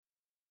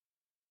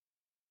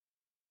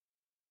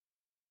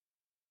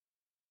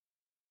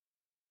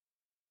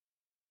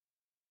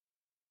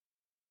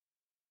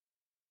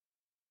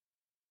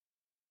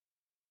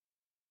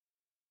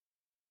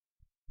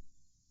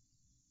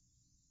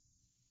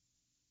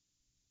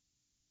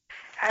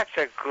That's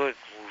a good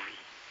movie.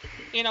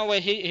 You know what?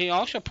 He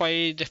also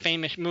played the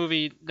famous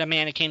movie The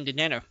Man That Came to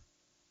Dinner.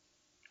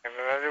 And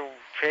another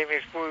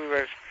famous movie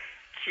was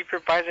Cheaper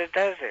by the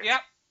Dozen.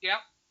 Yep.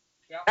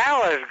 That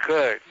was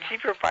good.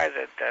 Cheaper by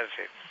the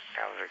Dozen.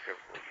 That was a good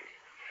movie.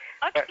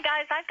 Okay,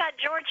 guys, I've got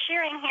George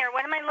Shearing here.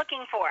 What am I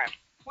looking for?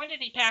 When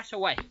did he pass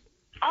away?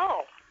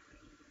 Oh.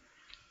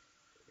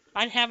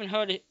 I haven't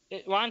heard it.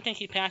 Well, I don't think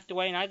he passed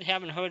away, and I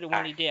haven't heard it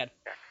when he did.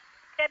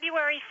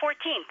 February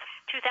 14th,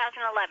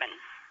 2011.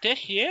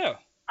 This year?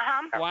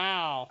 Uh-huh.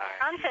 Wow.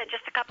 Sunset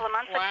just a couple of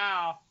months ago.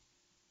 Wow.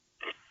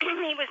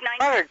 He was 19.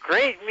 What a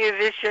great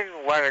musician.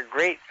 What a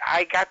great...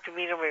 I got to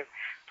meet him in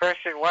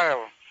person. What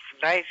a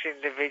nice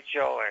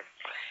individual.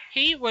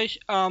 He was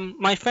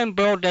my friend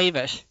Bill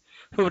Davis,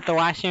 who was the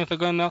last singer for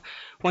Glenn Miller.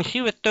 When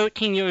she was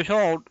 13 years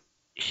old,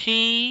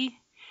 she,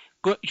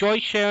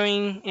 George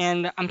Shearing,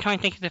 and I'm trying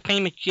to think of the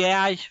famous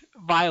jazz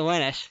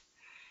violinist,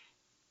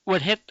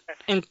 would hit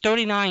in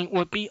 39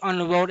 would be on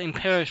the road in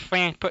Paris,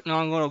 France, putting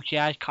on little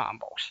jazz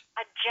combos.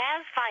 A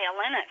jazz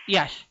violinist?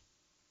 Yes.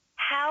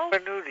 How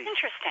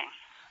interesting.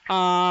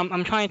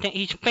 I'm trying to think.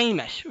 He's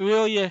famous.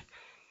 Really.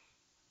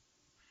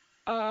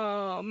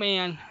 Oh,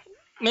 man.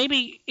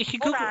 Maybe if you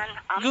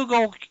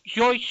Google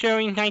George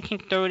Shearing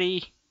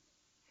 1930.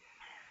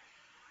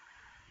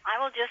 I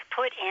will just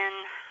put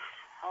in,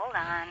 hold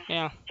on.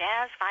 Yeah.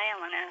 Jazz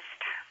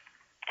violinist.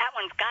 That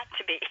one's got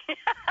to be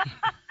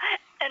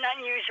an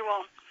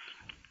unusual.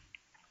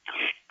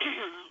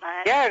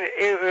 Yeah,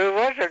 it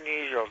was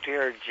unusual to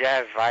hear a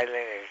jazz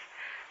violinist.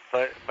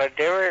 But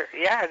there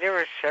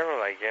were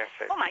several, I guess.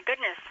 Oh my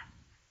goodness.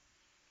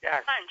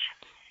 Yeah.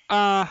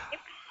 Bunch.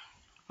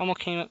 Almost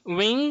came up.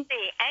 Ring?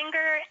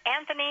 Anger,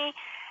 Anthony,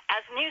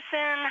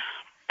 Asmussen,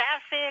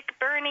 Bassick,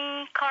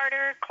 Bernie,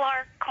 Carter,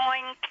 Clark,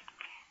 Coyne,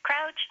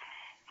 Crouch,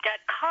 Da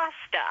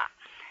Costa,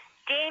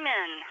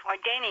 Damien,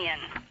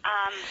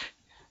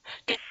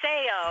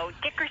 Iseo,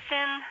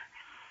 Dickerson.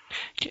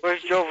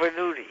 Where's Joe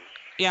Venuti?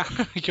 Yeah,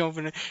 Joe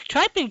Venuti.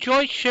 Type in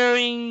George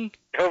Shearing.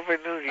 Joe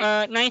Venuti.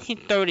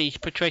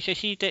 1930s, Patricia.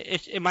 See,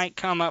 it might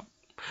come up.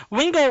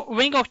 Ringo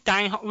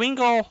Steinhardt.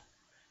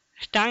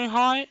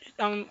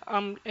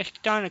 It's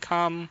starting to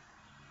come.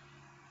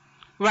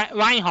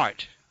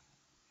 Reinhardt.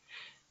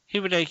 He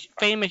was a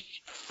famous,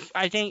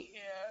 I think,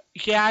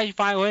 jazz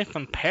violinist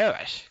from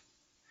Paris.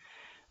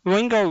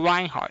 Ringo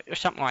Reinhardt or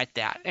something like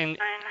that. And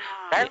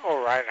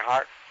Ringo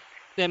Reinhardt.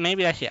 Yeah,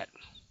 maybe that's it.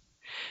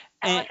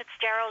 Ella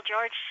Fitzgerald,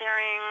 George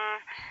Shearing,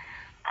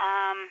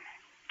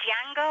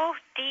 Django,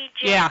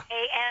 D-J-A-N-G-O.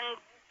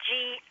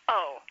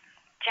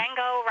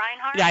 Django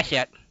Reinhardt? That's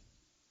it.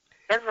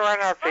 Django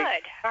Reinhardt.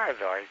 Good.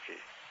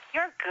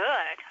 You're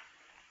good.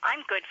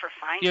 I'm good for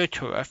finding. You're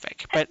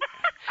terrific. But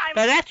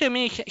after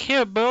me,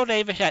 here Bill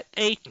Davis at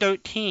age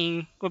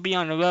 13 will be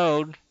on the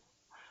road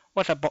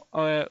with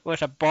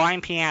a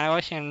blind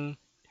pianist and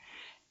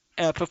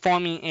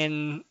performing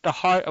in the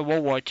heart of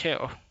World War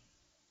II.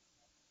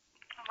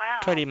 Wow.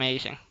 Pretty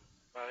amazing.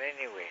 Well,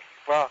 anyway,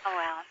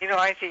 you know,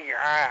 I think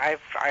I've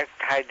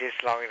tried this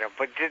long enough,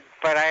 but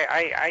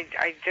I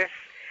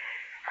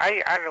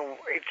don't know.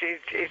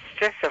 It's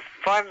just a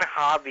fun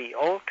hobby.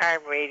 Old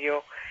time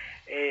radio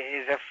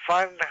is a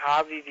fun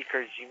hobby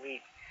because you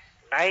meet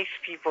nice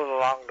people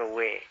along the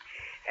way,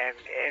 and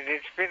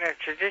it's been a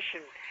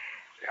tradition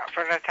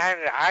from the time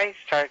that I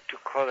started to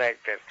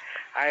collect it.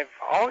 I've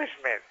always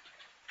met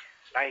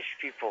nice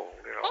people,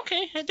 you know.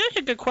 Okay, that's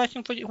a good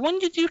question for you. When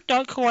did you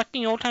start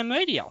collecting old time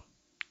radio?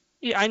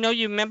 Yeah, I know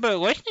you remember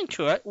listening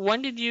to it.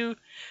 When did you?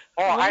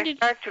 I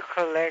started to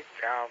collect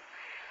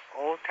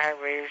old time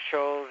radio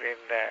shows in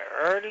the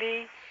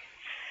early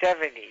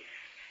 70s.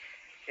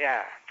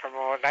 Yeah, from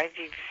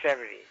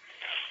 1970.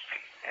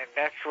 And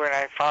that's when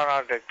I found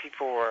out that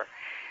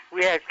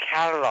we had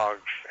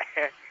catalogs.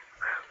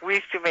 We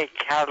used to make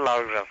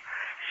catalogs of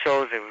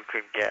shows that we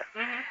could get.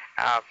 Mm-hmm.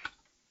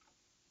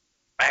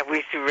 And we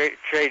used to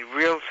trade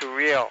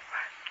reel-to-reel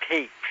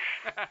tapes.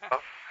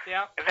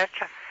 Yeah. And that's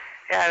how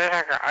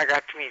I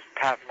got to meet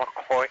Pat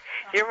McCoy.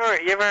 You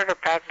ever heard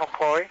of Pat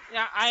McCoy?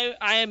 Yeah,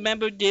 I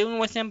remember dealing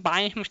with him,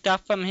 buying some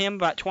stuff from him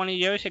about 20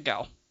 years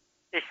ago.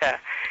 Yeah,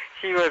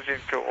 he was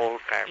into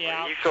old time.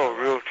 Yeah. He sold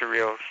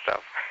reel-to-reel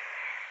stuff.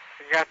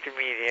 I got to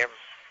meet him.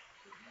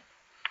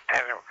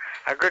 And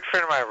a good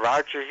friend of mine,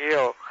 Roger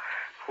Hill,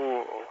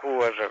 who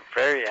was a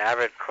very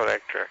avid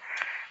collector,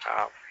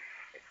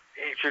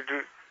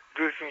 introduced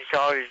me to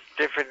all these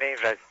different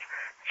names like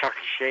Chuck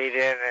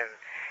Shaden and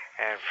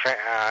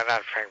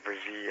not Frank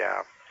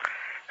Brzee,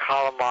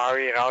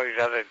 Calamari and all these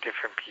other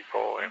different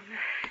people. And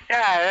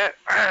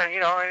you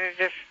know, and it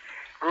just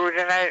grew.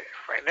 Then I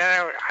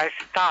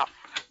stopped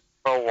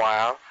for a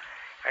while.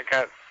 I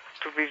got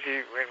too busy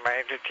in my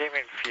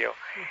entertainment field,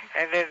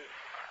 and then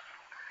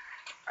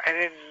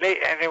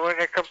when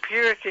the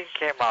computer thing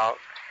came out,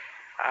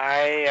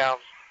 I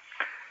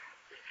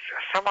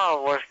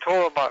somehow was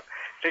told about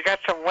they got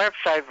some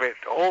website with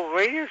old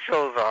radio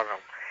shows on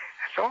them.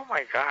 I said, oh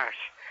my gosh.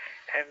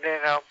 And then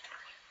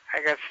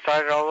I got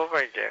started all over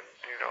again,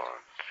 you know.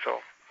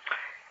 So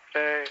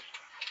the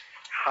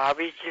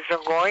hobby keeps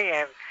on going,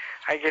 and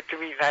I get to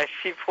meet nice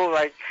people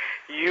like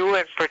you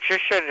and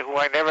Patricia, who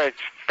I never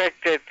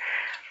expected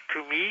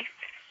to meet.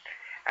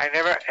 I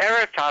never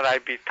ever thought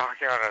I'd be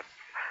talking on a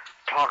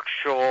talk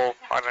show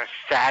on a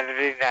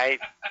Saturday night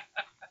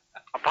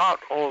about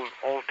old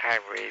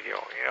time radio,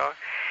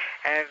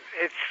 and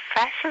it's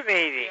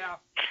fascinating. Yeah.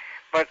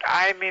 But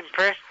I'm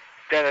impressed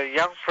that a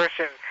young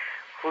person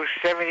who's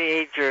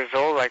 78 years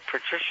old, like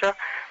Patricia,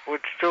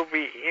 would still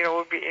be,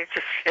 would be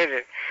interested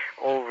in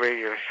old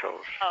radio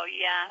shows. Oh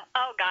yeah.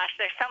 Oh gosh,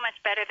 they're so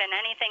much better than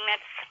anything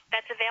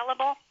that's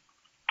available.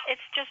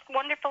 It's just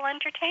wonderful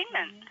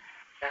entertainment.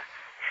 Yeah.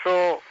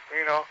 So,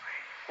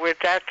 with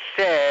that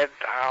said,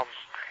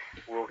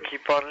 we'll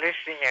keep on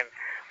listening, and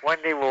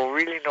one day we'll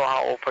really know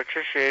how old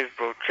Patricia is.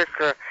 We'll trick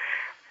her,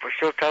 but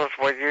she'll tell us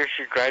what year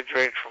she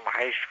graduated from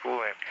high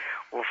school, and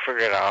we'll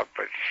figure it out.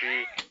 But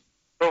she,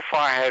 so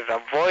far, has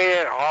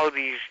avoided all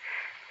these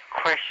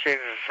questions,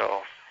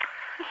 so...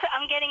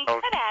 I'm getting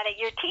good at it.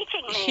 You're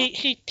teaching me.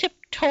 She's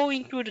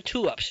tiptoeing through the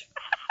tulips.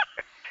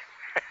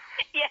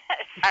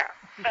 Yes.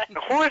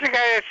 Who was the guy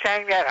that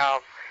sang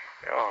that?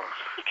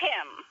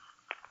 Tim.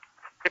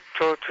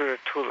 Tiptoe to the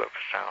tulips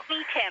sound.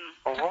 Me, Tim.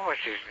 Oh, what was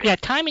his name? Yeah,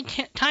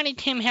 Tiny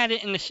Tim had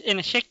it in the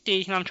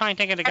 60s, and I'm trying to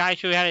think of the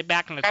guys who had it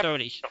back in the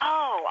 30s.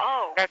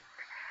 Oh.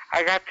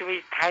 I got to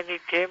meet Tiny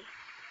Tim.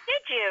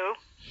 Did you?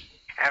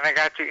 And I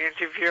got to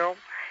interview him.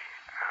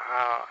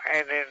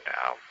 And then,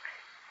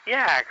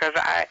 because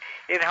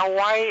in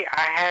Hawaii,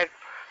 I had,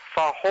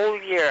 for a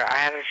whole year, I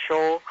had a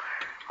show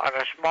on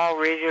a small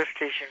radio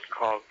station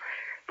called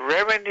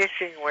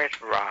Reminiscing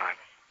with Ron.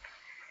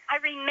 I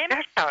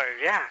remember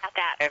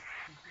that.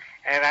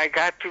 And I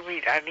got to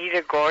meet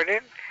Anita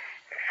Gordon,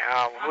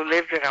 who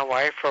lived in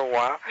Hawaii for a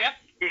while. Yep.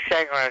 He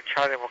sang on a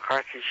Charlie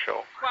McCarthy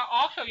show. Well,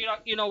 also,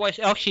 you know what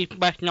else she's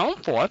best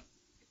known for?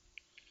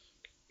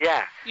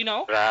 Yeah.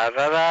 Da da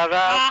da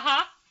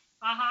da.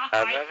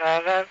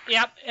 Right.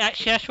 Yep,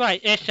 that's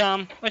right. It's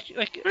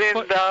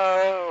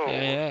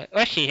Linda.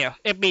 Let's see here.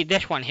 It'd be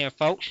this one here,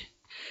 folks.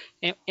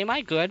 Am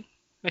I good?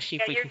 Let's see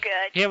if we you're can.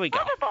 Good. Here we go.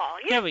 Lovable.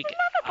 Here we go.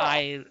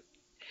 Lovable.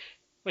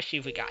 Let's see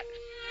if we got it.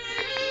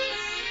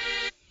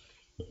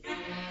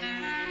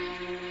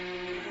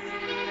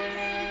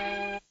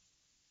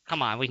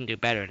 Come on, we can do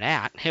better than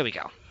that. Here we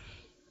go.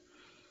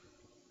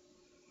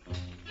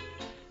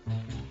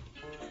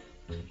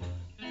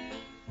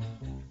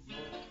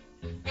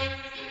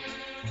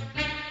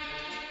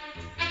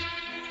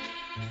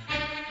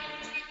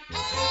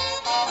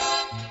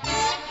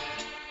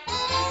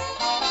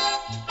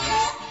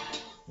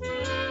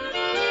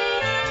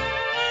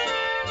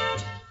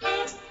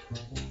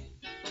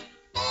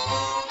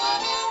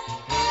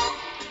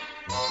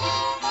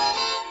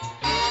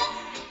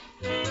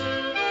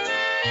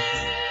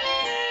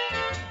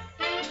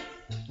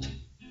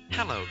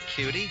 Hello,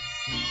 cutie.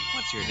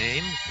 What's your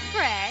name?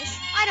 Fresh.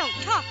 I don't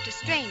talk to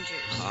strangers.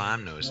 Oh,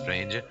 I'm no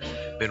stranger.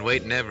 Been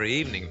waiting every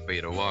evening for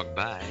you to walk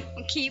by.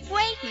 Keep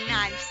waiting.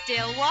 I'm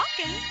still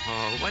walking.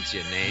 Oh, what's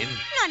your name?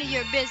 None of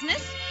your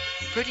business.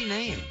 Pretty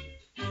name.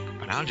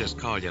 But I'll just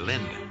call you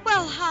Linda.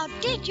 Well, how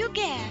did you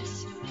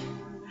guess?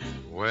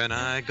 When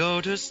I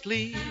go to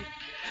sleep,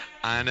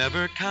 I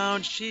never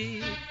count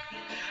sheep.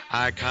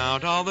 I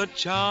count all the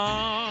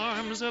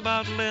charms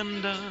about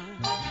Linda.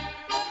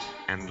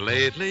 And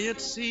lately it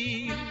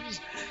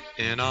seems,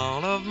 in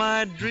all of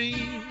my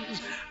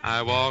dreams,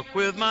 I walk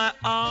with my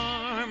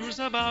arms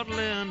about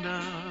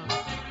Linda.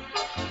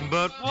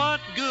 But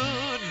what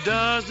good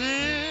does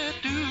it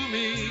do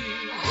me?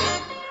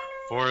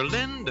 For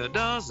Linda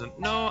doesn't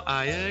know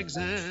I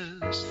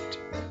exist.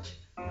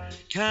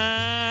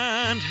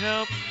 Can't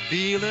help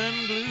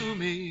feeling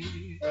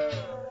gloomy.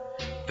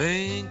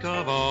 Think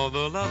of all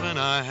the loving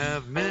I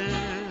have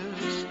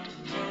missed.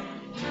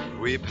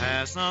 We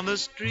pass on the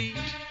street.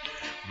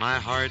 My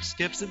heart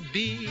skips a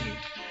beat.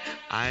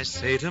 I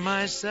say to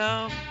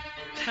myself,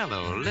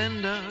 hello,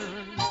 Linda.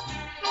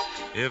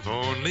 If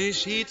only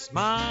she'd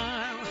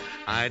smile,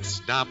 I'd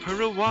stop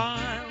her a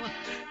while,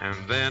 and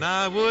then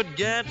I would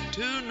get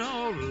to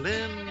know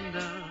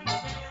Linda.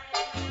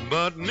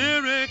 But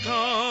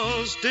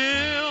miracles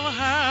still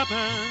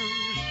happen,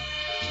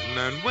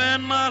 and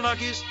when my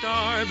lucky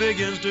star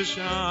begins to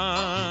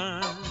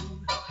shine,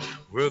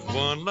 with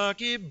one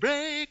lucky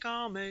break,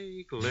 I'll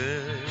make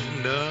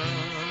Linda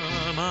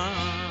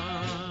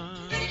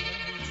mine.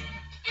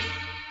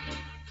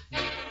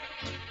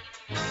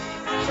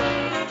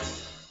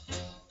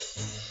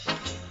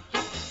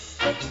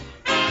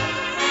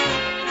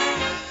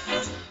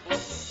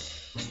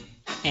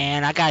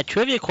 And I got a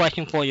trivia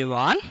question for you,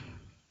 Ron.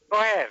 Go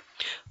ahead.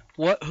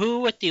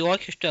 Who was the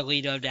orchestra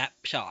leader of that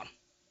song?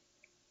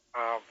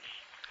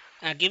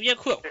 I'll give you a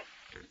clue.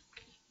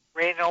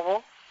 Ray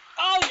Noble.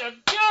 Oh, you're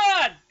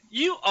good!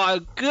 You are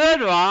good,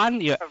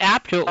 Ron. You're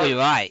absolutely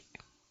right.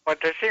 But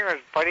the singer was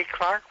Buddy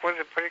Clark. Was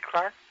it Buddy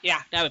Clark?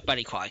 Yeah, that was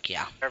Buddy Clark,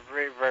 yeah.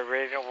 Ray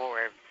Noble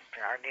and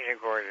Anita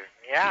Gordon.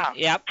 Yeah.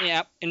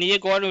 Yep. Anita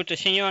Gordon was the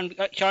singer on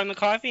Charlie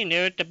McCarthy, and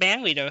they were the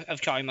band leader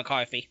of Charlie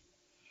McCarthy.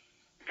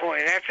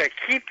 Boy, that's a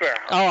keeper.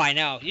 Oh, I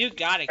know. You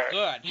got it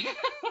good.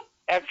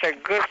 That's a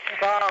good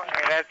song,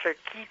 and that's a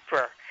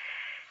keeper.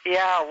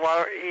 Yeah,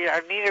 well, yeah,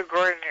 Anita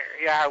Gordon,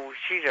 yeah,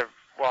 she's a,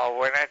 well,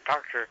 when I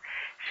talked to her,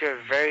 she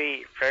was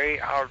very, very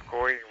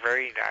outgoing,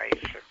 very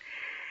nice.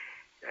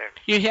 And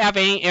You have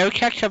any air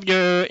checks of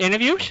your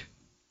interviews?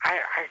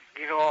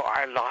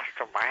 I lost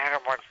them. I had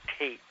them on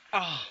tape.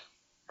 Oh.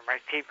 My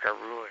tape got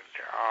ruined.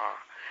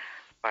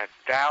 But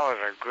that was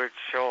a good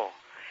show.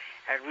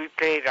 And we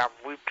played, that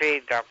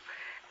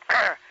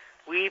night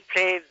we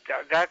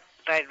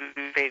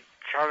played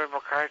Charlie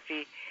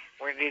McCarthy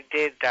when they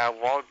did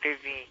Walt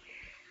Disney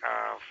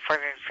Fun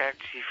and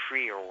Fancy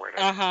Free or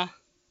whatever. Uh-huh.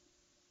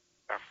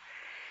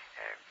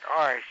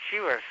 And, she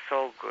was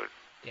so good.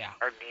 Yeah.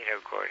 Anita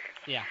Gordon.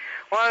 Yeah.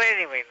 Well,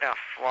 anyway, enough.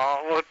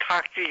 Well, we'll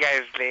talk to you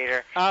guys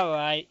later. All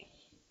right.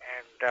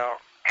 And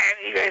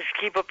you guys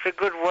keep up the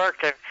good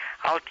work, and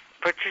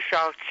Patricia,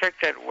 I'll check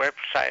that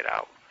website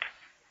out.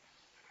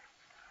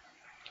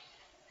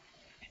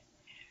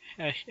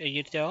 Are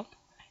you still?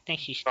 I think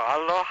she's...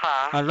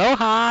 Aloha.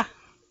 Aloha.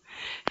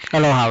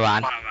 Aloha,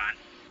 Ron.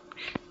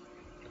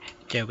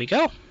 There we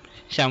go.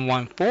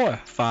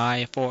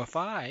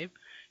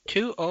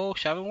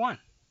 714-545-2071.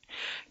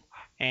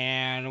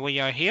 And we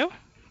are here.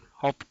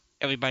 Hope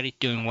everybody's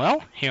doing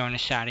well here on a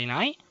Saturday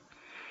night.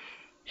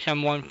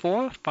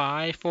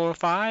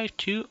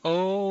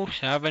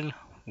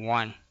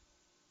 714-545-2071.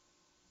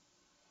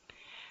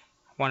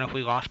 Wonder if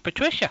we lost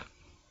Patricia.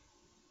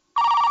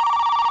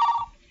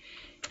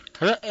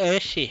 Hello,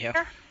 let's see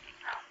here.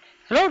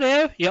 Hello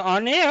there, you're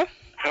on air.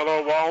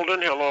 Hello,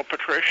 Walden. Hello,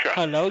 Patricia.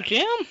 Hello,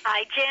 Jim.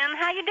 Hi, Jim.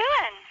 How you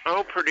doing?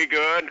 Oh, pretty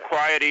good.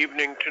 Quiet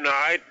evening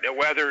tonight. The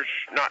weather's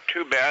not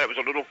too bad. It was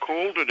a little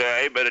cool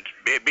today, but it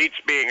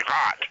beats being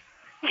hot.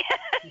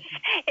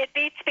 It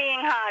beats being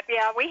hot.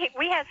 Yeah,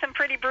 we had some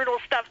pretty brutal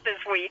stuff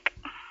this week.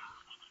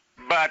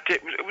 But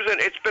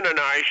it's been a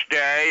nice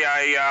day.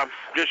 I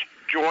just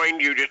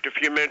joined you just a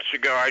few minutes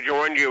ago. I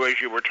joined you as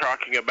you were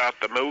talking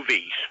about the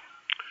movies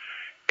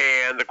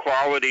and the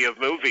quality of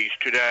movies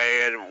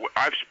today. And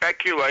I've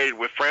speculated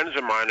with friends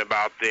of mine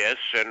about this,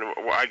 and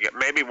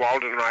maybe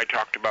Walden and I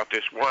talked about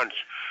this once.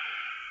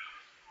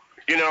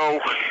 You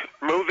know,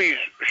 movies,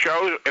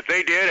 shows, if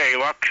they did a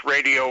Lux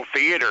Radio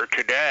Theater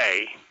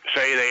today,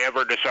 say they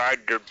ever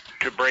decide to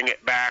bring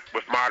it back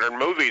with modern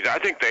movies, I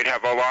think they'd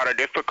have a lot of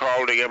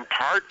difficulty, in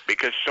part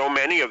because so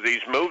many of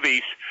these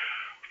movies,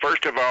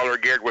 first of all, are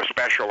geared with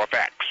special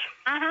effects.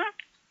 Uh-huh.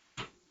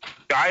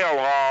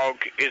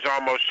 Dialogue is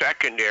almost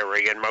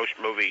secondary in most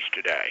movies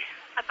today.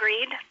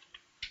 Agreed.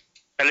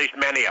 At least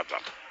many of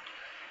them.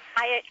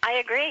 I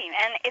agree.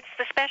 And it's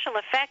the special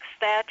effects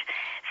that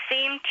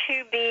seem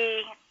to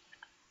be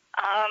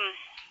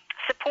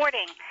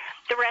supporting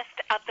the rest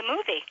of the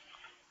movie.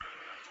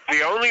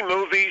 The only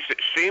movies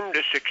that seem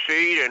to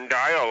succeed in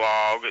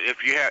dialogue,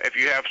 if you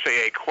have,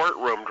 say, a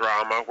courtroom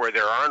drama where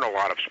there aren't a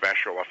lot of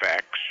special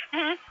effects,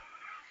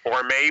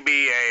 or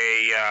maybe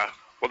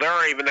there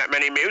aren't even that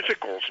many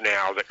musicals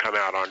now that come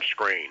out on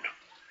screen.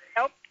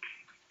 Nope.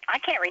 I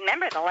can't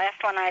remember the last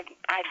one I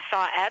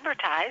saw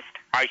advertised.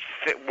 I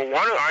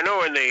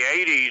know in the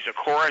 80s a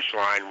Chorus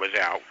Line was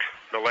out,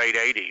 the late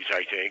 80s,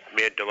 I think,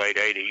 mid to late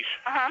 80s.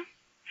 Uh-huh.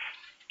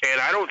 And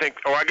I don't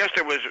think, I guess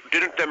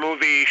didn't the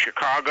movie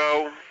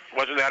Chicago,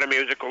 wasn't that a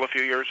musical a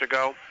few years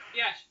ago?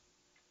 Yes.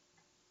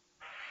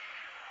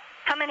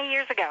 How many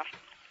years ago?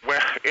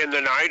 Well, in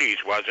the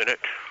 90s, wasn't it?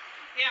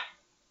 Yeah.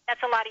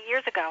 That's a lot of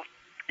years ago.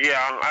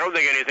 Yeah, I don't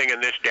think anything in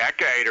this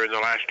decade or in the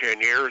last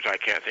 10 years, I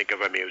can't think of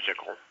a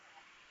musical.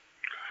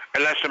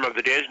 Unless some of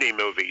the Disney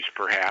movies,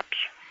 perhaps.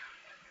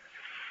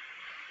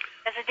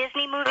 Does a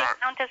Disney movie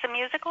count as a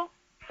musical?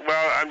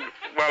 Well,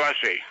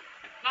 let's see.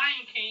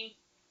 Lion King.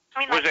 I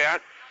mean, Was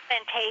that?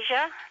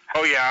 Fantasia?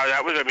 Oh, yeah,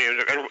 that was a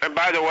music. And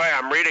by the way,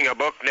 I'm reading a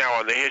book now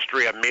on the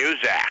history of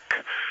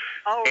Muzak.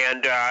 Oh.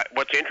 And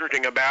what's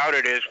interesting about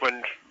it is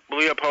when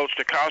Leopold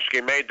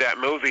Stokowski made that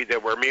movie, there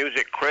were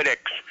music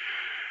critics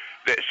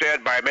that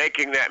said by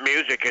making that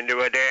music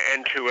into a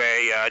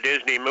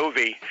Disney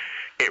movie,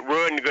 it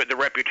ruined the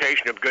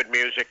reputation of good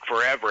music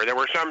forever. There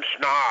were some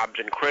snobs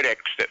and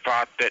critics that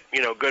thought that,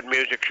 good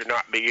music should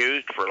not be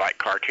used for, like,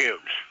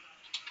 cartoons.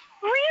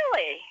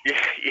 Really?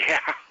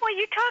 Yeah. Well,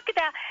 you talk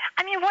about,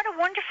 what a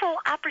wonderful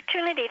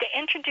opportunity to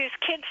introduce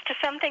kids to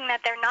something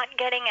that they're not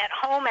getting at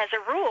home as a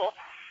rule.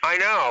 I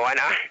know, and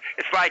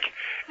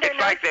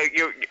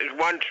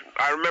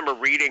I remember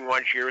reading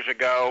once years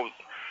ago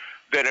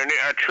that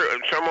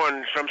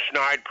some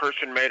snide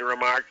person made a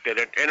remark that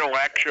an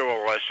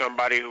intellectual is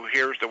somebody who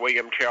hears the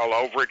William Tell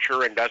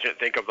Overture and doesn't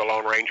think of the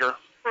Lone Ranger.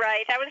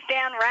 Right. That was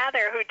Dan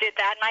Rather who did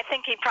that, and I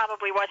think he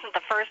probably wasn't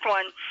the first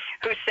one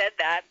who said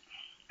that.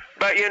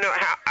 But,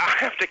 I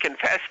have to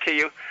confess to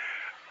you,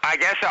 I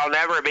guess I'll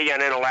never be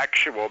an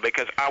intellectual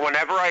because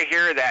whenever I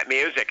hear that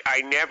music,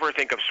 I never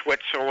think of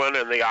Switzerland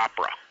and the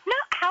opera. No,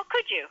 how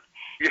could you?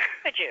 Yeah.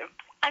 Could you?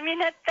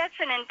 That's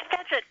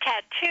a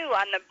tattoo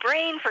on the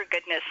brain, for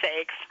goodness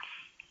sakes.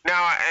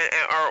 Now,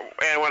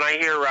 and when I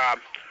hear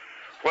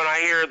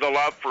 "The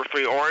Love for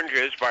Three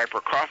Oranges" by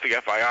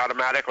Prokofiev, I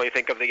automatically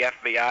think of the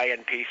FBI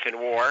and Peace and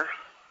War.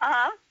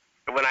 Uh-huh.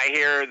 When I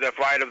hear The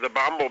Flight of the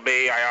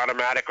Bumblebee, I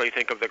automatically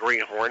think of the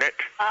Green Hornet.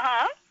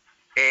 Uh-huh.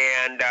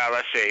 And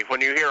let's see,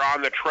 when you hear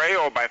On the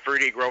Trail by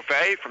Fruity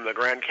Grofé from the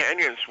Grand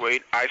Canyon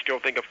Suite, I still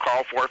think of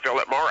Call for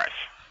Philip Morris.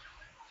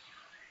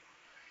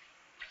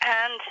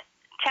 And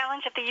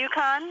Challenge at the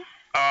Yukon?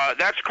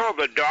 That's called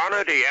the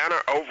Donna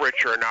Deanna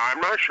Overture. Now,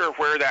 I'm not sure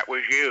where that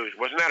was used.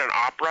 Wasn't that an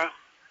opera?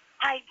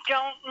 I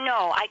don't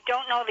know. I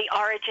don't know the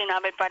origin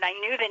of it, but I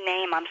knew the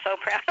name. I'm so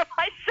proud of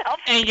myself.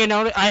 And you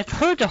know, I've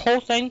heard the whole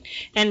thing,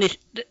 and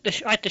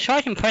like the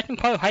Sergeant Preston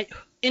part right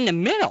in the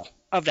middle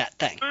of that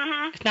thing.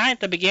 Mm-hmm. It's not at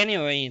the beginning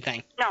or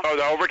anything. No. Oh,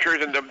 the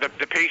overtures and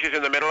the pieces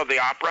in the middle of the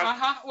opera?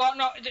 Well,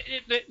 no,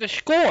 the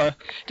score,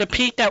 the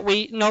piece that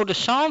we know the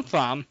song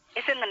from,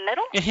 It's in the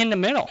middle? is in the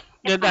middle.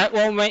 Uh-huh. That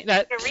won't make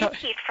that. The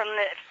repeat from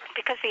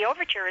because the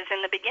overture is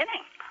in the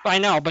beginning. I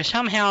know, but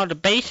somehow the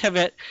base of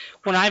it,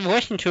 when I've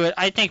listened to it,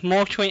 I think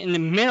more to it in the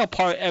middle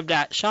part of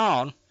that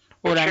song.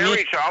 Well,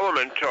 Terry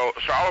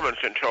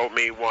Solomonson told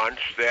me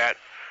once that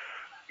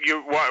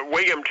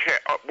William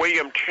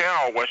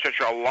Tell was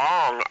such a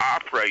long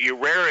opera, you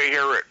rarely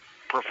hear it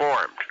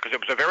performed, because it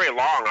was a very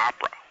long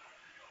opera.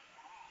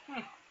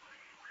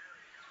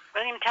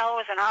 William Tell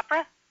was an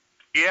opera?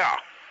 Yeah,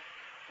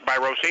 by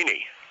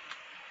Rossini.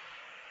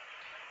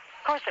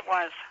 Of course it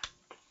was.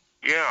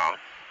 Yeah,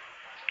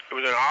 it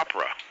was an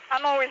opera.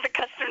 I'm always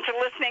accustomed to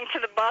listening to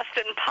the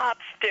Boston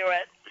Pops do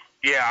it.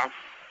 Yeah.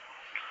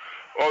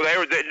 Well,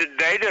 they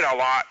did a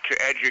lot to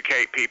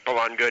educate people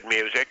on good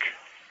music,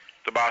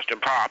 the Boston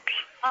Pops.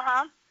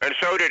 Uh-huh. And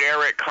so did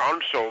Eric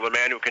Consul, the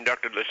man who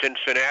conducted the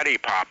Cincinnati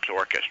Pops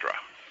Orchestra.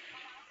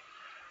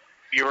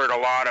 You heard a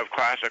lot of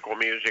classical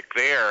music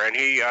there, and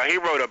he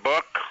wrote a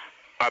book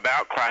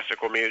about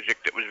classical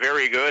music that was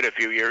very good a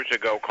few years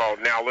ago called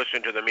Now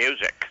Listen to the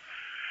Music,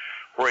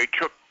 where he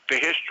took the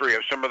history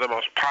of some of the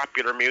most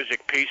popular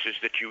music pieces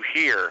that you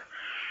hear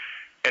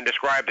and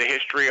described the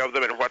history of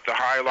them and what the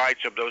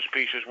highlights of those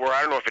pieces were.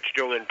 I don't know if it's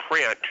still in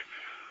print,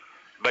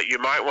 but you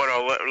might want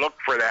to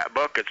look for that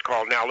book. It's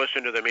called Now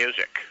Listen to the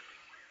Music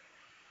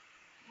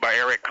by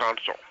Eric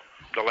Consul,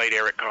 the late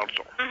Eric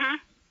Consul. Mm-hmm.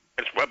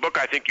 It's a book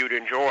I think you'd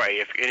enjoy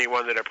if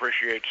anyone that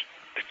appreciates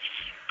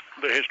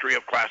the history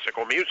of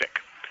classical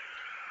music.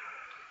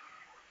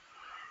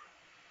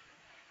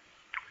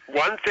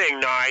 One thing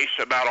nice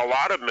about a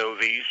lot of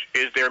movies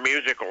is their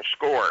musical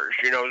scores.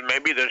 You know,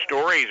 maybe the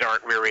stories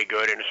aren't very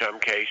good in some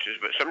cases,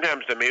 but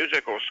sometimes the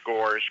musical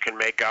scores can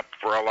make up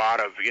for a lot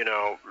of, you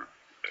know,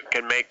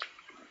 can make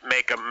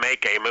a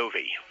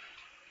movie.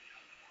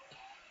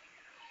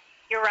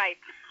 You're right.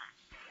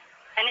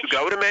 And Do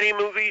you go to many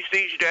movies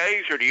these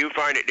days, or do you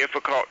find it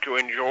difficult to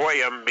enjoy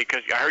them?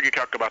 Because I heard you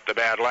talk about the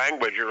bad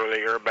language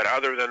earlier, but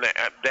other than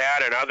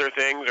that and other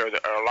things, are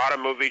a lot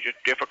of movies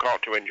just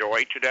difficult to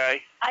enjoy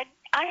today?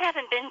 I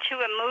haven't been to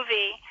a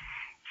movie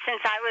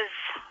since I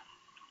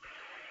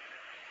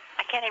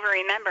can't even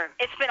remember.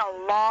 It's been a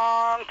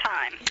long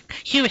time.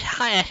 She was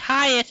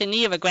high as the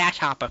knee of a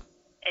grasshopper.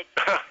 It's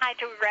tied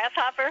to a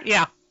grasshopper?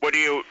 Yeah. What do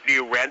you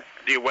rent?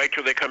 Do you wait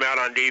till they come out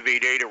on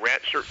DVD to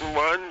rent certain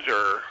ones,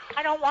 or?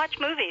 I don't watch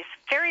movies.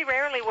 Very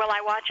rarely will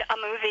I watch a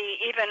movie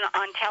even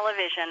on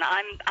television.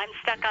 I'm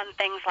stuck on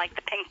things like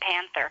the Pink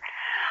Panther.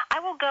 I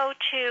will go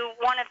to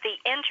one of the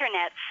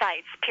internet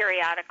sites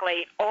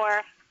periodically,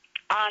 or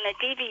on a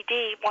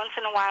DVD. Once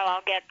in a while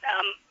I'll get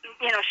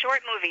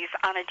short movies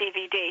on a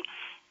DVD.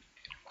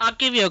 I'll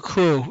give you a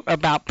clue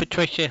about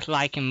Patricia's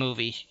liking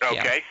movies. Okay.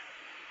 Yeah.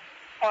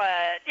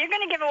 What? You're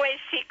going to give away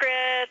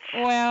secrets?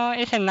 Well,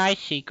 it's a nice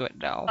secret,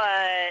 though.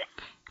 What?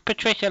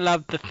 Patricia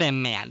loves the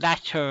Thin Man.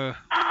 That's her.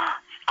 Oh,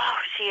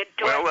 she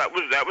adores. Well,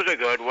 that was a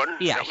good one.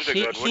 Yeah, that was a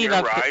good one. You're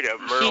right.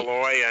 Myrtle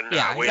Loy and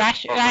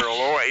Myrtle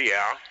Loy,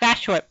 yeah.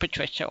 That's what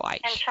Patricia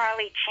likes. And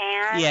Charlie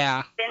Chan.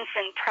 Yeah.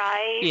 Vincent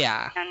Price.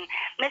 Yeah. And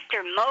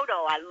Mr.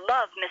 Moto. I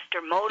love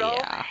Mr. Moto.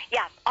 Yeah.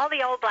 Yeah, all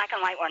the old black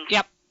and white ones.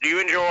 Yep. Do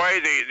you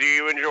enjoy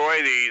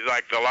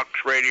the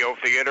Lux Radio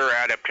Theater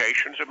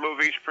adaptations of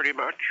movies pretty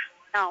much?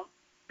 No.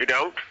 You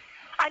don't?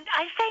 I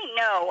say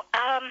no.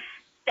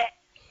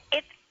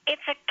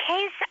 It's a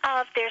case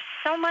of there's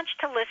so much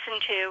to listen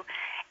to,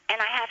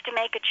 and I have to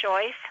make a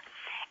choice.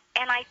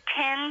 And I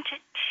tend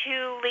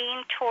to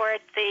lean toward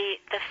the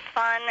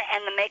fun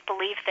and the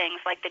make-believe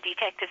things, like the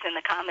detectives and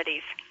the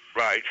comedies.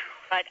 Right.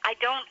 But I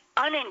don't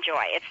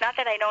unenjoy. It's not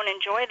that I don't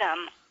enjoy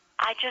them.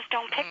 I just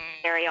don't pick them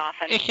very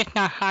often. It's just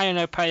not high on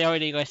their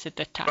priority list at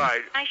this time.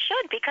 Right. I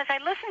should, because I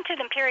listen to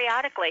them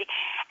periodically,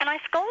 and I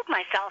scold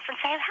myself and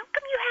say, how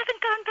come you haven't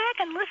gone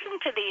back and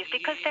listened to these?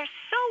 Because they're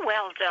so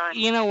well done.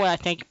 You know what I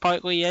think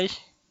partly is?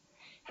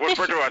 Well,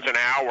 first of all, it's an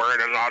hour,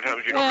 and a lot of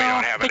times you may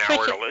not have an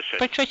hour to listen.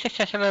 Patricia's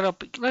just a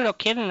little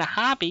kid in a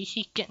hobby.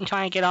 She's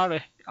trying to get all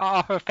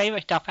her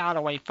favorite stuff out of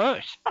the way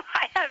first.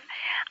 I have.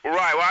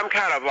 Right. Well, I'm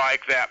kind of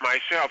like that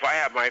myself. I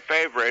have my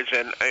favorites,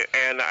 and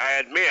I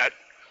admit,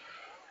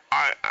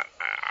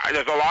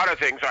 there's a lot of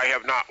things I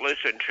have not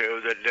listened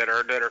to that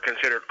are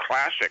considered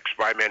classics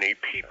by many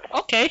people.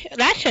 Okay,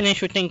 that's an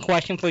interesting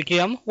question for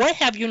Jim. What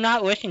have you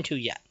not listened to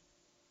yet?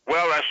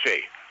 Well, let's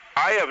see.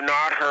 I have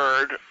not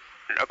heard.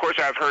 Of course,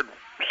 I've heard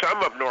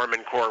some of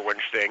Norman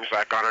Corwin's things,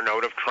 like On a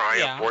Note of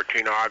Triumph,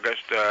 14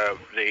 August,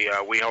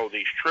 We Hold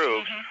These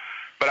Truths.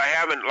 But I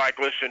haven't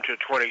listened to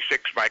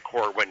 26 by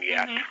Corwin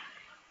yet.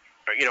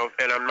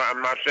 And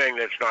I'm not saying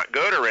that it's not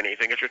good or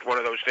anything. It's just one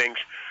of those things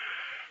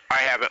I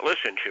haven't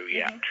listened to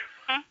yet.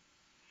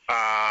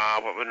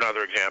 What would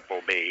another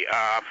example be?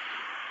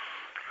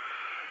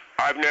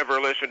 I've never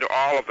listened to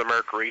all of the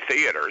Mercury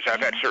theaters. I've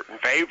had certain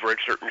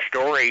favorites, certain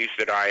stories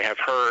that I have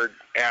heard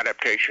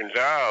adaptations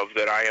of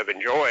that I have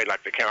enjoyed,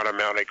 like The Count of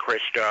Monte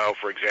Cristo,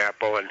 for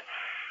example, and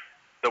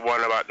the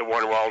one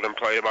Walden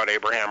played about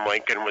Abraham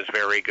Lincoln was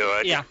very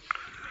good. Yeah.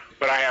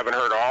 But I haven't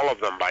heard all of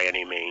them by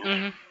any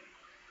means.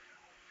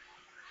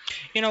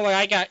 You know what?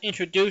 I got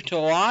introduced to a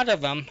lot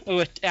of them. It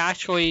was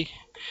actually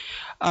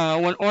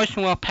when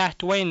Orson Welles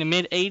passed away in the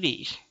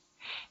mid-'80s.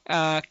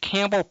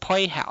 Campbell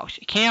Playhouse.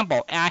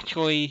 Campbell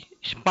actually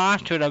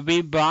sponsored a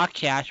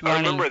rebroadcast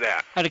running. I remember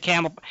that. Of the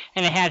Campbell,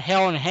 and it had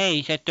Helen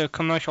Hayes as their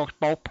commercial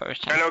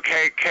spokesperson. I know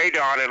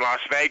K-Don in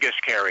Las Vegas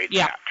carried that.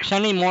 Yeah,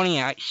 Sunday morning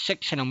at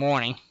 6 in the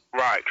morning.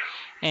 Right.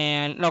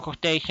 And local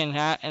station,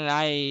 that's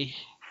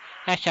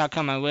how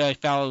come I really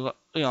felt,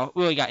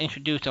 really got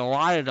introduced to a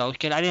lot of those,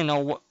 because I didn't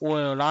know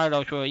where a lot of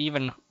those were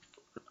even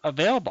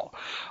available.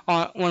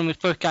 When we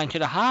first got into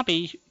the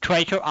hobby,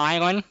 Treasure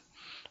Island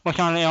was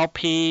on an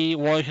LP,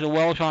 Wars of the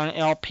Worlds on an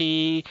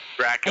LP,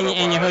 Dracula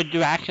and you heard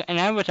Dracula, and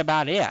that was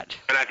about it.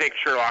 And I think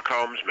Sherlock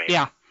Holmes maybe.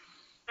 Yeah.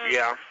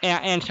 Yeah.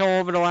 And so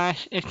over the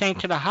last,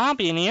 thanks to the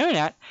hobby and the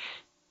internet,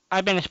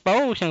 I've been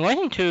exposed and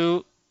listened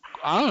to,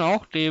 I don't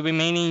know, the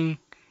remaining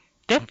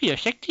 50 or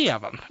 60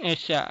 of them.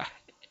 It's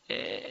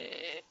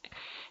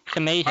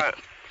amazing.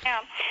 Yeah.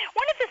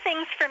 One of the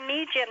things for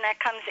me, Jim, that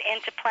comes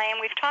into play,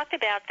 and we've talked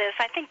about this,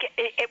 I think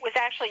it was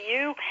actually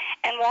you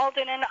and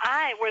Walden and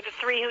I were the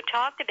three who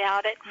talked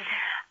about it.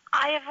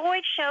 I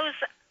avoid shows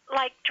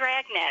like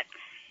Dragnet.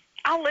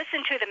 I'll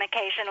listen to them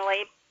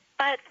occasionally,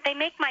 but they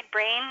make my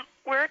brain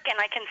work, and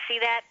I can see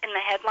that in the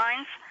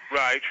headlines.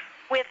 Right.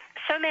 With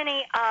so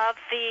many of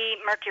the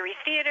Mercury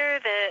Theater,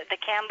 the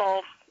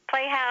Campbell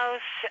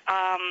Playhouse,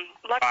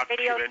 Lux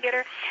Radio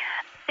Theater,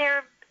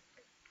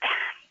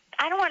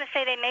 I don't want to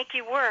say they make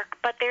you work,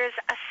 but there's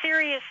a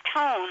serious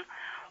tone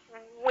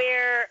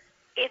where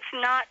it's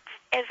not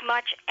as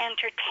much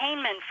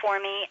entertainment for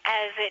me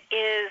as it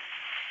is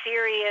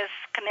serious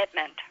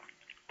commitment.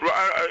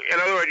 In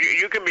other words,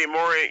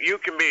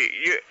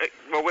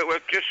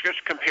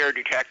 just compare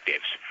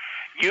detectives.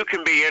 You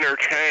can be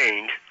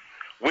entertained.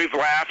 We've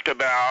laughed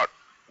about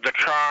the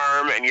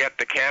charm and yet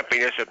the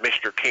campiness of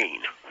Mr.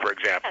 Keene, for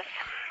example.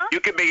 Yes. You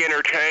can be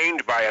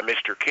entertained by a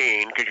Mr.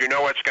 Keene because you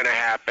know what's going to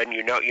happen.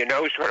 You know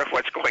sort of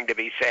what's going to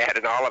be said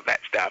and all of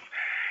that stuff.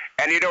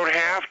 And you don't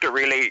have to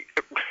really,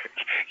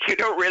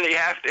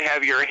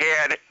 have your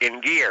head in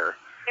gear.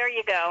 There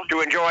you go.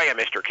 To enjoy a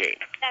Mr. Keene.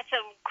 That's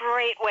a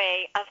great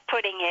way of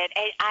putting it.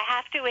 I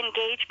have to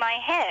engage my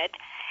head,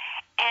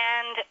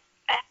 and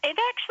it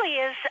actually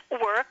is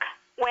work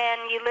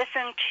when you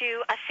listen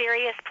to a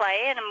serious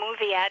play and a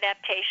movie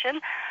adaptation.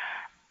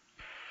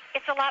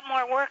 It's a lot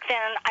more work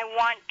than I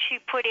want to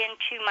put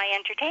into my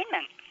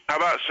entertainment. How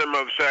about some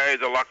of, say,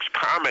 the Lux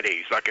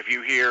comedies? Like if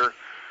you hear,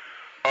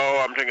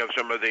 I'm thinking of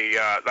some of the,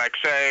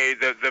 say,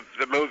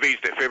 the movies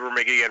that Fibber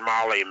McGee and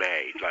Molly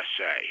made, let's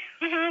say.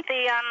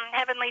 The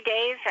Heavenly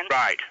Days.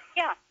 Right.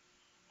 Yeah,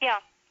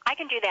 I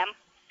can do them.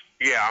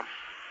 Yeah.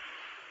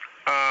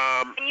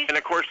 And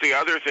of course the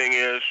other thing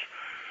is,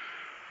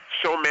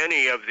 so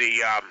many of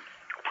the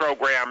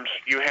programs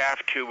you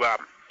have to,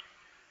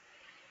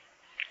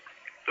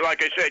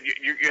 like I said,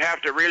 you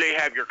have to really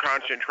have your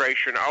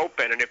concentration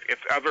open, and if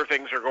other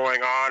things are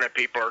going on and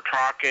people are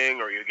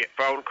talking or you get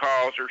phone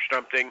calls or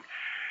something,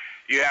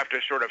 you have to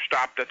sort of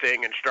stop the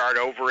thing and start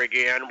over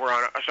again. Where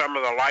on some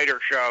of the lighter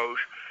shows,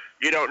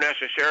 you don't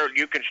necessarily,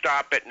 you can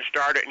stop it and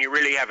start it and you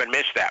really haven't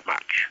missed that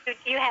much.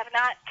 You have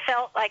not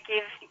felt like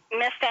you've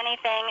missed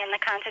anything and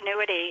the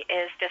continuity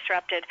is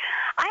disrupted.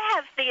 I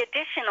have the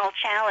additional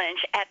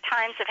challenge at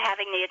times of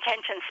having the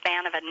attention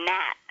span of a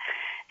gnat.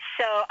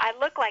 So I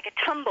look like a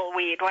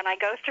tumbleweed when I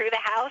go through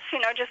the house,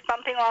 just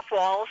bumping off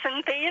walls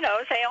and, say,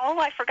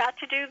 I forgot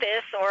to do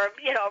this. Or,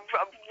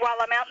 while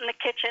I'm out in the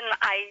kitchen,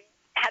 I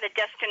had a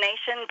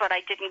destination, but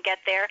I didn't get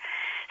there.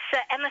 So,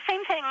 and the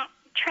same thing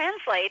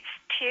translates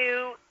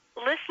to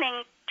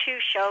listening to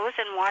shows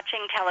and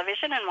watching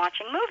television and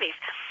watching movies.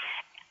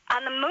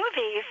 On the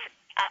movies,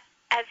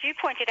 as you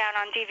pointed out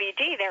on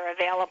DVD, they're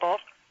available.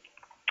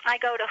 I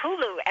go to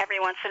Hulu every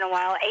once in a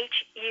while,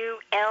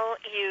 HULU.com,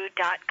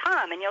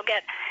 and you'll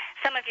get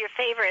some of your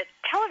favorite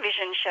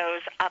television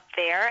shows up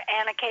there,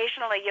 and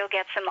occasionally you'll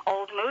get some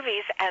old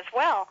movies as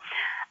well.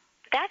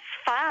 That's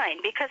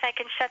fine, because I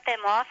can shut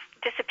them off,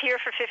 disappear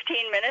for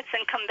 15 minutes,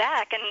 and come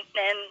back and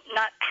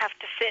not have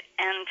to sit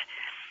and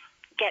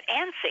get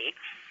antsy.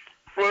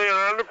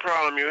 Well, another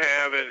problem you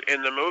have is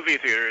in the movie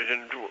theaters,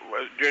 and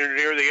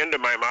near the end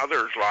of my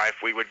mother's life,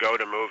 we would go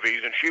to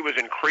movies, and she was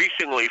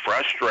increasingly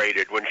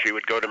frustrated when she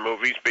would go to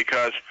movies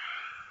because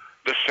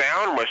the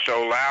sound was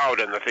so loud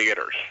in the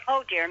theaters.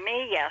 Oh, dear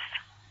me, yes.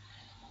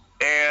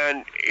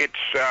 And it's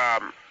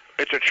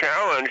it's a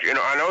challenge. You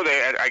know, I know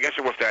I guess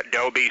it was that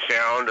Dolby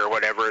sound or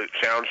whatever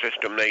sound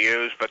system they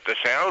use, but the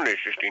sound is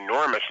just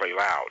enormously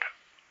loud.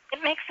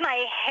 It makes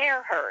my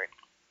hair hurt.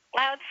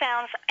 Loud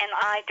sounds and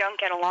I don't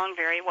get along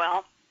very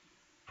well.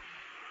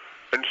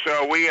 And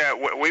so we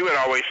would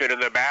always sit in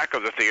the back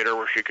of the theater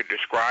where she could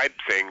describe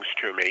things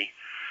to me.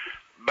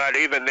 But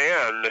even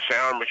then, the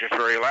sound was just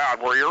very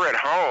loud. Where you're at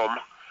home,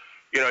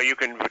 you know, you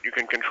can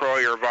control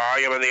your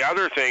volume. And the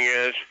other thing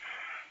is,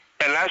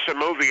 unless a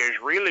movie is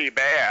really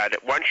bad,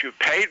 once you've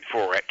paid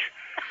for it,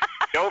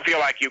 you don't feel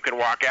like you can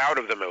walk out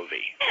of the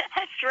movie.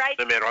 That's right.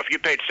 In the middle. If you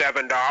paid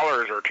 $7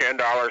 or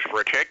 $10 for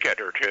a ticket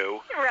or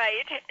two.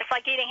 Right. It's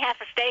like eating half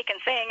a steak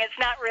and saying it's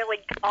not really.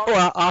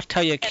 Well, I'll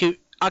tell you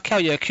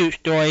a cute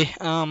story.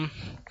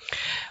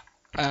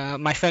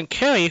 My friend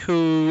Carrie,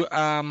 who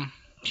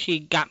she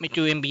got me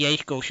through MBA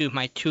school. She was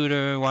my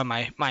tutor or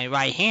my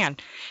right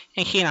hand,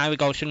 and she and I would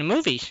go to the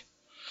movies.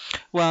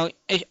 Well,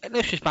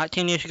 this was about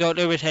 10 years ago.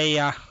 There was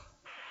a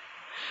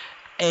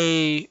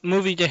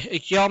movie, a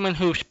gentleman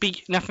who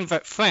speaks nothing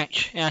but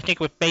French, and I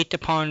think it was based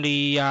upon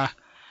the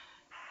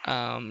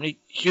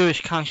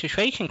Jewish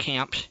concentration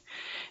camps.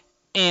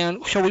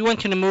 And so we went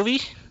to the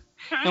movies,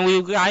 and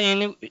we got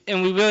in,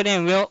 and we wrote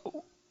in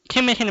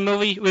 10 minutes in the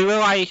movie, we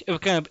realized it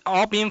was going to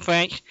all be in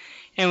French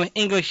and with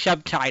English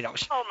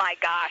subtitles. Oh my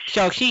gosh.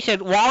 So she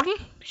said, Walden,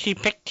 she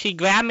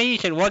grabbed me,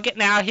 she said, we're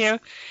getting out of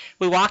here.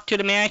 We walked to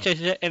the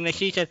manager, and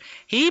she said,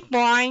 he's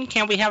blind,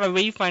 can we have a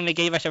refund? They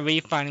gave us a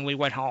refund, and we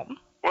went home.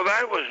 Well,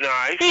 that was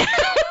nice.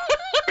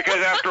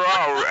 Because after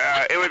all,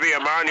 it would be a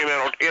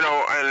monumental, you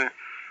know, and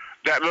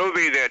that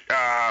movie that,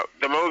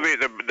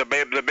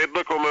 the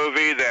biblical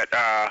movie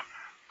that,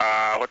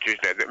 what's his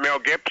name, that Mel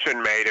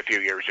Gibson made a few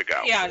years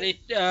ago. Yeah, the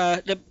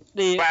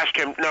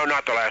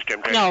not the Last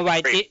Temptation. No,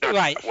 right, right.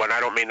 That one, I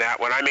don't mean that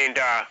one. I mean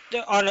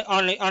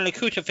on the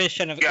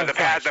crucifixion of the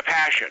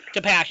Passion.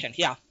 The Passion,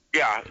 yeah.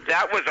 Yeah,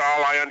 that was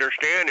all I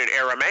understand in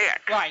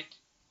Aramaic. Right.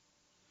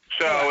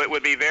 So right. it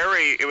would be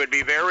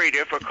very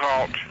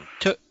difficult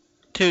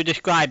to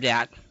describe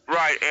that.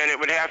 Right, and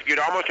you'd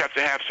almost have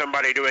to have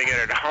somebody doing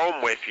it at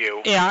home with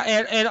you. Yeah,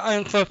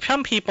 and for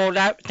some people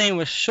that thing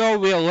was so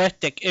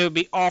realistic, it would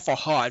be awful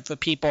hard for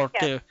people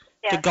to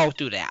go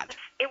through that.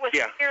 It was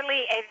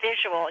purely a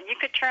visual. You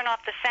could turn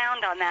off the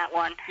sound on that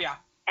one. Yeah.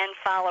 And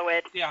follow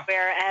it, yeah.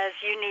 Whereas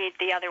you need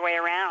the other way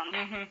around.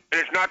 Mm-hmm. And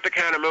it's not the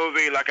kind of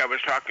movie, like I was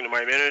talking to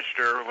my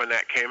minister when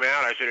that came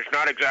out, I said, it's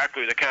not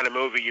exactly the kind of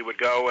movie you would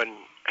go and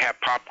have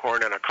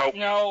popcorn and a Coke.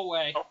 No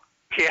way.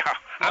 Yeah,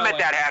 no I meant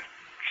way. I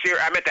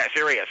meant that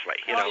seriously,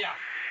 you know. Yeah.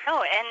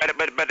 Oh, and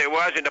but it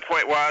was, and the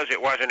point was,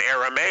 it was in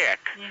Aramaic,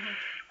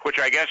 which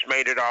I guess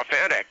made it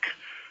authentic.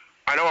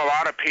 I know a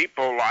lot of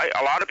people like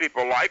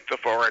the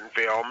foreign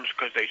films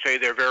because they say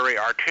they're very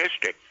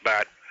artistic,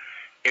 but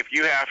if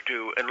you have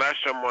to, unless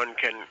someone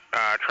can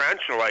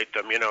translate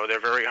them, you know, they're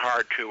very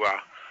hard to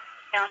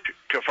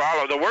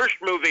follow. The worst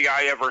movie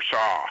I ever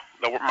saw,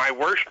 my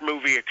worst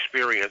movie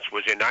experience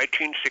was in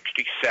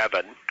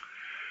 1967.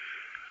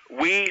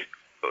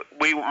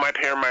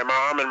 My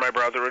mom and my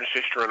brother and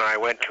sister and I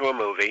went to a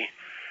movie,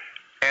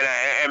 and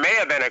it may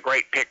have been a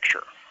great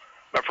picture,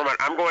 but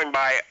I'm going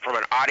by it from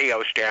an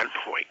audio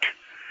standpoint.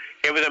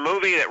 It was a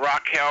movie that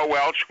Raquel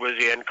Welch was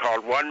in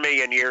called 1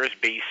 Million Years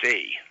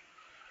B.C.,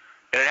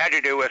 and it had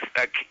to do with,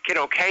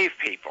 cave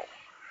people.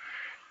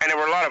 And there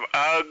were a lot of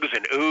ughs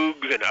and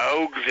oogs and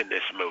ogs in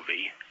this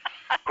movie.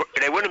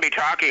 They wouldn't be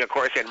talking, of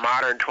course, in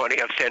modern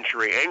 20th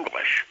century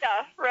English.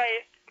 Yeah,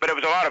 right. But it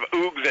was a lot of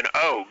oogs and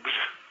ogs.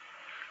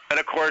 And,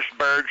 of course,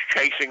 birds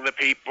chasing the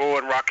people,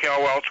 and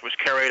Raquel Welch was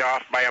carried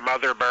off by a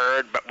mother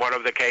bird, but one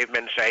of the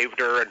cavemen saved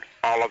her and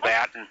all of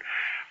that.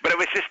 But it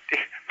was just,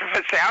 from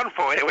a sound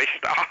point, it was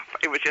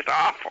just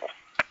awful.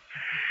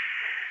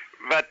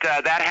 But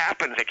that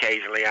happens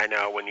occasionally, I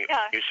know, when you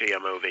see a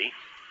movie.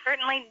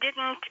 Certainly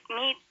didn't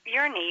meet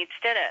your needs,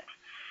 did it?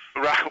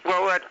 Right.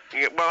 Well, I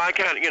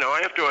can't. I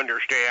have to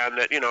understand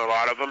that. A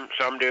lot of them.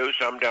 Some do,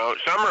 some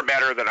don't. Some are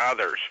better than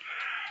others.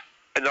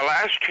 In the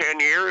last 10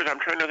 years, I'm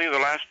trying to think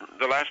of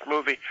the last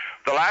movie,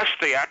 the last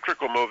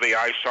theatrical movie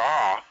I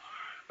saw,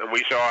 and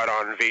we saw it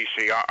on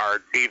VCR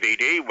or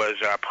DVD, was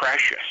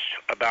Precious,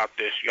 about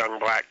this young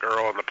black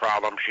girl and the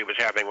problem she was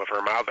having with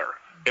her mother.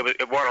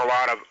 It won a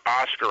lot of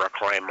Oscar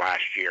acclaim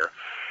last year.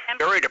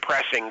 Very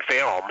depressing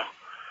film,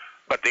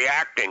 but the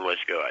acting was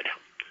good.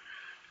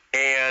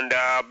 And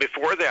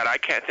before that, I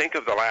can't think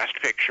of the last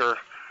picture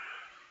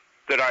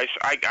that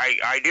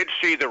I did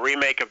see the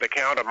remake of The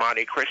Count of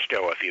Monte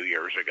Cristo a few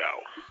years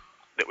ago.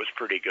 That was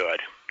pretty good.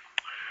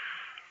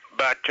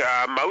 But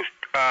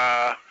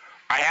I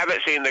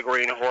haven't seen The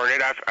Green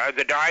Hornet.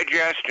 The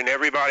Digest and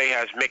everybody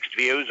has mixed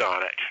views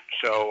on it.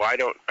 So I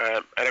don't.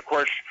 And of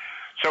course,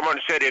 someone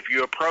said if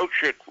you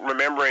approach it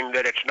remembering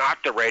that it's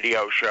not the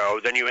radio show,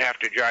 then you have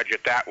to judge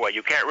it that way.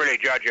 You can't really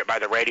judge it by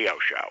the radio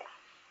show,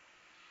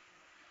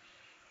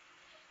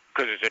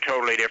 because it's a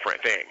totally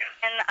different thing.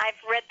 And I've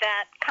read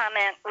that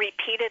comment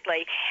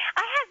repeatedly.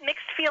 I have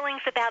mixed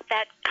feelings about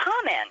that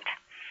comment,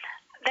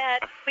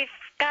 that we've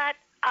got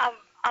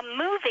a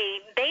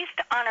movie based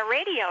on a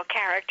radio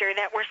character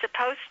that we're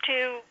supposed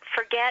to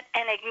forget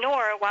and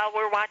ignore while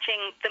we're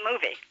watching the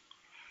movie.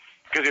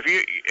 Because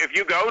if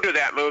you go to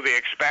that movie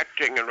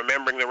expecting and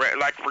remembering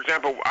like for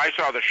example, I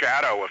saw The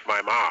Shadow with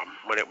my mom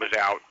when it was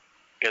out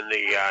in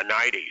the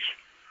 90s,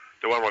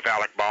 the one with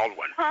Alec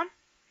Baldwin. Huh?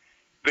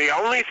 The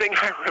only thing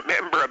I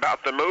remember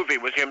about the movie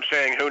was him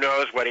saying, "Who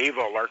knows what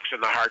evil lurks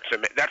in the hearts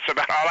of men." That's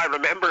about all I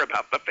remember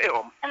about the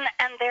film. And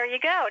there you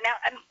go. Now,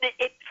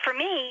 for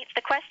me,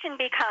 the question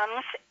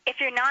becomes: if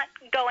you're not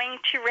going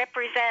to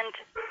represent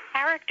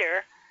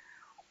character,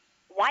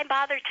 why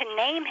bother to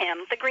name him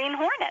the Green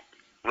Hornet?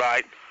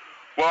 Right.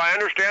 Well, I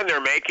understand they're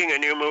making a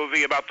new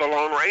movie about the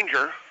Lone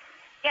Ranger.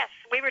 Yes,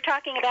 we were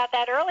talking about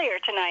that earlier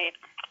tonight.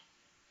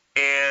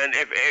 And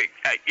if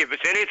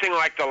it's anything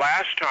like the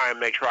last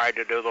time they tried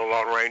to do the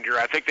Lone Ranger,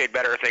 I think they'd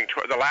better think.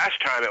 The last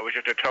time it was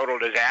just a total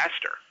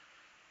disaster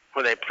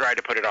when they tried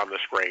to put it on the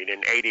screen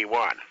in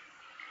 '81.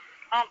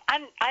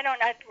 I don't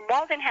know.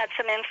 Walden had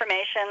some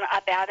information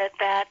about it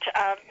that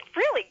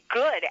really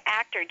good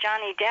actor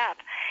Johnny Depp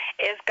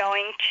is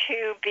going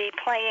to be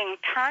playing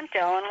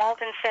Tonto, and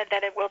Walden said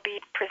that it will be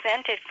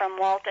presented from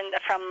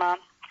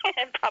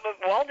probably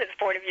Walden's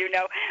point of view,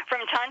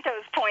 from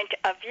Tonto's point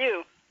of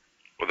view.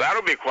 Well,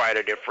 that'll be quite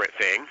a different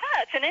thing.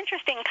 Yeah, it's an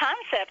interesting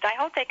concept. I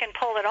hope they can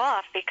pull it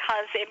off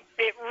because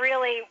it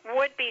really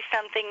would be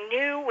something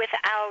new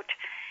without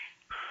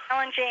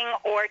challenging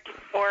or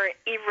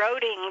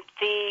eroding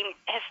the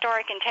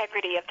historic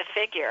integrity of the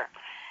figure.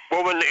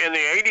 Well, in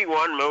the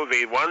 '81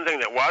 movie, one thing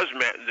that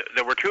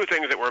there were two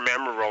things that were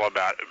memorable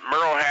about it.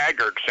 Merle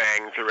Haggard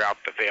sang throughout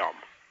the film.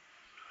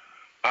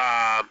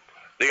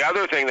 The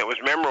other thing that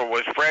was memorable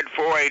was Fred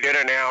Foy did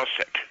announce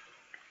it.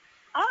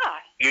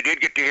 Ah. You did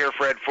get to hear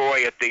Fred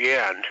Foy at the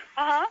end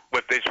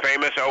with his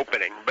famous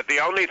opening. But the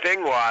only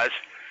thing was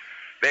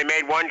they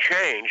made one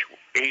change.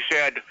 He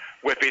said,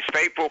 with his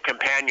faithful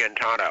companion,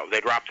 Tonto. They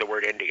dropped the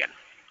word Indian.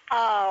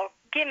 Oh,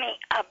 give me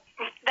a...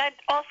 That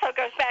also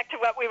goes back to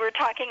what we were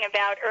talking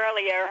about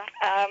earlier.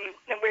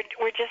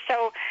 We're just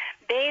so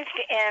bathed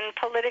in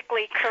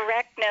politically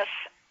correctness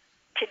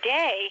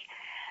today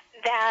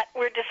that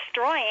we're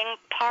destroying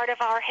part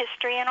of our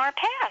history and our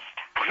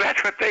past.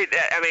 That's what they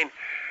did. I mean...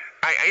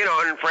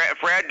 and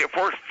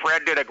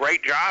Fred did a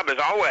great job as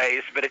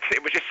always, but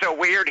it was just so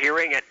weird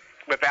hearing it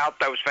without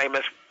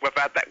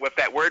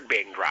that word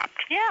being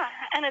dropped. Yeah,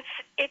 and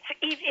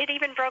it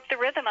even broke the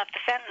rhythm of the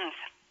sentence.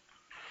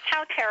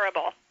 How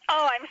terrible!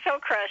 Oh, I'm so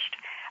crushed.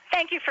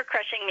 Thank you for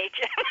crushing me,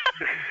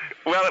 Jim.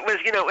 Well, it was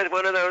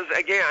one of those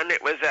again.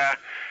 It was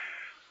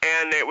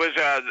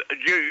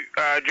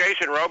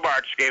Jason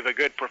Robards gave a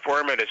good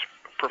performance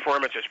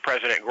as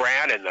President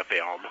Grant in the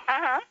film.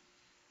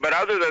 But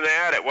other than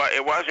that, it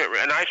wasn't.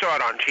 And I saw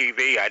it on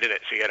TV. I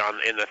didn't see it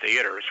in the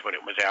theaters when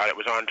it was out. It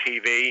was on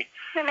TV.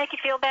 Does it make you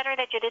feel better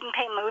that you didn't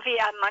pay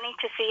money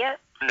to see it?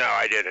 No,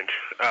 I didn't.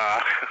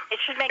 It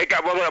should make. It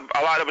got a lot.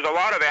 There was a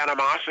lot of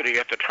animosity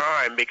at the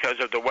time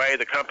because of the way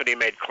the company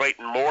made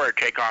Clayton Moore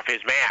take off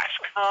his mask.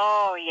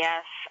 Oh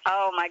yes.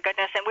 Oh my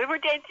goodness. And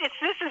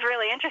this is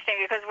really interesting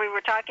because we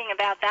were talking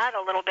about that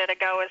a little bit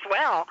ago as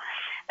well.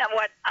 And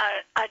what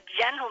a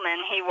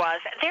gentleman he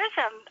was. There's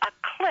a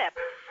clip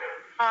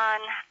on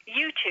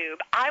YouTube.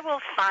 I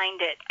will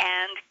find it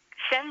and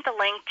send the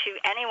link to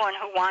anyone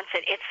who wants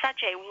it. It's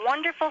such a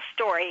wonderful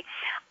story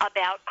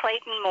about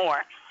Clayton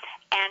Moore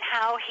and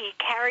how he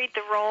carried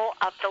the role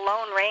of the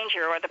Lone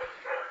Ranger or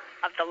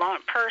of the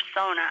lone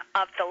persona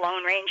of the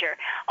Lone Ranger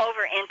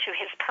over into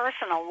his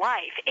personal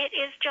life. It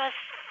is just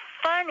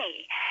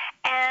funny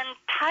and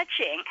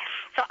touching.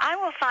 So I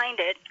will find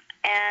it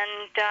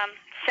and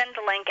send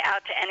the link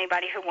out to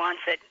anybody who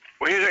wants it.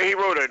 Well, he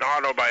wrote an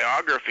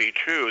autobiography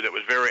too that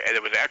was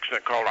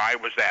excellent, called "I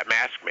Was That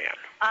Masked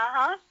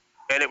Man."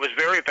 And it was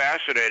very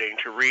fascinating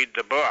to read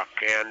the book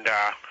and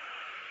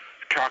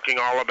talking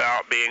all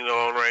about being the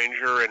Lone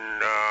Ranger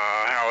and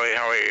how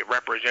he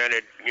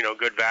represented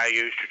good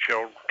values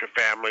to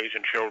families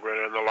and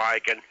children and the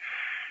like. And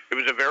it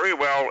was a very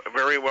well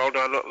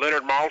done.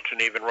 Leonard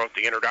Maltin even wrote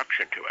the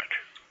introduction to it.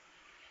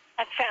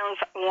 That sounds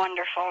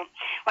wonderful.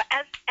 Well,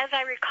 as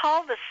I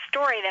recall the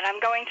story that I'm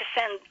going to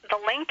send the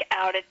link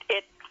out,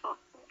 it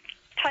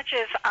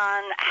touches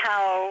on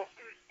how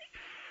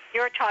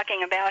you're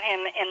talking about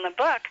him in the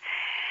book.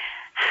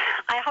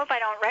 I hope I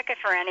don't wreck it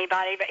for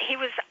anybody, but he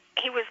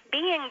was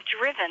being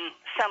driven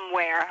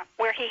somewhere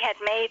where he had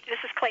made,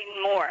 this is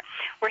Clayton Moore,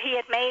 where he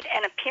had made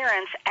an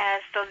appearance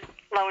as the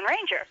Lone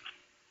Ranger.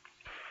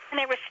 And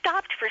they were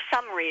stopped for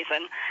some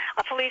reason.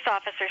 A police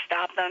officer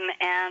stopped them,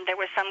 and there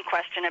was some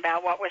question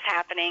about what was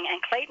happening.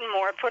 And Clayton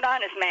Moore put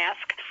on his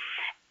mask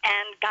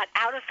and got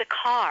out of the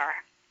car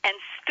and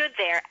stood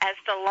there as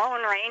the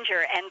Lone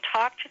Ranger and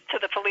talked to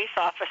the police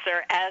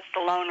officer as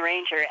the Lone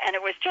Ranger. And it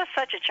was just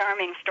such a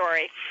charming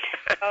story.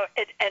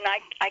 And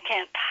I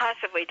can't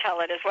possibly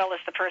tell it as well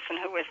as the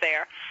person who was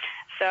there.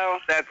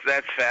 So that's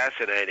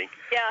fascinating.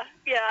 Yeah.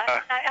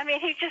 I mean,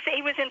 he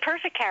was in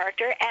perfect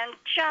character and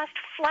just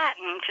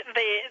flattened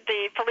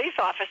the police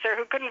officer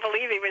who couldn't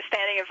believe he was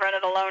standing in front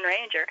of the Lone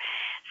Ranger.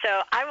 So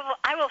I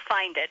will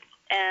find it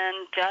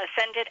and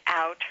send it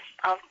out.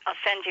 I'll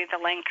send you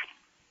the link.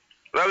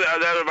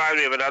 That reminds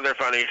me of another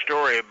funny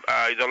story.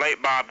 The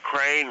late Bob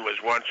Crane was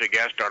once a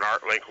guest on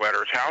Art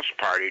Linkletter's house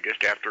party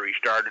just after he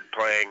started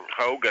playing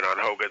Hogan on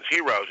Hogan's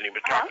Heroes, and he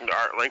was talking to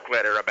Art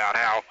Linkletter about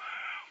how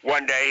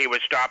one day he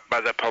was stopped by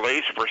the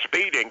police for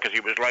speeding because he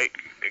was late,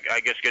 I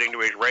guess, getting to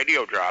his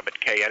radio job at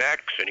KNX,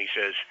 and he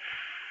says,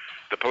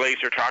 the police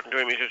are talking to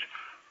him, he says,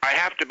 I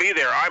have to be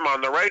there, I'm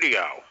on the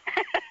radio.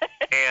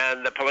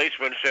 And the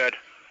policeman said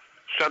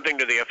something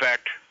to the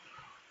effect,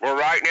 well,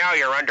 right now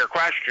you're under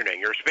questioning,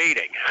 you're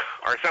speeding,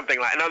 or something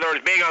like. In other words,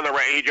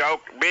 he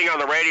joked, being on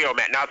the radio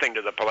meant nothing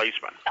to the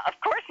policeman. Of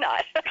course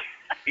not.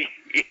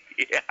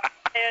 Yeah.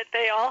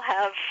 They all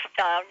have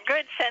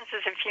good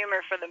senses of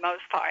humor for the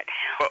most part.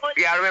 Well,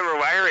 yeah, I remember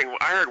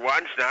I heard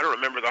once, and I don't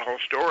remember the whole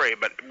story,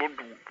 but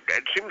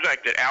it seems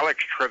like that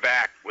Alex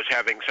Trebek was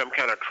having some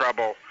kind of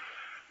trouble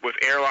with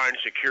airline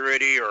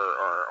security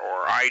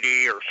or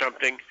ID or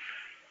something.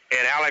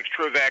 And Alex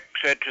Trebek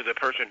said to the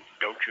person,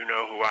 don't you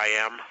know who I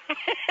am?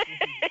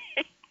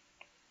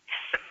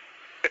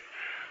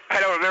 I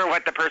don't remember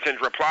what the person's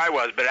reply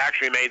was, but it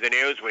actually made the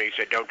news when he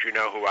said, don't you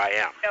know who I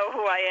am? Know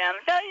who I am.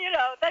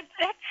 No, that's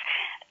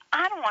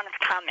I don't want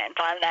to comment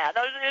on that.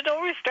 It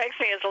always strikes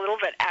me as a little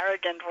bit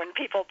arrogant when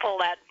people pull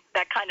that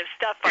kind of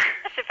stuff. But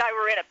if I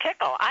were in a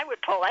pickle, I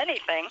would pull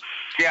anything.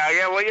 Yeah.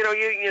 Well,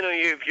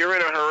 if you're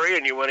in a hurry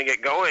and you want to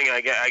get going, I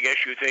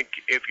guess you think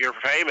if you're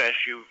famous,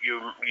 you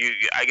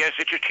I guess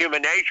it's just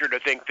human nature to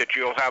think that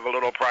you'll have a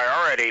little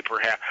priority,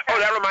 perhaps. Oh,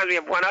 that reminds me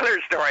of one other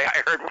story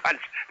I heard once.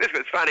 This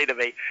was funny to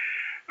me.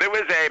 There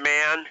was a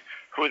man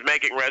who was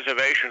making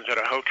reservations at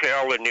a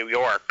hotel in New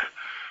York.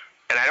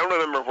 And I don't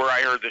remember where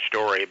I heard the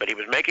story, but he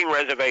was making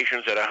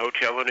reservations at a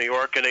hotel in New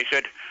York, and they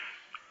said,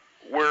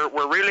 we're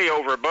really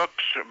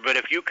overbooked, but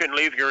if you can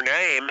leave your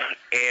name,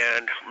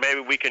 and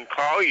maybe we can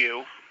call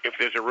you if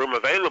there's a room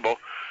available.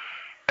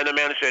 And the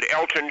man said,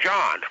 Elton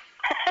John.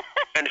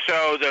 And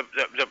so the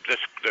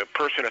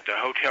person at the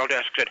hotel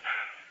desk said,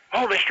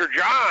 oh, Mr.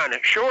 John,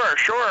 sure,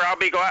 I'll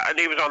be glad. And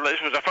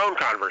this was a phone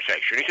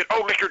conversation. He said,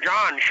 oh, Mr.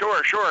 John,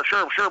 sure,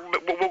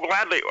 we'll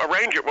gladly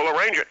arrange it, we'll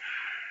arrange it.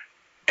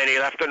 And he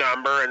left the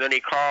number, and then he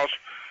calls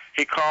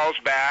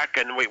back,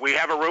 and we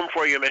have a room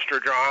for you,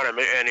 Mr. John,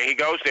 and he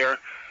goes there.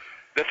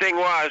 The thing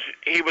was,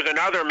 he was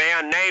another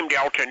man named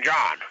Elton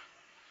John,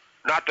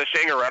 not the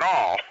singer at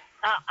all.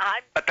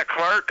 But the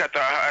clerk at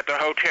the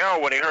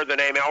hotel, when he heard the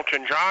name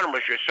Elton John,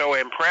 was just so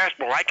impressed.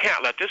 Well,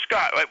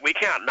 we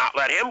can't not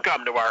let him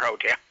come to our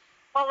hotel.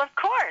 Well, of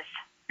course.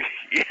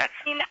 Yes.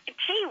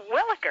 Gee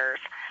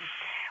willikers.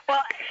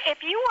 Well,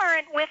 if you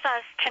weren't with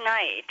us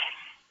tonight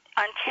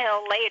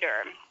until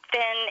later,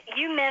 then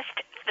you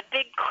missed the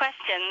big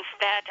questions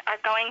that are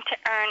going to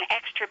earn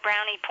extra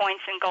brownie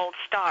points and gold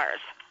stars.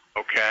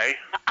 Okay.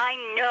 I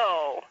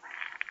know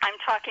I'm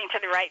talking to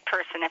the right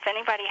person. If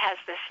anybody has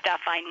this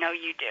stuff, I know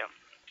you do.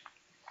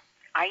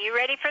 Are you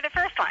ready for the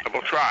first one?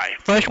 We'll try.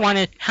 First one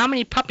is, how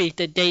many puppies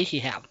did Daisy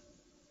have?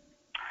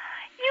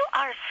 You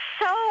are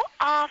so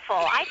awful.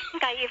 I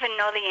think I even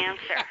know the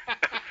answer.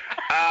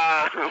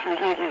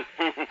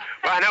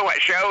 Well, I know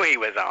what show he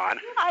was on.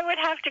 I would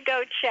have to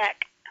go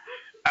check.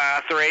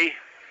 3.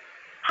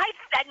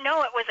 I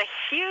know it was a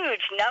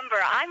huge number.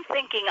 I'm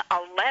thinking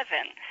 11.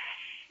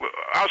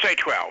 I'll say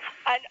 12.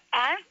 I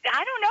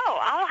don't know.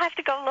 I'll have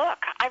to go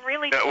look. I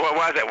really don't. What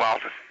was it,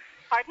 Walter?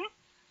 Pardon?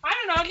 I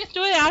don't know. Just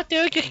do it out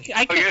there. You just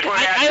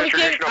want to ask the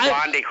traditional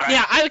Blondie question?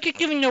 Yeah, I was just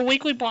giving the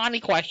weekly Blondie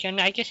question.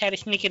 I just had to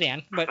sneak it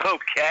in. But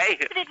okay.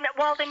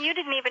 Well, then you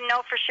didn't even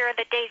know for sure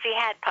that Daisy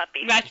had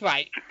puppies. That's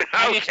right.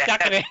 I just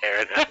stuck it in.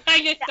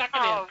 I just stuck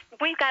it in.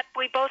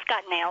 We both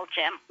got nailed,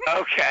 Jim.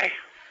 Okay.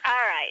 All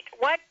right.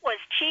 What was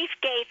Chief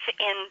Gates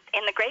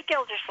in The Great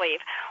Gildersleeve?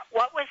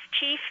 What was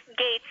Chief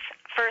Gates'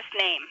 first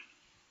name?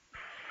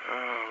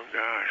 Oh,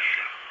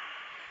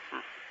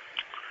 gosh.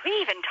 We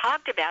even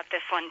talked about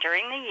this one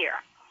during the year.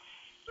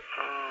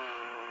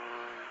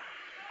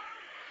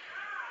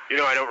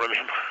 I don't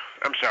remember.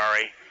 I'm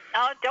sorry.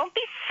 Oh, don't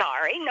be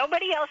sorry.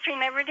 Nobody else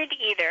remembered it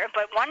either.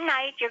 But one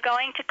night you're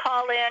going to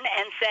call in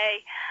and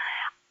say,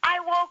 I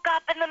woke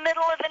up in the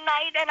middle of the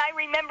night and I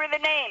remember the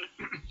name.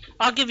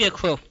 I'll give you a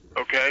clue.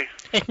 Okay.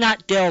 It's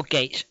not Bill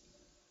Gates.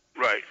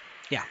 Right.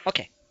 Yeah,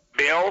 okay.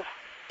 Bill?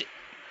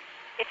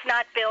 It's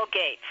not Bill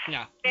Gates.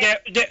 No.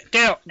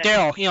 Daryl,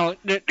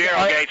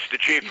 Daryl Gates, the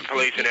chief of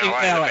police in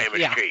L.A., the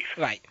famous chief.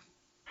 Right.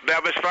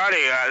 That was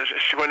funny.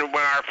 When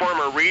our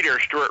former reader,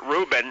 Stuart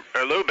Lubin,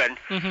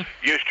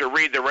 used to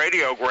read the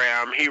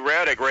radiogram, he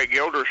read A Great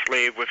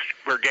Gildersleeve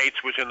where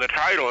Gates was in the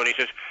title, and he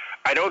says,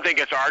 I don't think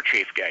it's our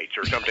Chief Gates,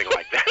 or something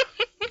like that.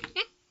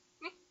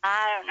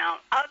 I don't know.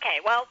 Okay,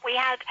 well,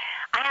 I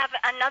have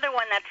another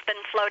one that's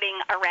been floating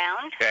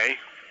around. Okay.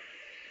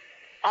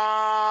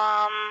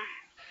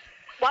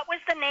 What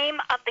was the name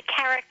of the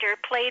character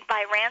played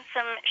by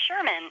Ransom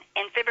Sherman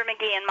in Fibber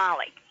McGee and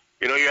Molly?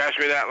 You asked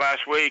me that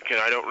last week,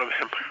 and I don't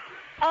remember.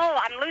 Oh,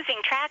 I'm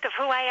losing track of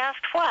who I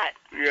asked what.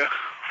 Yeah.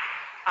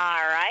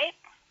 All right.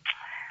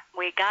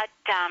 We got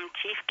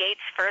Chief Gates'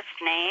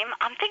 first name.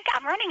 I'm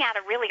running out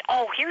of really.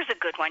 Oh, here's a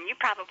good one. You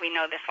probably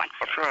know this one.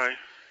 I'll try.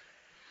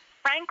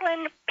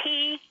 Franklin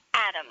P.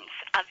 Adams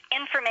of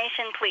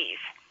Information Please.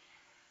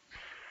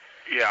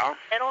 Yeah.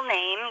 Middle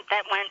name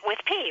that went with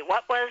P.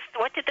 What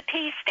did the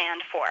P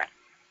stand for?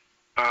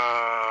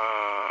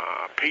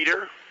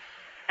 Peter.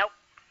 Nope.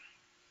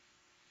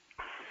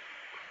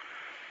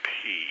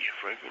 P.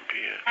 Franklin P.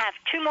 I have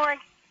two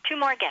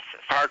more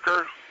guesses.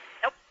 Parker.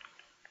 Nope.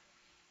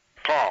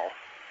 Paul.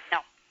 No.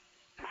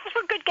 Those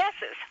were good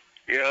guesses.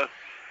 Yeah.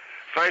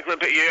 Franklin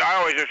P. Yeah, I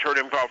always just heard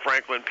him called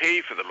Franklin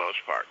P. for the most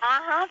part.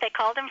 They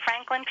called him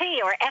Franklin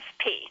P. or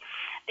FP.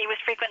 He was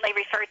frequently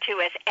referred to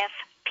as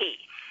FP.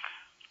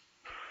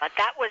 But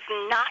that was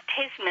not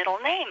his middle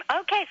name.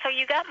 Okay, so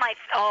you got my...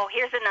 Oh,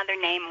 here's another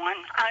name one.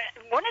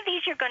 One of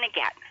these you're going to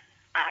get.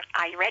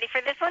 Are you ready for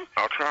this one?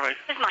 I'll try.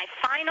 This is my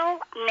final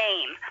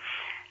name.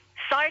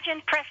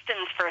 Sergeant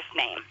Preston's first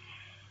name.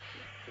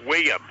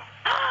 William.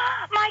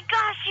 My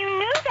gosh, you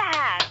knew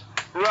that.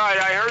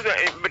 Right, I heard that,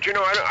 but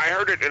I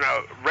heard it and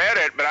I read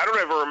it, but I don't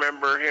ever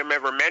remember him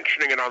ever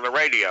mentioning it on the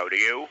radio. Do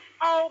you?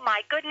 Oh my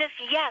goodness,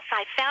 yes!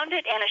 I found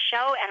it in a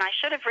show, and I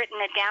should have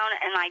written it down,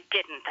 and I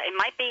didn't. It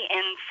might be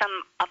in some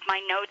of my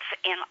notes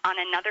on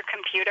another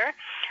computer.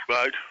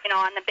 Right.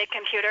 On the big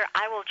computer.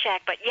 I will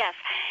check, but yes,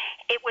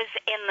 it was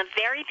in the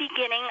very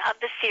beginning of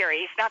the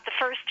series, not the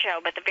first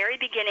show, but the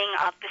very beginning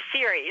of the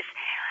series,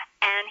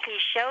 and he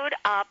showed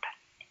up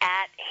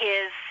at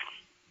his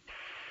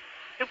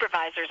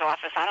supervisor's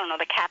office. I don't know,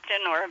 the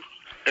captain or...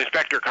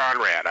 Inspector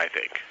Conrad, I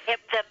think.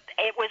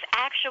 It was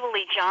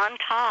actually John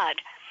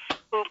Todd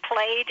who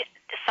played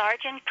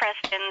Sergeant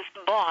Preston's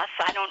boss.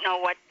 I don't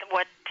know what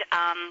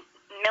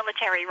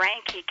military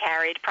rank he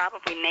carried,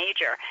 probably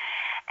major.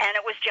 And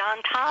it was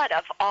John Todd,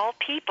 of all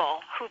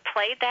people, who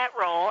played that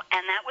role,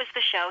 and that was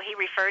the show he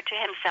referred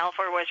to himself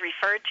or was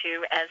referred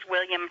to as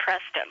William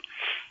Preston.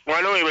 Well,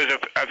 I know he was,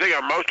 I think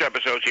on most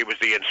episodes he was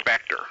the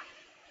inspector.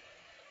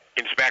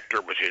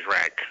 Inspector was his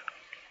rank.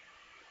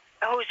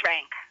 Whose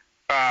rank?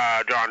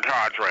 John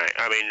Todd's rank.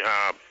 I mean,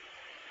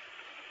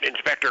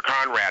 Inspector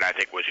Conrad, I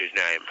think, was his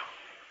name.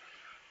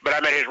 But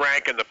I meant his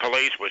rank in the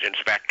police was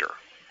inspector.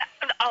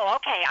 Oh,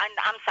 okay.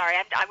 I'm sorry.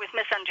 I was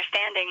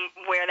misunderstanding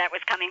where that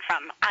was coming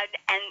from. I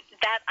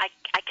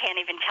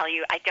can't even tell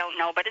you. I don't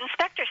know. But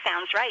inspector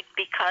sounds right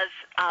because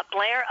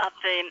Blair of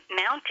the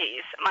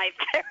Mounties, my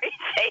very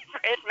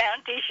favorite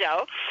Mountie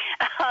show,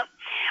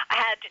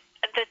 had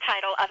the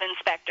title of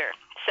inspector.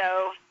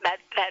 So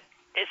that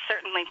is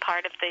certainly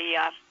part of the...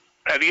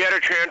 Have you had a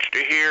chance to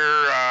hear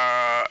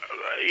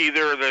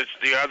either the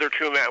other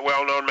two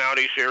well-known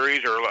Mountie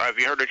series, or have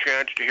you heard a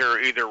chance to hear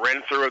either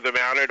Renthrough of the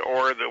Mounted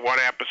or the one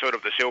episode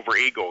of the Silver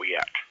Eagle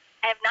yet?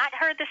 I have not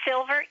heard the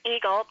Silver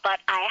Eagle, but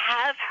I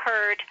have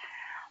heard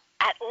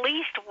at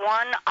least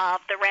one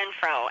of the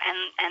Renfro,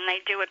 and they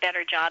do a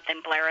better job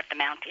than Blair of the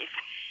Mounties.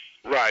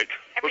 Right.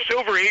 Well,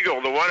 Silver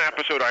Eagle, the one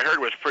episode I heard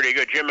was pretty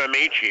good. Jim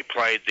Amici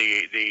played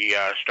the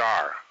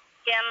star.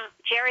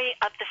 Jerry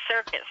of the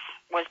Circus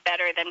was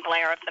better than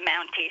Blair of the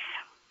Mounties.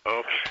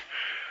 Okay.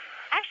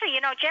 Actually,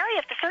 Jerry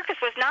of the Circus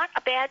was not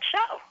a bad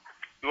show.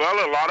 Well,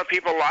 a lot of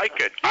people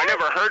like it. Yeah. I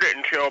never heard it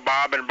until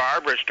Bob and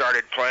Barbara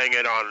started playing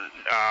it on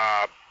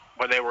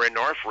when they were in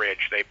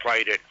Northridge. They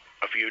played it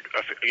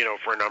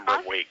for a number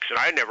of weeks, and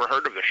I had never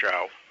heard of the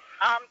show.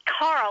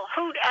 Carl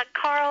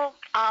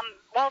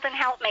Walden,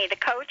 help me, the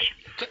coach?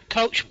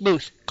 Coach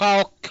Booth.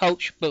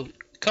 Coach Booth.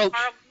 Carl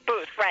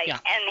Booth, right.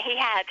 Yeah. And he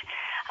had...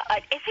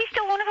 is he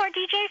still one of our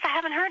DJs? I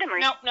haven't heard him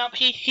recently. No,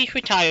 he's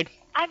retired.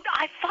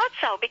 I thought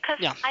so because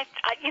Yeah. I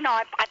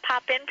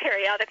pop in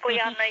periodically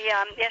on the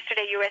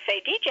Yesterday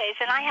USA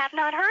DJs, and I have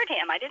not heard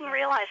him. I didn't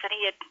realize that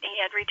he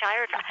had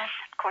retired.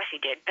 Of course he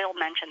did. Bill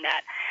mentioned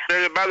that.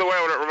 By the way,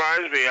 what it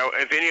reminds me,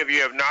 if any of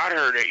you have not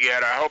heard it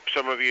yet, I hope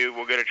some of you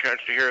will get a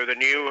chance to hear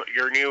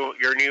your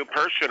new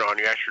person on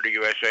Yesterday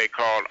USA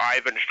called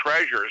Ivan's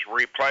Treasures, where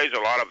he plays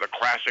a lot of the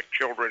classic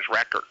children's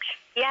records.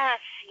 Yes.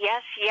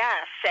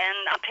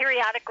 And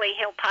periodically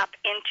he'll pop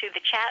into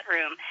the chat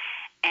room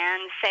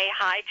and say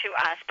hi to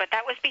us. But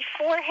that was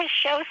before his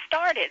show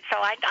started, so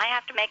I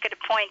have to make it a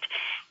point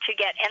to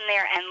get in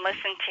there and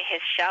listen to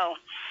his show.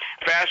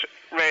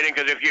 Fascinating,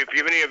 because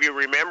if any of you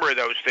remember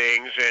those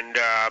things, and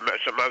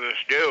some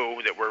others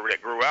do that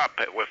grew up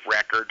with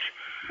records,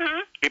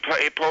 Mm-hmm. he's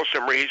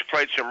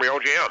played some real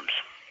gems.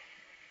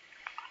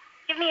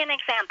 Give me an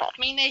example. I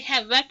mean, they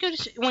had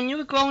records when you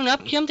were growing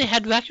up, Jim. They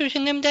had records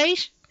in them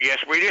days. Yes,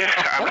 we did.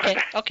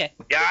 Okay.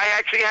 Yeah, I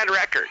actually had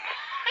records.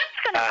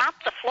 I'm going to mop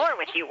the floor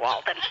with you,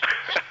 Walden.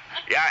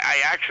 Yeah,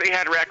 I actually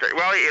had records.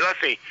 Well, let's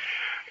see.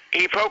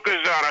 He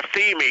focused on a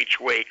theme each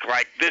week.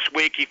 Like this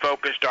week, he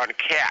focused on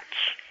cats.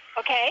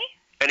 Okay.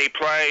 And he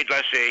played,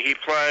 what did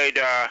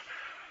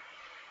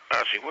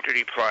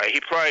he play?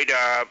 He played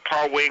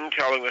Paul Wing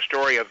telling the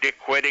story of Dick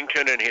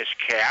Whittington and his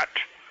cat.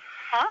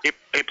 Huh? He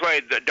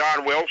played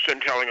Don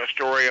Wilson telling a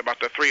story about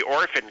the 3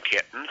 orphan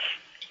kittens.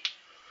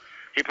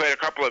 He played a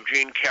couple of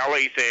Gene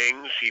Kelly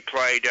things. He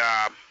played,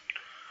 a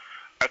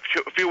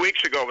few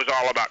weeks ago, it was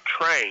all about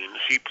trains.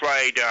 He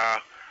played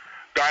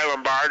Guy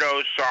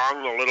Lombardo's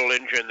song, The Little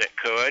Engine That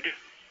Could.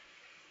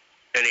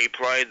 And he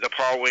played the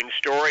Paul Wing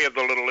story of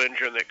The Little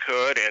Engine That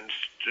Could and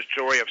the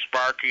story of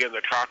Sparky and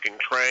the Talking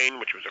Train,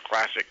 which was a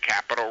classic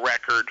Capitol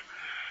record.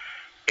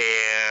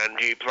 And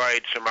he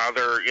played some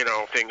other,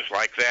 things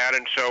like that.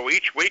 And so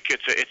each week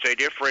it's a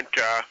different,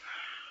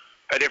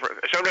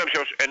 sometimes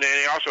and then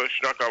he also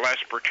snuck a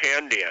Les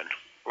Pretend in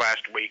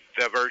last week,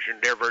 their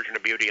version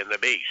of Beauty and the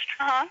Beast.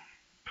 Uh-huh.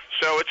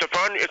 So it's a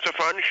fun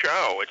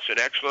show. It's an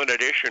excellent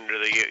addition to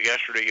the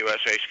Yesterday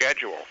USA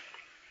schedule.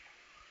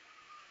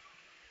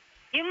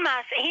 He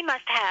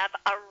must have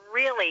a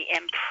really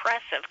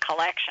impressive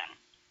collection.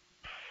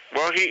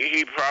 Well,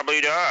 he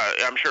probably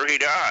does. I'm sure he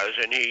does,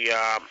 and he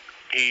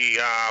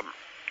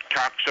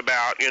talks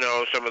about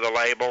some of the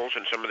labels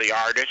and some of the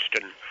artists,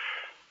 and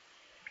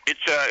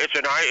it's a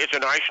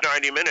nice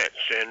 90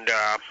 minutes. And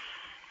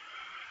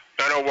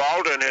I know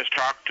Walden has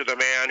talked to the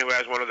man who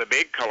has one of the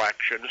big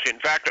collections. In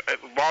fact,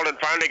 Walden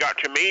finally got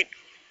to meet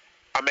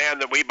a man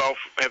that we both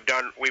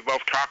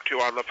talked to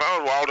on the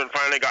phone. Walden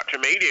finally got to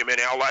meet him in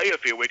L.A. a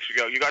few weeks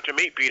ago. You got to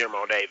meet Peter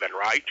Modavin,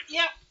 right?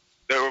 Yeah.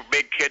 The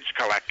big kids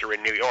collector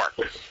in New York.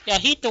 Yeah,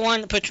 he's the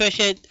one,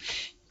 Patricia.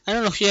 I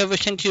don't know if he ever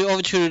sent you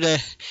over to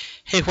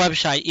his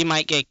website. You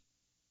might get.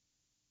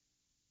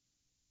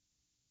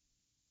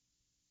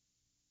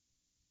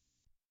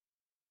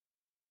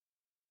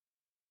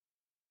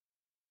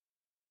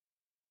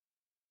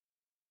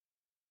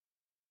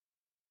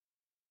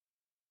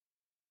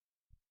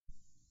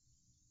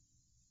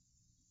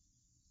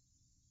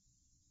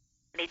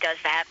 He does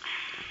that.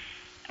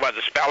 What,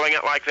 the spelling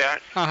it like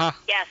that? Uh-huh.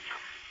 Yes.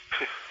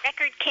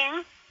 Record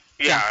King?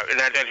 Yeah, and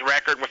that's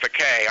record with a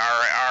K,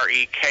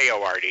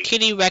 R-E-K-O-R-D.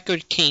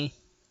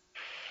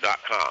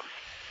 KittyRecordKing.com.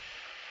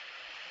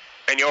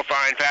 And you'll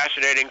find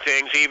fascinating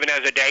things, even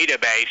as a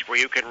database where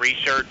you can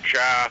research,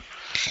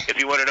 if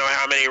you want to know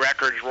how many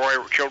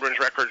children's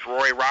records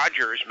Roy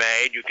Rogers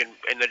made,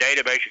 in the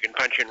database you can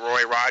punch in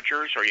Roy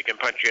Rogers, or you can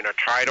punch in a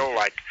title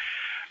like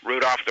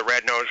Rudolph the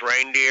Red-Nosed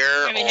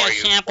Reindeer. And he has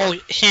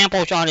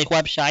samples on his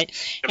website,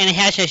 and he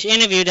has this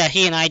interview that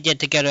he and I did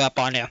together up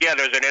on there. Yeah,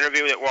 there's an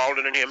interview that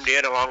Walden and him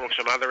did, along with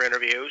some other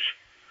interviews.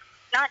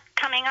 Not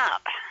coming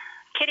up.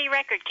 Kitty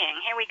Record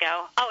King. Here we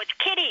go. Oh, it's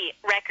Kitty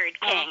Record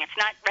King. It's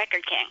not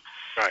Record King.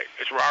 Right.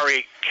 It's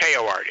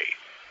R-E-K-O-R-D.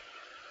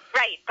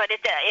 Right, but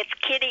it's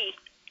Kitty,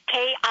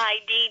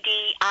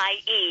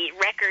 K-I-D-D-I-E,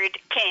 Record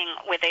King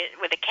with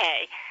a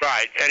K.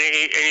 Right, and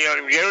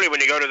generally when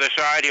you go to the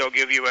site, he'll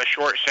give you a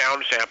short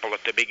sound sample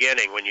at the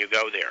beginning when you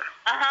go there.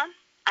 Uh-huh.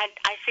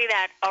 I see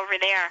that over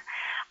there.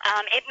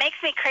 It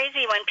makes me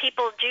crazy when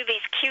people do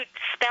these cute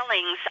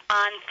spellings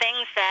on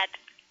things that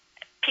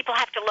people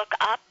have to look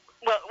up.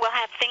 We'll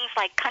have things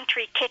like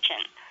country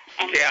kitchen,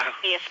 and it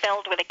is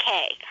spelled with a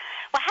K.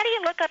 Well, how do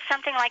you look up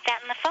something like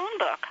that in the phone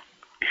book?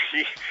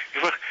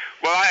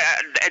 Well,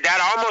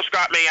 that almost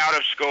got me out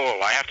of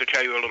school. I have to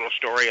tell you a little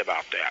story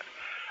about that.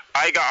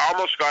 I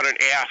almost got an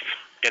F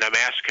in a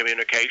mass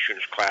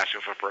communications class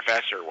with a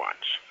professor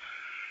once,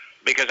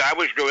 because I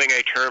was doing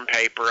a term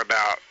paper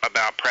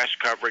about press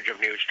coverage of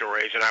news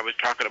stories, and I was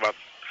talking about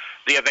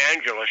the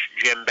evangelist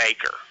Jim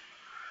Bakker.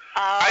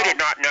 Oh. I did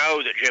not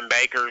know that Jim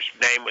Bakker's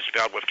name was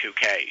spelled with two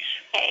K's.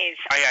 K's.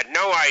 I had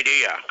no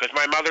idea, because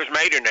my mother's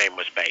maiden name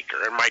was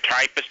Baker, and my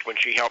typist, when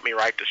she helped me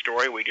write the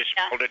story, we just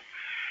spelled it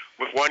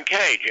with one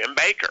K, Jim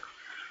Bakker.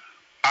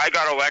 I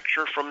got a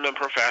lecture from the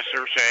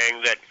professor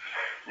saying that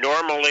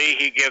normally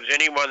he gives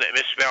anyone that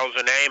misspells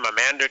a name a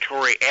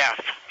mandatory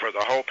F for the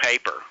whole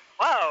paper.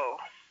 Whoa.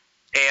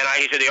 And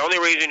he said the only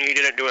reason he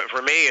didn't do it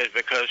for me is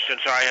because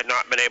since I had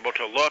not been able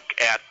to look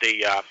at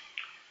the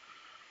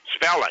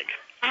spelling,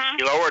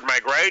 he lowered my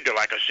grade to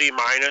like a C-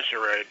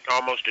 or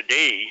almost a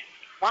D.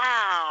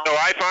 Wow. So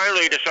I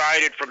finally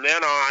decided from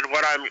then on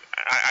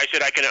I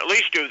said I can at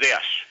least do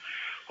this.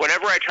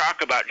 Whenever I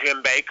talk about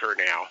Jim Bakker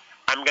now,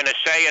 I'm going to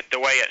say it the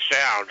way it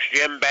sounds.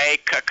 Jim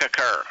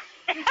Bakker.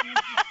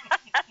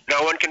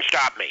 No one can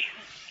stop me.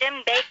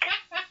 Jim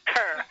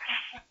Bakker.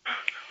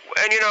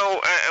 And how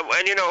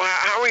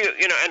are you?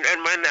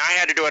 And when I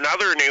had to do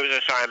another news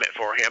assignment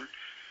for him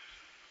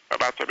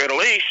about the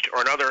Middle East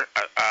or another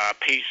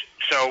piece.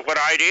 So what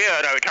I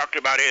did, I talked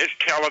about is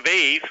Tel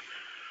Aviv.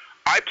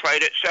 I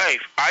played it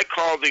safe. I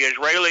called the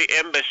Israeli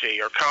embassy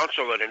or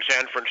consulate in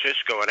San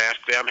Francisco and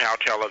asked them how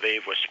Tel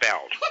Aviv was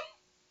spelled.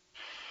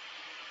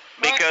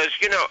 Because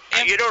you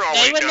don't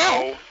always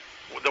know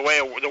the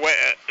way.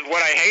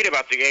 What I hate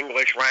about the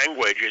English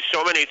language is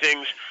so many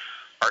things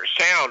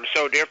sound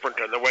so different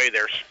than the way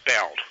they're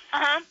spelled.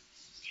 Uh-huh.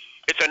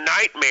 It's a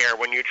nightmare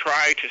when you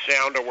try to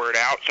sound a word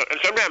out. And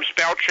sometimes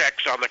spell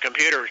checks on the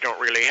computers don't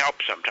really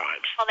help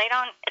sometimes. Well, they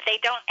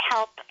don't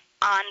help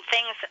on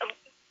things.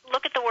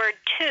 Look at the word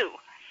to.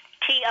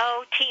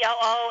 T-O,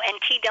 T-O-O,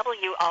 and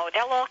T-W-O.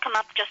 They'll all come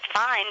up just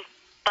fine,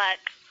 but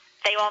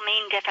they all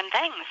mean different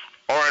things.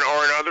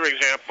 Or another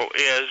example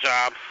is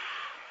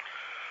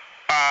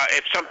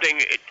if something,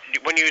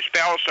 when you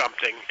spell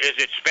something, is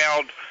it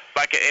spelled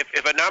like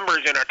if a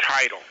number's in a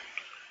title?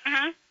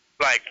 Mm-hmm.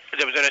 Like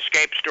there was an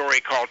escape story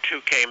called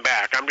Two Came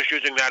Back. I'm just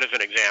using that as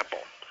an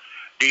example.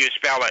 Do you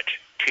spell it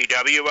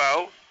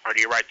TWO, or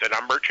do you write the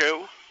number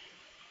 2?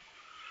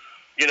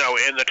 You know,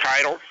 in the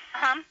title?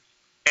 Uh-huh.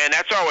 And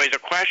that's always a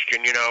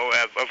question, you know,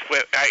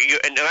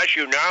 and unless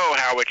you know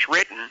how it's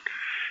written,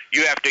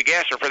 you have to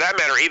guess, or for that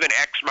matter, even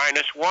X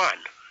minus 1.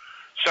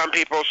 Some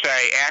people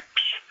say X,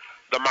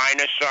 the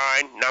minus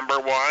sign, number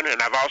 1,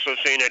 and I've also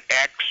seen it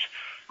X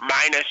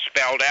minus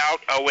spelled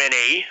out,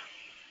 O-N-E.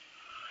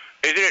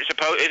 Isn't it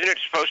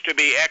supposed to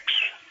be X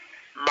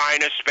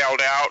minus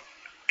spelled out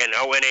and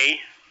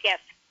O-N-E? Yes.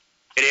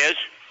 It is?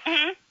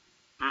 Mm-hmm.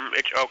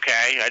 It's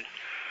okay.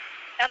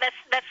 No,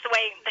 that's the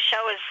way the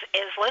show is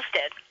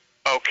listed.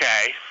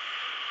 Okay.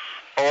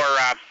 Or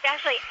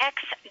actually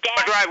X dash.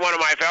 I drive one of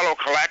my fellow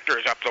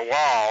collectors up the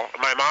wall.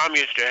 My mom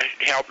used to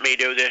help me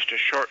do this to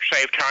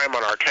save time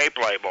on our tape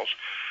labels,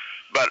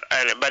 but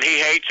he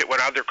hates it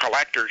when other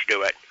collectors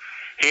do it.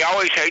 He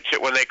always hates it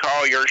when they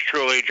call yours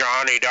truly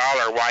Johnny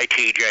Dollar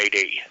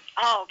YTJD.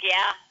 Oh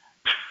yeah.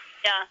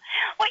 Yeah.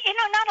 Well, you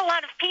know, not a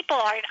lot of people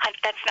are.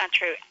 That's not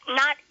true.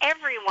 Not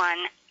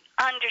everyone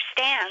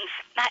understands.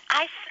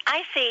 I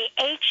see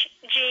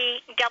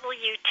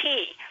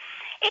HGWT.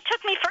 It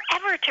took me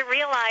forever to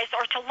realize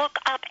or to look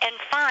up and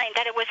find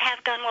that it was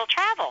Have Gun Will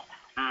Travel.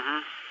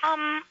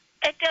 Mm-hmm.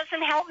 It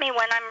doesn't help me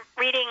when I'm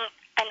reading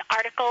an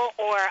article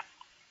or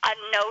a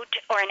note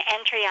or an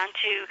entry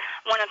onto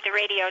one of the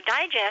radio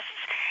digests.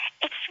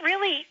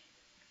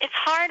 It's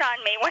hard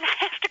on me when I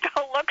have to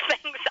go look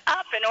things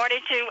up in order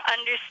to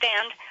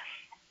understand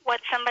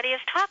what somebody is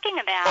talking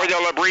about. Or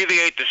they'll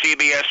abbreviate the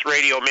CBS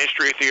Radio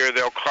Mystery Theater.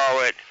 They'll call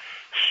it,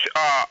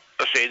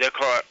 they'll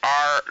call it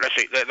R,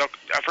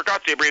 I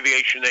forgot the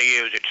abbreviation they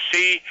use.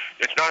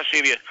 It's not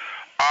CBS,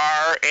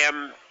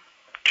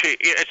 RMT.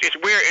 It's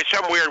weird. It's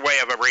some weird way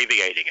of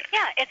abbreviating it.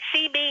 Yeah, it's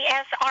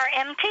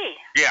CBSRMT.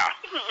 Yeah. I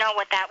didn't know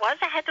what that was.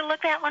 I had to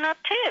look that one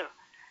up, too.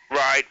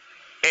 Right.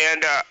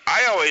 And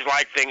I always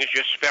like things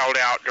just spelled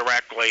out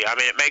directly. I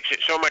mean, it makes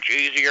it so much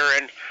easier.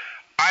 And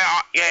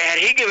had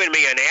he given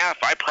me an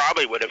F, I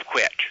probably would have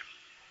quit.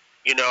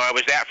 You know, I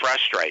was that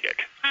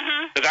frustrated.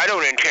 Because I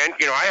don't intend,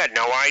 you know, I had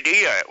no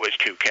idea it was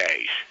 2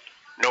 Ks.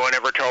 No one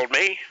ever told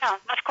me? No,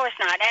 of course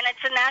not. And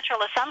it's a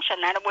natural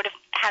assumption that it would have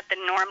had the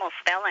normal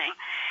spelling.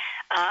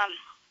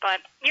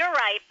 But you're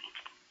right.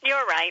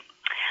 You're right.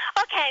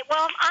 Okay,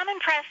 well, I'm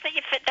impressed that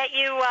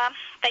you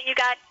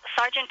got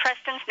Sergeant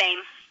Preston's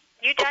name.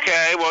 You done?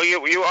 Okay, well,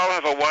 you all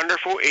have a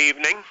wonderful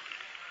evening.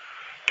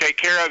 Take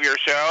care of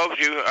yourselves.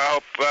 I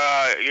hope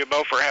you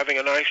both are having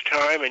a nice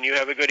time, and you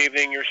have a good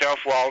evening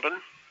yourself,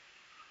 Walden.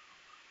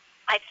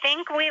 I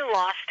think we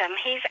lost him.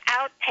 He's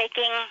out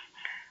taking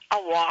a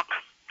walk.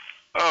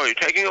 Oh, you're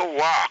taking a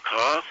walk,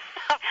 huh?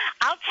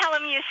 I'll tell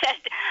him you said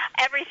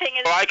everything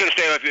is... Well, I can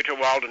stay with you till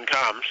Walden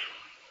comes.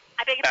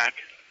 I beg your back.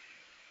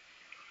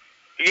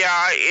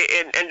 Yeah,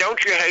 and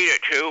don't you hate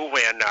it, too,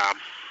 when...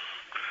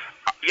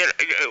 you know,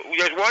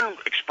 there's one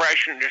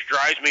expression that just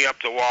drives me up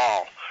the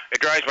wall.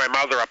 It drives my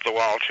mother up the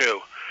wall,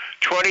 too.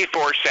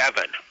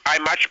 24/7. I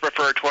much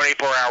prefer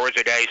 24 hours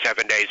a day,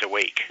 7 days a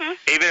week.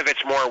 Even if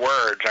it's more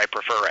words, I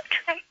prefer it.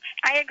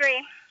 I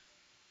agree.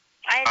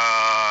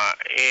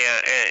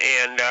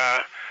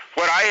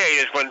 What I hate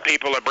is when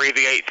people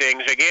abbreviate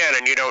things again,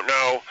 and you don't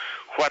know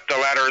what the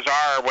letters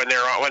are when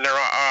they're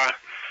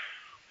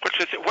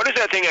what is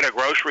that thing at a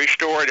grocery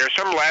store? There's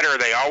some letter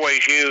they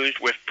always use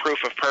with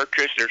proof of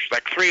purchase. There's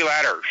like 3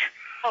 letters.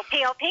 Oh,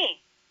 POP.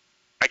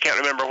 I can't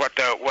remember what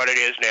it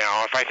is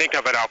now. If I think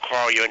of it, I'll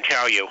call you and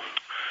tell you.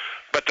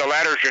 But the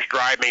letters just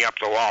drive me up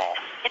the wall.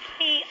 It's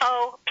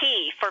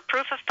POP for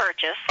proof of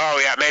purchase. Oh,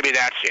 yeah, maybe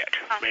that's it.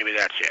 Maybe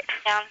that's it.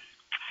 Yeah.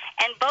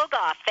 And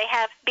BOGOF, they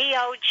have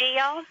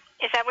BOGO.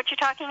 Is that what you're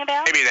talking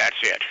about? Maybe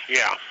that's it,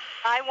 yeah.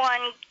 Buy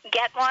one,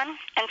 get one.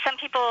 And some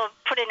people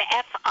put an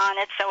F on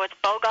it, so it's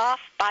BOGOF,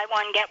 buy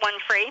one, get one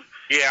free.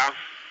 Yeah.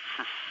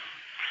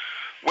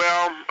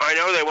 Well, I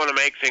know they want to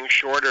make things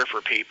shorter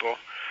for people.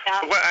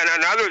 Yeah. And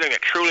another thing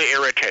that truly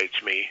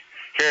irritates me,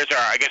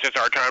 I guess it's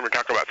our time to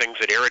talk about things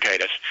that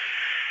irritate us.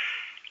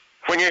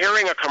 When you're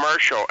hearing a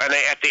commercial, and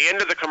at the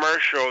end of the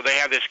commercial, they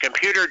have this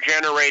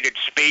computer-generated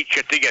speech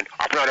at the end.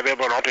 I'm not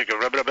available, and I'll take it. Oh,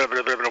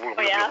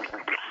 yeah?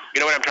 You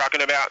know what I'm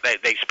talking about?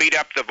 They speed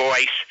up the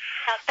voice.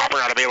 I'm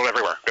not available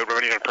everywhere. Do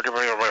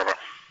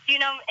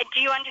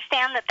you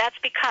understand that that's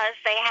because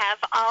they have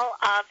all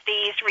of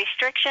these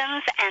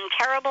restrictions and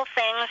terrible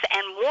things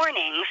and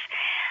warnings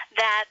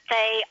that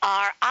they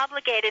are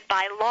obligated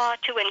by law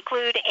to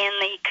include in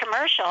the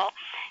commercial?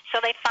 So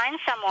they find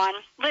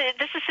someone,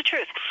 this is the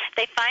truth,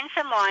 they find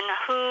someone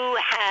who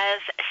has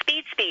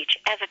speed speech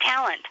as a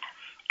talent,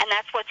 and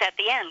that's what's at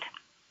the end.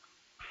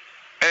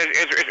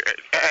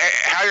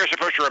 How you're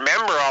supposed to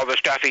remember all the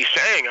stuff he's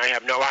saying, I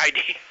have no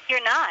idea.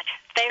 You're not.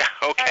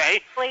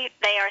 Okay.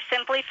 They are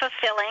simply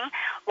fulfilling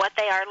what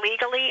they are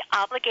legally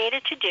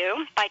obligated to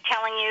do by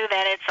telling you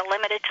that it's a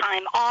limited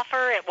time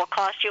offer, it will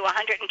cost you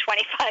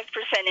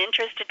 125%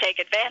 interest to take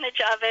advantage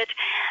of it,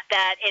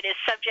 that it is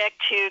subject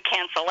to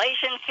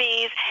cancellation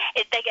fees.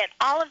 They get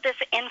all of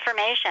this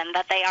information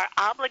that they are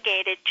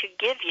obligated to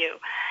give you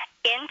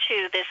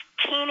into this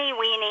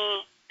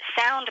teeny-weeny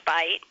sound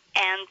bite,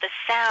 and the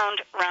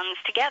sound runs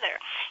together.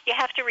 You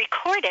have to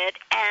record it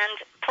and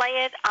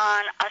play it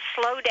on a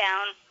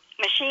slow-down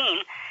machine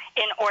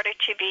in order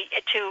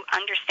to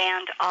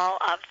understand all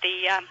of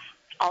the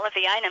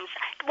items.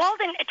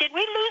 Walden, did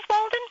we lose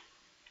Walden?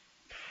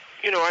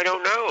 I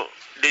don't know.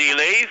 Did he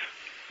leave?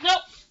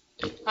 Nope.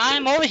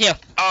 I'm over here.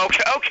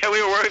 Okay,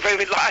 we were worried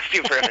we lost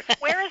you for a minute.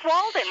 Where is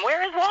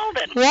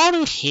Walden?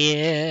 Walden's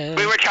here.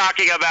 We were just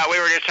talking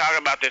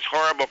about this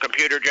horrible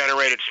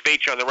computer-generated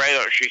speech on the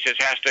radio. She says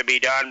has to be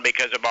done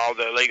because of all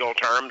the legal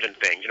terms and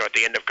things, at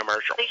the end of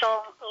commercial.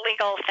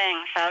 Legal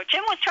things. So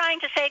Jim was trying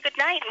to say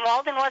goodnight, and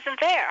Walden wasn't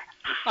there.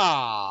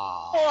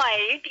 Aww.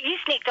 Boy, you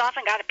sneaked off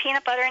and got a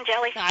peanut butter and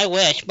jelly. I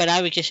wish, but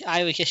I was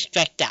just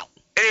stressed out.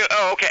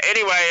 Okay.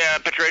 Anyway,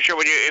 Patricia,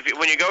 when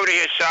you go to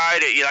his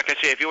side, like I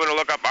say, if you want to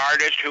look up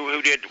artists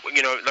who did,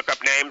 look up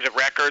names of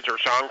records or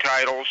song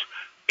titles,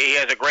 he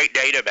has a great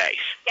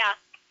database. Yeah.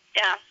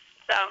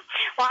 So,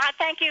 well, I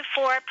thank you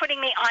for putting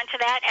me onto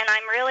that, and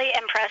I'm really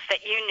impressed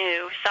that you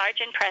knew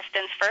Sergeant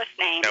Preston's first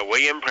name. Now,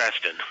 William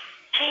Preston.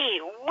 Gee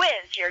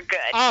whiz, you're good.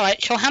 All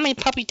right. So, how many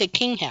puppies did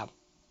King have?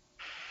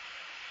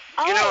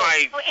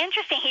 Oh,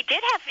 interesting. He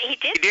did,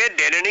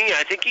 didn't he?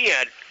 I think he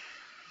had.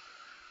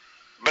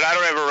 But I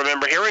don't ever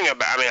remember hearing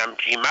about.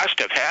 He must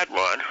have had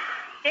one.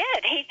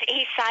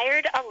 He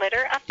sired a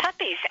litter of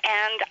puppies,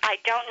 and I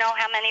don't know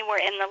how many were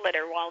in the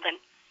litter, Walden.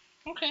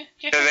 Okay.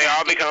 Did they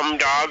all become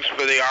dogs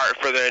for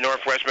the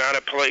Northwest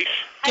Mounted Police?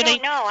 I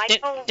don't know.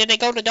 Did they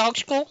go to dog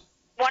school?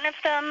 One of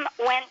them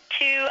went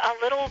to a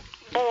little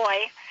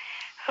boy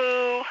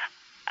who,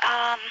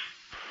 I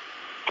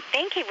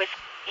think he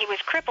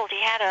was crippled.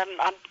 He had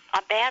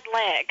a bad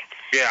leg.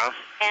 Yeah.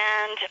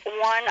 And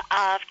one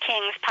of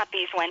King's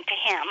puppies went to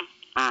him.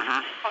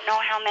 I don't know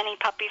how many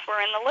puppies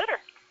were in the litter.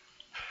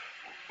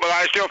 Well,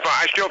 I still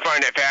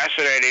find it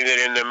fascinating that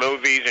in the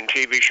movies and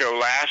TV show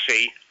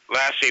Lassie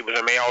was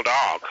a male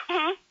dog.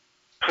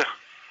 Mm-hmm.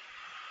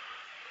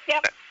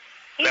 Yep.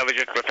 That was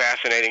just a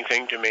fascinating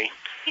thing to me.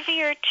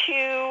 Easier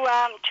to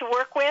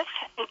work with,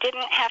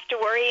 didn't have to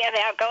worry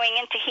about going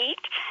into heat.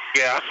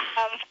 Yeah.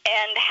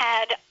 And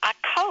had a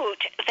coat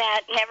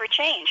that never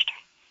changed.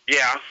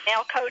 Yeah.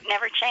 Male coat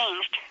never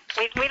changed.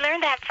 We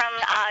learned that from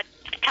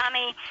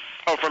Tommy.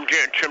 Oh, from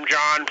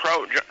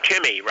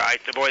Timmy, right?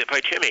 The boy that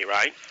played Timmy,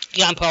 right?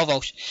 John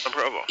Provost. John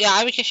Provost. Yeah,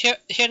 I was just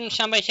hearing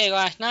somebody say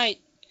last night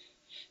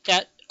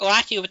that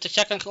Lassie was the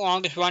second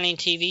longest running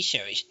TV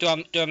series,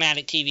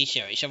 dramatic TV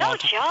series of all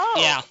time. Joe.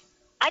 Yeah.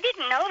 I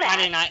didn't know that.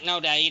 I did not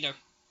know that either.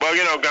 Well,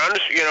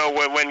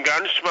 when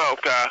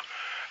Gunsmoke,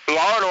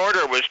 Law and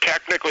Order was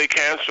technically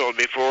canceled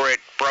before it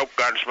broke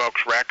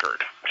Gunsmoke's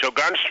record. So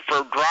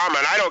for drama,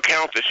 and I don't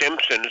count The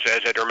Simpsons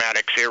as a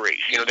dramatic series.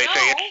 They say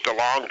it's the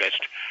longest.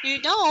 You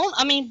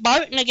don't?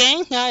 Bart and the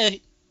Gang?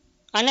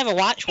 I never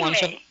watched one,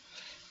 so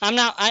I'm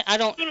not. I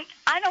don't.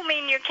 I don't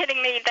mean you're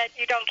kidding me that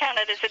you don't count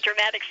it as a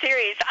dramatic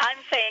series. I'm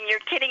saying you're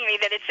kidding me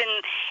that it's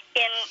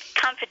in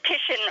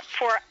competition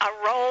for a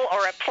role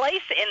or a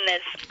place in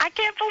this. I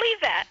can't believe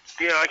that.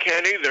 Yeah, I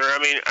can't either.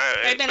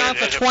 They've been on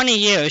for 20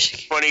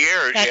 years. 20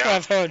 years, That's what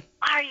I've heard.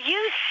 Are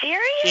you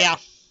serious? Yeah.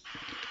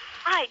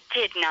 I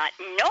did not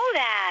know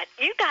that.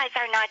 You guys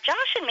are not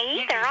joshing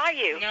me either, are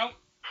you? No.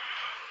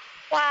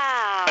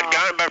 Wow.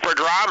 But for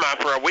drama,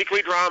 for a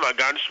weekly drama,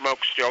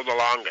 Gunsmoke's still the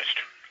longest.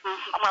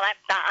 Well,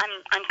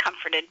 I'm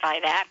comforted by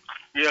that.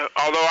 Yeah,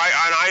 although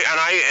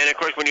and of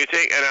course when you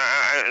think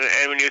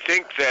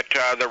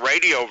that the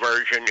radio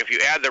version, if you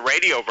add the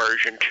radio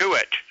version to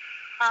it,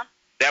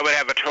 that would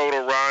have a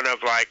total run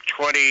of like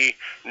 29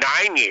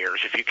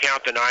 years if you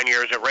count the 9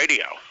 years of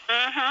radio.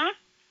 Mm-hmm.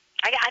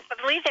 I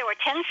believe there were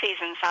 10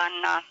 seasons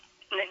on.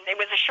 It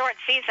was a short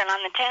season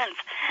on the 10th.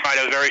 Right,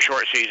 it was a very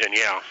short season,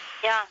 yeah.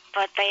 Yeah,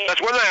 but That's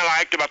one thing I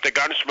liked about the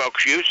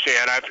Gunsmoke's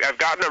YUSA, and I've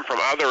gotten them from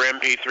other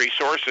MP3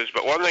 sources,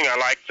 but one thing I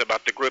liked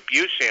about the group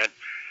YUSA,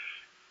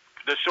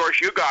 the source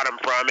you got them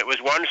from, it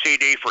was one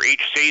CD for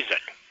each season.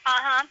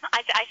 Uh-huh.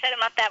 I set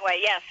them up that way,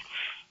 yes.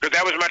 Because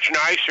that was much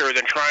nicer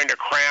than trying to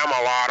cram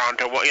a lot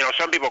onto one.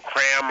 Some people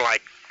cram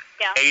like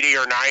 80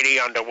 or 90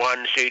 onto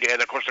one CD,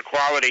 and of course the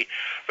quality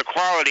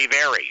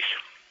varies.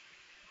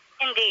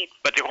 Indeed.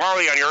 But the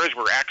quality on yours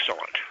were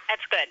excellent.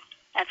 That's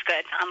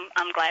good.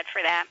 I'm glad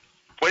for that.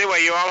 Well,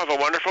 anyway, you all have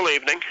a wonderful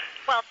evening.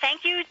 Well,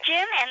 thank you,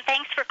 Jim, and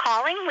thanks for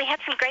calling. We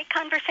had some great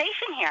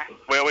conversation here.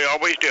 Well, we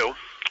always do.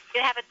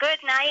 You have a good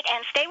night,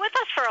 and stay with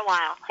us for a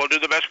while. We'll do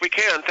the best we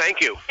can.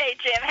 Thank you. Hey,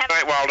 Jim. Good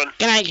night, Walden.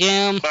 Good night,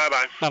 Jim.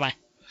 Bye-bye. Bye-bye.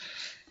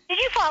 Did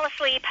you fall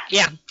asleep?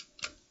 Yeah.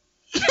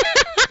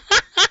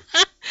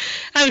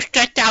 I was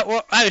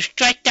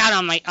stretched out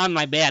on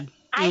my bed.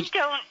 I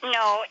don't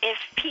know if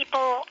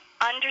people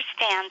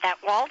understand that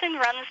Walden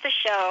runs the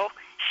show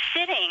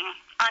sitting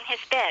on his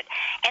bed,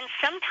 and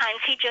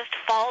sometimes he just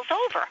falls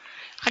over.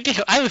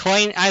 I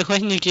was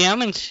listening to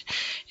Jim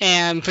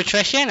and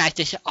Patricia, and I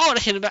just said,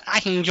 I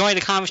can enjoy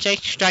the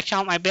conversation, stretch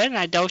out my bed, and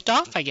I dozed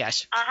off, I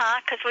guess.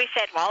 Because we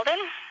said, Walden,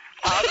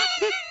 a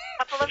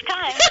couple of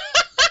times.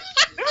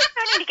 We were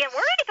starting to get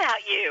worried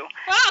about you.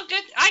 Well,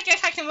 good. I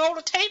guess I can roll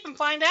the tape and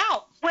find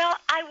out. Well,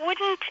 I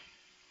wouldn't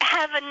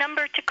have a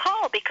number to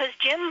call because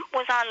Jim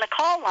was on the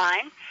call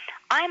line,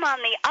 I'm on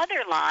the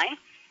other line,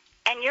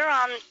 and you're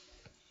on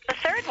the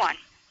third one.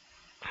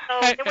 So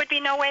there would be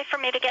no way for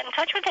me to get in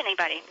touch with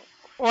anybody.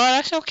 Well,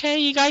 that's okay.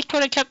 You guys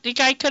could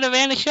have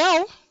ran the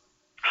show.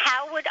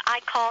 How would I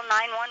call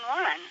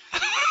 911?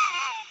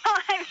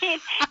 I mean,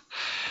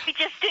 we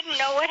just didn't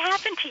know what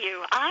happened to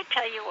you. I'll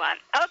tell you what.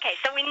 Okay,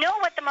 so we know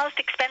what the most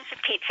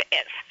expensive pizza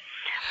is.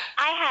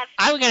 I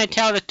was going to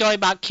tell the story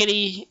about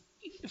Kitty's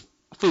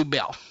food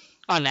bill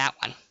on that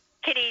one.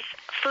 Kitty's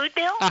food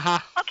bill? Uh-huh.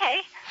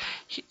 Okay.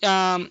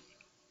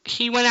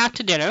 She went out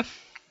to dinner,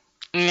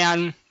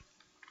 and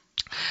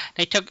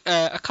they took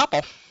a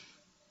couple,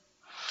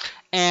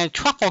 and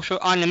truffles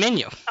were on the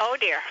menu. Oh,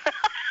 dear.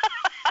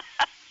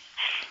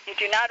 You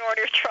do not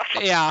order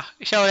truffles. Yeah,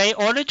 so they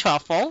ordered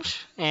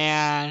truffles,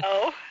 and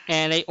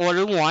they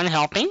ordered one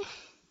helping.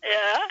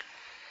 Yeah.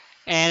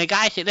 And the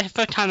guy said, this is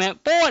the first time I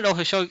had bored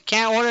over, so you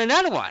can't order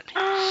another one.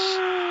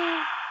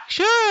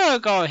 Sure,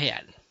 go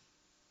ahead.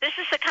 This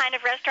is the kind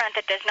of restaurant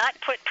that does not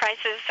put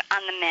prices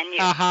on the menu.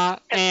 Uh-huh.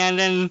 And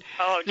then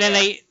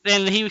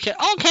he said,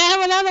 oh, can I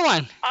have another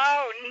one?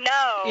 Oh,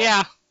 no.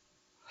 Yeah.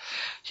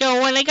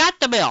 So when they got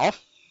the bill,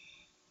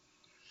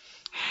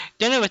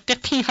 then it was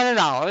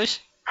 $1,500.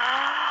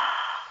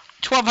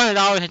 $1,200,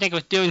 I think,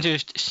 was due to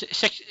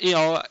six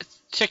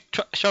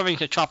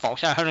servings of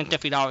truffles,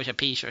 $150 a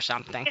piece or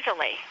something.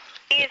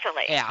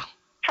 Easily. Yeah.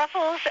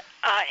 Truffles,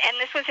 and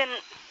this was in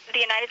the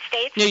United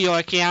States? New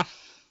York, yeah.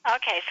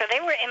 Okay, so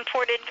they were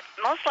imported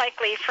most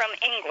likely from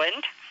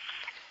England,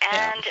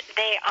 and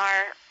they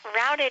are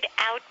routed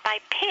out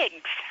by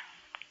pigs.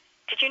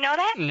 Did you know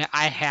that? No,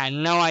 I had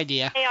no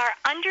idea. They are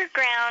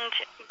underground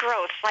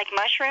growth, like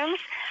mushrooms.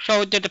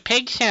 So did the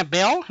pigs send a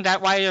bill? Is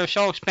that why they're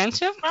so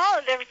expensive?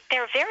 Well,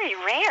 they're very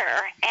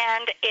rare,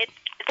 and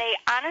they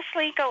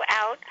honestly go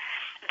out.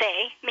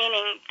 They,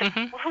 meaning the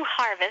people who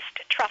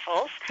harvest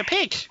truffles, the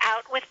pigs,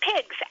 out with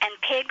pigs, and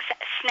pigs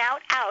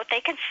snout out.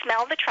 They can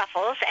smell the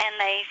truffles, and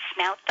they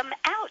snout them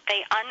out.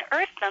 They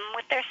unearth them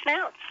with their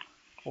snouts.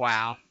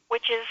 Wow.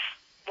 Which is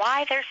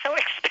why they're so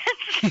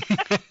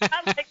expensive.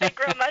 Sounds like they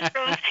grow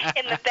mushrooms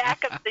in the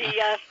back of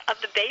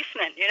the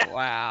basement. You know.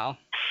 Wow.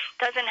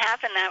 Doesn't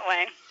happen that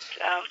way.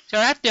 So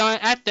that's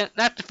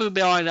the food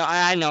bill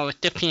I know is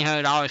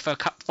 $1,500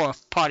 for a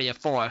party of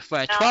four.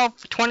 For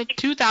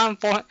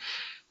 2,400.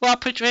 Well,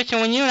 Patricia,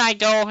 when you and I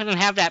go and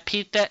have that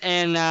pizza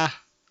in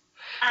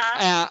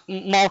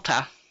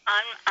Malta.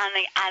 On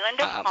the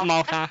island of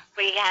Malta,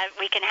 we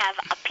can have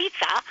a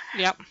pizza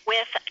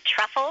with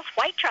truffles,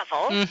 white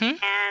truffles,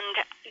 and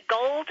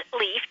gold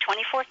leaf,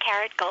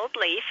 24-karat gold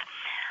leaf.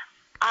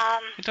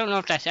 I don't know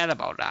if that's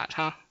edible or not,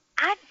 huh?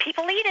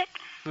 People eat it.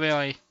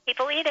 Really?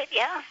 People eat it,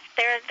 yeah.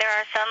 There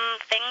are some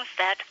things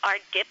that are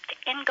dipped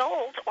in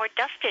gold or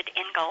dusted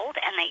in gold,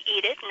 and they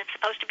eat it, and it's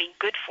supposed to be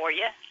good for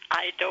you.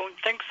 I don't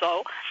think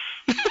so.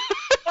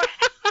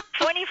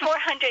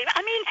 2,400.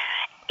 I mean,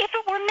 if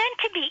it were meant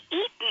to be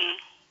eaten,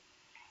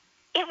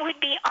 it would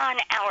be on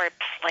our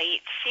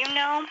plates, you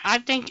know? I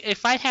think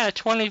if I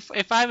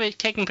was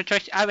taking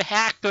Patricia, I would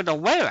have to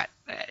wear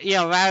it,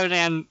 rather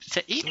than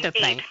to eat the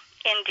thing.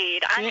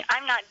 Indeed.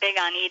 I'm not big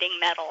on eating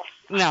metal.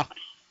 No.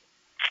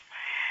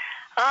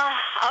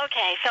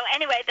 Okay. So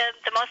anyway,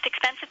 the most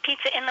expensive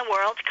pizza in the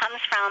world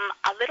comes from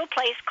a little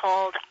place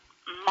called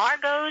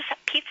Margot's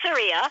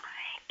Pizzeria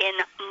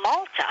in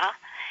Malta,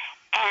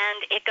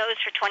 and it goes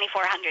for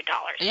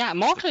 $2,400. Yeah,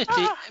 Malta is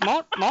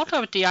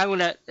the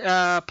island that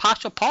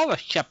Apostle Paul was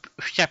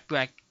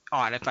shipwrecked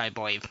on, if I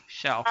believe.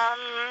 So.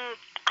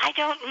 I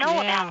don't know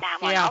about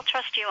that one. I'll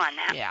trust you on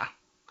that. Yeah.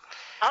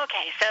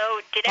 Okay,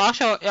 so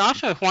also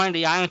it's one of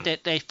the islands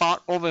that they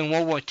fought over in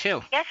World War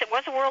II. Yes, it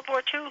was a World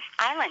War II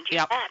island. You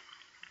bet.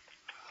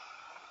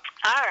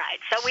 All right,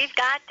 so we've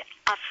got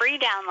a free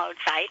download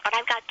site, but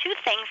I've got two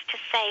things to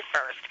say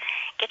first.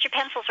 Get your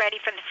pencils ready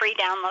for the free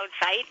download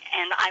site,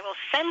 and I will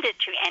send it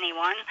to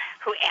anyone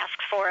who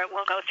asks for it.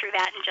 We'll go through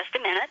that in just a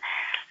minute.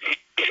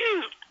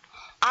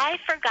 I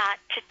forgot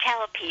to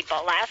tell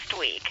people last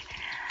week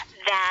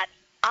that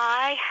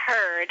I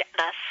heard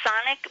the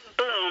sonic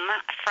boom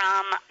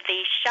from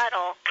the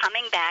shuttle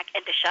coming back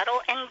at the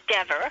shuttle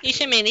Endeavour. You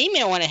sent me an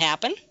email when it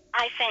happened.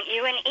 I sent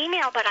you an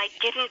email, but I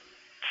didn't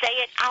say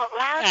it out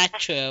loud.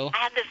 That's true. I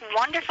had this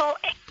wonderful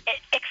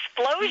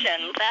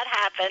explosion that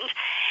happened,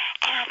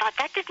 and I thought,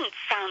 that didn't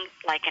sound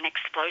like an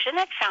explosion.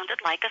 That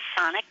sounded like a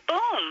sonic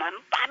boom. I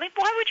mean,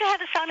 why would you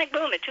have a sonic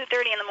boom at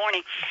 2:30 in the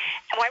morning?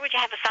 And why would you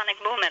have a sonic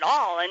boom at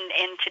all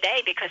in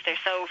today? Because they're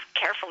so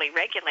carefully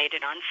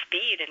regulated on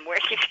speed and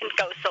where you can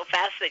go so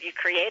fast that you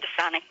create a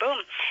sonic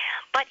boom.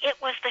 But it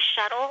was the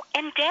shuttle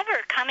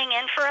Endeavour coming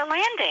in for a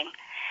landing,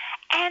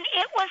 and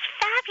it was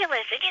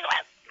fabulous. It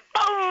went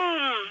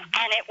boom,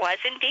 and it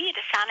was indeed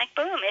a sonic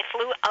boom. It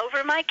flew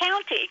over my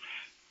county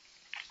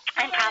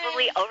and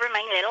probably over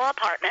my little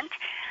apartment,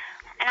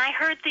 and I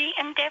heard the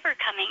Endeavour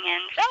coming in.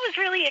 That was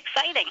really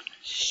exciting.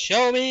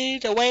 Show me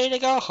the way to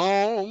go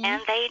home.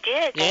 And they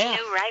did. They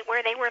knew right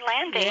where they were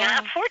landing.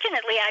 Yeah.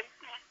 Fortunately,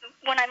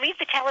 when I leave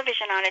the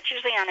television on, it's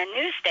usually on a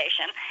news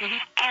station.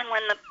 Mhm. And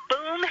when the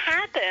boom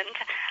happened,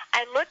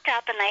 I looked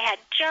up and they had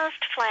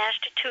just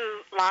flashed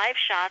 2 live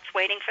shots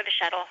waiting for the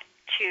shuttle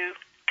to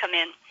come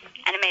in.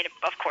 And it made,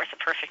 of course, a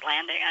perfect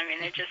landing. I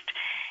mean, it just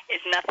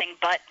is nothing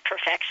but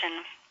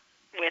perfection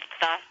with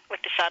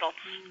the shuttle.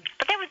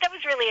 But that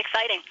was really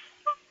exciting.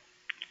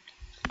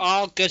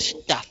 All good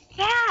stuff.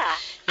 Yeah. I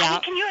Yeah.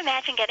 mean, can you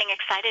imagine getting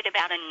excited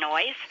about a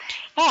noise?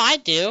 Oh, I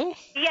do.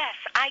 Yes,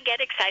 I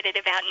get excited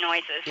about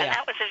noises, and Yeah.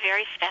 that was a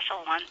very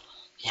special one.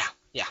 Yeah,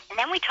 yeah. And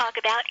then we talk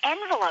about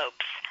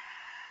envelopes.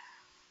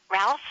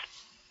 Ralph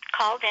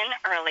called in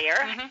earlier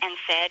and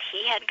said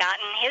he had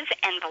gotten his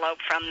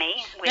envelope from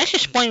me. Let's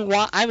explain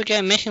why I would get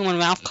a mission when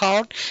Ralph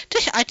called.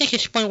 This, I think,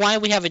 explain why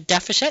we have a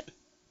deficit.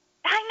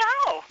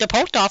 I know. The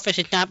post office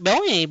is not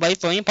billing anybody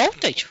for any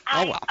postage.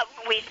 Oh, well.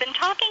 We've been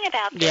talking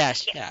about this.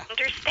 Yes, You yeah.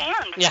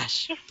 understand.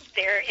 Yes.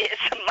 There is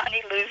a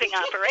money-losing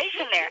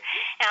operation there.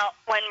 Now,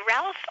 when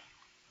Ralph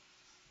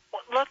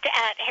looked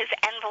at his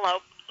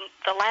envelope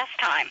the last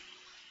time,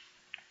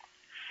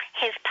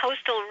 his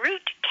postal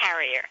route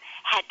carrier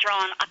had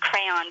drawn a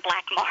crayon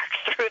black mark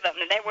through them.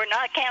 They were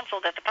not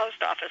canceled at the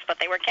post office, but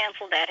they were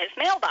canceled at his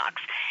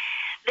mailbox.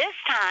 This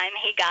time,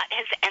 he got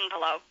his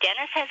envelope.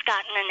 Dennis has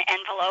gotten an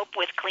envelope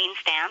with clean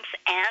stamps,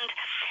 and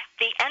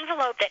the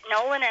envelope that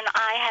Nolan and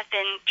I have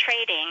been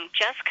trading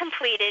just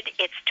completed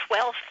its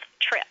 12th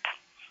trip,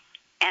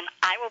 and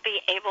I will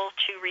be able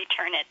to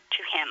return it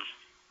to him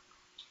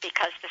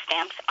because the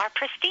stamps are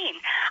pristine.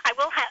 I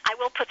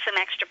will put some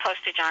extra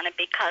postage on it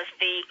because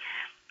the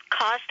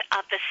cost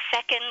of the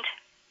second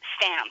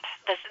stamp,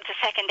 the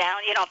second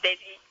down, you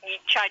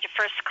charge a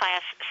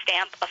first-class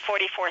stamp of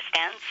 44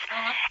 cents,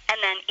 and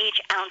then each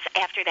ounce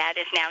after that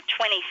is now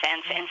 20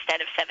 cents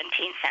instead of 17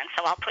 cents.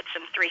 So I'll put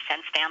some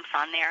 3-cent stamps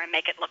on there and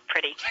make it look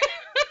pretty.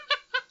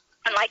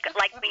 And like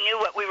we knew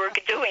what we were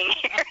doing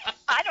here.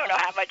 I don't know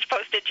how much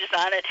postage is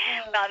on it.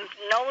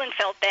 Nolan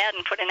felt bad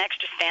and put an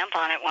extra stamp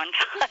on it one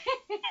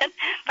time.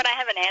 But I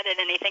haven't added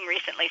anything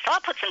recently, so I'll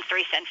put some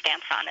 3-cent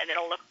stamps on it.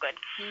 It'll look good.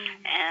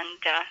 And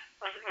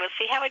we'll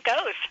see how it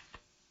goes.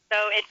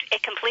 So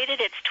it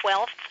completed its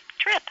 12th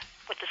trip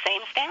with the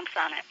same stamps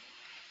on it.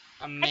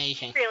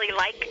 Amazing. I really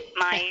like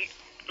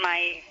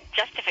my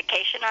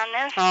justification on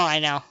this. Oh, I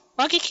know.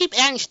 Well, you keep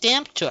adding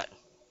stamps to it.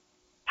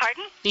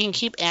 Pardon? You can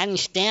keep adding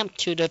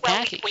stamps to the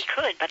package. We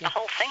could, but the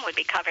whole thing would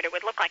be covered. It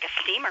would look like a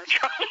steamer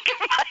trunk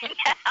by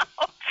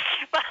now.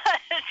 But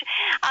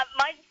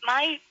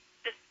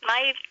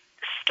my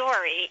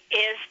story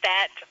is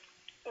that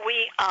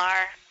we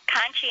are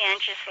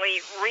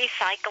conscientiously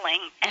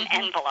recycling an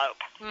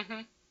envelope.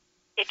 Mm-hmm.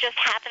 It just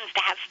happens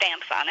to have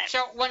stamps on it.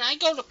 So when I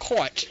go to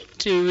court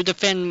to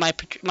defend my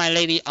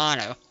lady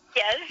honor,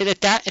 yes, is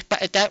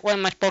that what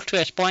am I supposed to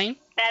explain?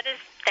 That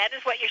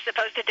is what you're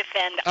supposed to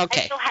defend.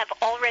 Okay. I will have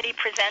already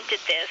presented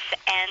this,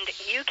 and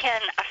you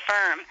can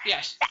affirm.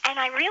 Yes. And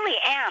I really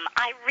am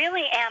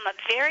a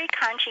very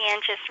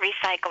conscientious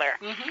recycler.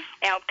 Mm-hmm.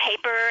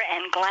 Paper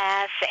and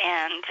glass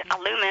and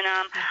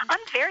aluminum. I'm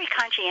very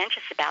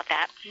conscientious about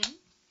that. Mm-hmm.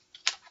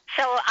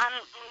 So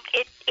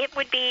it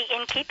would be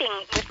in keeping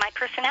with my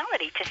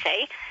personality to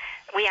say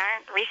we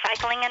are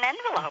recycling an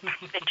envelope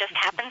that just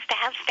happens to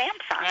have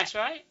stamps on it. That's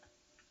right.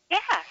 Yeah.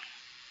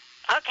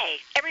 Okay,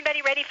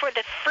 everybody ready for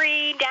the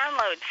free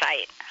download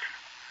site?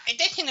 Is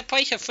this in the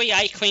place of free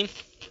ice cream?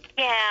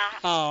 Yeah.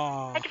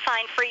 Oh. I had to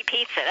find free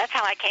pizza. That's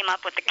how I came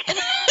up with the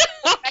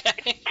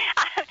Okay.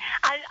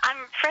 I'm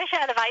fresh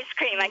out of ice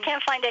cream. I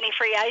can't find any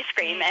free ice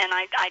cream, and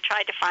I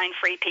tried to find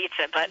free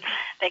pizza, but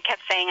they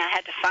kept saying I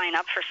had to sign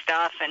up for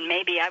stuff, and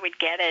maybe I would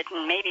get it,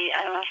 and maybe,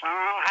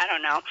 I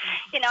don't know.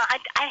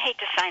 I hate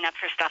to sign up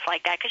for stuff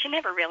like that because you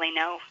never really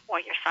know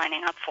what you're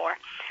signing up for.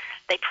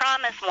 They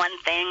promise one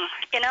thing,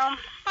 Well,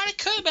 it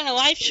could have been a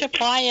life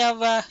supply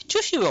of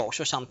Tootsie Rolls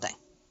or something.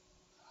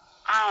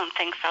 I don't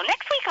think so.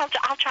 Next week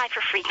I'll try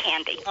for free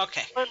candy.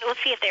 Okay. We'll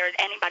see if there's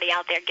anybody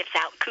out there gives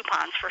out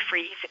coupons for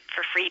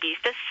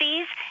freebies. Does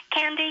C's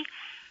Candy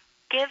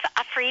give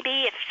a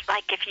freebie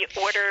if you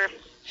order?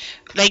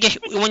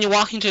 When you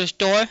walk into the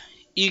store,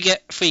 you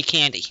get free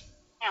candy.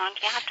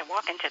 You have to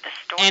walk into the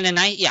store. And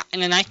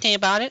the nice thing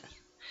about it,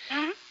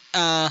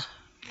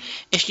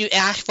 if you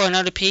ask for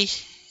another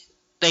piece,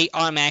 they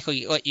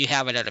automatically let you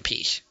have another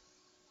piece.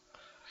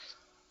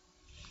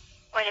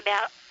 What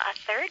about a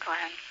third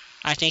one?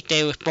 I think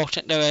they were supposed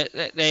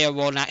to. They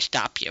will not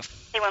stop you.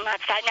 They will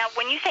not stop. Now,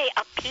 when you say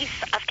a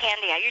piece of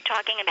candy, are you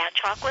talking about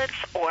chocolates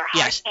or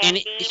hard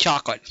candy? Yes,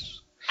 chocolate.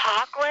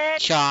 Chocolate?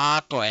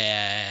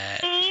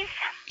 Chocolate. Please?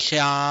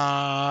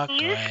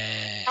 Chocolate.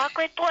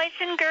 Chocolate boys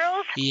and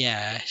girls?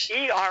 Yes.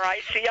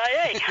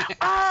 ERICIA.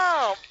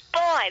 Oh,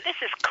 boy, this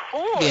is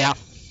cool. Yeah.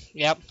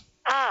 Yep.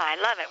 Oh, I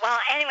love it. Well,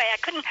 anyway, I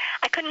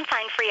couldn't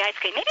find free ice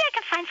cream. Maybe I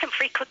can find some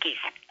free cookies.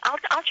 I'll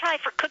try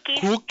for cookies.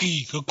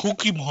 Cookies, a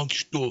cookie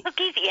monster.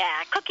 Cookies,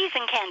 yeah, cookies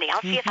and candy.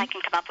 I'll see if I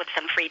can come up with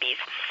some freebies.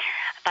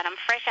 But I'm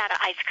fresh out of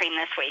ice cream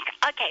this week.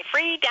 Okay,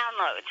 free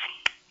downloads.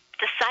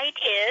 The site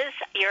is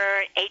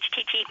your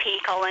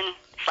http://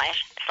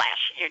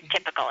 your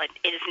typical. It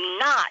is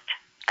not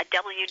a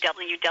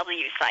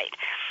www site.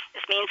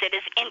 This means it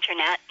is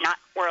internet, not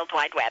World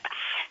Wide Web.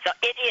 So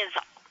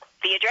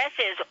the address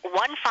is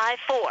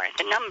 154,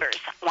 the numbers,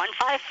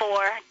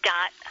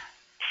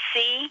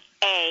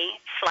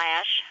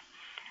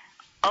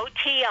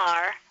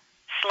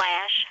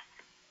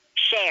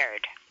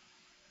 154.ca/OTR/shared.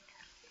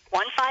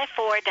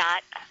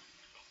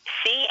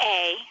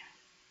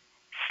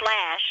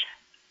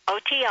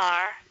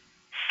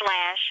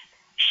 154.ca/OTR/shared,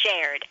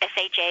 SHARED,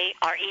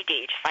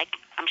 just like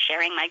I'm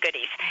sharing my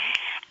goodies.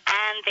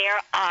 And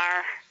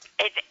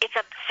it's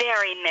a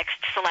very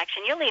mixed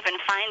selection. You'll even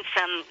find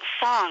some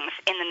songs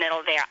in the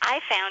middle there. I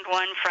found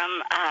one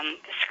from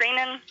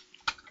Screamin',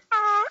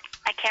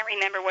 I can't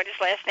remember what his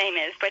last name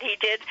is, but he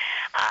did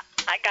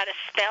I Got a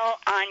Spell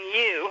on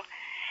You,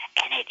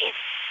 and it is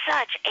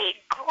such a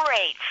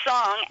great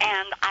song,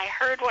 and I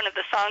heard one of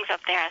the songs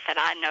up there. I said,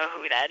 I know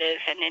who that is,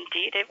 and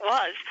indeed it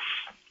was.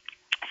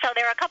 So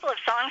there are a couple of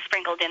songs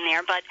sprinkled in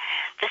there, but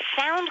the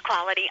sound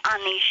quality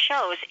on these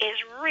shows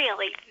is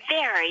really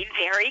very,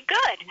 very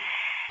good.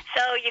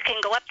 So you can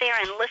go up there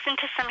and listen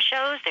to some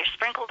shows. They're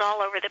sprinkled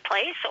all over the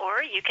place,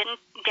 or you can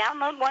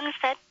download ones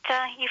that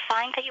you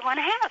find that you want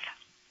to have.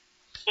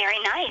 Very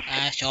nice.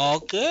 That's all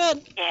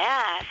good.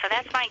 Yeah, so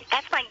that's my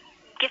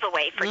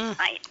giveaway for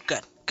tonight.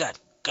 Good.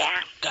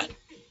 Yeah. Good.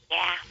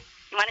 Yeah.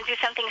 You want to do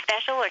something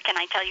special, or can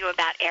I tell you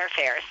about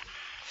airfares?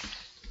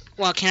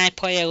 Well, can I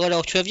play a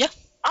little trivia?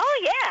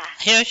 Oh, yeah.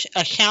 Here's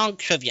a sound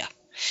trivia.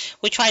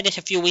 We tried this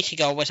a few weeks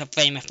ago with a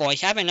famous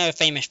voice. I have another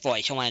famous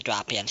voice I want to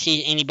drop in.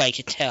 See if anybody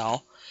can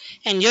tell.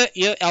 And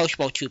you're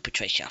eligible too,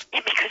 Patricia.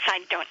 Yeah, because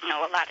I don't know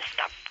a lot of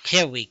stuff.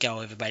 Here we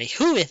go, everybody.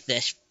 Who is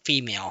this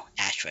female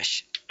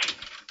actress?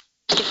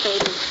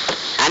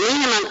 I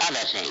mean, among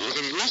other things,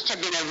 that it must have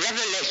been a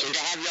revelation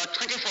to have your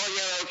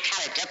 24-year-old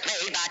character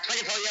played by a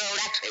 24-year-old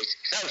actress.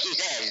 So she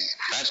says.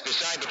 That's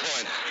beside the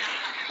point.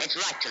 It's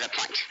right to the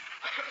point.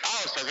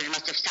 Also, that it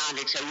must have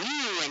sounded so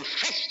new and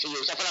fresh to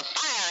you, so full of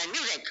fire and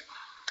music.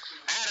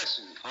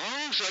 Addison.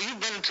 Oh, so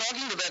you've been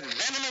talking to that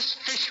venomous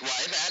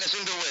fishwife,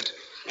 Addison DeWitt.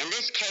 In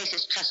this case,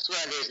 as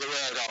trustworthy as the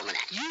World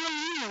Almanac. You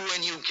knew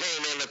when you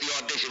came in that the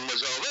audition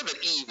was over,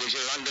 that Eve was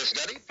your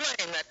understudy,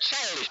 playing that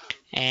childish...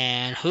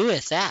 And who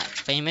is that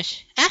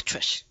famous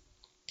actress?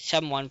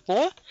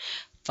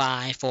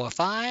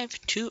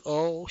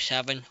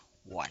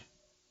 714-545-2071.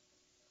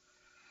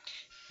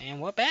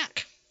 And we're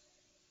back.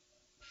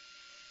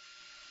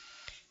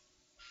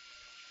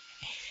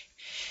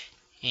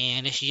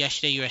 And this is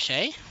Yesterday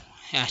USA.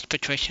 That's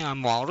Patricia.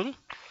 I'm Walden.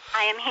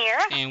 I am here.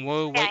 And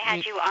we're waiting. I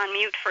had you on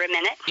mute for a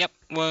minute. Yep.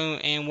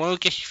 We're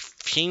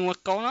just seeing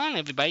what's going on.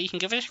 Everybody can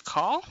give us a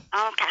call. Okay.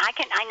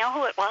 I know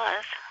who it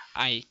was.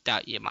 I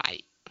thought you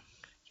might.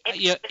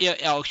 You're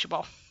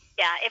eligible.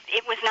 Yeah.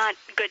 It was not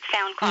good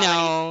sound quality.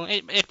 No.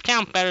 It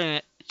sounds better than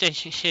it.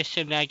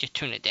 I just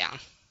tune it down.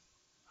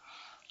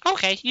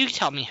 Okay. You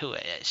tell me who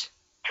it is.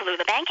 Tallulah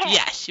the Bankhead.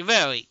 Yes.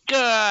 Very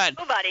good.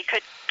 Nobody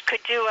could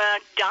do a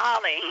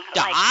darling.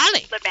 Darling.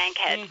 Like the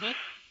Bankhead. Mm-hmm.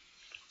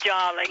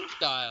 Darling.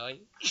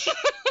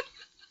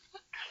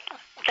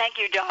 Thank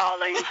you,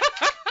 darling.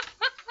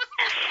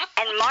 And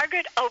not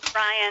Margaret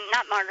O'Brien.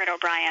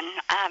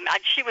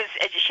 She was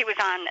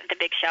on the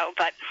Big Show,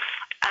 but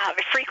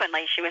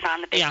frequently she was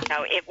on the Big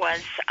Show. It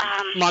was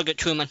Margaret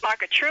Truman.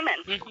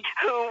 Mm-hmm.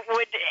 Who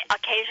would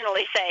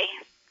occasionally say,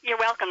 "You're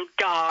welcome,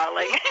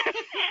 darling."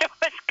 It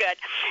was good.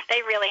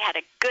 They really had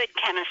a good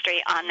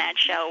chemistry on that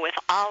show with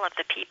all of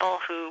the people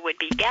who would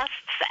be guests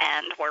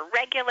and were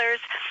regulars.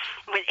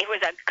 It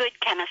was a good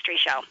chemistry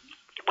show.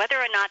 Whether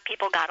or not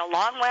people got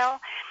along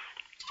well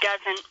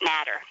doesn't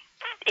matter.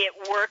 It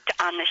worked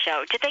on the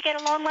show. Did they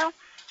get along well?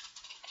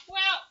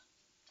 Well,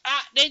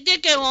 they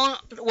did get along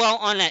well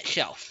on that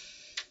show.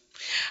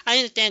 I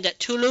understand that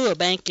Tallulah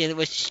Bankhead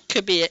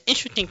could be an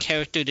interesting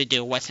character to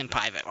deal with in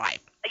private life.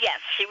 Yes,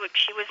 she was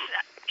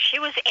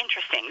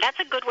interesting. That's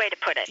a good way to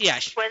put it.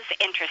 Yes. She was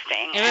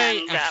interesting. Very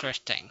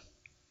interesting.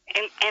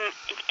 And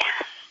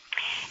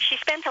she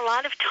spent a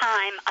lot of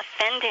time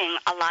offending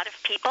a lot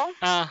of people.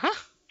 Uh-huh.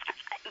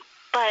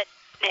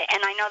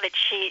 And I know that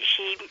she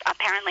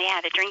apparently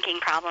had a drinking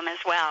problem as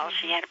well.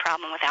 Mm-hmm. She had a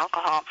problem with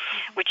alcohol,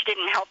 which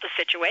didn't help the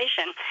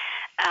situation,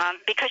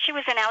 because she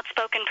was an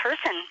outspoken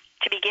person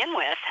to begin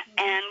with.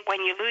 Mm-hmm. And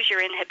when you lose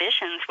your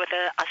inhibitions with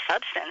a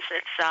substance,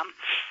 it's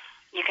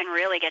you can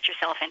really get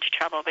yourself into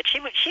trouble. But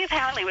she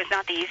apparently was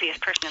not the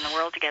easiest person in the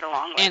world to get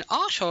along with. And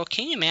also,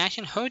 can you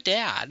imagine her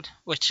dad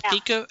was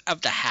Speaker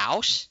of the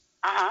House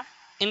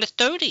in the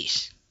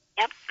 30s?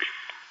 Yep.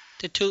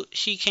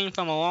 She came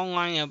from a long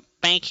line of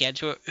bankheads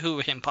who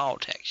were in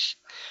politics.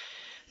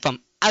 From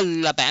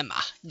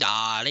Alabama,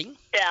 darling.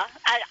 Yeah,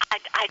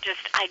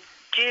 I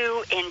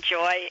do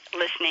enjoy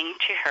listening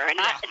to her. And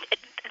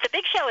The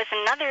Big Show is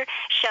another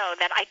show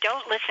that I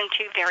don't listen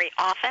to very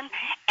often,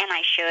 and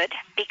I should,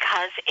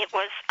 because it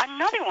was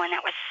another one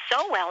that was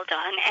so well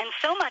done and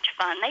so much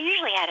fun. They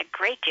usually had a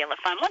great deal of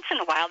fun. Once in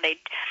a while,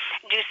 they'd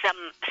do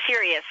some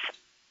serious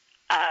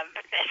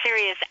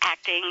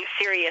acting,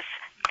 serious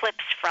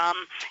clips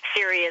from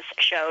serious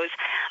shows.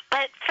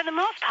 But for the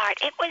most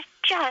part, it was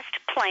just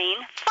plain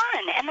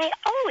fun, and they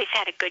always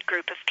had a good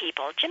group of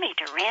people. Jimmy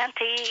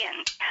Durante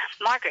and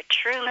Margaret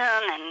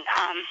Truman and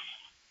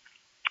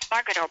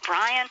Margaret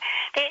O'Brien.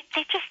 They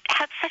just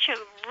had such a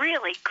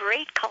really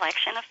great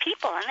collection of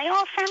people, and they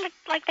all sounded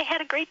like they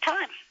had a great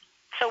time.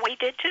 So we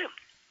did too.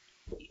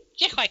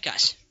 Just like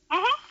us.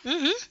 Mm-hmm.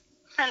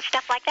 Mm-hmm. And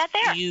stuff like that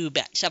there. You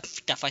bet.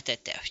 Stuff like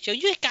that there. So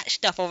you got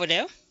stuff over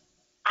there?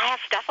 I have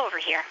stuff over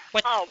here.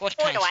 What boy,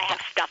 kind do of I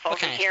have stuff over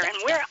kind of here, stuff,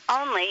 and we're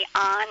only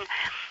on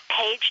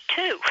page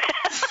 2.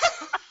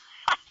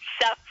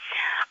 So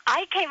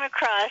I came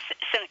across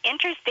some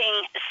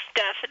interesting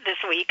stuff this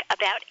week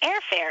about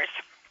airfares.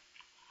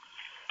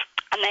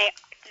 And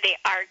they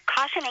are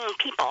cautioning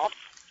people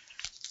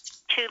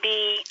to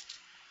be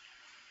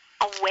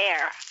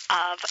aware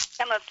of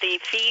some of the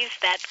fees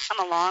that come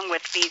along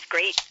with these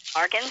great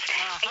bargains.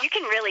 And you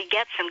can really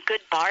get some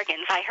good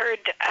bargains. I heard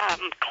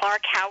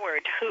Clark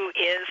Howard, who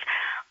is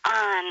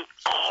on...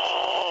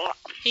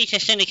 He's a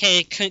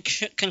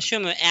syndicated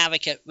consumer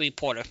advocate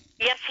reporter.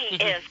 Yes, he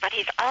is, but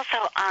he's also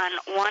on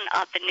one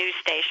of the news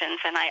stations,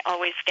 and I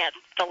always get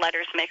the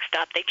letters mixed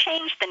up. They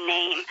changed the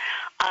name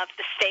of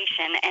the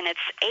station, and it's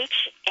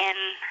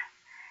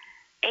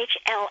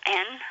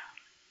HLN.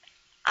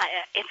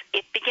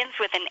 It begins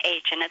with an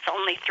H, and it's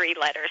only 3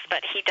 letters,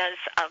 but he does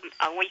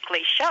a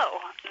weekly show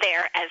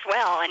there as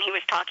well, and he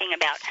was talking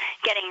about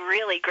getting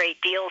really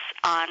great deals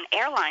on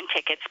airline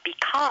tickets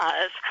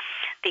because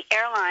the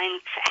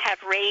airlines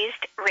have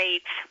raised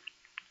rates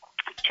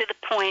to the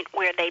point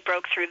where they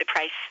broke through the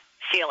price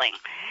ceiling,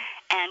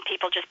 and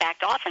people just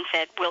backed off and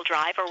said, we'll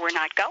drive or we're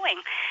not going.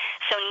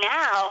 So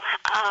now,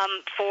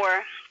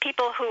 for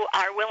people who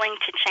are willing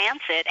to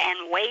chance it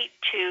and wait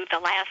to the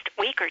last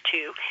week or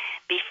two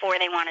before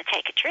they want to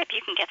take a trip,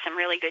 you can get some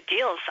really good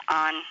deals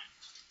on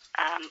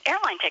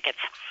airline tickets.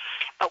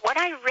 But what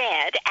I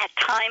read at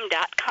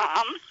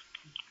time.com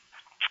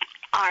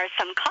are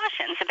some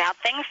cautions about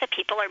things that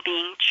people are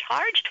being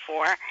charged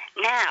for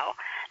now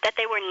that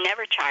they were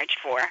never charged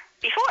for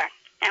before.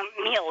 And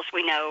meals,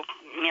 we know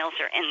meals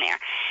are in there.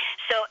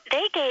 So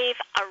they gave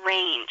a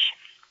range.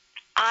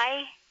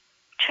 I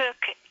took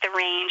the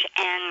range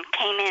and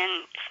came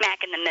in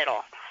smack in the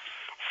middle.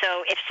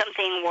 So if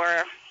something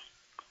were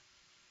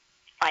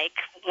like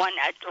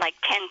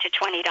 $10 to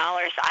 $20,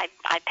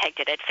 I pegged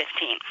it at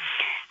 $15.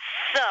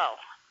 So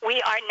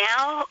we are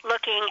now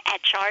looking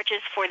at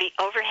charges for the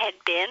overhead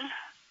bin,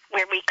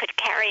 where we could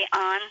carry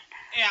on.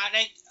 Yeah,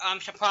 I'm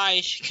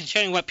surprised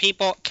considering what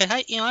people, because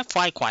I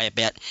fly quite a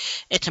bit.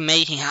 It's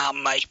amazing how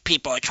much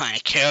people are trying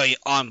to carry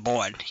on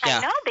board. Yeah.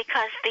 I know,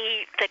 because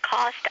the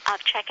cost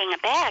of checking a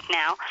bag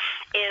now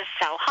is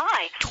so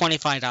high.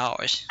 $25.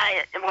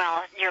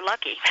 Well, you're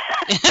lucky.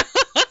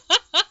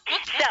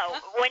 So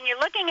when you're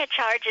looking at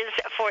charges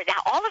for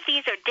now, all of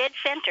these are dead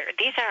center.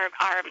 These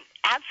are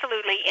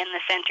absolutely in the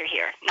center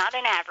here, not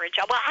an average.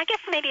 Well, I guess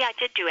maybe I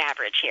did do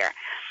average here.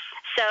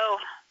 So,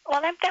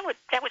 well, that would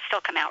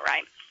still come out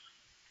right.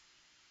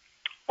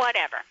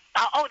 Whatever.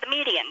 The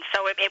median.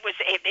 So it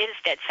is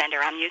dead center.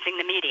 I'm using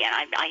the median.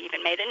 I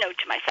even made a note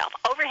to myself.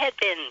 Overhead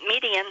bin,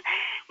 median.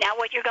 Now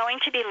what you're going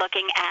to be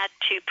looking at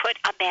to put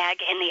a bag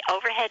in the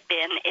overhead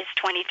bin is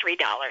 $23.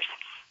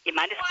 You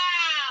might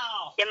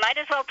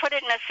as well put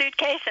it in a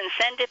suitcase and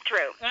send it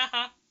through.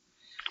 Uh-huh.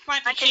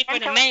 Might be cheaper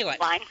to mail it.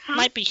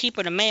 Might be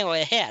cheaper to mail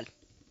it ahead.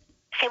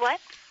 Say what?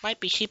 Might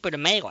be cheaper to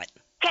mail it.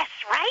 Yes,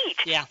 right.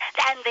 Yeah.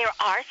 And there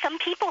are some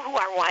people who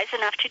are wise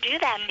enough to do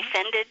that. They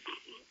send it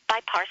by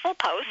parcel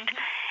post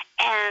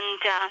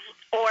and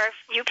or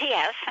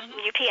UPS.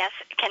 UPS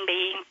can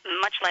be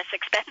much less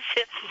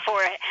expensive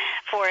for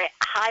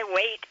high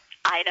weight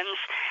items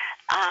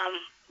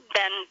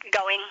than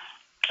going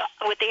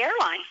with the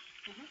airline.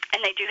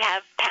 And they do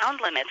have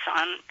pound limits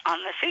on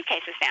the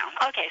suitcases now.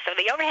 Okay, so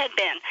the overhead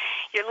bin,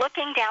 you're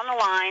looking down the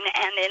line,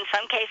 and in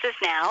some cases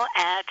now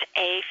at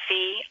a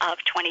fee of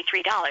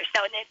 $23.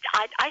 Now,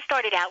 I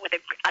started out with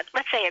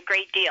let's say a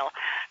great deal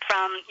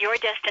from your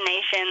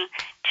destination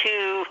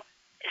to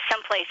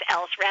someplace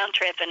else, round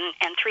trip,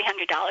 and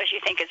 $300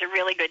 you think is a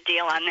really good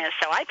deal on this.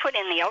 So I put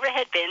in the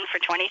overhead bin for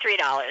 $23.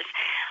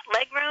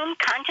 Legroom,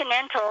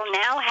 Continental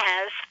now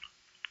has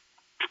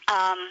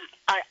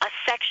a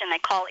section they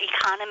call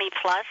Economy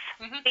Plus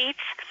seats.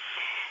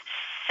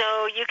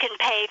 So you can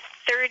pay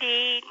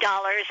 $30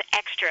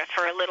 extra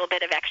for a little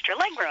bit of extra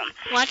legroom.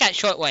 Well, I got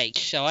short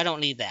legs, so I don't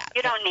need that.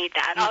 You don't need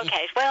that.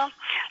 Okay. Well,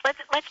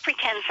 let's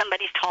pretend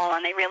somebody's tall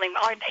and they really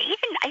are.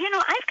 Even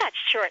I've got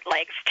short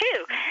legs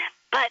too.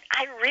 But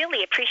I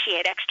really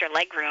appreciate extra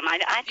legroom.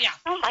 I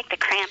don't like the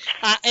cramped.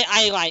 I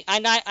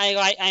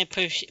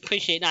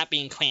appreciate not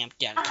being cramped.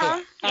 Yeah,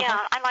 Yeah,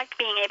 I like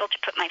being able to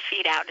put my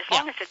feet out as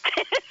long as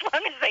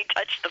they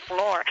touch the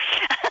floor.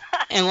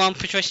 And when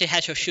Patricia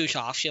has her shoes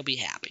off, she'll be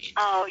happy.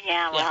 Oh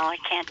yeah, well I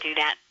can't do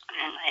that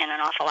in an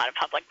awful lot of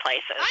public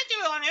places. I do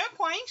it on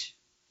airplanes.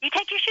 You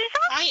take your shoes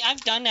off?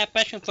 I've done that,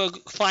 especially for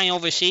flying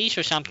overseas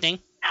or something.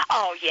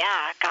 Oh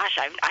yeah, gosh,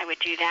 I would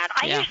do that.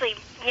 I usually,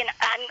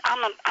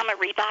 I'm a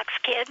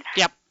Reeboks kid.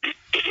 Yep.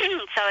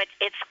 So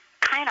it's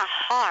kind of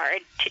hard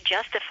to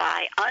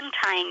justify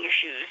untying your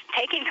shoes,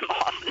 taking them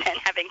off, and then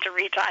having to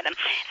retie them.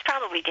 It's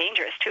probably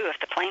dangerous, too, if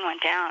the plane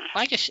went down.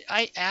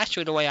 I asked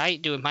her the way I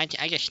do it.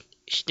 I just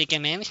stick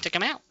them in and stick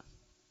them out.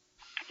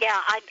 Yeah,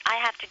 I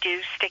have to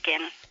do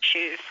stick-in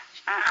shoes.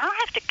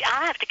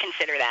 I'll have to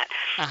consider that.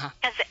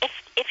 Because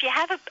if you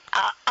have a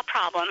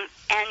problem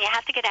and you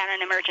have to get out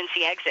an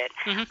emergency exit,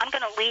 I'm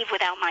going to leave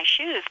without my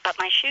shoes, but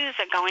my shoes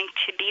are going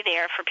to be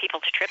there for people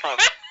to trip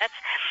over.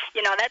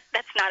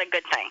 That's not a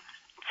good thing.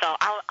 So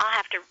I'll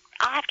have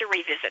to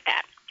revisit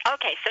that.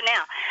 Okay, so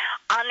now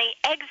on the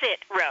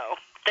exit row,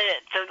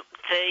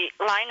 the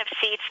line of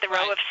seats, the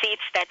row of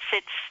seats that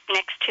sits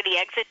next to the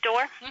exit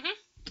door,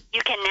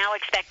 you can now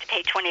expect to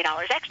pay $20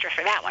 extra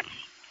for that one.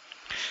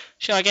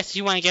 So I guess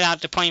you want to get out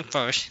of the plane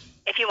first.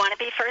 If you want to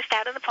be first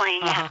out of the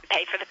plane, you have to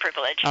pay for the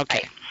privilege.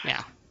 Okay, right?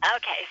 yeah.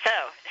 Okay, so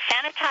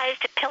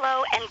sanitized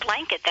pillow and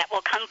blanket that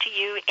will come to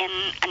you in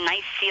a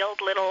nice sealed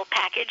little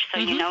package so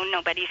you know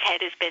nobody's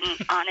head has been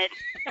on it.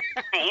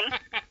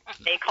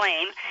 They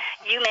claim.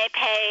 You may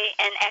pay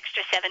an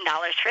extra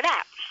 $7 for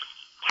that.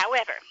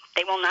 However,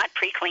 they will not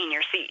pre-clean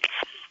your seats.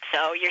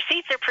 So your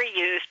seats are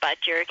pre-used,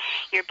 but your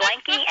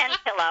blankie and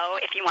pillow,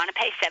 if you want to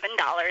pay $7.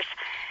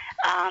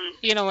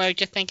 You know what I was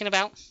just thinking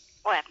about?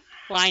 What?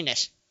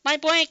 Linus. My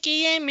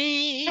blankie and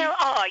me.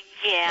 Oh,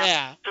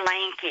 yeah.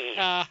 Blankie.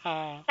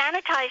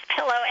 Sanitized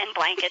pillow and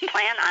blanket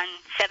plan on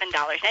 $7.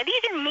 Now,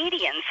 these are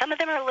median. Some of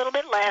them are a little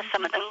bit less,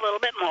 some of them a little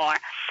bit more.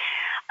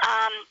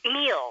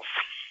 Meals.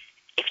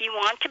 If you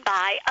want to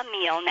buy a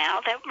meal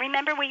now,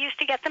 remember we used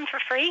to get them for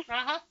free?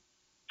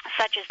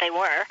 Such as they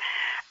were.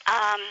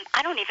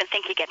 I don't even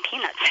think you get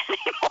peanuts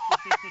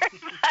anymore,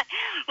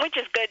 which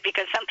is good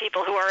because some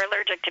people who are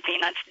allergic to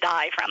peanuts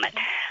die from it.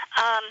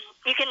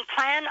 You can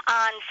plan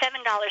on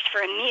 $7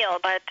 for a meal,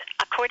 but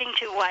according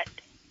to what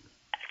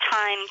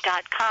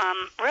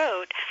Time.com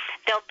wrote,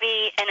 there'll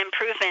be an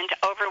improvement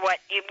over what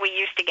we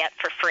used to get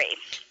for free.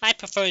 I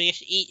prefer to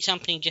just eat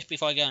something just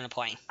before I get on a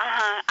plane.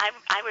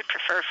 I would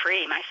prefer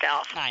free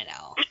myself. I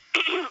know.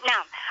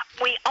 Now,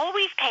 we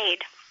always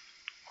paid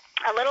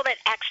a little bit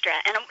extra,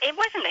 and it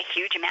wasn't a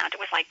huge amount. It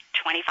was like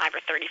 $25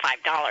 or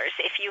 $35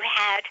 if you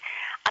had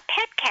a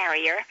pet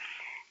carrier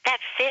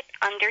that fit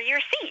under your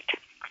seat.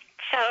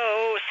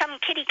 So some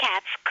kitty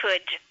cats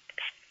could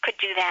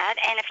do that,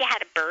 and if you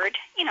had a bird,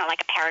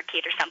 like a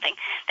parakeet or something,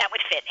 that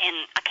would fit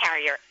in a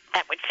carrier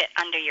that would fit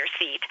under your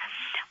seat.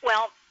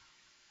 Well,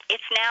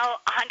 it's now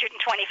 $125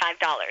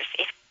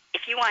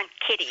 if you want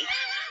Kitty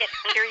fit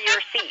under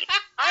your seat.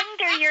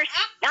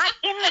 Not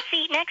in the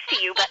seat next to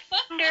you, but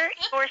under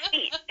your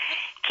seat.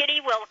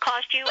 Kitty will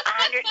cost you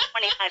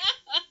 $125.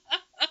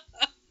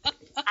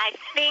 I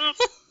think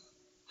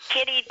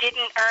Kitty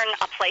didn't earn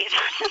a place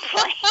on the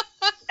plane.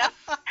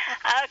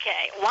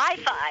 Okay,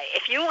 Wi-Fi.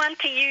 If you want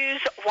to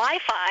use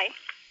Wi-Fi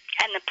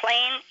and the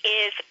plane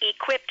is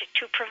equipped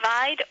to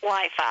provide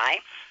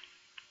Wi-Fi,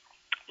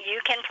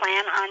 you can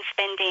plan on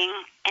spending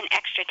an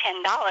extra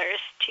 $10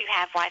 to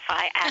have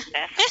Wi-Fi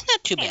access. That's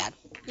not too bad.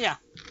 Yeah.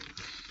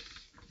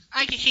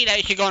 I can see that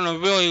if you're going a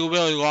really,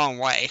 really long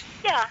way.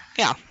 Yeah.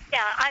 Yeah.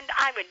 Yeah,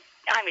 I would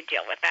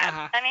deal with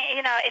that. I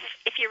mean,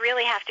 if you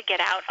really have to get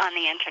out on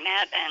the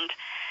internet and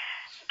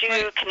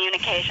do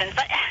communications,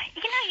 but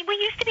we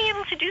used to be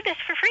able to do this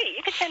for free.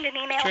 You could send an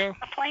email on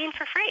a plane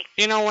for free.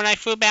 When I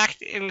flew back,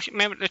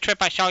 remember the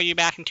trip I saw you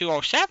back in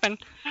 2007?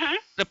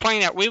 The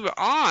plane that we were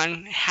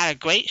on had a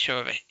great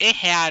service. It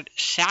had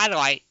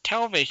satellite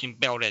television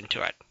built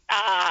into it.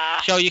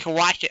 So you can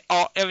watch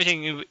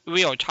everything in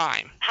real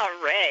time.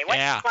 Hooray. What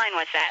line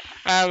was that?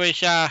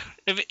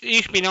 It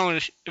used to be known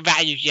as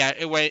Values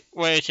Jet. Where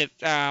is it?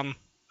 JetBlue?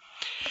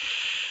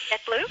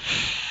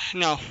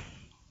 No.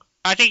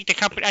 I think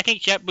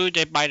JetBlue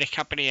did buy the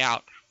company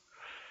out.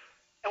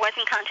 It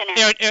wasn't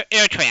Continental.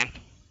 AirTran.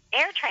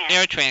 AirTran.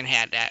 AirTran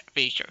had that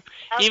feature.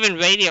 Okay. Even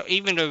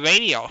the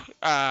radio,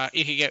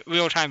 you could get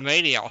real-time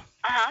radio.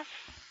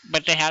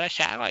 But they had a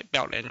satellite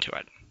built into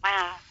it.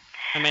 Wow.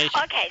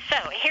 Amazing. Okay, so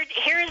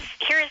here is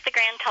the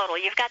grand total.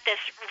 You've got this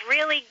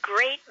really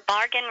great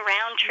bargain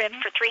round trip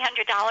for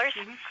 $300,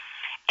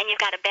 and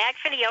you've got a bag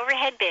for the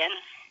overhead bin.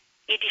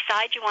 You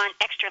decide you want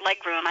extra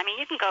leg room. I mean,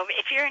 you can go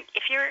if you're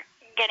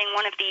getting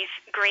one of these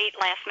great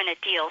last-minute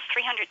deals.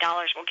 $300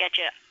 will get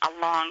you a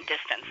long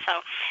distance.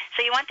 So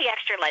you want the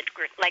extra leg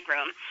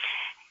room.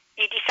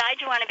 You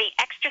decide you want to be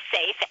extra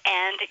safe,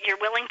 and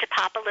you're willing to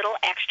pop a little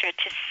extra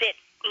to sit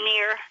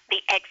near the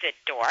exit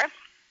door.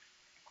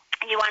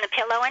 You want a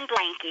pillow and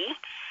blankie,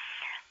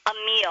 a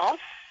meal,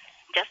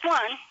 just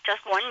one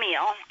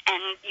meal,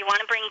 and you want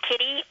to bring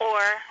Kitty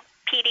or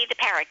Petey the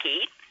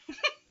parakeet,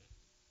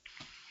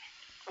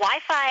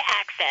 Wi-Fi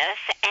access,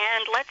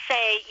 and let's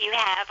say you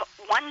have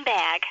one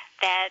bag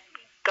that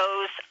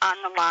goes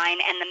on the line,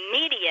 and the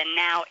median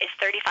now is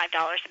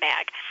 $35 a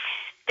bag.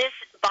 This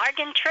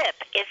bargain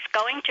trip is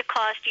going to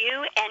cost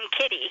you and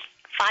Kitty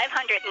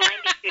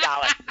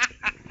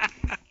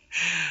 $592.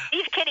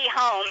 Leave Kitty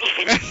home, you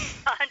can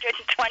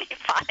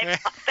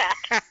 $125 off that.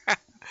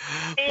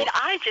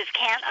 I just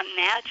can't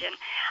imagine.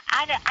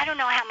 I don't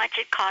know how much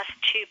it costs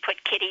to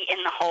put Kitty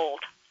in the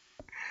hold.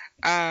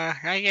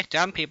 I guess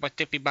some people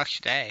 $50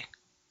 a day.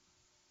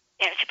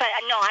 Yeah, but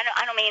no, I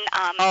don't mean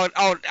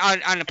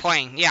On the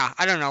plane. Yeah,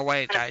 I don't know what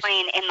it on a does.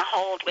 plane in the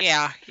hold with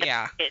Yeah.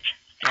 baggage.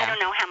 I don't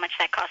know how much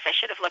that costs. I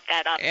should have looked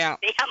that up. Yeah.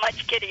 See how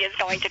much Kitty is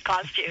going to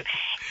cost you.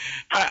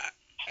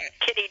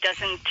 Kitty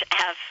doesn't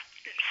have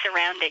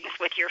surroundings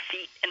with your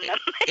feet in them.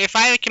 If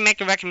I could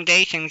make a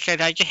recommendation, because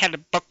I just had to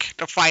book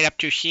the flight up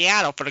to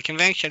Seattle for the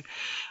convention,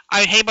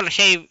 I was able to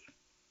save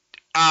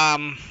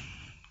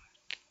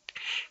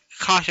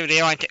cost of the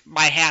airline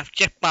by half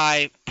just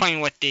by playing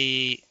with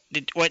the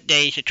what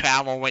days to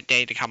travel, what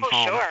day to come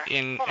home. Sure.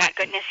 And oh my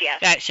goodness, yes.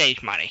 That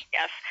saves money.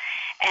 Yes.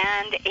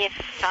 And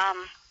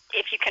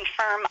if you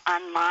confirm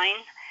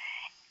online,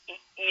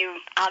 you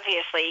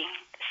obviously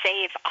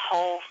save a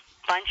whole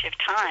bunch of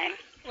time.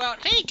 Well,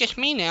 the thing that gets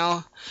me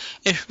now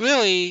is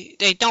really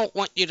they don't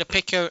want you to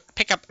pick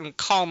up and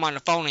call them on the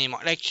phone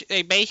anymore.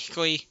 They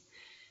basically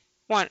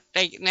want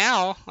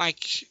now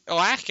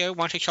Alaska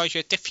wants to charge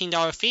you a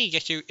 $15 fee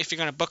if you're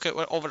going to book it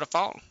over the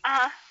phone.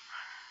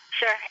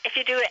 Sure. If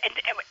you do it,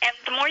 and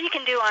the more you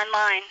can do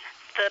online,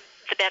 the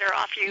better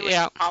off you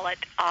and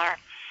Paulette are.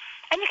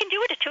 And you can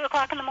do it at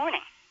 2:00 in the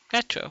morning.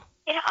 That's true.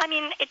 You know, I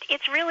mean,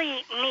 it's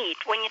really neat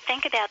when you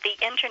think about the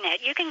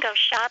internet. You can go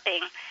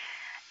shopping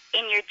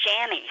in your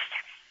jammies,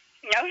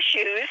 no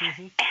shoes,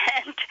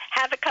 and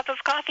have a cup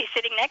of coffee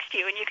sitting next to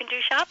you, and you can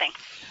do shopping.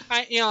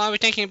 I was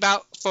thinking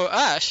about, for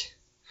us,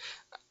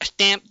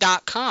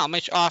 Stamp.com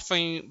is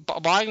offering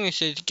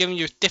bargains, is giving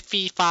you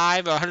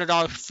 $55 or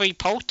 $100 free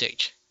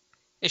postage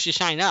if you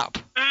sign up.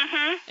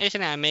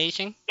 Isn't that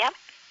amazing? Yep.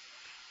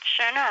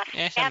 Sure enough.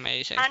 That's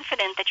amazing. I'm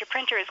confident that your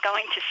printer is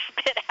going to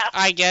spit out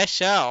I guess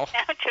so.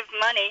 amount of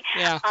money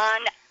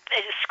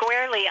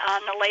squarely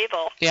on the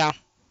label. Yeah.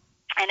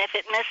 And if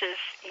it misses,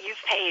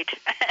 you've paid.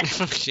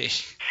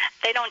 Jeez.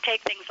 They don't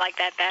take things like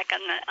that back in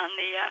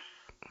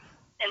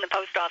the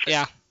post office.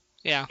 Yeah.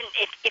 Yeah.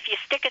 If you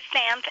stick a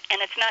stamp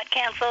and it's not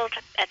canceled,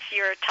 that's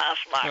your tough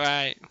luck.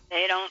 Right.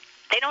 They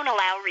don't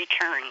allow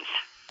returns.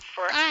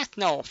 That's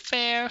no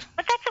fair.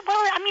 But that's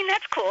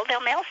cool.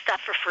 They'll mail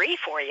stuff for free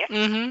for you.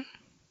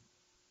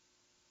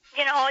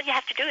 You know, all you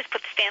have to do is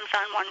put the stamps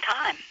on one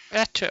time.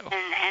 That's true.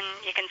 And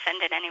you can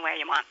send it anywhere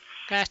you want.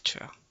 That's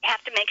true. You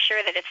have to make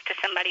sure that it's to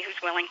somebody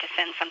who's willing to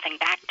send something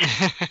back to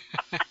you.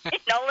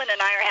 Nolan and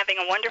I are having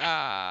a wonderful...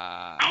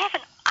 I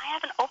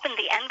haven't opened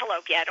the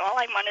envelope yet. All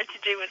I wanted to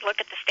do was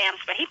look at the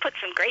stamps, but he put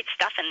some great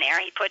stuff in there.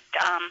 He put...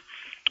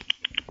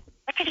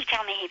 what did he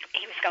tell me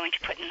he was going to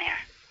put in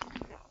there?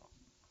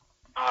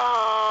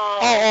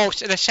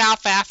 So the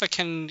South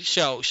African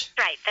shows.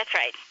 That's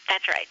right.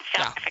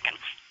 South African.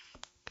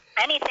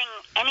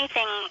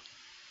 Anything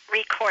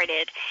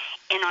recorded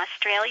in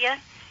Australia,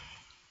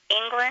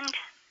 England,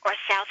 or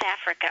South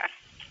Africa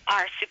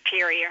are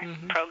superior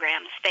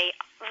programs. They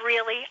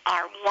really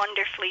are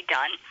wonderfully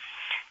done.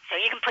 So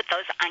you can put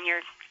those on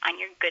your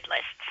good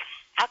lists.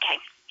 Okay,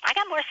 I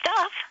got more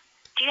stuff.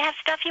 Do you have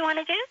stuff you want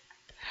to do?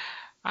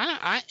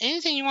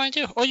 Anything you want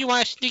to do, or you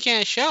want to sneak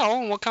in a show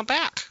and we'll come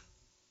back.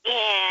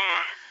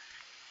 Yeah.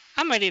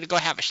 I'm ready to go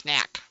have a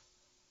snack.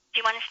 Do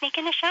you want to sneak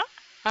in a show?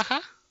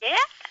 Yeah?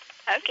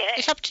 Okay.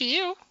 It's up to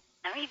you.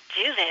 Let me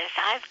do this.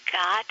 I've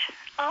got...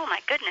 Oh,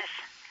 my goodness.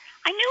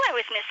 I knew I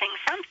was missing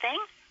something.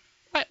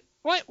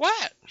 What?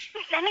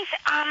 Let me see.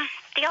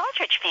 The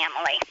Aldrich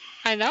family.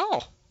 I know.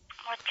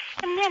 Well,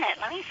 just a minute.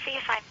 Let me see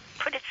if I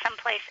put it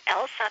someplace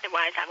else.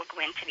 Otherwise, I will go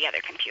into the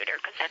other computer,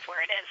 because that's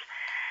where it is.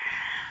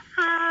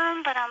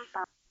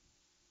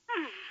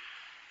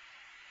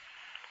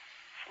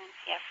 Since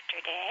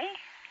yesterday.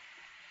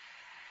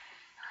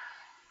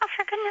 Oh,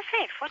 for goodness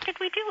sakes, what did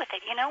we do with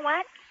it? You know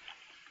what?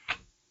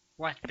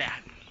 What's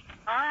that?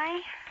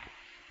 My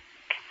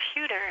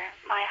computer,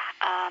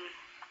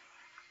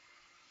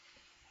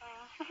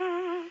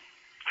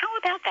 how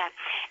about that?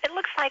 It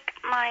looks like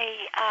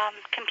my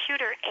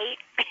computer ate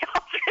the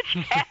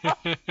Aldrich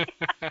family.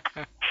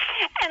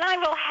 And I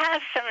will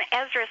have some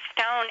Ezra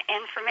Stone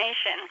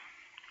information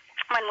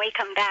when we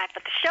come back.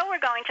 But the show we're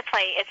going to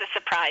play is a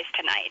surprise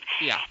tonight.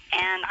 Yeah.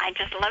 And I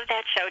just love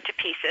that show to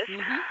pieces.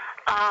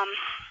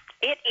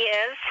 It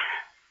is...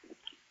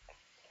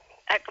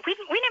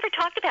 we never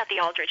talked about the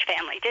Aldrich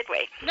family, did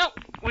we? No,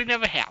 we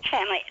never have.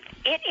 Family.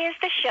 It is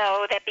the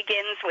show that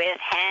begins with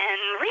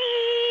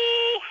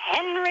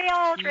Henry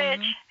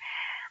Aldrich.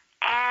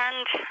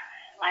 And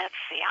let's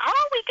see.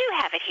 Oh, we do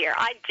have it here.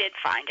 I did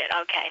find it.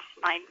 Okay.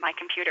 My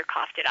computer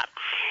coughed it up.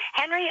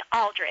 Henry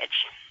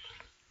Aldrich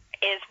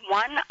is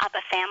one of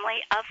a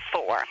family of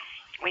four.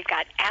 We've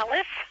got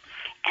Alice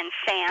and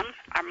Sam,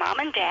 our mom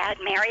and dad.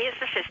 Mary is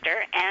the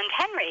sister, and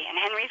Henry. And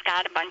Henry's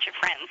got a bunch of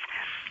friends.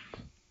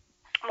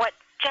 What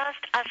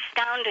just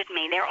astounded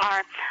me, there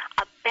are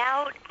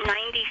about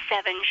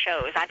 97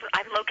 shows.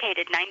 I've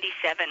located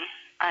 97.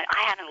 I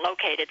haven't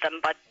located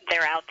them, but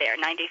they're out there,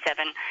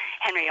 97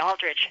 Henry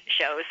Aldrich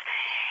shows.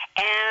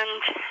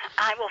 And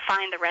I will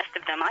find the rest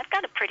of them. I've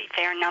got a pretty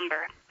fair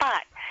number.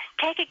 But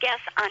take a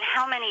guess on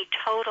how many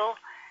total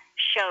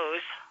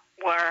shows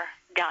were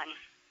done.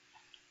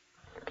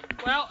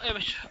 Well, it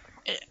was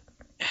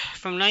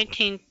from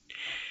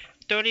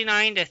 1930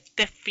 39 to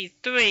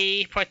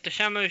 53 for the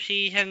summer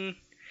season.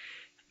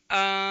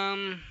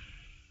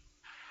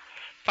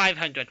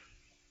 500.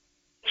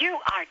 You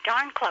are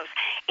darn close.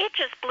 It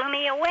just blew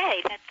me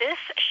away that this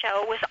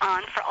show was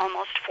on for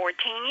almost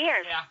 14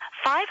 years. Yeah.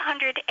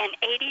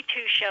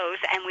 582 shows,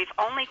 and we've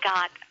only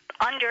got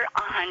under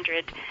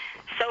 100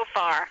 so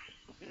far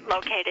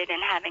located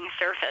and having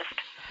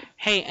surfaced.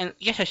 Hey, and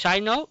just a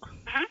side note.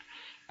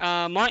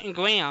 Mm-hmm. Martin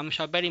Graham,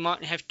 so Betty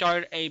Martin, has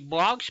started a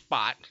blog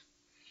spot,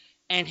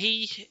 and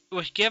he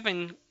was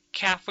given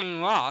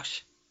Kathleen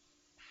Ross'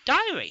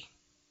 diary.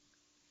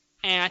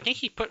 And I think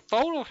he put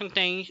photos and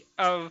things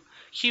of,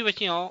 she was,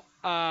 she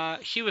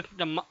was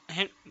the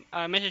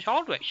Mrs.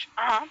 Aldrich.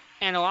 Uh-huh.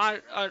 And a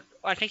lot,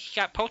 I think he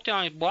got posted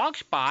on his blog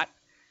spot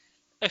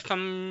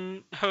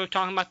from her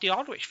talking about the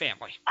Aldrich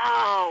family.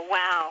 Oh,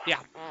 wow.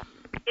 Yeah.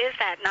 Is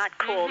that not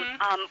cool?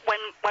 Mm-hmm.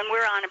 When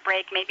we're on a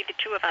break, maybe the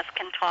two of us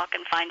can talk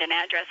and find an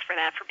address for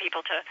that for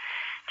people to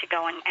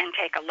go and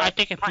take a look. I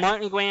think it's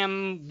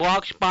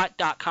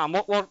martingrahamblogspot.com.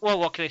 We'll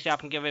look this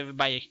up and give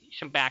everybody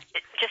some back.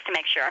 Just to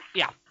make sure.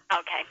 Yeah.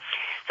 Okay.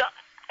 So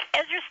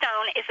Ezra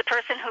Stone is the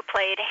person who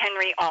played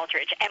Henry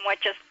Aldrich, and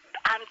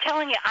I'm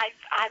telling you, I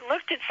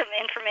looked at some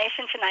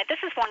information tonight. This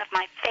is one of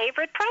my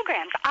favorite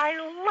programs. I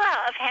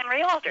love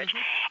Henry Aldrich.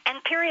 Mm-hmm.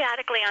 And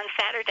periodically on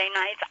Saturday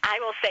nights, I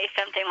will say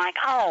something like,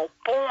 oh,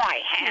 boy,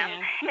 Hen.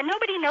 Yeah. And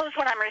nobody knows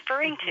what I'm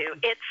referring to.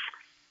 It's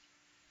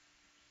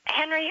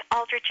Henry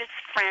Aldrich's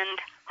friend,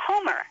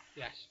 Homer,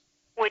 yes,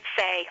 would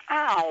say,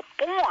 oh,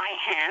 boy,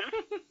 Hen.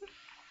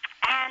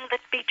 And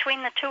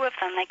between the two of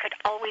them, they could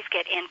always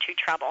get into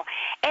trouble.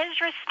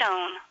 Ezra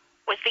Stone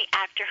was the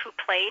actor who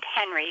played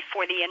Henry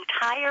for the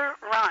entire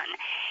run,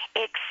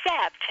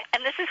 except,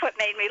 and this is what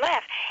made me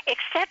laugh,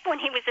 except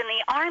when he was in the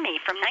Army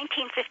from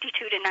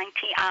 1942 to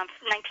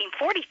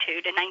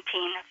 1942 to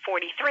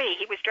 1943.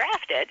 He was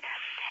drafted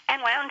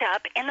and wound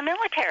up in the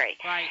military.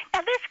 Right.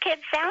 Now, this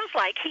kid sounds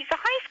like he's a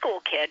high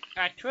school kid.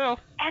 That's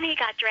true. And he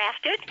got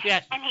drafted.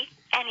 Yes. And he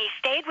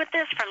stayed with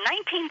this from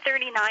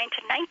 1939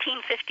 to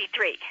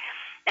 1953.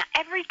 Now,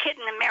 every kid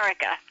in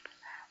America,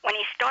 when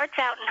he starts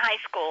out in high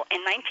school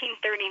in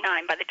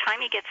 1939, by the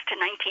time he gets to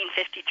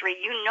 1953,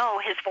 you know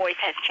his voice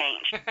has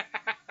changed.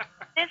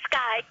 This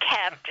guy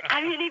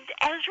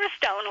Ezra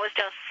Stone was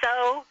just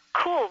so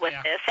cool with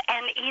this,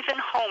 and even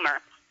Homer.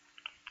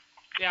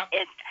 Yeah.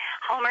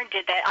 Homer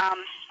did that.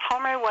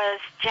 Homer was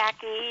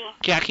Jackie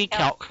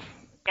Kelk.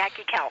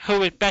 Jackie Kelk.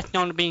 Who is best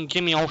known to being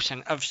Jimmy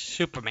Olsen of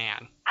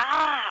Superman.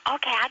 Ah,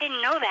 okay, I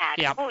didn't know that.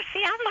 Yep. Oh,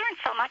 see, I've learned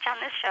so much on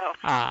this show.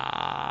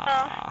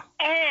 Ah.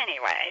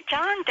 Anyway,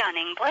 John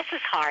Dunning, bless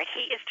his heart,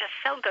 he is just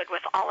so good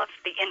with all of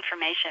the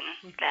information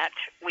that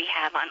we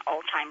have on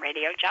Old Time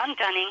Radio. John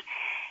Dunning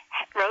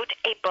wrote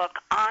a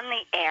book on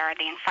the air,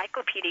 the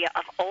Encyclopedia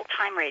of Old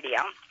Time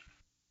Radio.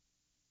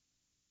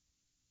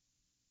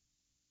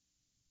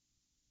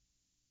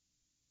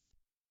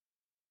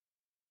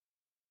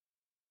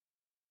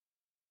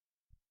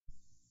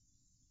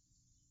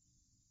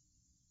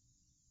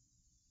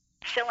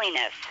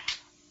 Silliness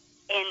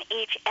in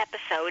each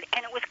episode,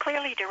 and it was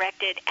clearly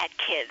directed at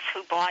kids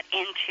who bought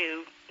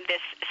into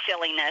this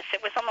silliness.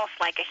 It was almost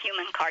like a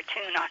human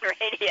cartoon on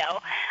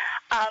radio,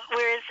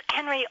 whereas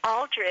Henry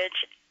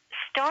Aldrich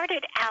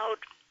started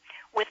out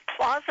with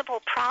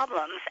plausible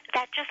problems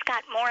that just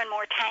got more and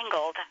more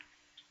tangled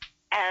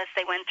as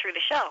they went through the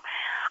show.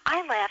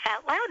 I laugh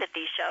out loud at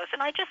these shows,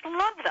 and I just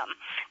love them.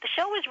 The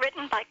show was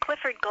written by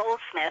Clifford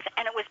Goldsmith,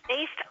 and it was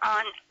based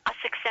on a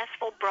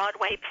successful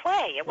Broadway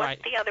play. It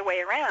wasn't the other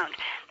way around.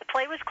 The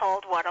play was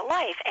called What a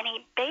Life, and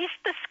he based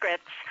the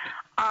scripts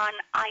on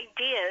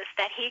ideas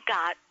that he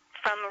got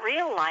from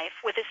real life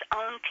with his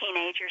own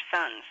teenager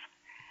sons,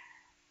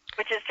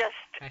 which is just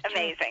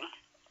amazing.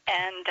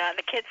 And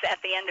the kids,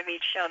 at the end of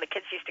each show, the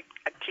kids used to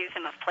accuse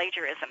him of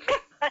plagiarism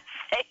because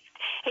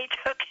he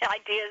took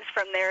ideas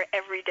from their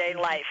everyday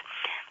life.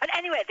 But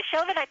anyway, the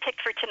show that I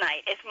picked for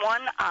tonight is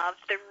one of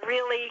the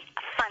really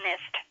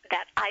funnest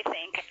that I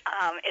think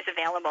is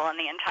available in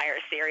the entire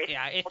series.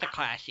 Yeah, it's a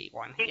classy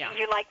one.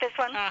 You like this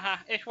one? Uh-huh.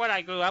 It's what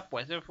I grew up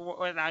with. It's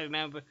what I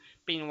remember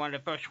being one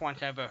of the first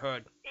ones I ever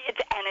heard.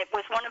 And it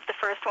was one of the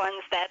first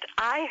ones that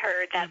I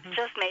heard that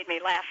just made me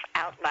laugh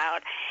out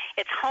loud.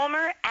 It's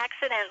Homer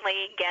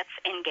accidentally gets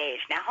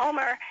engaged. Now,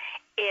 Homer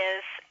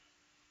is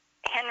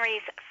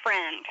Henry's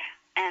friend,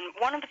 and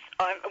one of the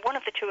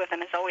two of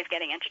them is always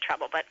getting into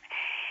trouble. But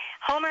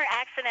Homer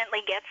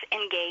accidentally gets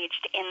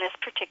engaged in this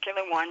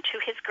particular one to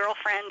his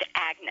girlfriend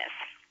Agnes.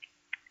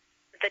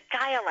 The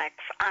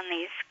dialects on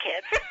these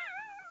kids,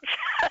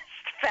 just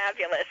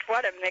fabulous.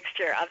 What a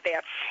mixture of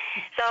there.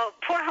 So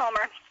poor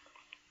Homer,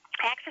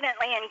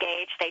 accidentally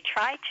engaged. They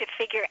try to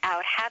figure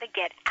out how to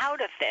get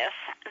out of this.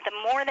 The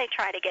more they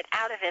try to get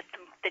out of it,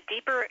 the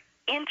deeper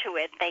into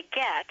it they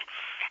get,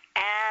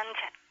 and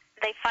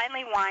they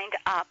finally wind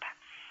up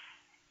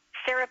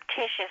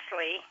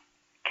surreptitiously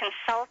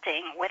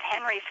consulting with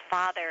Henry's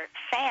father,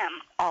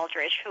 Sam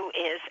Aldrich, who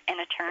is an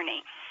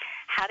attorney.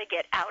 how to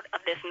get out of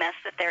this mess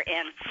that they're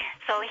in.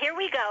 So here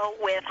we go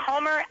with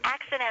Homer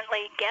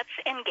accidentally gets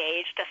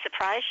engaged, a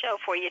surprise show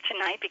for you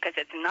tonight because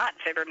it's not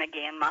Fibber,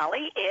 McGee, and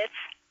Molly. It's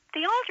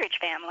the Aldrich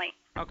family.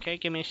 Okay,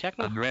 give me a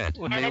second. Unread.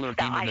 And it's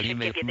I should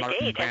give you the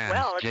date as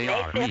well. It's May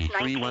 5th,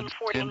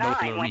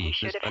 1949, when he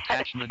should have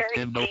had a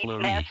very deep,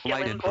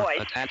 masculine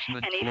voice, and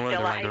he's still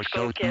a high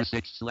school kid.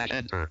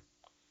 Enter.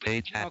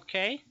 Page app.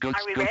 Okay. Good,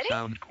 Are we good ready?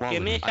 sound quality.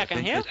 Give me a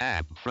second here.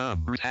 Tab,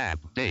 from, tab,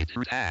 date,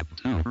 tab,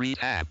 to,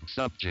 tab,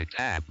 subject,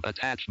 tab,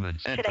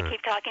 attachments, enter. Should I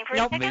keep talking for a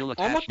Nope. second? Mail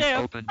Almost there.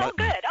 open Oh,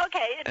 button. good.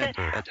 Okay.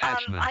 Enter,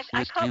 attachments, I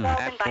list caught view,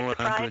 Walden at by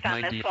surprise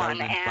on this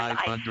one, and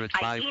I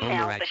 490,505, Homer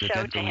emailed the show to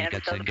accidentally him,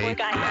 gets so the poor engaged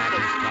guy to had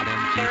his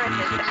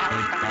therapist out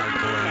from his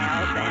 6.54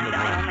 emails, and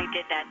I and only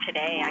did that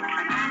today. I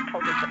kind of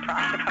pulled a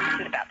surprise. It was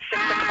at about 6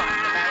 o'clock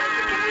tonight.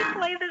 I said, can you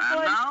play this And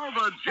one? now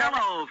the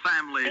Jello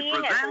family Being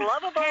as presents...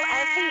 lovable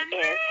as he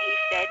is, he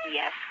said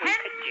yes, we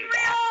could do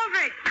that.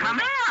 Aldrich. Come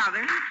here,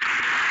 Mother.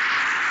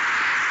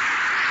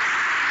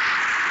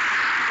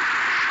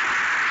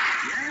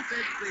 Yes,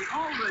 it's the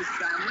Aldrich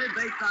family,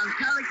 based on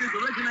characters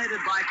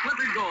originated by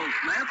Clifford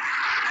Goldsmith,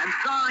 and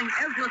starring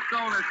Ezra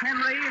Stone as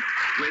Henry,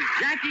 with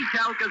Jackie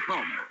Kelk as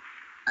Homer.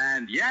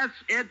 And yes,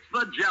 it's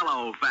the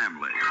Jello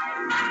family.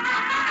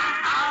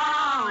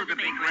 Oh, the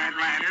big red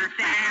letters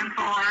stand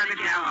for the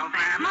Jello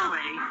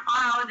family.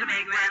 Oh, the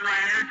big red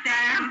letters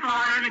stand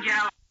for the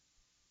Jello.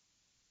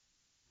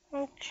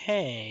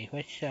 Okay,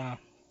 let's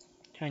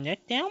turn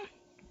that down.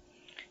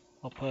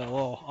 We'll put a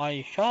little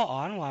audio shot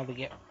on while we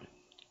get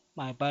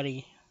my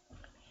buddy,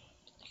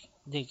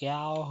 the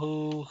gal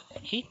who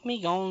keeps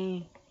me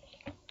going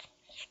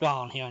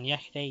strong here on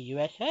Yesterday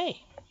USA.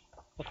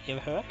 Let's give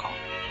her a call.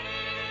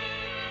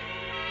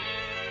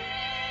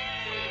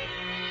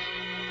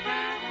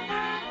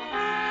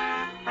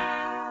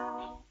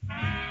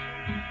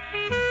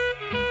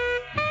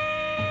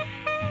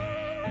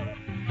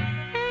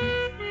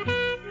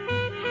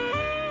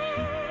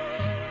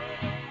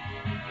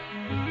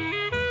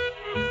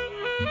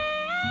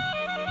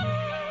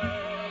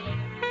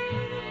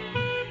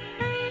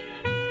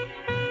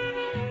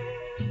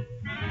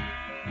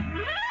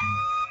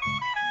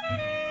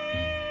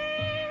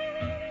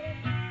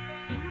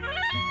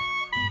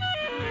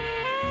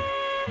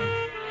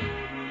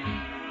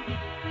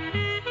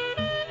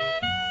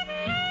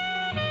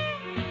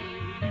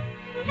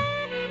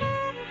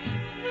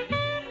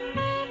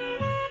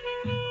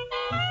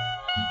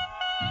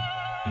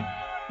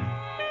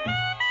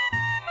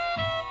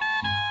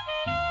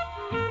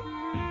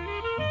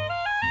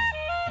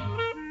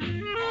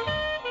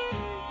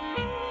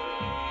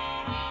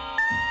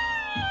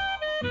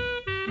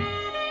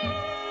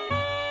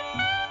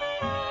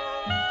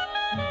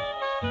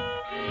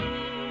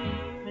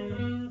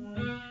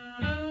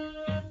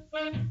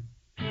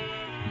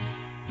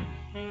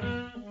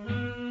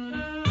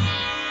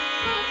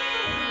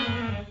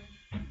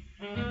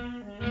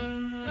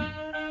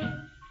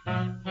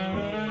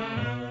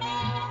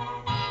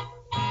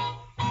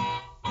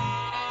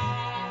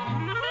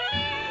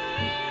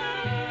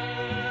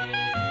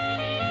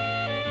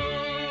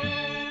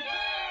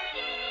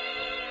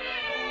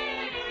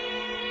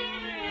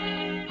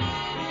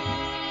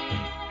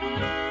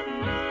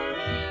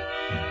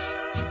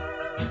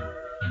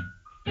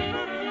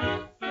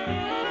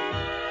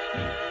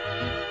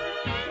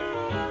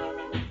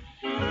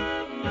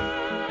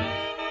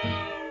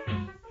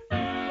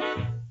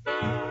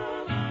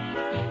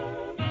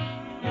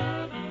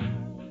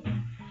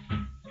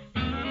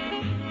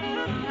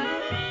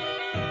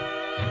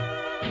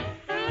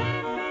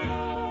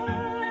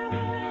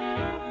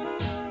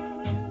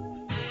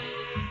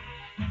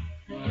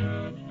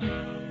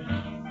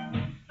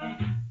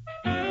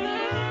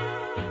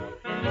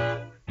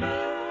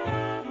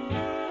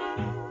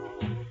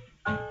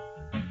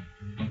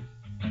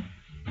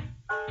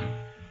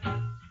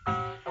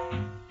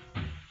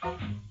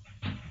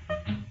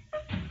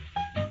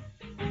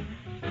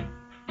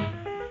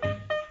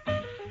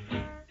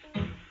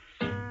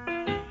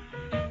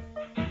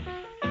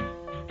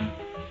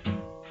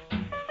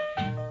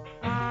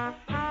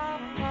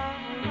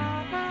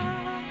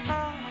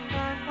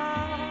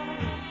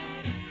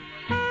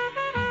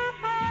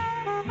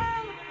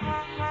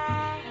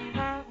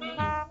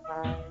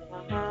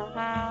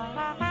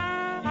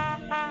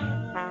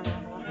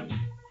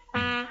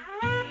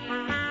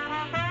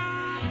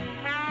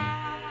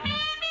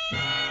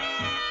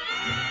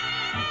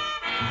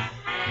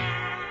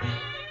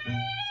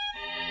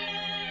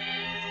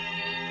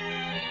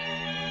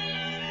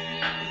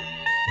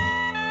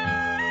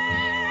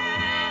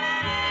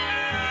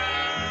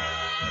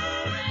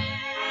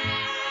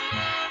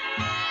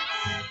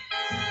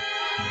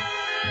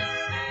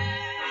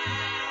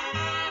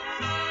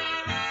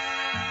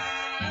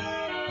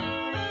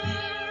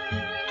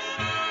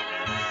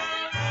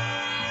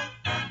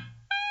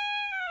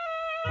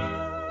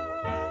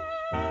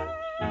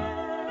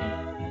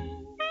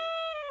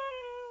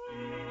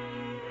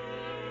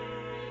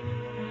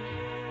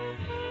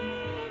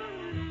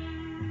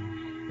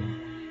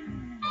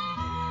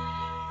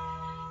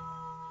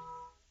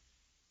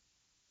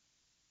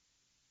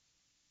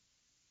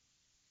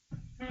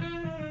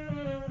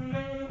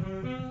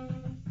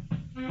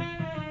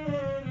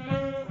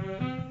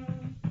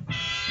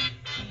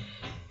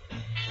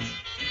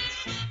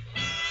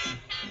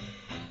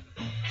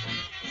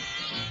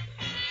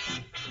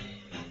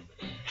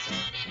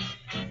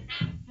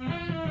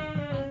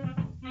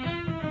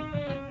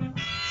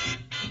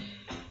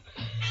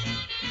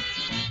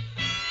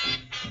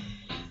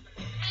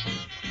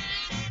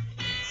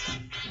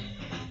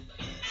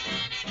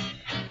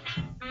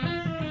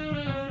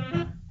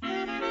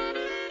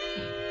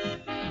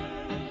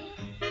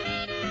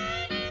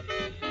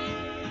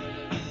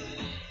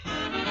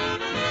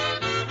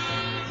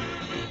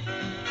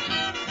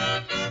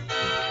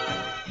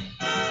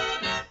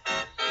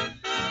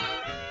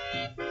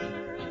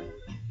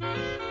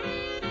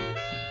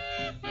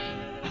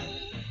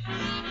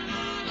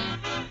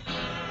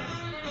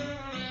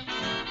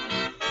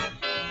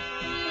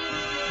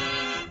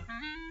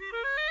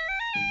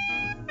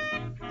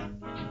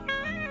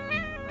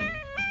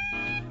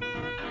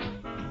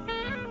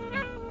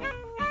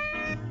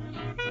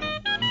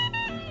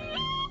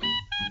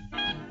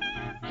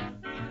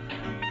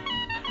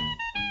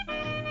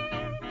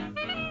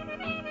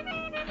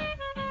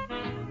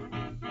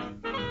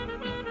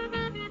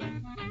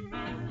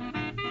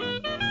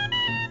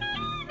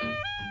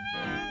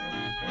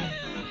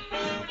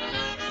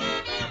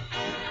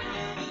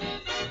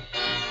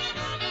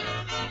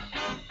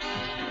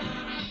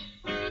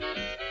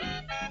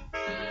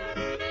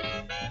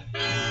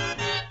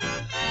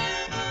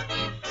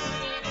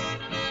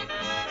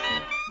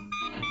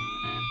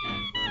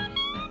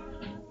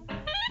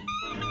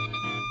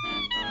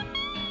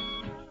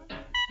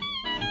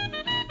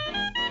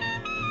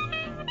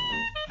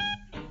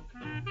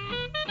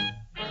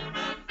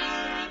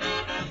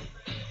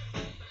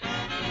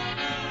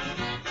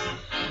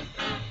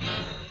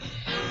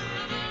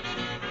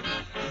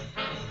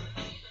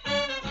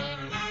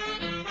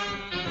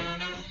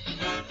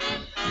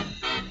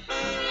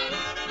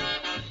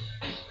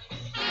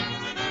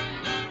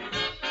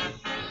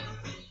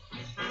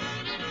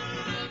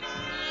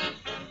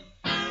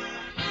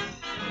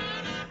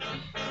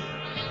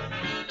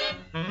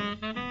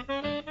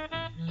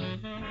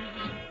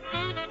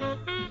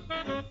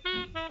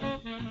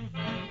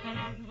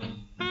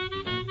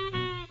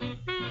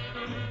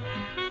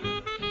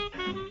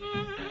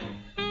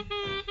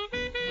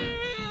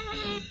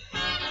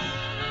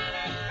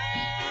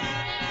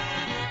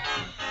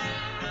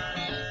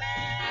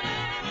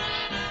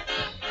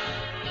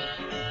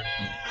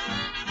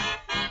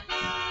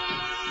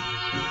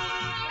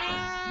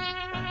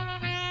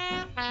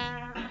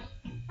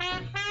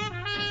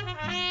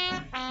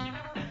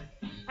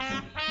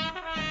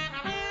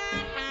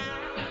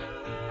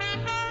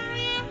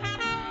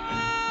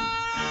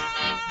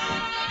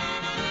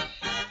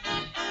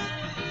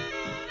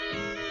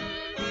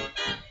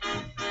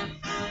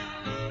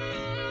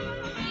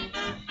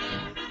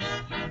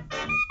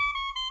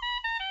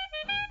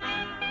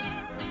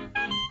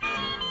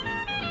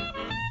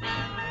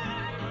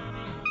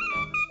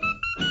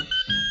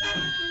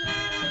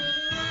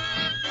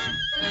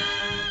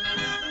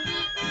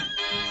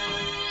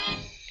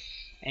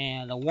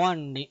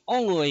 one, the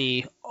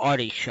only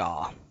Artie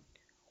Shaw.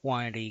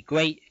 One of the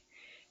great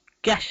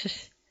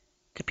guests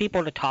to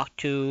people to talk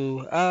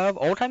to of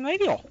old time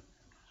radio.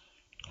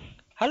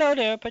 Hello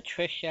there,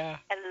 Patricia.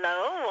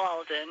 Hello,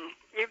 Walden.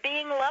 You're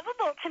being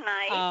lovable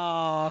tonight.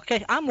 Oh,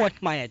 okay. I'm with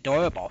my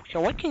adorable. So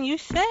what can you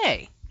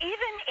say?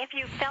 Even if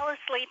you fell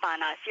asleep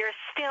on us, you're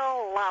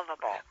still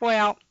lovable.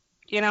 Well,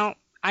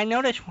 I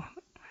notice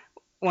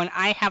when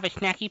I have a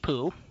snacky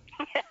poo,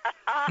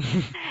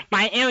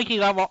 my energy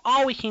level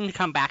always seems to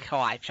come back to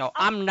life. So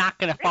I'm not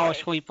going to fall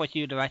asleep with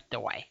you the rest of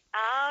the way.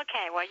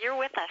 Okay, well, you're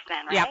with us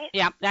then, right?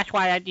 Yep. That's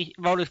why I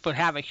voted for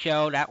have a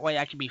show. That way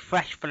I can be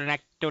fresh for the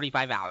next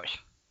 35 hours.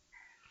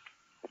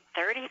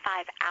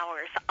 35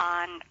 hours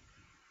on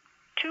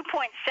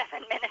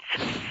 2.7 minutes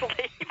of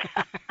sleep.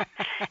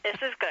 This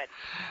is good.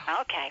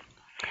 Okay.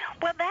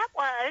 Well, that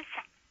was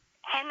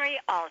Henry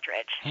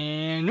Aldrich.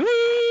 Henry?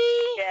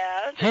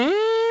 Yes.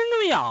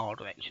 Henry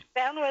Aldrich.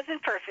 Sound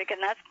wasn't perfect,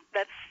 and that's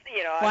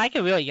Well, I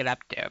could really get up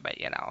there, but,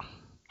 Henry?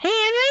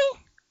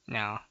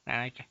 No.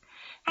 Henry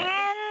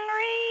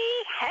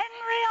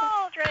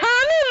Aldrich.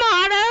 Coming,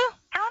 Mother.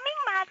 Coming,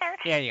 Mother.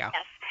 There you go.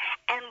 Yes.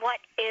 And what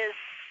is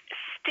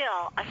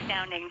still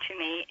astounding to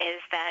me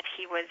is that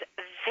he was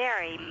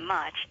very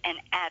much an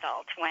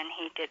adult when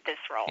he did this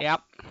role.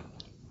 Yep.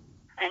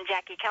 And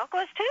Jackie Kelk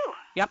was too.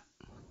 Yep.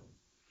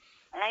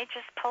 And they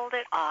just pulled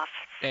it off.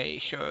 They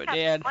sure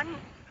did.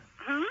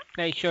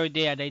 They sure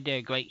did. They did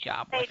a great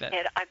job with it. They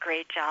did a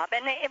great job.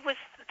 And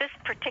this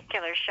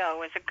particular show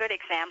was a good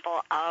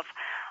example of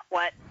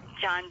what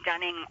John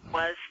Dunning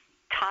was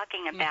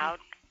talking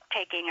about,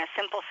 taking a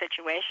simple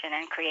situation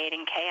and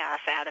creating chaos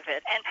out of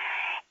it. And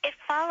it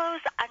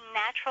follows a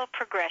natural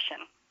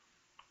progression.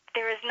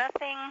 There is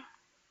nothing,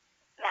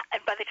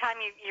 by the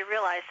time you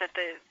realize that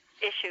the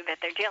issue that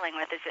they're dealing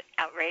with is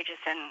outrageous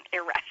and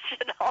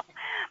irrational,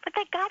 but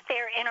they got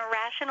there in a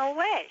rational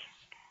way.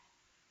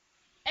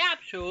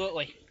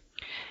 Absolutely.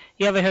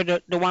 You ever heard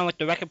the one with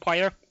the record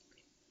player?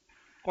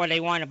 Where they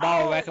want to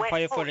borrow a record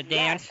player for the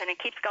dance? Yes, and it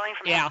keeps going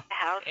from house to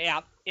house.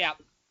 Yeah.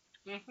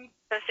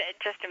 It's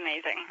just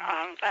amazing.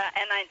 And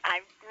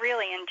I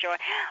really enjoy.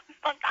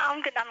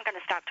 I'm going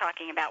to stop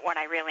talking about what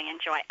I really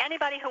enjoy.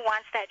 Anybody who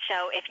wants that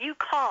show, if you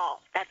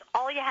call, that's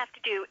all you have to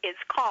do is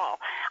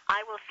call.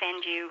 I will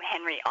send you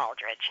Henry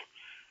Aldrich.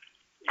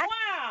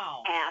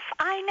 Wow.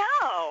 I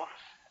know.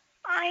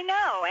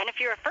 And if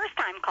you're a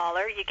first-time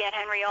caller, you get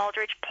Henry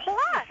Aldrich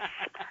plus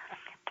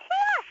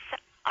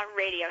a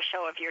radio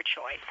show of your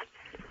choice.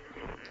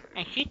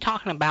 And she's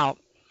talking about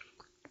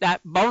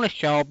that bonus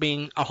show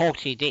being a whole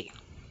CD.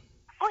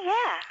 Oh,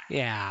 yeah.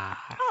 Yeah.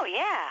 Oh,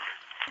 yeah.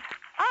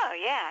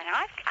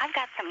 Now, I've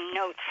got some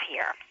notes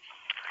here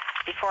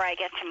before I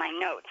get to my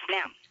notes.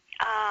 Now,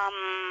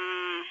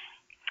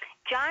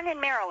 John in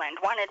Maryland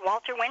wanted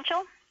Walter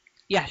Winchell.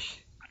 Yes.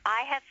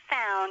 I have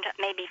found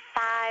maybe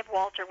 5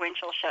 Walter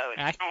Winchell shows.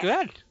 That's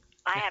good.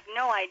 I have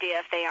no idea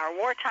if they are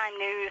wartime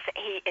news.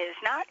 He is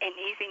not an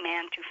easy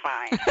man to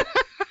find.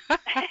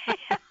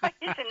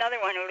 He's another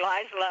one who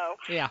lies low.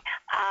 Yeah.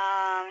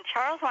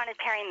 Charles wanted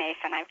Perry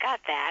Mason. I've got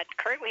that.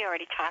 Kurt, we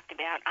already talked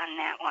about on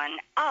that one.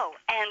 Oh,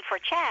 and for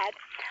Chad,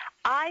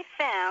 I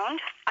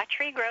found A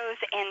Tree Grows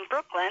in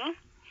Brooklyn.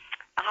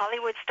 A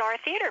Hollywood Star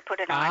Theater put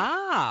it on.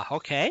 Ah,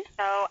 okay.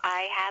 So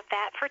I have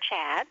that for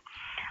Chad.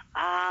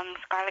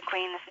 Scarlet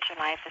Queen, This Is Your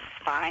Life, This Is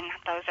Fine.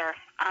 Those are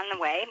on the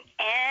way.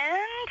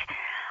 And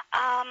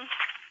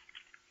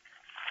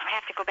I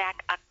have to go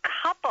back a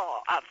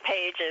couple of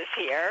pages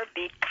here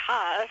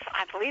because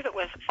I believe it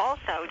was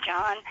also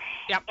John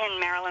in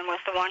Maryland was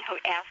the one who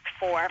asked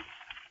for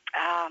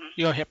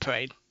Your Hit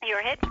Parade.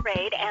 Your Hit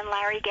Parade, and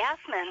Larry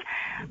Gassman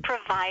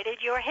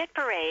provided Your Hit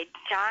Parade.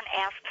 John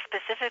asked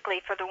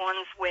specifically for the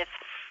ones with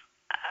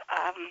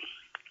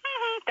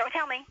don't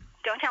tell me.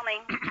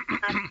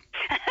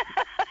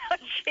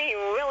 Gee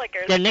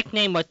willikers. The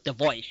nickname was The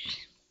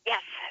Voice.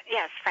 Yes,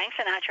 Frank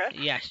Sinatra.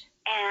 Yes.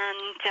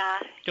 And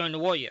during the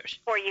war years.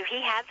 For you,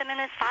 he had them in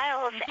his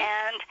files,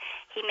 and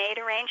he made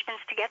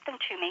arrangements to get them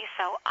to me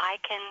so I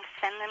can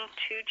send them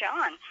to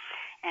John.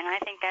 And I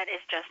think that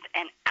is just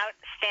an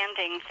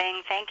outstanding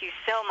thing. Thank you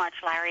so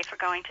much, Larry, for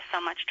going to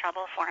so much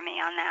trouble for me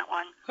on that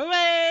one.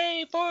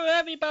 Hooray for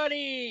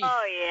everybody!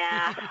 Oh,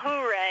 yeah.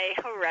 Hooray.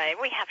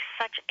 We have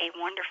such a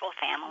wonderful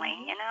family,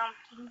 you know?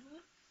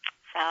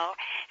 So,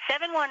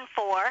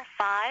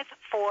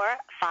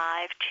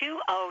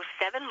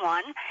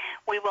 714-545-2071.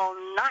 We will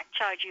not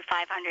charge you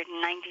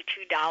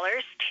 $592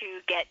 to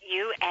get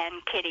you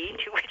and Kitty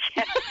to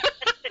whichever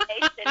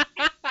destination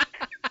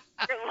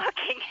you're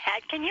looking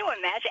at. Can you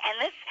imagine? And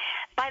this,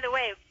 by the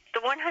way, the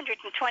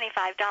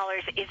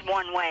 $125 is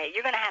one way.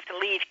 You're going to have to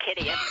leave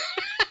Kitty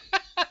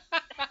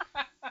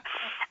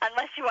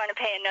unless you want to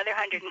pay another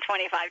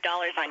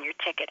 $125 on your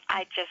ticket.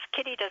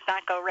 Kitty does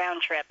not go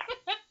round trip.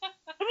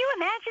 Can you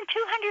imagine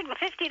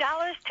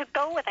 $250 to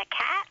go with a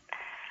cat?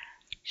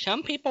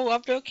 Some people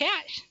love their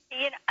cats.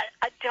 You know,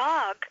 a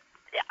dog,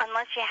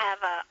 unless you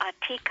have a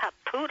teacup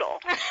poodle.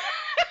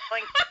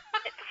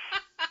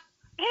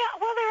 Yeah,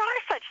 well, there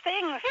are such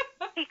things,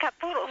 teacup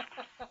poodles.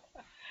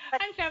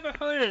 I've never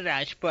heard of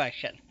that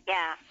expression.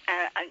 Yeah,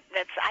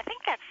 I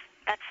think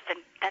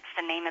that's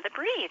the name of the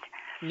breed.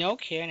 No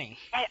kidding.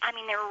 I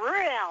mean, they're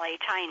really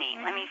tiny.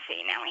 Let me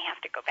see. Now we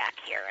have to go back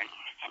here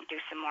and do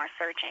some more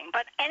searching.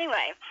 But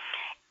anyway,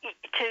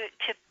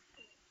 to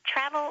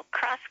travel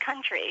cross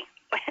country,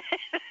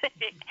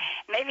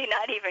 maybe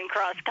not even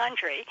cross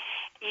country,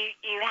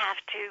 you have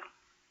to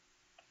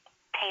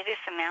pay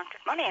this amount of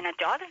money, and a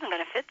dog isn't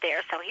going to fit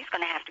there, so he's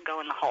going to have to go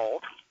in the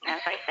hold,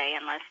 as I say,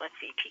 unless, let's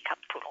see, teacup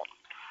poodle.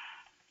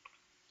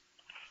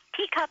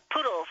 Teacup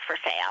poodles for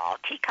sale.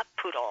 Teacup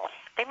poodle.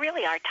 They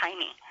really are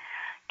tiny.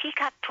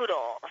 Teacup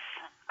poodles.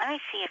 Let me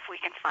see if we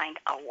can find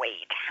a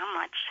weight. How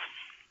much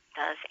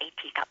does a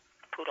teacup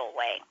poodle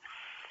weigh?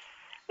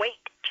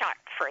 Weight chart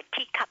for a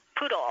teacup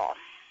poodle.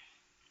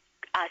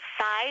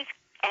 Size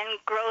and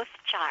growth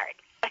chart.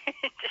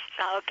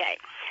 Okay.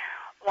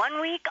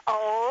 1 week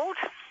old,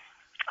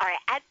 or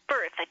at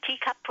birth, a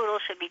teacup poodle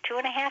should be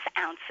 2.5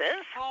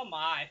 ounces. Oh,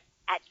 my.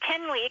 At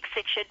 10 weeks,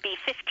 it should be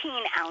 15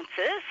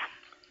 ounces.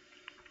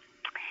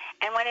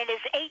 And when it is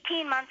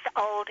 18 months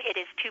old, it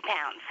is 2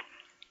 pounds.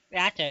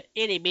 That's a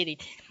itty-bitty,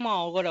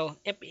 small, little,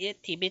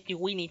 itty-bitty,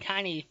 weeny,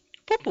 tiny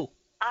poo-poo.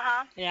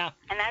 Uh-huh. Yeah.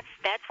 And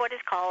that's what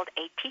is called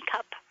a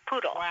teacup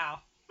poodle.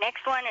 Wow.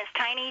 Next one is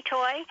tiny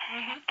toy,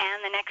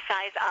 and the next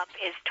size up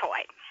is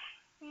toy.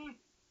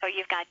 So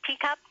you've got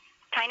teacup,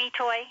 tiny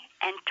toy,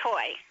 and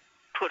toy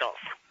poodles.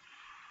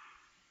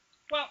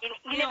 Well,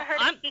 you never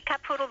heard of a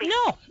teacup poodle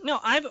before? No.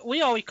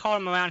 We always call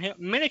them around here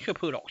miniature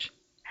poodles.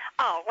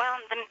 Oh, well,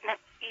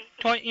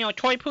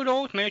 toy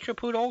poodles, miniature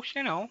poodles,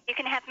 You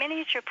can have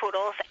miniature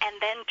poodles, and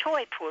then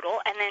toy poodle,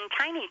 and then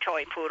tiny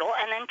toy poodle,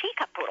 and then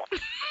teacup poodle.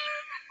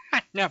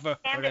 Never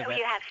heard of it.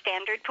 You have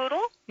standard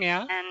poodle,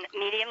 and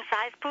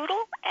medium-sized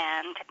poodle,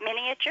 and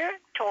miniature,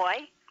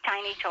 toy,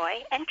 tiny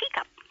toy, and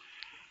teacup.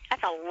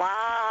 That's a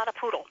lot of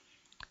poodle.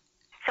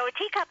 So a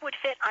teacup would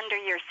fit under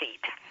your seat.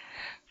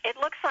 It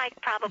looks like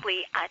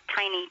probably a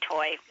tiny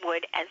toy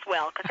would as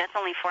well, because that's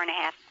only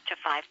 4.5 to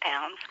 5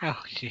 pounds.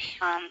 Oh, geez.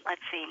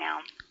 Let's see now.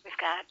 We've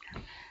got.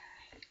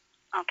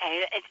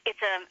 Okay,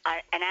 it's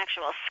an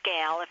actual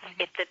scale.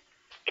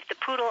 If the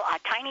poodle, a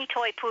tiny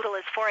toy poodle,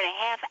 is 4.5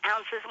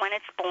 ounces when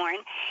it's born,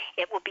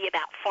 it will be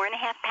about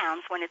 4.5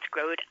 pounds when it's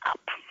grown up.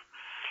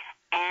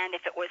 And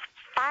if it was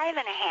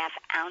 5.5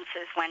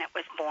 ounces when it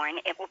was born,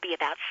 it will be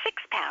about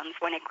 6 pounds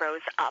when it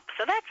grows up.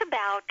 So that's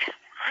about,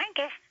 I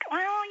guess,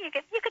 well, you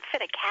could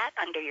fit a cat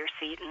under your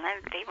seat, and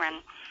they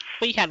run.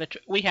 We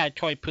had a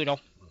toy poodle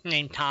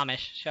named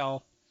Thomas,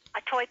 so.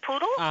 A toy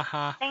poodle?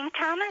 Uh-huh. Named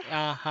Thomas?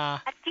 Uh-huh.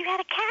 You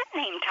had a cat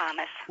named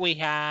Thomas. We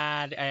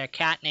had a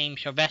cat named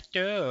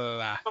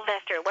Sylvester.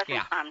 Sylvester. It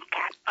wasn't Tom's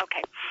cat.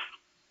 Okay.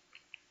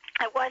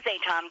 It was a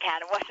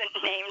tomcat. It wasn't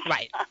named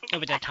Right. Tomcat. It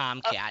was a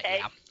tomcat,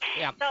 Okay.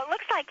 Yeah. So it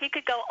looks like you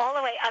could go all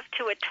the way up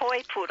to a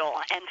toy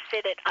poodle and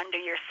fit it under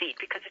your seat,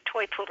 because a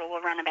toy poodle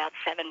will run about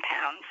 7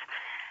 pounds.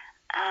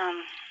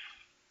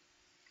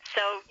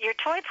 So your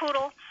toy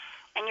poodle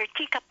and your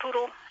teacup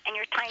poodle and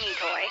your tiny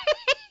toy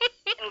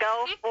can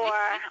go for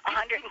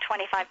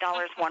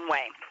 $125 one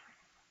way.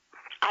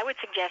 I would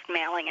suggest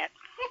mailing it.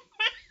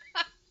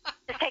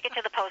 Just take it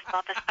to the post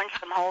office, punch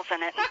some holes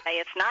in it, and say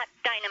it's not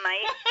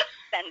dynamite.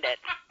 Send it.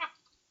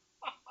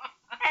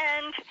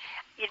 And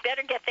you'd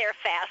better get there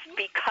fast,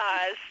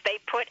 because they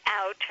put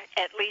out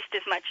at least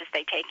as much as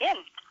they take in.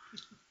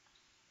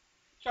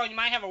 So you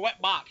might have a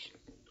wet box.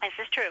 This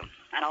is true,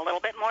 and a little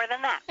bit more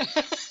than that.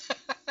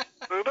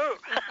 Boo-boo.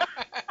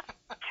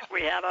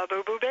 We have a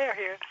boo-boo bear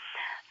here.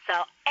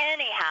 So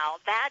anyhow,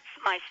 that's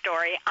my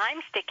story.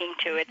 I'm sticking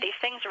to it. These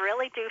things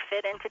really do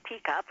fit into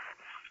teacups.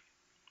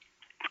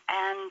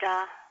 And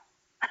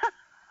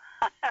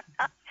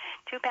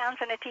 2 pounds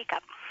in a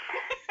teacup.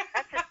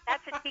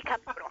 That's a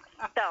teacup poodle.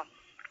 So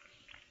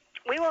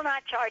we will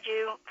not charge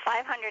you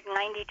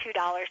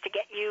 $592 to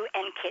get you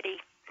and Kitty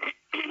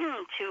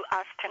to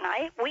us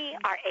tonight. We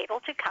are able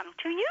to come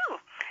to you.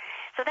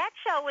 So that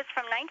show was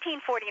from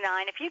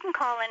 1949. If you can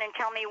call in and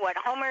tell me what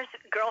Homer's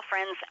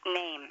girlfriend's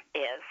name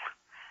is,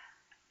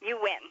 you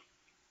win.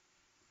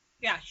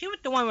 Yeah, she was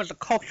the one with the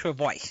cultural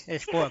voice.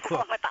 It's She was the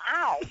one with the,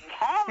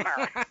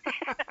 Homer.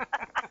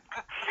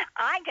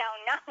 I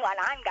don't know what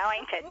I'm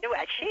going to do.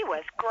 She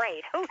was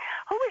great. Who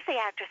was the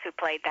actress who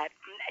played that?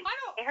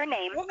 Her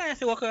name. We're going to have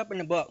to look her up in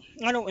the book.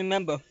 I don't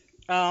remember.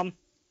 I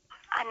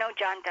know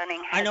John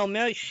Dunning. I know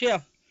Mary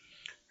Schiff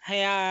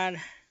had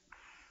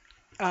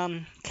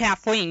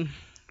Kathleen,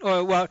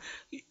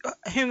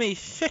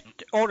 Henry's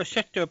older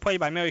sister, played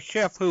by Mary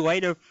Schiff, who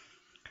later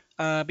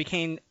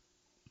became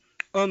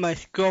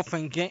Irma's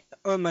girlfriend,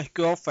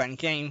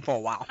 Jane, for a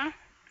while.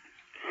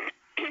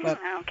 But,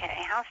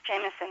 okay, House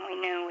Jameson we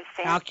knew was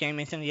Sam. House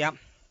Jameson, yep.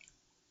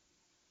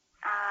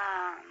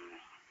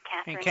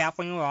 Catherine. And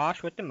Kathleen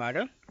Ross with the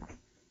murder.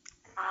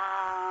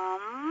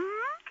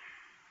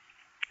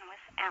 Was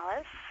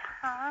Alice.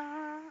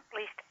 At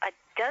least a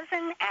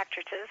dozen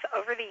actresses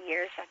over the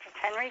years, such as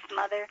Henry's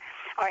mother,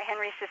 or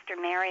Henry's sister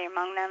Mary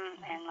among them.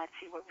 And let's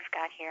see what we've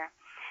got here.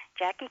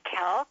 Jackie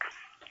Kelk,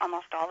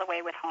 almost all the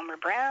way with Homer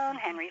Brown,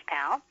 Henry's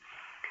pal.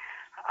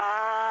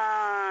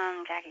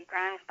 Jackie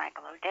Grimes,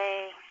 Michael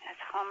O'Day. That's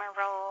Homer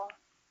role.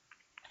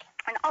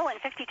 And in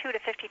 52 to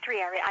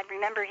 53, I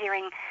remember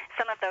hearing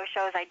some of those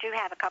shows. I do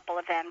have a couple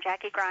of them.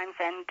 Jackie Grimes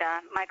and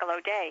Michael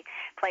O'Day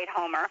played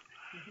Homer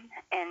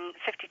in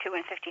 52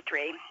 and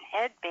 53.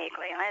 Ed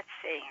Begley, let's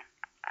see.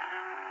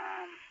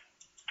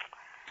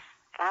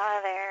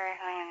 Father.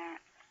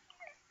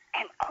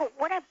 And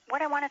what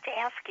I wanted to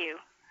ask you,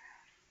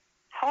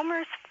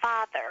 Homer's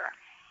father.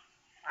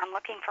 I'm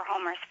looking for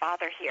Homer's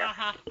father here.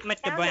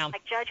 Mr. Brown.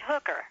 Like Judge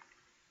Hooker.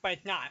 But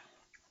it's not.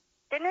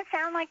 Didn't it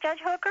sound like Judge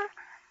Hooker?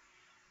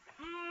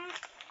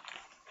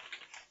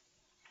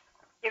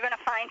 You're gonna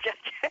find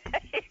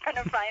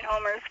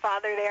Homer's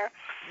father there.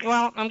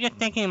 Well, I'm just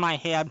thinking in my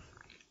head.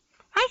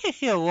 I can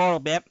see a little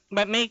bit,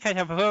 but maybe because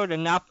I've heard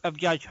enough of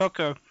Judge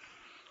Hooker,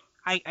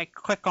 I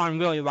click on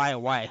really right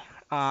away.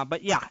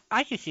 But yeah,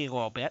 I can see a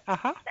little bit.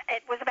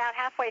 It was about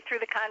halfway through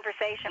the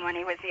conversation when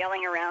he was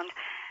yelling around.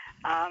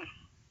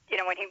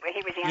 When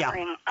he was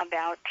yammering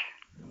about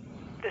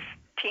this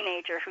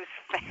teenager who's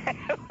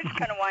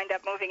going to wind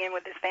up moving in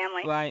with his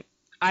family. Right.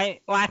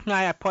 Last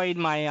night I played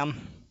my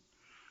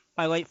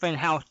my late friend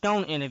Hal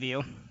Stone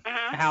interview.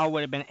 Hal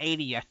would have been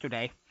 80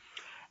 yesterday,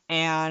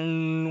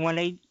 and when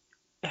they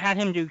had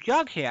him do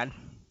Jughead,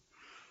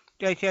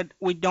 they said,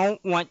 we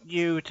don't want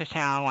you to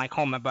sound like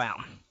Homer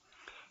Brown.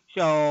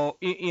 So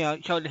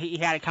so he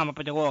had to come up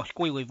with a little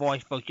squealy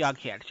voice for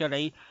Jughead. So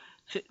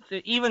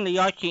even the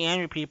Archie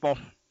Andrew people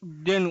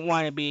didn't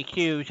want to be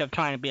accused of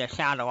trying to be a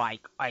sounder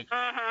like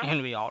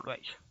Henry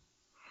Aldrich.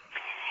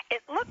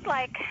 It looked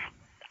like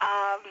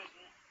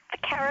the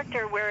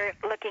character we're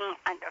looking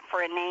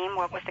for a name.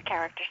 What was the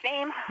character's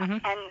name?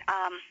 And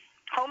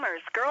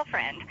Homer's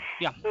girlfriend,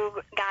 who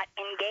got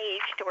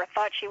engaged or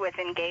thought she was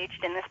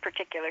engaged in this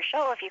particular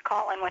show. If you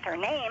call in with her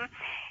name,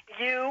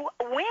 you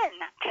win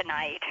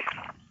tonight.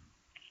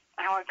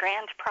 Our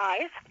grand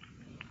prize.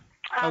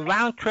 A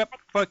round trip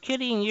for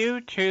Kitty and you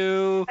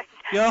to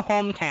your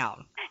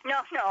hometown. No,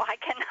 I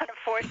cannot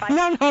afford my...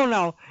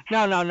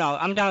 No.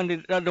 I'm down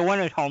to the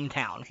winner's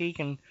hometown. He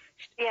can...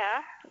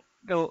 Yeah?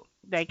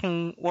 They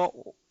can,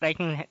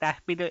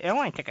 that'd be the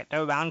airline ticket,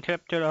 the round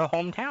trip to their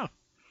hometown.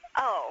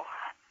 Oh,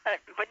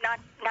 but not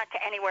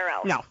to anywhere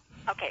else? No.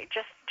 Okay,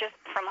 just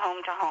from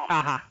home to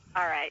home.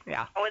 All right.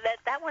 Yeah. Well,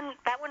 that one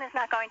is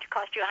not going to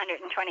cost you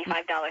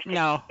 $125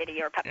 to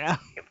Kitty or Puppy. Yeah.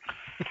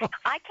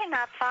 I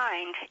cannot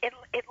find,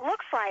 it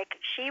looks like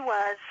she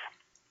was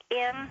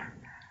in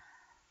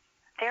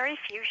very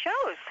few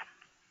shows.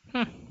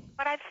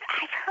 But I've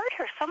heard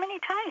her so many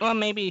times. Well,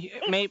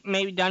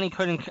 maybe Donnie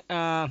couldn't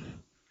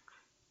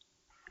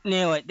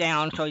nail it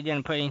down, so he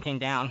didn't put anything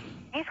down.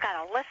 He's got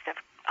a list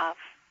of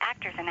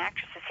actors and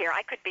actresses here.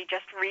 I could be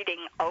just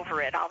reading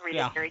over it. I'll read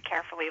it very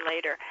carefully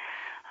later.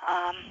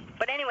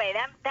 But anyway,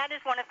 that is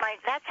one of my...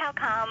 That's how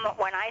come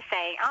when I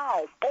say,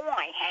 oh,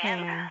 boy,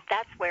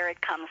 that's where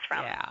it comes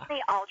from. Yeah.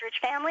 The Aldrich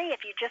family,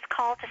 if you just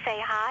call to say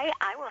hi,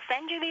 I will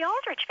send you the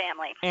Aldrich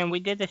family. And we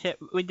did this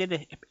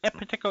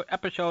particular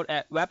episode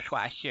at Reps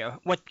last year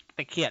with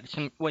the kids,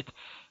 with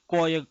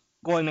Gloria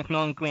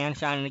McMillan's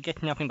grandson, and it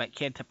gets nothing but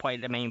kids to play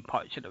the main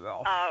parts of the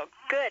role. Oh,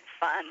 good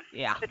fun.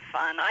 Yeah. Good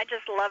fun. I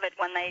just love it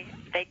when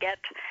they get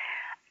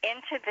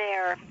into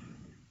their...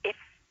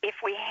 If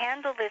we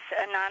handle this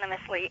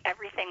anonymously,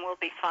 everything will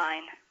be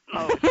fine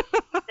mode.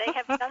 They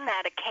have done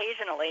that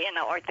occasionally,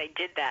 or they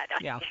did that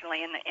occasionally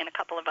in a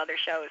couple of other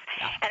shows.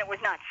 Yeah. And it was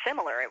not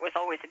similar. It was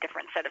always a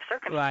different set of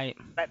circumstances. Right.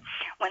 But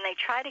when they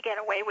try to get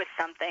away with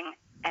something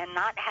and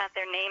not have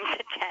their names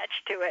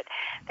attached to it,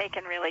 they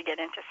can really get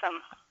into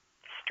some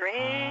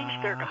strange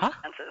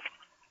circumstances.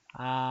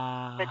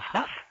 Good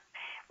stuff.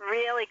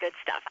 Really good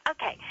stuff.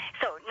 Okay,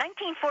 so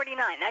 1949.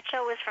 That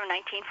show was from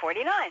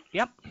 1949.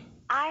 Yep.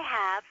 I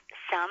have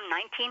some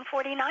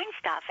 1949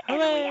 stuff, and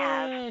we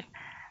have,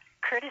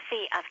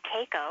 courtesy of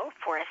Keiko,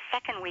 for a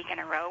second week in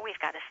a row, we've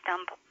got a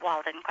Stump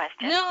Walden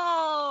question.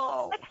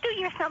 No! Let's do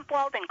your Stump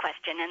Walden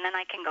question, and then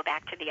I can go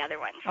back to the other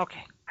ones.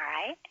 Okay. All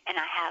right? And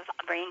I have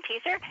a brain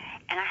teaser,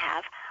 and I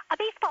have a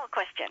baseball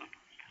question.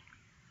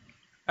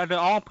 Are they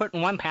all put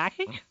in one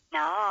package?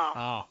 No.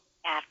 Oh.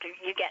 After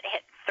you get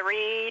hit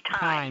 3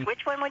 times.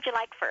 Which one would you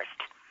like first?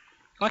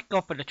 Let's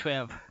go for the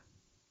Trev.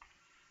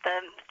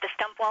 The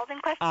Stump Walden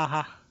question?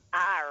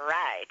 All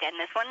right. And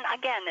this one,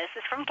 again, this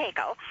is from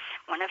Keiko,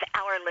 one of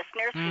our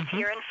listeners who's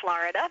here in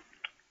Florida.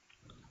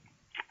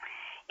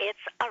 It's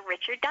a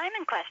Richard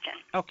Diamond question.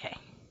 Okay.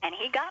 And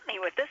he got me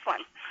with this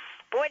one.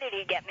 Boy, did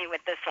he get me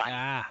with this one.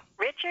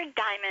 Richard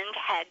Diamond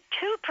had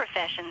 2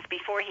 professions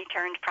before he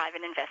turned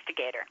private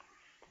investigator.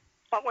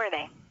 What were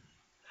they?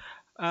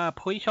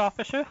 Police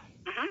officer.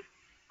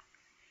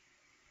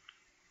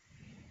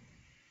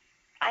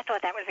 I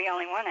thought that was the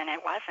only one, and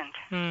it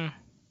wasn't.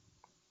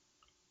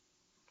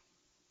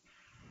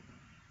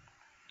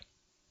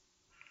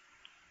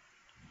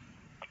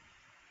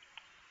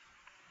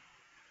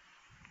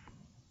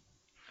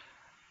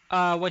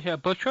 Was it a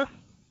butcher?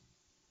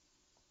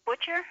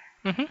 Butcher?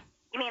 You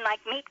mean like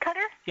meat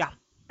cutter? Yeah.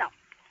 No.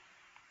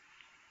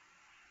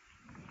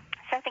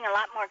 Something a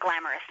lot more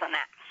glamorous than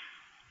that.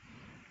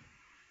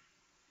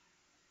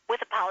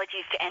 with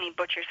apologies to any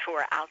butchers who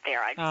are out there.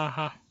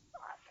 Uh-huh.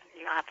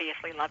 You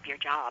obviously love your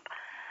job,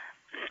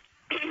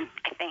 I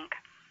think.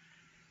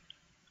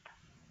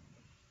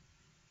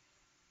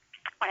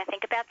 Want to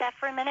think about that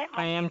for a minute?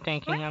 I am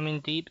thinking. I'm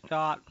in deep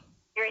thought.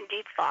 You're in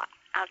deep thought.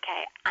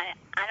 Okay. I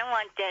don't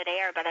want dead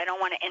air, but I don't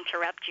want to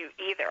interrupt you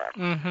either.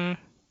 Mm-hmm.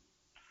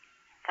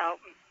 So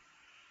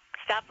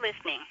stop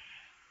listening.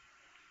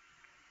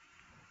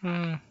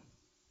 Hmm.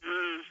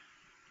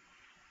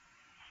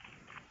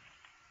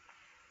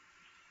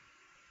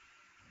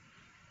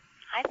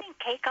 I think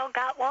Keiko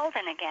got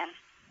Walden again.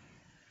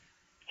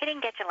 He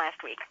didn't get you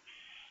last week.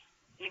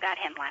 You got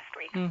him last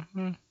week.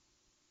 Mm-hmm.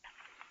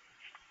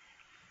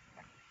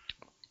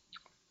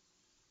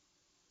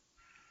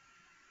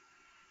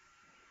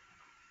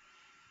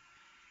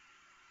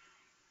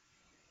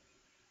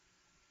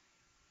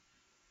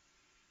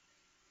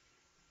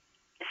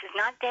 This is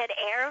not dead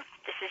air.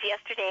 This is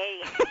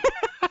yesterday.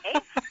 Okay?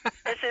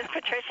 This is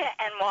Patricia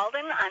and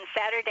Walden on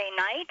Saturday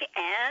night,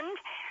 and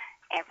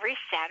every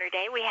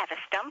Saturday we have a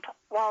Stump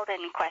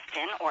Walden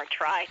question, or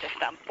try to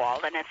stump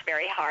Walden. It's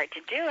very hard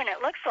to do, and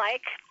it looks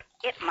like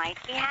it might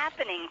be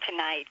happening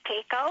tonight.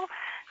 Keiko,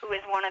 who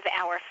is one of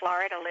our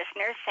Florida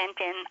listeners, sent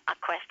in a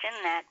question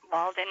that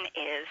Walden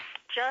is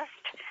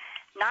just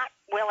not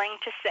willing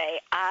to say,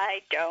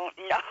 I don't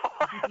know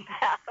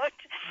about.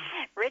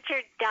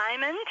 Richard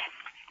Diamond,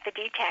 the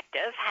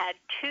detective, had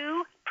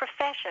 2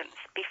 professions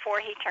before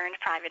he turned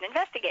private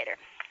investigator.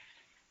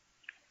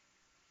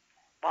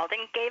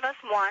 Walden gave us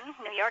one,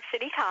 New York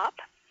City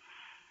cop,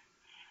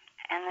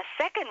 and the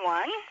second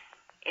one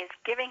is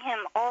giving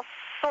him all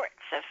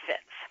sorts of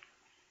fits.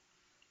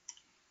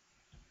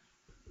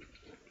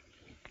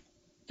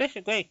 This is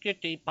a great excuse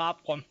to eat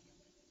popcorn.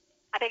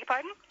 I beg your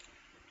pardon?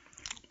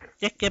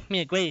 This gives me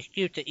a great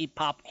excuse to eat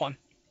popcorn.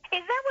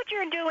 Is that what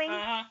you're doing?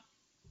 Uh-huh.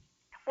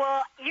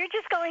 Well, you're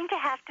just going to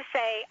have to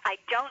say, I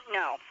don't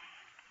know.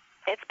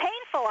 It's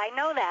painful, I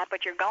know that,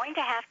 but you're going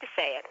to have to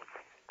say it.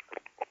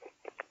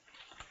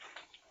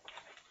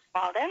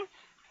 Walden,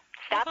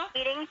 stop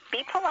eating,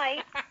 be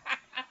polite.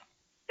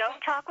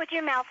 Don't talk with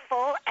your mouth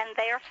full, and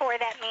therefore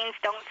that means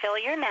don't fill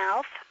your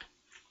mouth.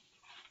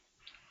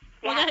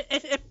 Well,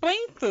 it's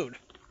brain food.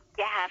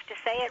 You have to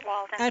say it,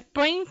 Walden. That's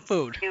brain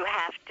food. You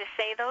have to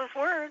say those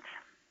words.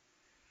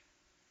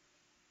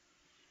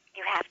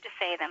 You have to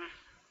say them.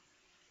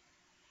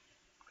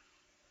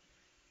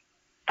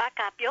 Buck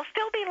up. You'll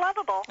still be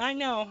lovable. I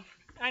know.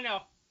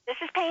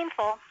 This is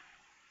painful.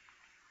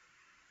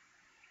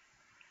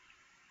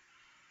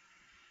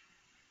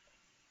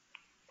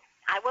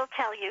 I will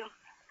tell you.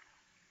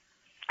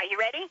 Are you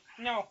ready?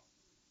 No.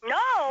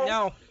 No?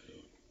 No.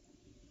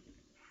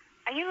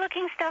 Are you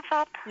looking stuff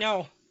up?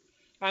 No.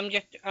 I'm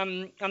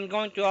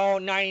going through all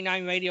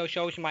 99 radio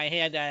shows in my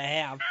head that I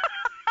have.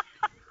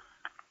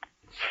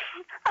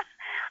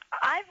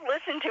 I've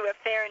listened to a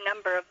fair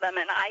number of them,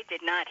 and I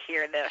did not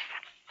hear this.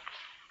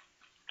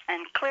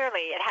 And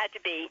clearly it had to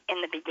be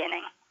in the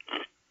beginning,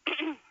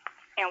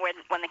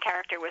 when the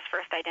character was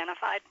first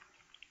identified.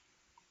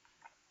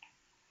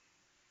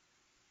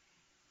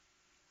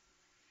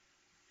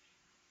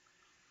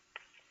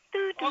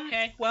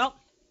 Okay, well,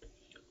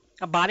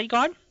 a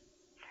bodyguard?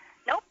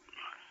 Nope.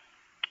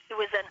 He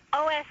was an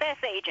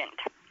OSS agent.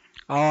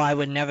 Oh, I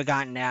would never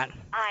gotten that.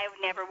 I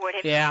never would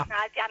have. Yeah.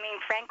 I mean,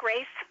 Frank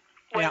Race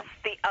was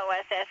the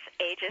OSS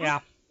agent. Yeah.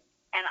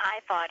 And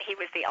I thought he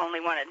was the only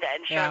one that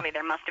did. Surely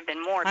there must have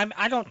been more.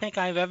 I don't think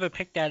I've ever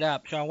picked that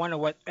up, so I wonder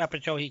what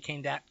episode he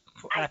came that.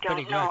 I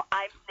don't know.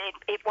 I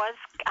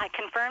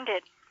confirmed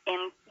it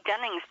in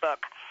Dunning's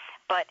book,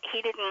 but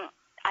he didn't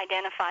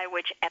identify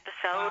which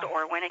episode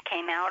or when it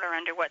came out or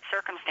under what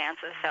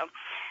circumstances. So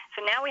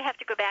now we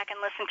have to go back and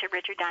listen to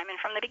Richard Diamond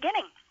from the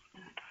beginning.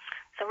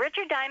 So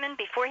Richard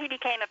Diamond, before he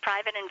became a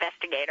private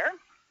investigator,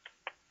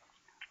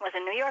 was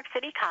a New York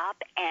City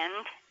cop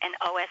and an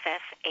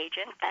OSS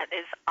agent, that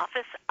is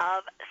Office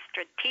of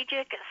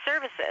Strategic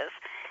Services,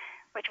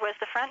 which was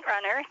the front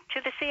runner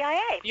to the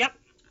CIA. Yep.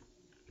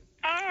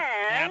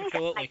 And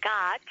absolutely. I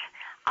got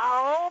a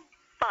whole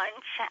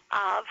bunch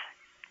of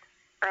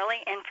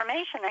early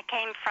information that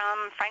came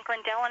from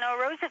Franklin Delano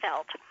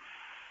Roosevelt.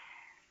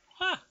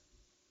 Huh.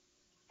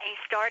 He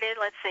started,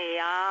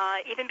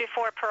 even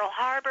before Pearl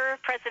Harbor,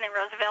 President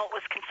Roosevelt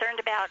was concerned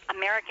about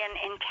American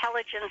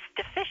intelligence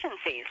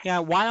deficiencies. Yeah,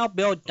 Wild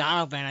Bill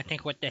Donovan, I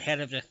think, was the head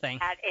of the thing.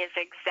 That is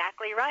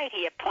exactly right.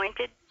 He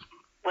appointed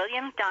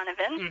William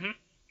Donovan,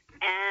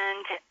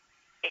 and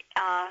he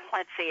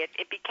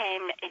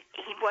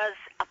was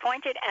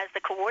appointed as the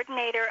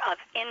Coordinator of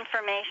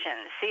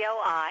Information,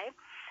 COI,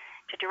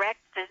 to direct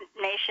the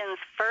nation's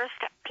first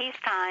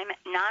peacetime,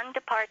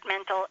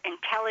 non-departmental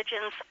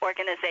intelligence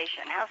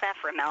organization. How's that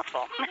for a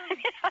mouthful?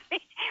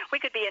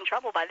 We could be in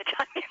trouble by the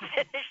time you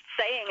finished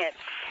saying it.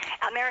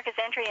 America's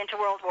entry into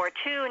World War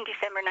II in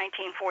December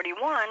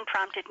 1941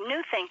 prompted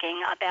new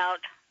thinking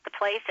about the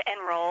place and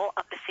role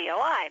of the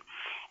COI.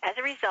 As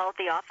a result,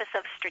 the Office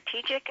of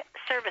Strategic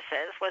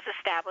Services was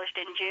established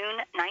in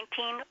June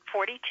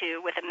 1942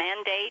 with a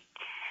mandate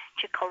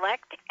to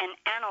collect and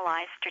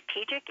analyze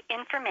strategic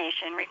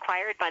information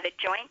required by the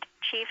Joint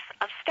Chiefs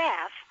of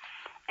Staff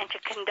and to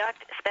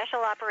conduct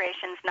special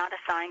operations not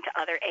assigned to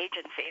other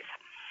agencies.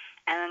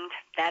 And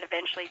that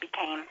eventually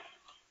became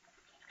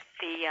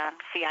the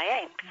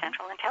CIA,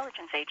 Central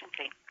Intelligence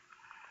Agency.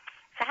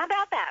 So how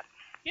about that?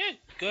 You're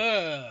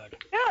good.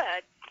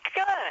 Good.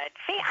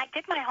 See, I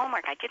did my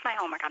homework. I'm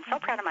so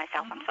proud of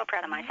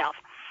myself.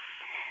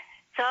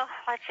 So,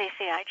 let's see,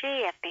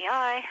 CIG,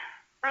 FBI,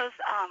 Rose,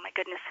 oh my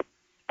goodness,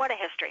 what a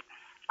history.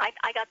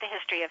 I got the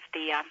history of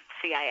the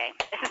CIA,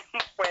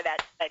 where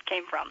that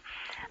came from.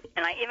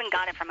 And I even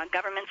got it from a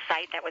government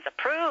site that was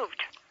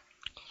approved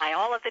by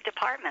all of the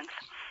departments.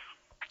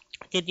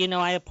 Did you know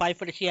I applied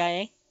for the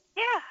CIA?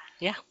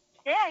 Yeah,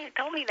 you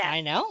told me that.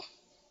 I know.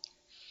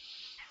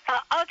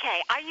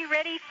 Okay, are you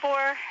ready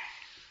for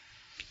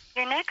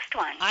your next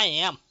one? I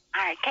am.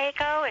 All right,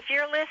 Keiko, if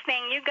you're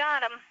listening, you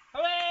got him.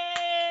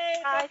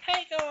 Hooray for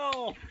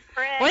Keiko!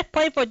 Fred. Let's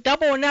play for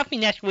double or nothing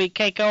next week,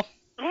 Keiko.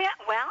 Yeah,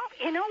 well,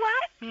 you know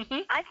what?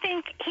 Mm-hmm. I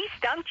think he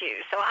stumped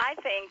you, so I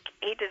think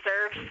he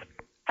deserves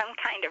some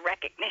kind of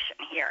recognition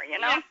here, you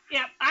know?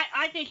 Yeah.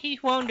 I think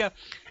he's willing to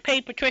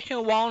pay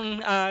Patricia Walden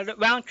the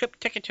round-trip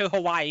ticket to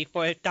Hawaii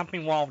for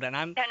stumping Walden.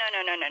 No.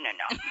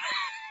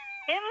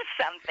 Him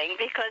something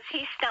because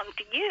he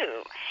stumped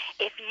you.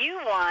 If you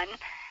won,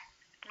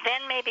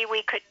 then maybe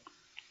we could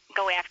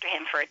go after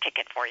him for a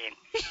ticket for you.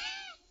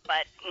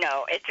 But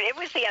no, it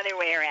was the other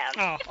way around.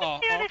 You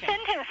ought to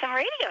send him some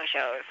radio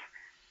shows.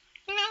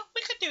 No,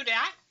 we could do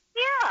that.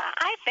 Yeah,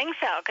 I think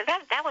so, because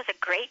that was a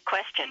great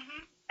question.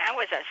 Mm-hmm. That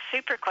was a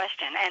super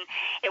question, and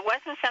it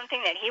wasn't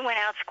something that he went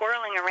out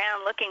squirreling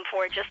around looking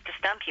for just to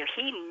stump you.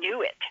 He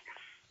knew it.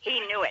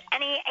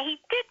 And he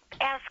did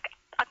ask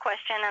a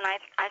question, and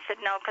I said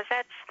no, because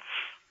that's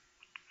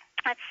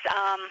I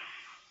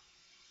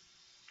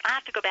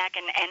have to go back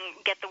and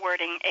get the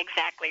wording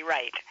exactly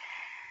right.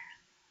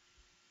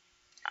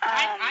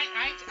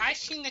 I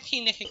seen that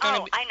he's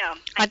gonna be... I know.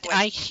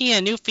 I see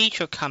a new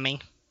feature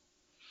coming.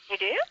 You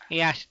do?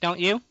 Yes, don't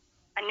you?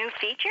 A new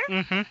feature?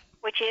 Mm-hmm.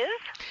 Which is?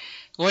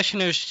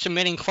 Listeners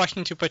submitting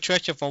questions to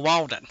Patricia for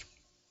Walden.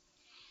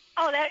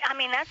 Oh,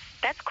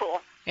 that's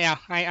cool. Yeah,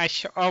 I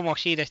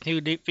almost see this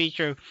new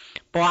feature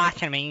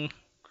blossoming.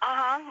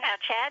 Now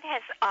Chad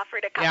has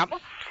offered a couple.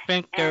 Yep.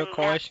 Victor, of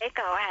course.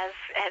 Keiko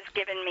has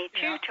given me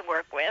two to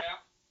work with. Yeah.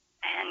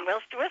 And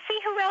we'll see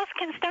who else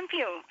can stump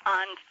you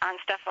on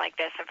stuff like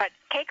this. But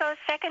Keiko's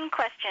second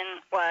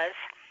question was,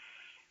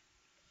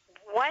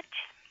 what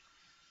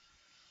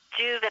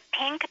do the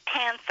Pink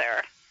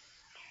Panther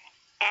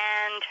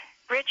and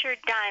Richard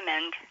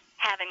Diamond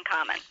have in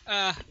common?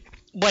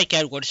 Blake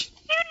Edwards.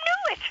 You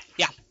knew it.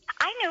 Yeah.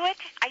 I knew it.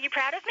 Are you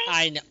proud of me?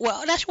 I know.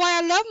 Well, that's why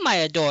I love my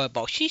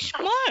adorable. She's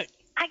smart.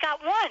 I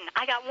got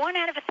one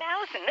out of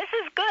 1,000. This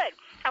is good.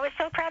 I was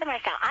so proud of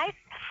myself.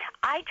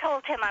 I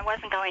told him I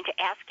wasn't going to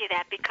ask you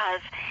that because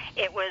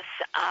it was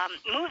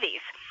movies,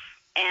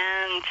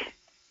 and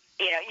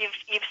you know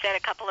you've said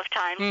a couple of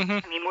times. Mm-hmm.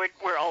 I mean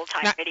we're old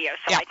time radio,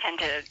 so I tend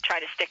to try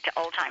to stick to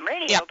old time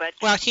radio. Yeah. But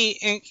well, see,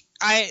 in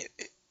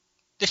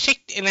the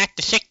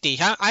 60s,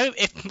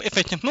 if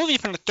it's a movie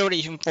from the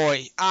 30s and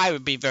 40s,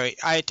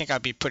 I think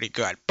I'd be pretty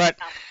good. But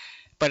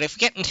if we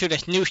get into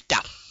this new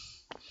stuff.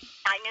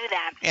 I knew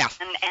that. Yeah.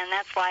 And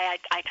that's why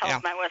I told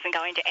him I wasn't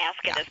going to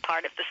ask it as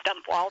part of the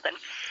Stump Walden.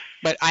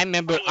 But I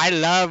remember,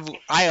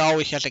 I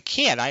always, as a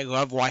kid, I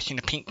loved watching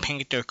the Pink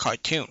Panther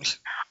cartoons.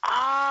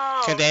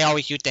 Oh. So they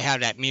always used to have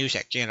that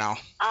music, you know.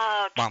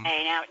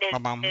 Okay, now the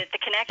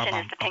connection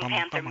is the Pink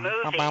Panther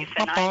movies. And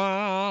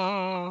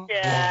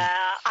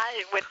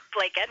with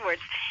Blake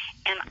Edwards.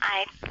 And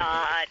I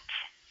thought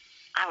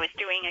I was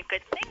doing a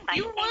good thing by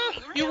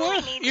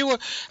You were.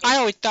 I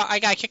always thought I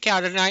got kicked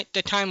out of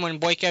the time when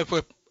Blake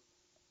Edwards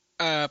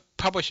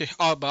published his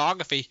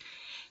autobiography.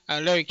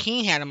 Larry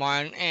King had him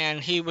on, and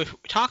he was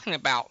talking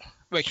about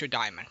Richard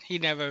Diamond. He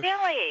never...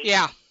 Really?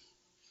 Yeah.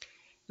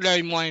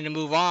 Larry wanted to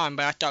move on,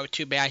 but I thought it was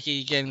too bad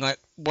he didn't let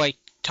Blake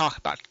talk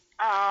about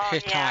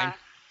his time.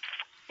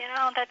 You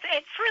know,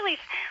 it's really...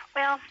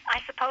 Well,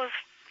 I suppose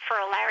for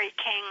a Larry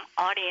King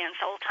audience,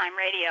 old-time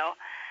radio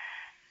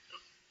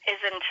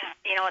isn't,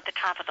 at the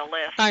top of the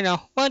list. I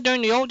know. Well,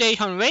 during the old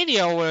days on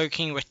radio, Larry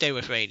King would stay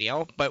with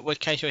radio, but with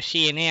case of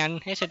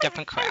CNN, it's a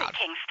different crowd. Larry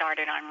King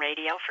started on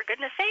radio, for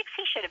goodness sakes.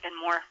 He should have been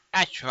more...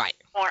 That's right.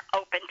 More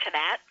open to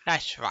that.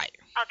 That's right.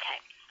 Okay,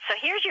 so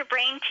here's your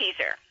brain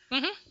teaser.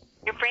 Mm-hmm.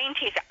 Your brain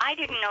teaser. I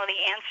didn't know the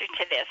answer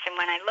to this, and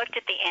when I looked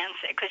at the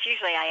answer, because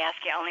usually I ask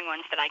you only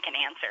ones that I can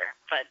answer,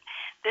 but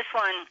this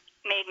one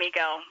made me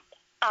go,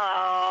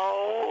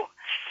 oh.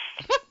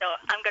 So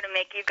I'm going to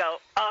make you go,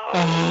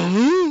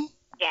 oh.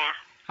 Yeah.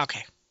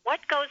 Okay. What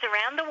goes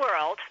around the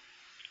world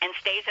and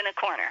stays in a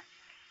corner?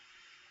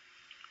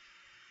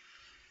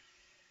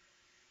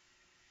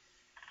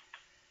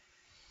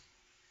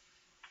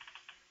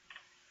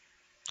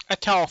 A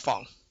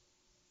telephone.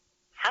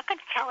 How could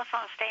a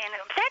telephone stay in a...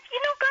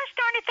 gosh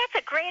darn it, that's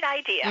a great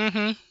idea.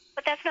 Mm-hmm.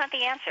 But that's not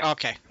the answer.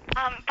 Okay.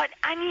 But,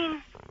 I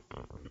mean,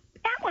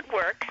 that would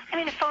work. I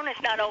mean, a phone is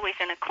not always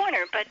in a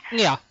corner, but...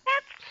 Yeah.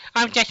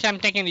 I'm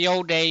thinking the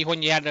old days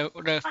when you had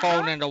the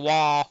phone in the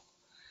wall.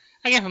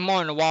 I guess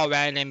more in the wall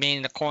rather than being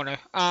in the corner.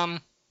 Well,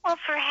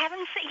 for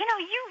heaven's sake,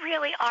 you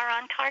really are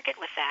on target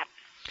with that.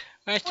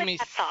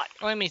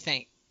 Let me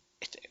think.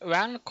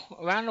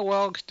 Around the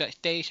world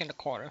stays in the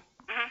corner.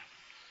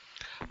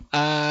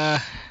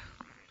 Mm-hmm.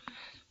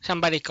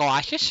 Somebody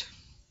glasses,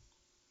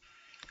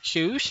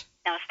 shoes.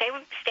 No, stay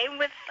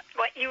with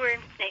what you were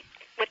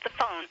with the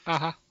phone.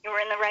 You were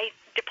in the right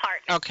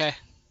department. Okay.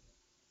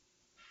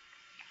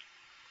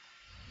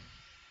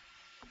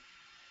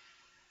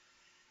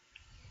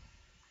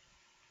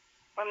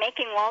 We're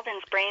making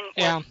Walden's brain.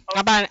 Yeah.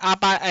 How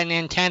about an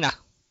antenna?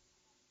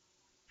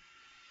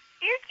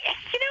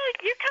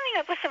 You're coming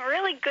up with some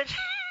really good.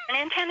 An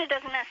antenna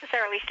doesn't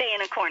necessarily stay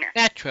in a corner.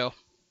 That's true.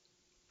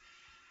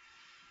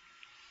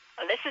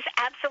 Well, this is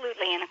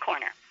absolutely in a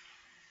corner.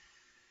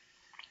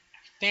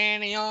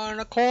 Standing on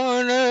a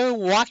corner,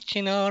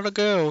 watching all the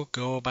girls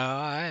go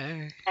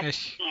by.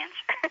 That's the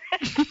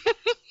answer.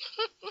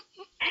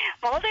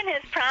 Walden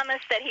has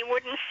promised that he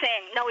wouldn't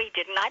sing. No, he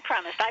didn't. I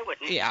promised I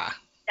wouldn't. Yeah.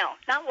 No,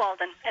 not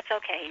Walden. That's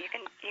okay. You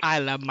can I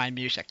love my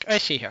music.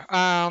 Let's see here.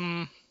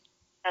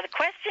 Now the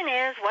question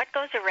is, what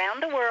goes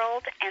around the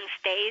world and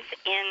stays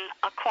in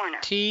a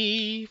corner?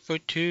 T for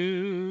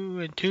two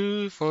and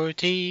two for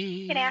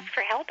T. You can ask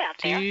for help out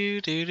there.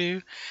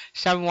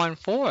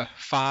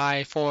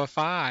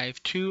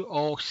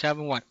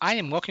 714-545-2071. I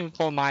am looking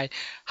for my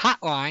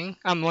hotline.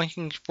 I'm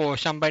looking for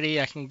somebody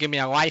that can give me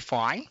a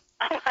lifeline.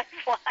 A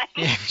lifeline?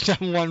 Yeah,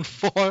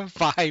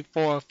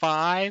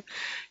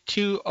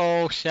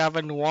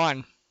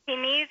 714-545-2071. He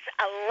needs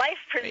a life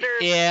preserver.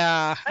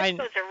 Yeah. Life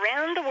goes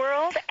around the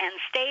world and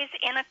stays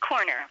in a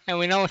corner. And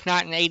we know it's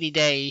not in 80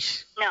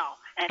 days. No.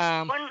 It's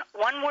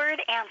one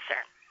word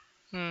answer.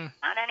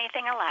 Not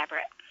anything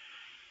elaborate.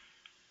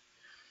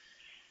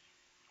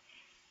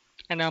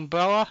 An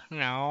umbrella?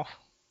 No.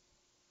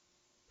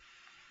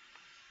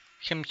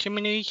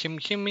 Chimney,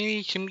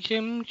 chimney.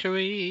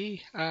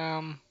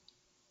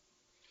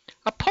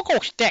 A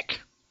pogo stick.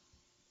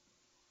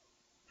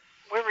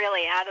 We're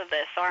really out of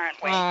this, aren't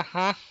we?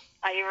 Uh-huh.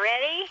 Are you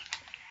ready?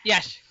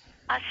 Yes.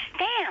 A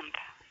stamp.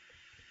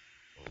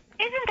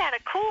 Isn't that a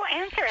cool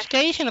answer?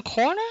 Stays in a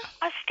corner?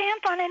 A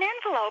stamp on an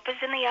envelope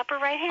is in the upper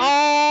right hand.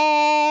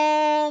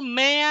 Oh,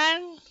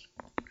 man.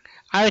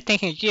 I was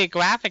thinking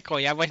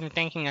geographically. I wasn't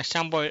thinking of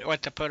somewhere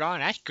what to put on.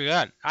 That's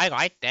good. I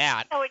like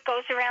that. Oh, it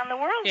goes around the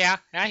world. Yeah,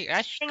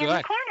 that's good. In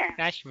the corner.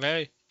 That's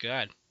very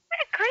good.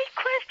 What a great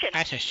question.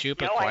 That's a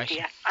super no question.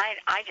 Idea.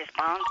 I just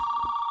bombed.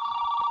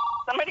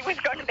 Somebody was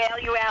going to bail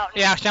you out.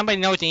 Yeah, somebody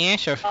knows the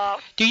answer.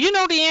 Do you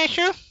know the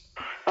answer?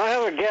 I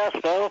have a guess,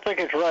 but I don't think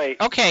it's right.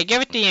 Okay,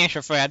 give it the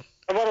answer, Fred.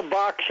 How about a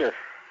boxer?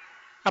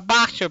 A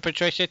boxer,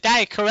 Patricia. Is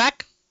that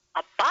correct?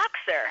 A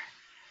boxer?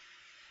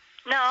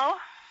 No.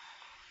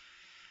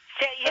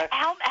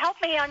 Help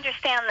me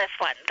understand this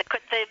one. The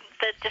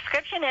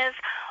description is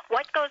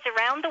what goes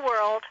around the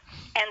world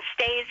and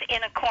stays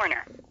in a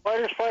corner.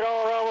 Fighters fight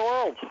all around the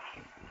world.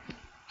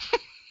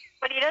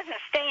 But he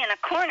doesn't stay in a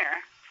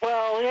corner.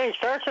 Well, yeah, he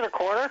starts in a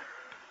corner.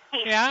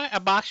 Yeah,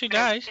 a boxer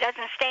does. He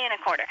doesn't stay in a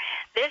corner.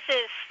 This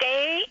is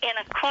stay in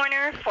a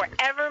corner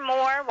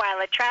forevermore while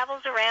it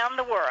travels around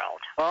the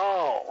world.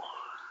 Oh.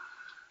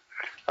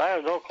 I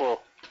have no clue.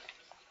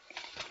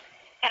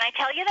 Can I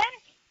tell you then?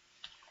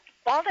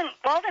 Walden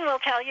will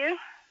tell you.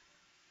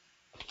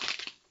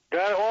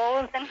 Got it,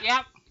 Walden?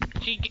 Yep.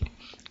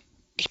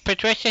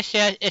 Patricia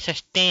says it's a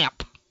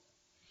stamp.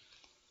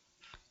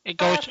 It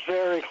goes. That's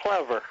very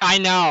clever. I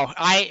know.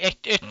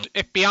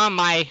 It's beyond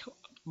my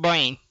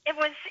brain. It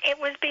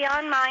was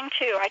beyond mine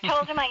too. I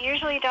told him I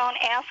usually don't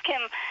ask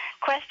him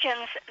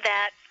questions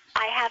that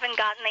I haven't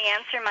gotten the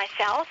answer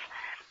myself,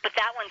 but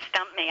that one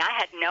stumped me. I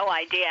had no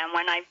idea, and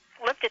when I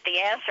looked at the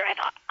answer, I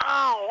thought,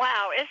 oh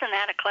wow, isn't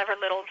that a clever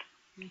little.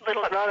 But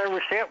not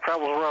every stamp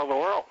travels around the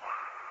world.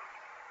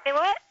 Say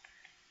what?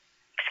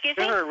 Excuse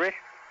me? You heard me.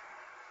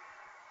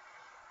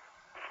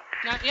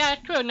 Yeah,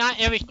 it's true. Not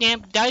every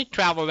stamp does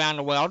travel around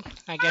the world,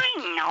 I guess.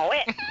 I know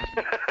it.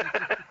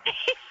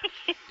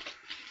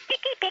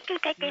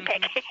 Picky.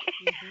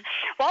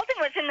 Walden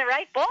was in the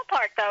right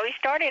ballpark, though. He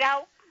started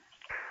out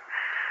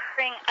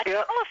bring a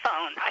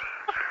telephone.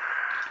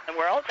 The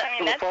world. I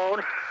mean, that's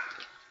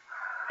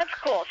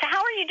cool. So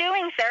how are you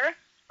doing, sir?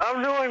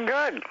 I'm doing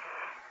good.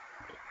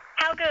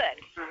 How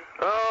good?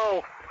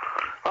 Oh,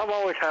 I'm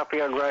always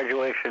happy on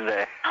graduation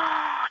day.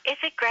 Oh, is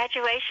it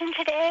graduation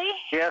today?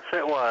 Yes,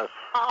 it was.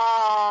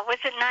 Oh, was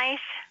it nice?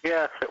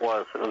 Yes, it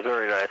was. It was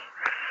very nice.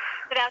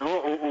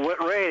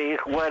 Rainy,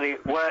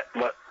 wet,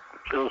 but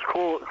it was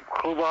cool.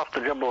 Cooled off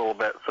the gym a little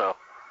bit, so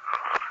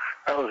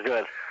that was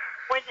good.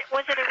 Was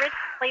it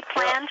originally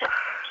planned to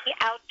be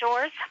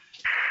outdoors?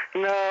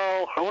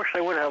 No, I wish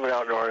they would have it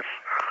outdoors.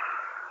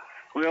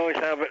 We always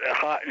have it at a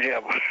hot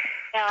gym.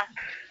 Yeah.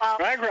 Well,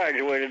 when I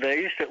graduated,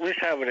 they used to at least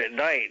have it at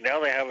night. Now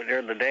they have it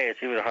during the day.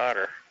 It's even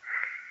hotter.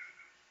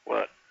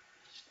 What?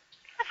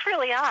 That's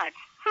really odd.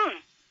 I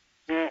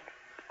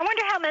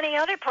wonder how many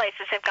other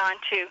places have gone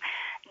to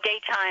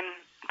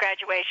daytime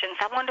graduations.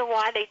 I wonder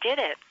why they did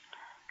it.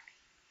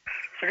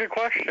 a good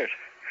question.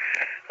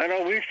 I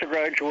know we used to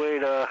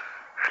graduate, I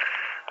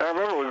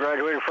remember we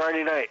graduated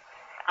Friday night.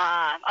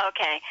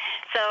 Okay.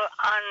 So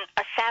on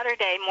a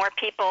Saturday, more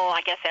people,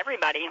 I guess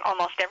everybody,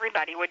 almost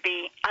everybody, would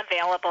be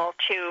available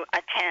to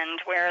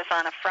attend, whereas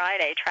on a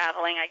Friday,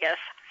 traveling, I guess.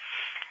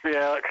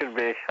 Yeah, it could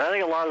be. I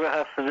think a lot of it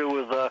has to do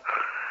with,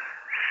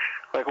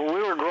 like when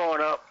we were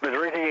growing up, the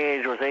drinking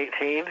age was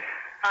 18.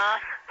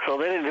 So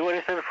they didn't do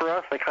anything for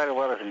us. They kind of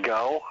let us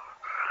go.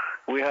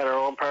 We had our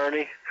own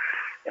party.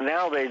 And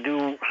now they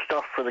do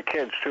stuff for the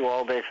kids, too,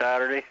 all day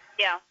Saturday.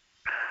 Yeah.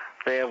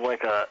 They have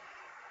like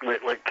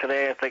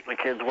today I think the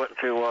kids went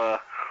to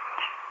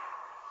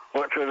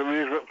an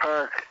amusement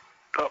park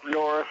up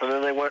north, and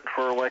then they went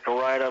for like a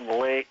ride on the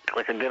lake,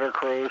 like a dinner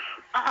cruise.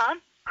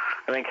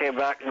 And then came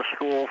back to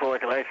school for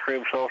like an ice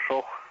cream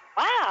social.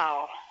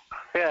 Wow.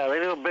 Yeah, they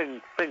do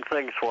big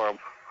things for them.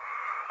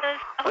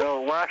 I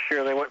know last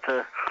year they went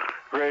to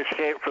Great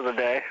Escape for the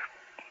day.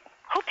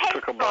 Who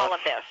pays for all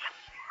of this?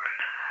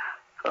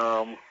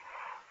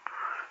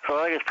 So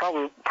I think it's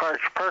probably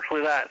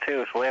partially that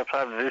too, so they have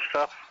time to do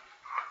stuff.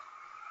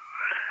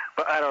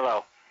 But I don't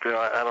know. You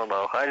know, I don't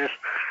know. I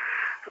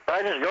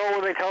just go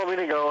when they tell me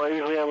to go. I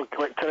usually have,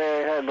 like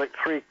today I had like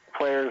 3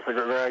 players that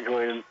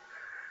graduated,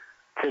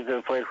 kids that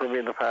have played for me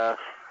in the past.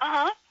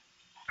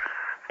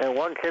 And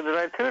 1 kid that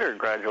I tutored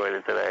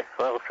graduated today,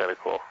 so that was kind of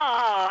cool.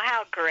 Oh,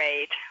 how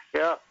great.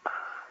 Yeah.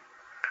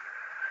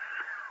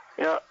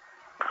 Yeah,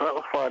 so that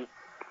was fun.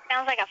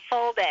 Sounds like a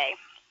full day.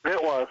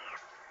 It was.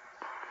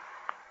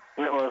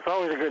 It was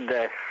always a good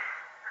day.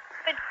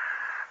 Good.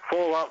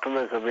 Full of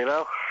optimism, you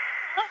know?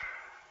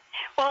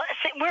 Well,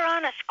 we're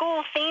on a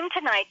school theme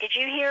tonight. Did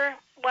you hear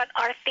what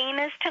our theme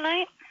is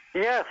tonight?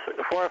 Yes,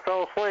 before I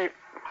fell asleep.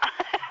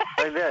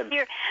 I did.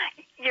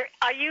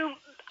 Are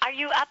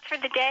you up for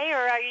the day, or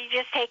are you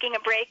just taking a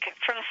break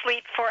from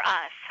sleep for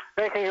us?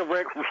 Taking a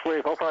break from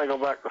sleep. I'll probably go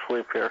back to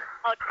sleep here.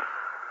 Okay.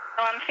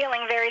 So I'm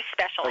feeling very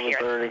special here.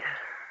 7:30.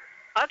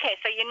 Okay,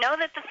 so you know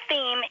that the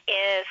theme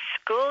is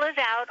school is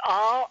out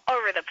all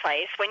over the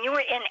place. When you were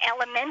in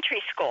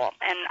elementary school,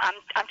 and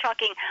I'm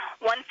talking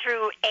 1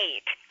 through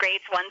 8,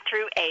 grades 1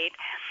 through 8,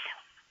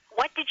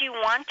 what did you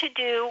want to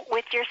do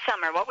with your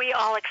summer? What were you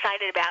all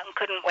excited about and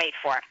couldn't wait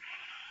for?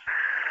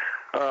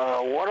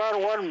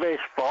 One-on-one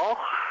baseball.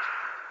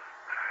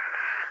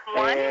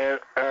 And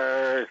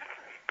our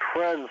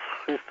friends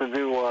used to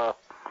do,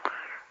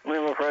 me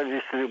and my friends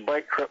used to do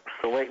bike trips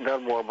to Lake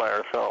Dunmore by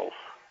ourselves.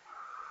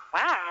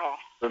 Wow.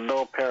 With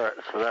no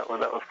parents, so that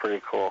was pretty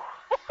cool.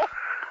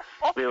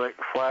 Be like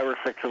 5 or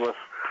 6 of us.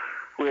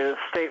 We had a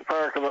state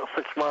park about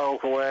 6 miles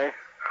away.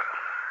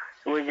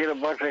 We'd get a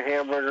bunch of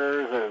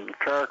hamburgers and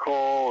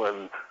charcoal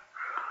and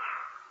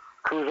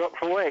cruise up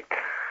the lake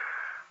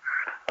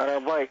on our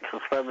bikes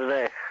and spend the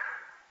day.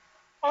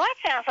 Well, that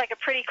sounds like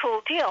a pretty cool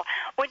deal.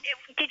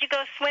 Did you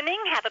go swimming,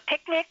 have a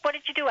picnic? What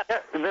did you do up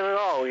there? Yeah, we did it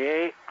all. We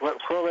ate,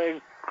 went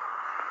swimming,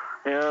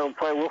 you know,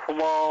 play wiffle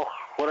ball,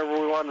 whatever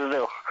we wanted to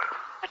do.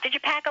 Did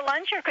you pack a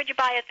lunch, or could you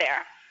buy it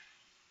there?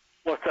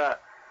 What's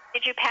that?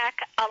 Did you pack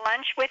a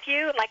lunch with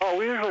you? Oh,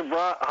 we usually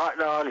brought hot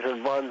dogs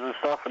and buns and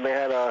stuff, and they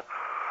had a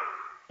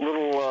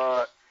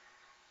little,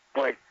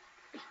 like,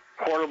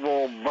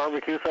 portable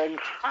barbecue things.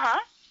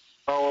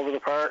 All over the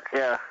park,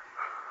 yeah.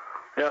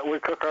 Yeah, we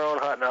cook our own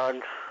hot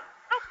dogs.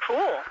 Oh,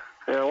 cool.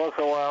 You know, once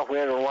in a while, if we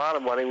had a lot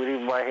of money, we'd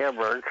even buy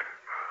hamburgers.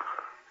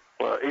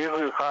 Well,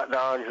 usually it was hot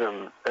dogs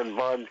and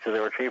buns because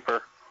they were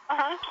cheaper.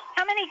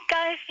 How many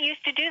guys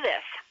used to do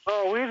this?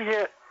 Oh, we'd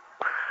get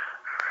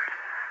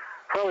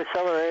probably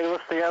 7 or 8 of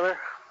us together.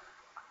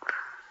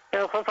 You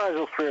know, sometimes it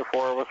was 3 or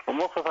 4 of us, but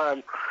most of the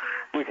time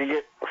we could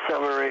get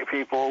 7 or 8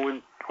 people.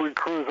 We'd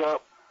cruise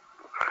up.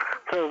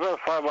 So it was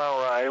a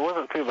 5-mile ride. It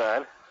wasn't too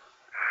bad.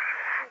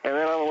 And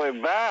then on the way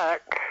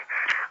back,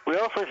 we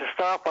also used to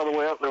stop on the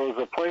way up. There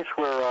was a place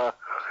where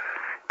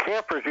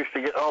campers used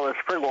to get all their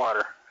spring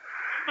water.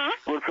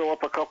 We'd fill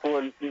up a couple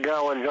of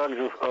gallon jugs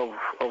of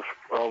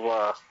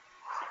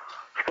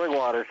spring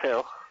water,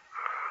 too,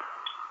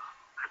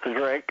 to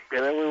drink.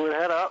 And then we would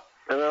head up.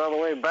 And then on the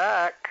way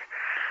back,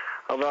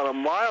 about a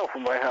mile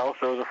from my house,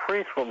 there was a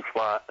free swim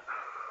spot.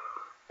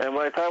 And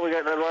by the time we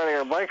got done riding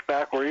our bikes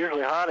back, we're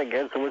usually hot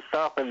again, so we'd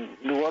stop and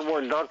do one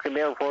more dunk in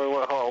there before we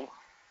went home.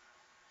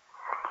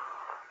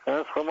 And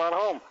then swim on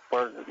home,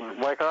 or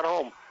bike on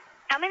home.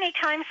 How many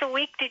times a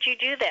week did you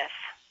do this?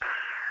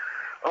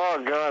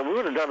 Oh, God, we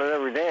would have done it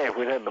every day if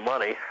we'd had the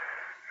money.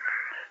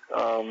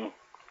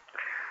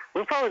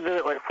 We probably did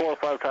it like 4 or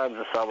 5 times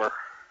a summer.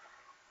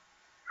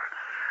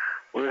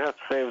 We'd have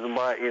to save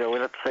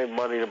we'd have to save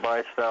money to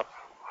buy stuff.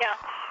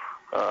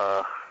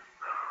 Yeah.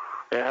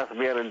 It has to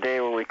be on a day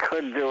when we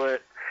could do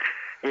it.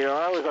 You know,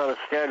 I was on a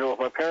schedule. If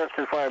my parents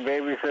could find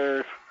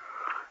babysitters,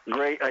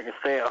 great, I could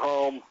stay at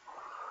home.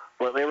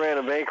 But they ran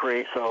a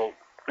bakery, so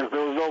if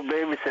there was no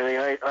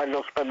babysitting, I'd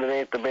go spend the day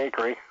at the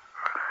bakery,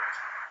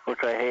 which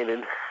I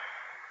hated.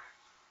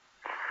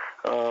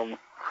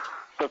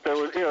 But there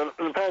was, it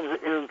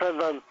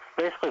depends on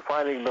basically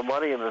finding the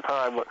money and the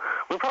time. But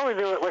we probably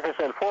do it, like I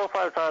said, 4 or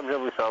 5 times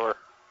every summer.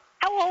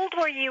 How old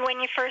were you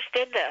when you first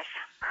did this?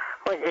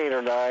 Like 8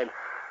 or 9.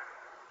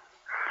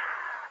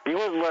 You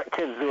wouldn't let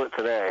kids do it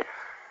today.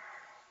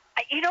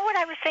 You know what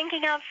I was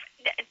thinking of?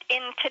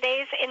 In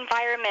today's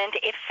environment,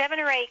 if 7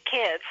 or 8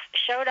 kids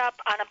showed up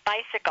on a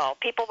bicycle,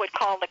 people would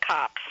call the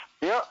cops.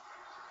 Yep.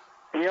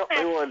 Yep,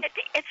 you would.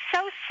 It's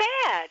so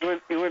sad.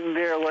 You wouldn't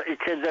dare let your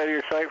kids out of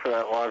your sight for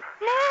that long.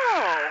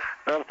 No.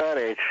 Not at that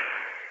age.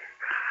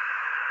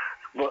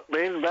 But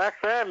even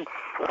back then,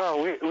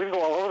 we'd go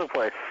all over the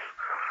place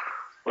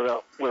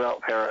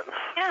without parents.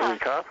 Yeah. I mean,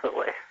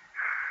 constantly.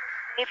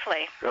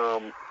 Safely.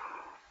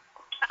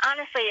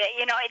 Honestly,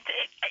 you know,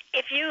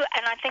 if you,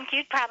 and I think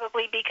you'd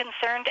probably be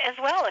concerned as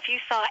well, if you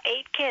saw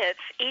 8 kids,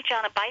 each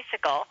on a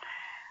bicycle,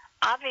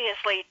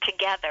 obviously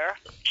together,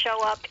 show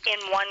up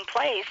in one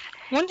place.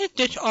 When did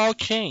this all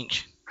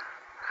change?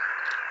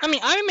 I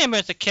mean, I remember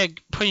as a kid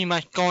pretty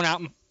much going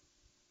out and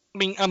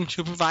being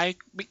unsupervised,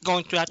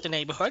 going throughout the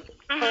neighborhood.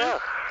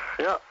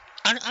 Mm-hmm. Yeah.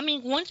 I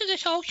mean, when did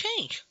this all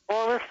change?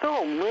 Well, there's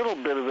still a little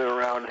bit of it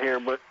around here,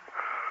 but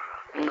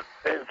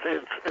it's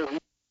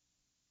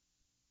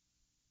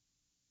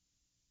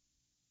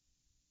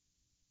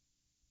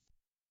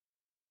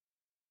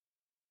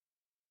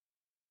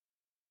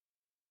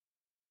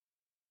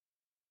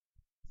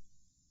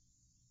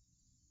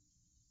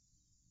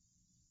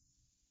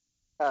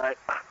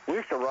we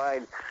used to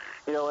ride,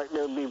 you know, like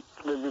there'd be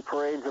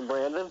parades in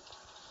Brandon,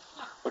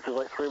 which is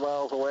like 3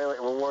 miles away, like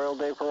a Memorial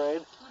Day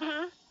parade.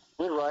 Mm-hmm.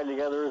 We'd ride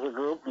together as a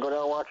group and go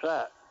down and watch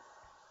that.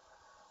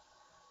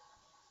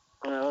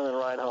 You know, and then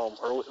ride home.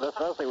 Or that's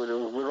another thing we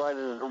do. We ride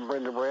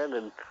into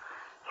Brandon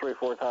 3 or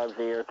 4 times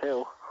a year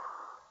too.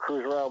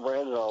 Cruise around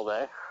Brandon all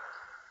day.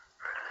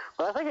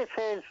 But I think it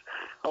changed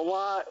a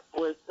lot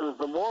with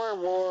the more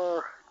and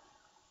more,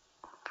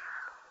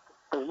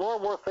 as more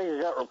and more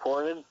things got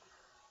reported.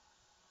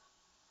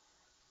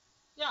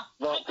 Yeah,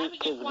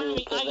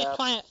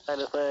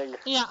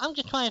 I'm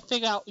just trying to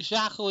figure out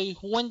exactly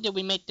when did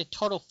we make the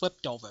total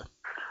flipped over.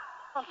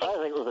 I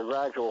think it was a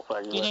gradual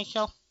thing. You think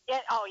so? Yeah,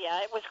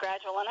 it was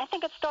gradual, and I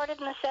think it started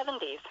in the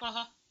 70s.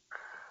 Uh-huh.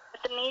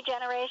 With the me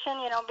generation,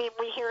 you know,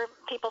 we hear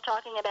people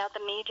talking about the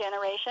me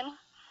generation,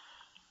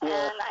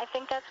 and I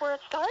think that's where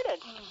it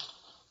started.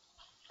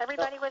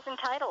 Everybody was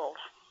entitled.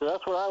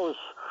 That's what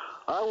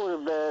I would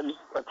have been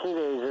a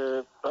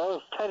teenager. I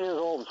was 10 years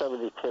old in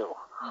 72.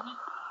 Mm-hmm.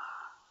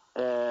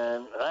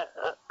 And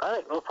I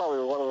think we're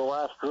probably one of the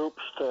last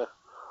groups to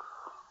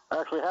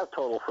actually have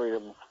total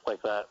freedom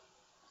like that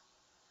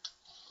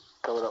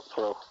coming up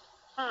through.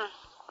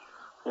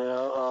 You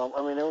know,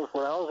 I mean,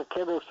 when I was a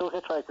kid, there were still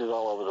hitchhikers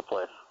all over the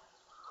place.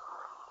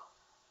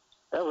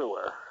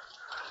 Everywhere.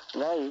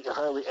 Now you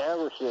hardly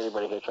ever see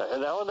anybody hitchhike.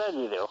 And now and then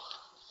you do.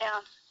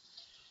 Yeah.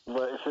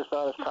 But it's just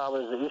not as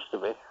common as it used to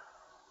be.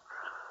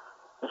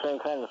 The same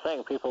kind of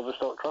thing. People just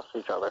don't trust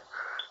each other.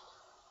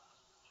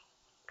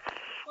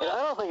 And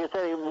I don't think it's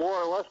any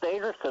more or less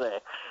dangerous today.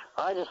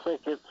 I just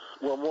think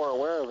we're more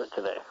aware of it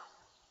today.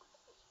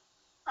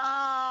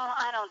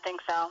 I don't think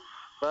so.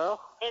 No?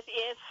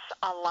 It's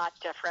a lot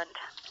different.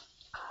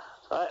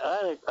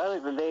 I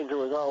think the danger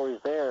was always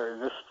there.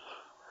 It just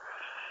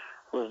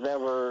was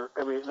never.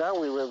 I mean, now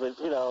we live in,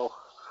 you know,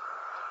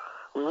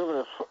 we live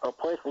in a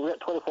place where we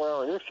got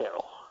 24-hour news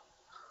channel.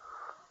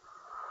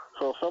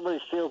 So if somebody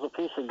steals a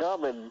piece of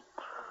gum in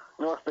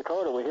North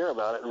Dakota, we hear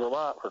about it in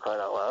Vermont, for crying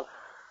out loud.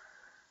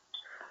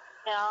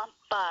 Yeah,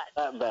 but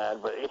not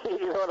bad, but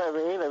you know what I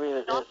mean. I mean,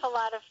 an awful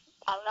lot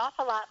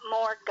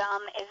more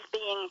gum is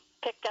being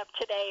picked up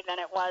today than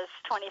it was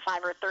 25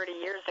 or 30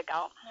 years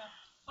ago.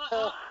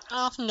 I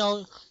often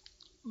know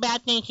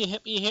bad things you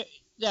hear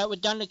that were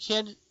done to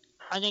kids.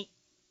 I think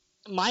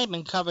might have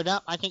been covered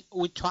up. I think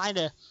we try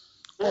to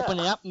open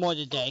it up more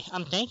today.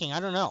 I'm thinking. I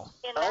don't know.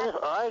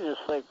 I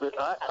just think that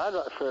I'm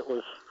not sure it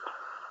was.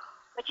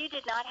 But you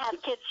did not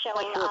have kids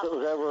showing I'm not sure up if it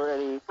was ever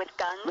any, with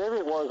guns? Maybe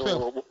it was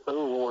a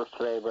little worse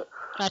today, but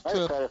I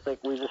just kind of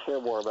think we just hear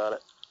more about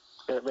it.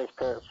 And it makes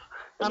parents.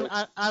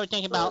 I would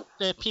think about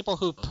the people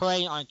who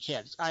prey on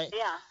kids.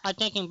 I'm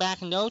thinking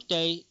back in those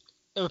days,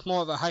 it was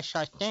more of a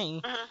hush-hush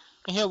thing. Mm-hmm.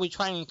 And here we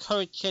try to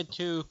encourage kids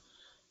to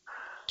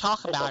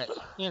talk about it,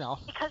 you know.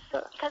 Because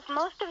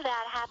most of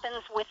that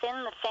happens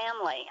within the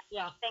family.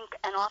 Yeah. I think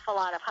an awful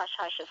lot of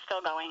hush-hush is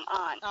still going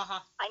on. Uh-huh.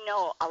 I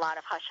know a lot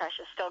of hush-hush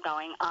is still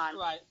going on.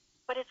 Right.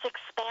 But it's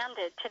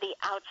expanded to the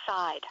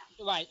outside.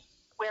 Right.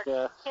 Where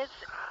kids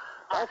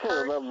I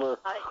can remember,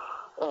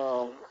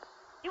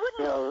 you wouldn't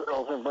know, I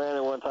was in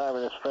Brandon one time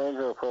and a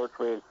stranger approached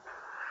me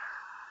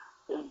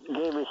and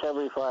gave me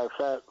 75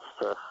 cents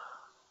to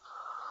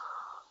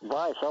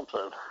buy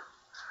something.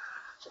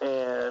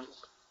 And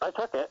I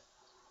took it.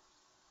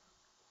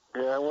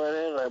 And I went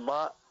in and I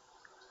bought,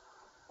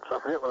 I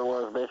forget what it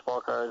was,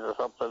 baseball cards or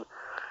something.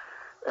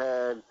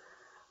 And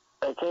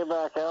I came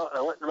back out, and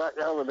I went back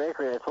down to the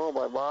bakery, and I told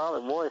my mom,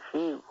 and boy,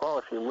 she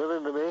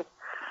listened to me.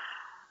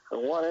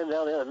 And one end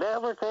down the other,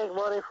 never take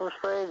money from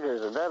strangers,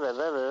 and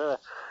da-da-da-da-da.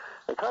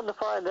 And come to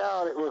find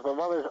out, it was my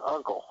mother's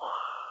uncle.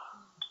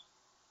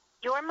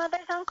 Your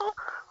mother's uncle?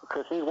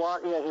 Because he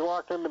walked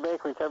in the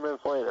bakery 10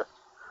 minutes later.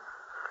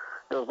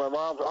 It was my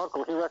mom's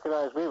uncle. He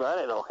recognized me, but I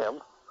didn't know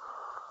him.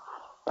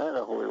 I didn't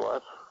know who he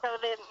was.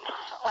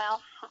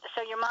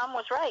 So your mom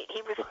was right.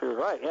 He was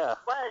right, yeah.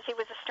 He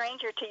was a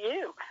stranger to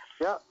you.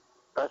 Yeah.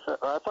 That's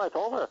what I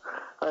told her.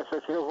 I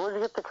said, she goes, where'd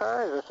you get the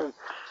cards? I said,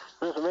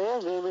 this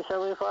man gave me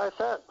 75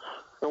 cents.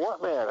 And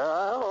what man?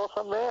 I don't know,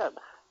 some man.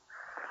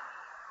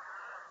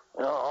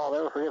 I'll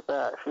never forget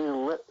that. She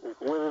lit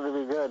to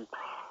be good.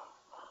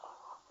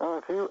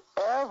 If you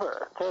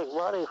ever take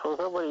money from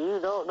somebody you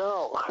don't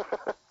know.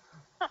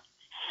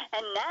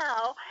 And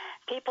now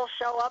people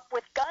show up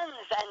with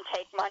guns and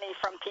take money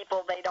from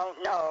people they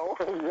don't know.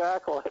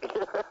 Exactly.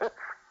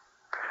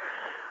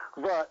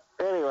 But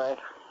anyway,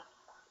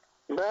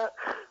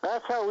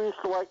 that's how we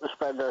used to like to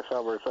spend our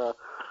summers.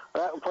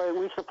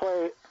 We used to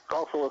play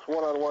also this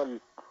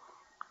one-on-one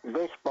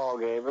baseball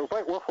game. It was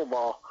like wiffle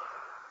ball,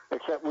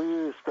 except we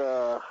used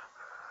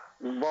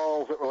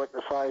balls that were like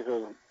the size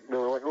of, they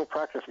were like little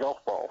practice golf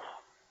balls.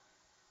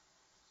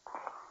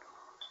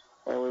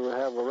 And we would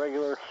have a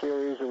regular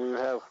series, and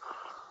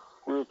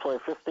we would play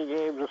 50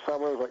 games this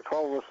summer. It was like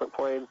 12 of us that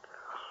played.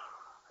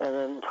 And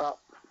then top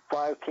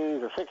 5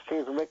 teams or 6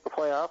 teams would make the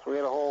playoffs. We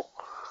had a whole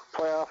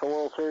playoff and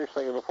World Series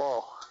thing in the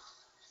fall.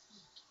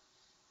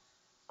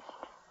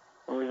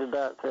 And we did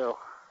that too.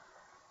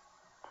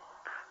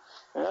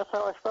 And that's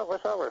how I spent my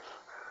summers.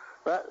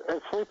 That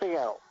and sleeping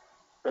out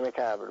in a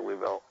cabin we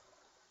built.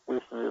 We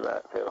used to do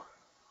that too.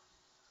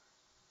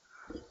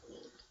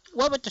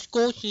 What was the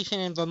school season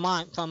in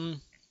Vermont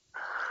from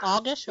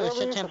August or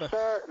September?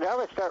 Now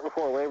they start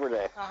before Labor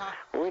Day.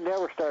 We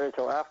never started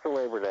until after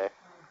Labor Day.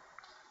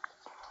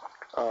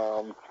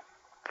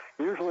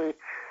 Usually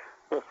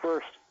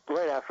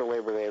right after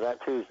Labor Day,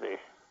 that Tuesday.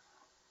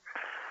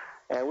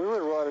 And we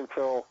would run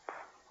until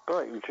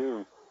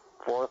June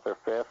 4th or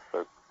 5th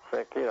or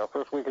 6th,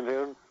 first week of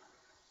June.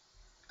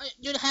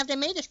 Have they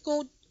made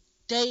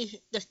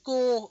the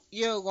school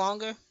year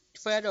longer,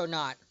 Fred, or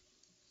not?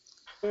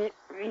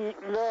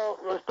 No,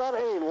 it's not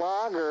any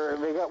longer,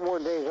 and they got more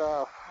days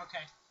off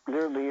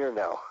during the year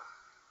now.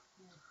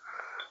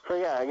 So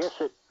yeah, I guess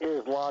it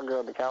is longer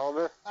on the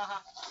calendar.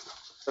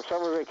 The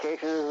summer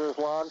vacation isn't as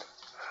long,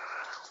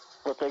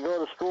 but they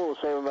go to school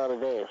the same amount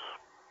of days.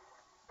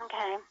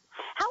 Okay.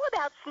 How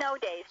about snow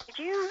days? Did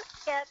you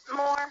get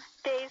more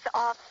days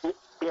off?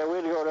 Yeah, we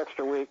had to go an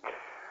extra week.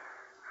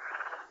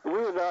 We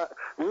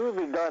would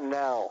be done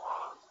now.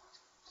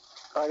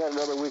 I got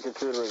another week of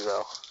tutoring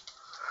though,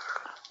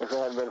 if it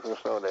hadn't been for the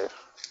snow days.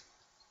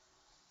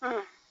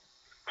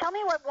 Tell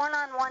me what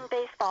one-on-one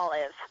baseball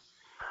is.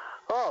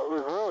 Oh, it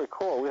was really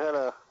cool. We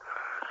had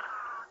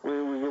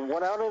we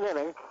went out an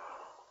inning.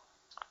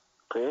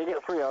 So you didn't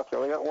get 3 outs, you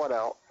only got 1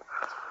 out.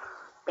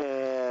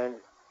 And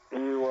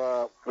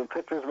the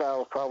pitcher's mound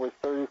was probably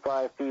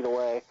 35 feet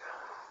away.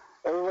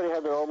 Everybody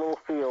had their own little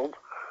field,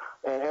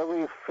 and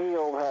every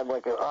field had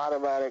like an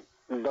automatic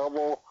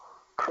double,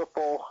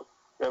 triple,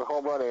 and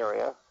home run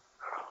area,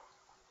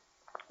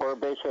 or a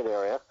base hit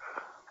area.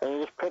 And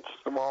you just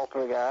pitched the ball to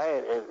the guy,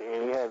 and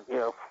he had,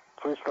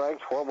 3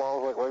 strikes, 4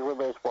 balls like regular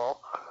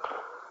baseball.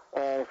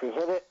 And if he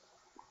hit it,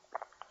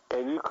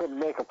 and you couldn't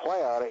make a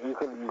play on it, you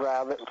couldn't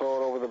grab it and throw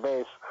it over the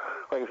base.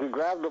 Like if you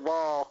grabbed the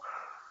ball,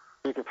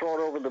 you could throw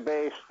it over the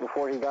base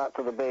before he got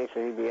to the base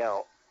and he'd be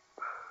out.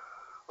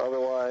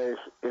 Otherwise,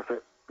 if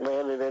it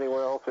landed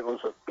anywhere else, it was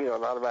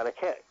an automatic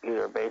hit,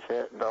 either a base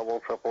hit,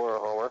 double, triple, or a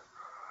homer,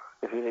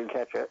 if you didn't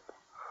catch it.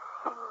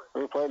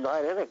 We played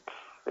 9 innings,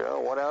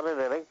 1 out an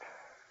inning.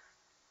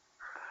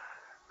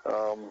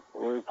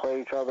 We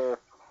played each other,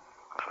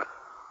 I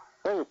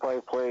think we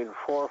probably played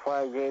 4 or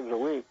 5 games a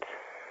week.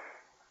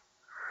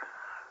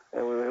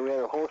 And we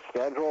had a whole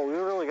schedule. We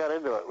really got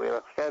into it. We had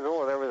a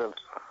schedule and everything.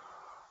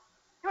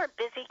 You were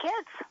busy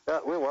kids. Yeah,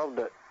 we loved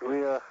it.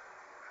 It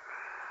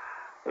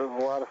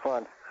was a lot of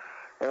fun.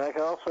 And I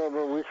can also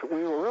remember we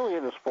were really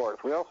into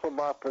sports. We also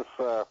bought this,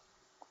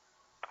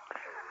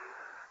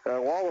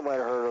 Walter might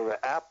have heard of it,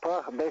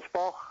 APA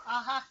baseball.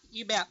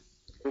 You bet.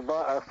 We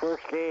bought our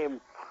first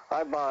game.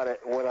 I bought it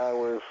when I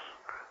was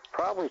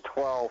probably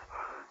 12.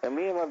 And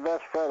me and my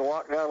best friend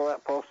walked down to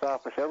that post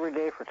office every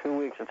day for 2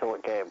 weeks until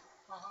it came.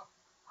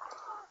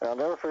 And I'll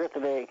never forget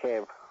the day it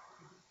came.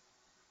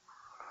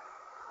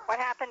 What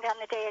happened on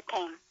the day it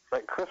came?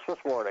 Like Christmas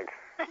morning.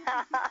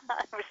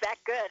 Was that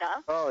good,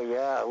 huh? Oh,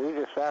 yeah. We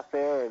just sat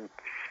there and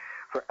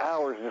for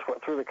hours just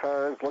went through the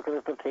cards, looking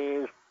at the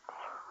teams,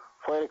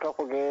 played a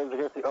couple games.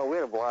 We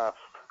had a blast.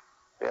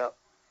 Yep.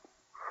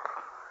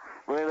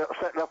 We ended up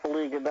setting up a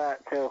league in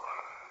that, too.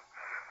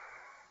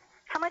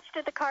 How much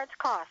did the cards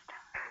cost?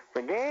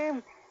 The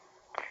game?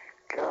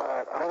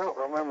 God, I don't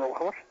remember.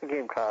 How much did the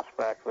game cost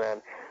back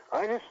then?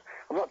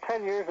 About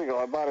 10 years ago,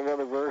 I bought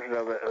another version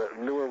of it,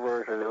 a newer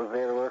version. It was the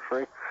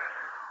anniversary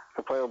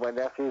to play with my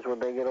nephews when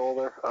they get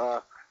older.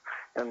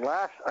 And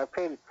I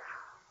paid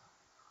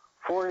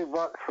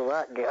 $40 for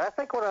that game. I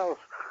think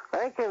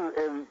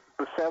in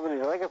the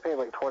 70s, I paid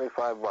like $25.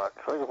 I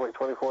think it was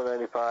like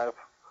 $24.95.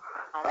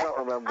 I don't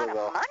remember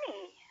though.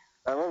 Money.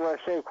 I remember I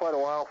saved quite a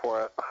while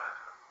for it.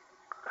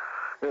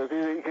 It was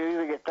you could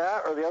either get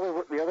that or the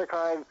other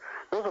kind.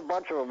 There was a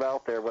bunch of them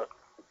out there, but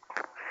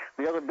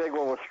the other big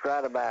one was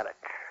Stratomatic.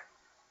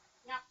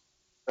 Yep.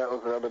 That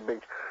was another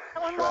big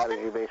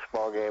strategy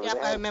baseball game. Yep,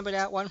 I remember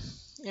that one.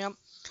 Yep.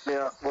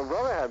 Yeah, my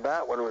brother had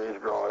that one when he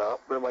was growing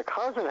up. But my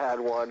cousin had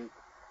one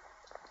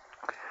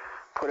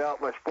put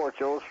out by Sports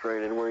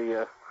Illustrated where it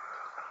was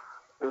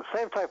the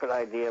same type of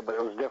idea, but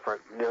it was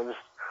different. Just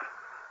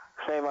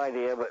same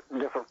idea, but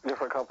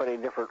different company,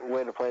 different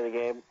way to play the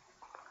game.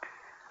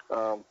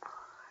 And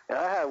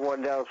I had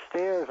one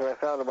downstairs that I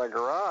found in my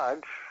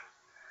garage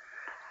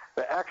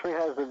that actually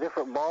has the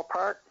different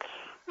ballparks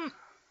in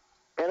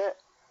it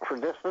for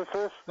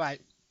distances.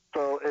 Right.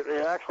 So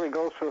it actually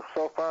goes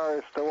so far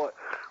as to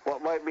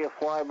what might be a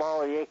fly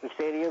ball in Yankee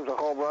Stadium's a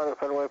home run at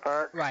Fenway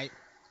Park. Right.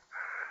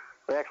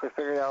 They actually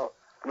figured out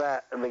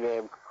that in the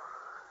game.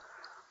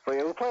 But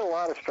yeah, we played a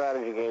lot of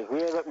strategy games. We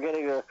ended up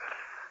getting a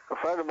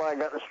friend of mine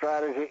got the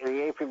strategy in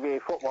the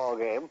APBA football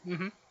game.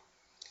 Mm-hmm.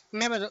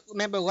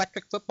 Remember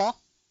electric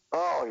football?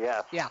 Oh,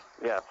 yes. Yeah.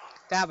 Yes.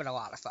 That was a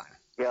lot of fun.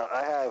 Yeah,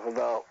 I had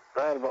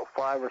about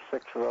 5 or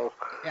 6 of those.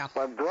 Yeah.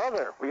 My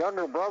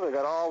younger brother,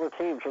 got all the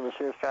teams from the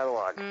Sears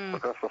catalog for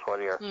Christmas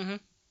one year. Mm-hmm.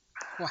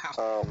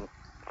 Wow.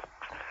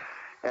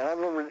 And I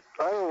remember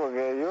a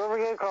game. You remember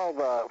a game called,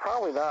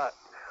 probably not,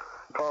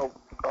 called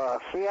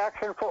Sea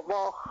Action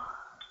Football?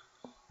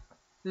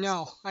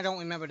 No, I don't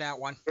remember that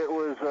one. It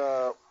was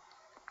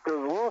a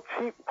little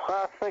cheap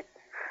plastic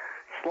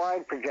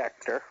slide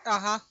projector.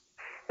 Uh-huh.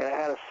 And it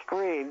had a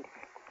screen.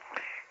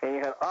 And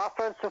you had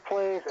offensive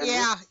plays. And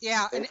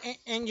yeah.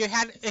 And you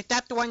had, is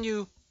that the one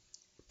you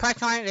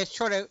pressed on it and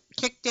sort of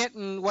kicked it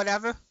and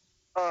whatever?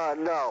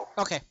 No.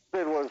 Okay.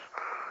 It was,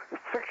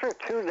 picture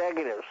 2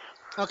 negatives.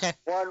 Okay.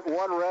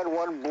 One red,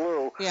 one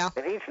blue. Yeah.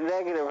 And each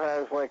negative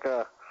has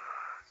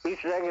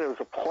each negative is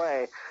a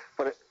play,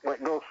 but it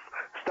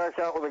starts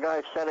out with the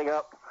guy setting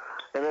up,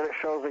 and then it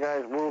shows the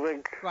guys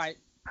moving. Right.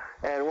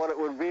 And what it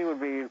would be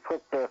you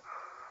put the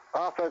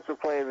offensive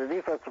play and the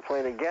defensive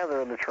play together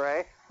in the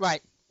tray.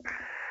 Right.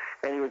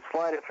 And you would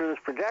slide it through this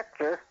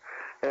projector,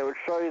 and it would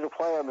show you the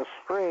play on the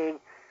screen,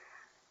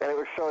 and it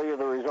would show you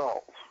the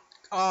results.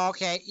 Oh,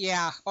 okay.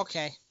 Yeah.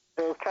 Okay.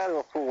 It was kind of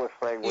a foolish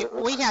thing. It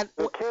was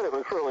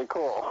really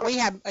cool. We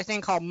had a thing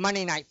called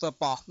Monday Night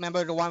Football.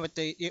 Remember the one with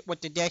the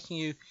disc, and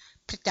you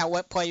picked out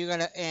what play you're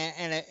gonna,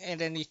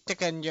 and then you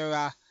stick it in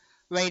your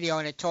radio,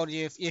 and it told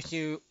you if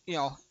you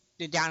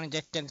the down and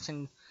distance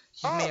and.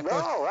 That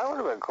would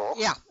have been cool.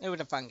 Yeah, it was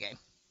a fun game.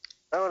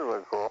 That would have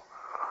been cool.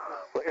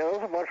 But yeah,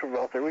 there's a bunch of them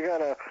out there. We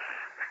got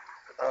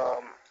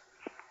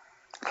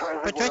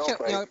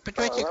Patricia,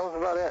 Patricia. That was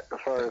about it as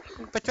far as.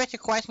 Patricia's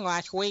question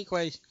last week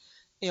was,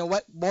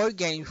 what board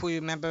games we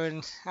remember,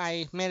 and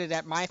I admitted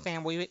that my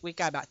family, we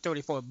got about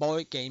 34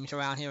 board games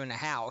around here in the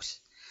house.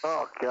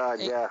 Oh, God,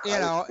 yeah. We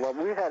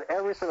had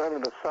everything under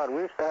the sun.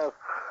 We used to have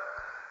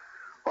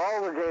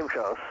all the game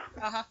shows.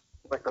 Uh-huh.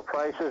 Like The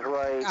Price is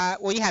Right.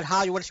 We had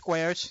Hollywood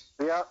Squares.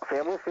 Yeah,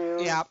 Family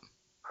Feud. Yeah.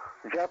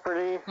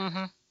 Jeopardy.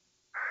 Mm-hmm.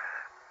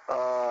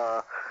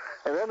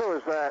 And then there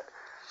was that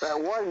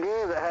one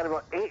game that had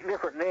about 8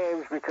 different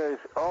names because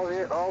all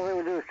they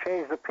would do is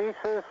change the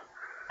pieces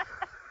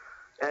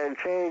and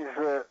change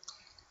the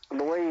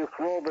way you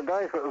rolled the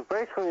dice, but it was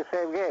basically the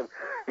same game.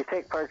 You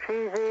take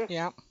Parcheesi.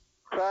 Yep.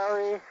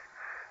 Sorry.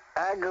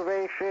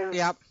 Aggravation.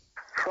 Yep.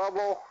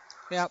 Trouble.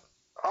 Yep.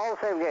 All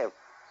the same game.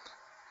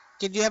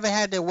 Did you ever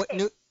have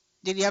the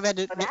Did you ever have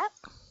the?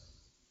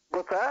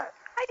 What's that?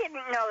 I didn't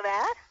know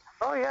that.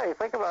 Oh yeah, you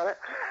think about it.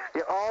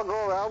 You all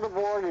go around the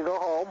board. You go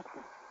home.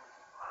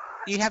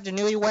 You have the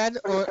newlywed,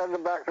 or send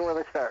them back to where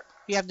they start.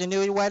 You have the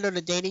newlywed or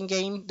the dating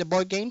game, the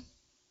board game.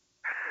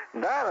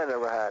 That I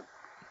never had.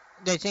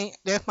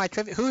 There's my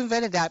trivia. Who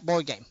invented that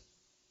board game?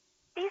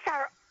 These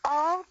are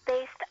all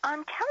based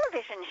on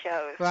television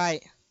shows.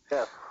 Right.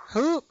 Yeah.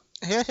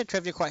 Here's a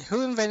trivia question.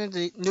 Who invented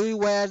the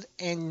newlywed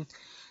and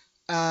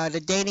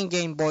the dating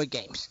game board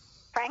games?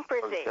 Frank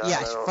Brzee.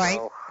 Yes,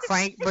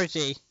 Frank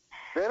Brzee.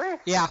 Really?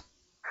 Yeah.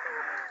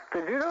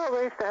 Did you know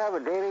they used to have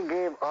a dating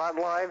game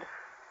online?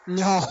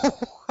 No,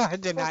 I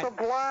did not. It was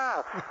a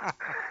blast.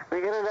 The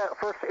internet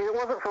first, it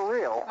wasn't for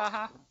real.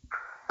 Uh-huh.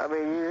 I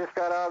mean, you just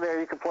got on there,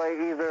 you could play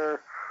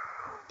either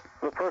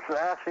the person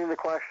asking the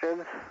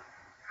questions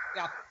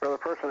or the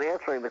person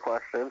answering the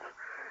questions.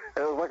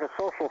 It was like a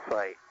social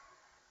site.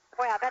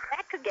 Well, that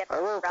could get I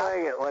remember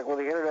playing it like when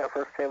the internet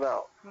first came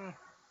out.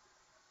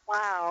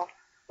 Wow.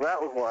 That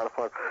was a lot of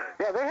fun.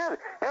 Yeah, they had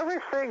every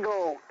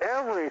single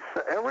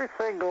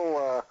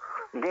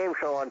game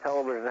show on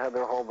television had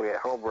their home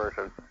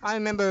version. I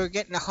remember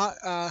getting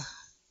the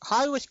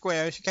Hollywood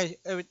Squares because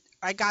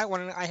I got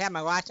when I had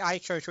my last eye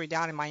surgery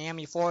down in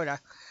Miami, Florida.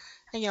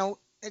 And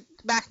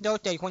back in those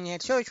days when you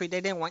had surgery, they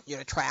didn't want you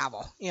to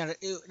travel,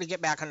 to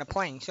get back on the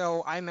plane.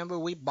 So I remember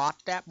we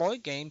bought that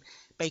board game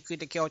basically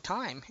to kill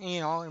time.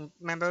 And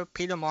remember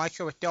Peter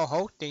Marshall was still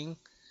hosting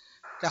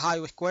the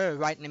Hollywood Square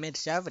right in the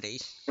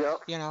mid-70s.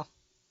 Yep.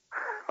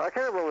 I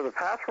can't remember the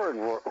password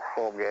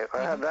home game.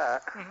 I had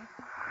that. Mm-hmm.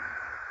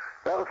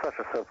 That was such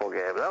a simple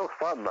game. That was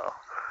fun, though.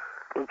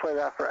 We played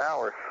that for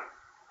hours.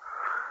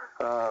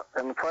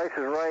 And The Price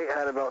is Right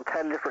had about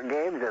 10 different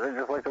games in it,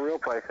 just like The Real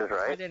Price is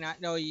Right. I did not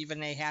know even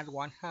they had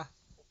one, huh?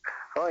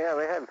 Oh yeah,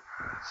 they had.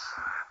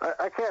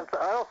 I can't.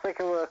 I don't think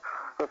the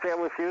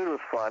Family Feud was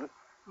fun.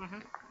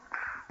 Mhm.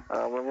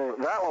 Remember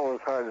that one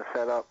was hard to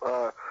set up.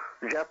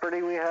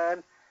 Jeopardy we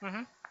had.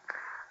 Mhm.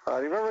 Do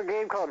you remember a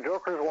game called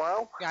Joker's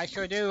Wild? Yeah, I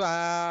sure do.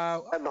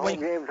 Had the whole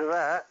game to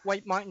that.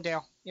 Wait,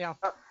 Martindale. Yeah.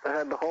 I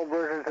had the whole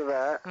version to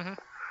that. Mhm.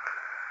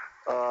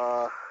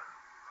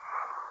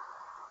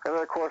 And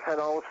then of course had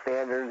all the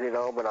standards, you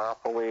know,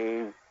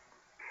 Monopoly,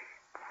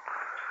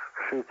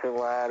 Shoots and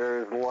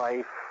Ladders,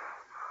 Life,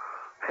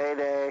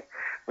 Payday.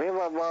 Me and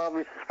my mom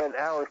used to spend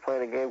hours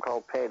playing a game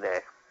called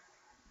Payday.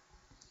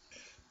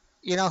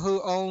 You know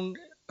who owned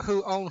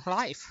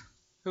Life?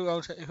 Who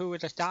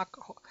was a stock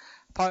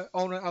part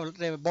owner of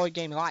the board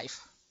game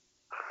Life?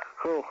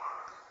 Who?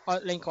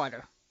 Art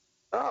Linkletter.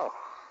 Oh.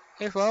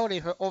 His royalty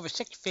for over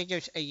 6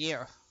 figures a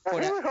year. He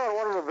was on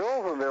one of the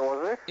bills in there,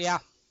 wasn't he? Yeah.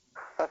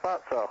 I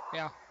thought so.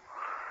 Yeah.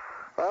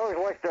 I always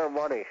liked their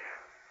money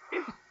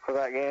for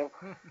that game.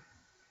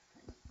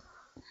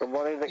 The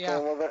money that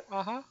came with it.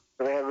 Uh-huh.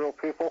 They had real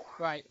people.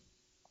 Right.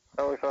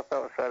 I always thought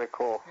that was kind of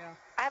cool. Yeah.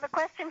 I have a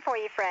question for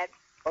you, Fred.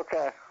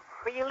 Okay.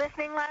 Were you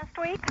listening last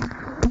week?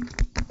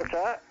 What's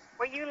that?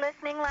 Were you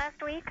listening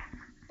last week?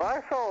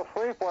 I fell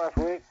asleep last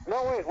week.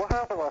 No, wait, what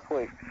happened last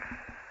week?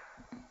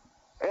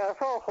 Yeah, I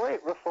fell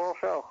asleep this whole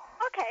show.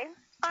 Okay.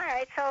 All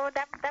right. So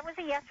that was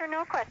a yes or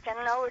no question.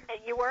 No,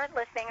 you weren't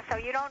listening, so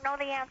you don't know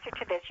the answer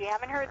to this. You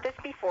haven't heard this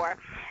before.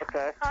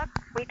 Okay.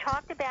 We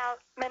talked about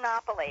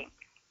Monopoly.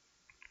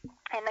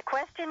 And the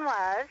question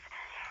was,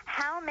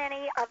 how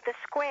many of the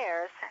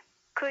squares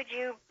could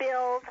you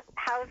build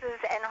houses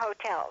and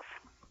hotels?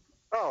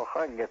 Oh,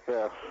 I can get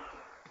this.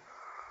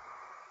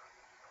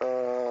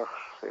 Let's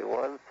see,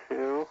 1,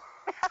 2,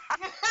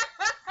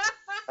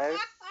 5,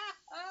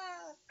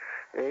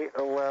 8,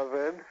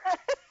 11,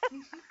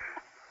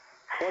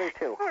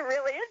 22. We're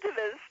really into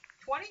this.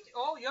 20?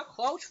 Oh, you're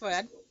close,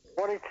 Fred.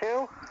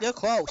 22? You're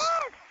close.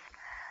 Yes!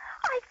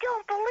 I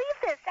don't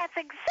believe this. That's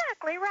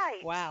exactly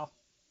right. Wow.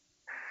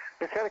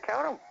 Just gotta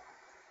count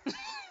them.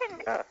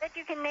 That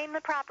you can name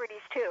the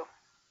properties, too.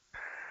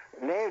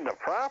 Name the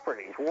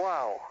properties?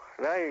 Wow.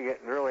 Now you're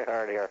getting really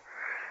hard here.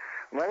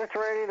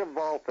 Mediterranean and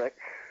Baltic.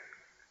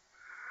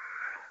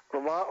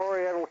 Vermont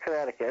Oriental,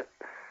 Connecticut.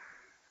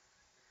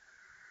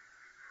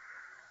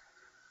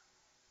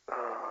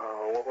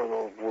 What were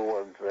those blue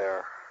ones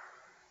there?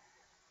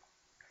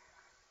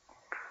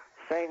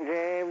 St.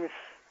 James,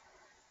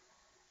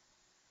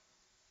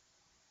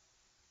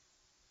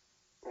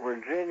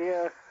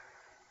 Virginia.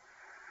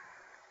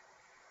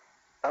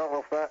 I don't know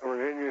if that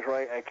Virginia's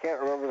right. I can't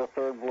remember the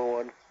third blue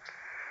one.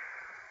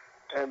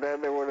 And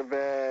then there would have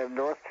been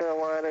North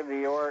Carolina, New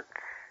York,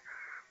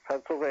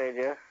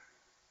 Pennsylvania,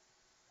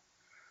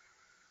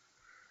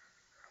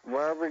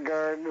 Marvin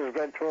Gardens,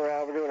 Ventura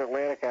Avenue, and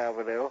Atlantic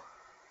Avenue.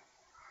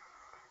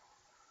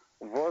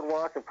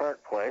 Boardwalk and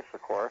Park Place,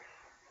 of course.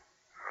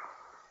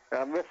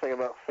 And I'm missing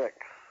about 6.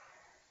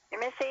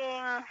 You're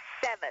missing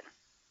 7.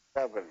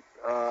 7.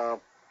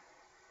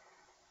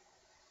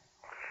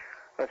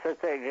 I said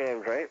St.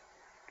 James, right?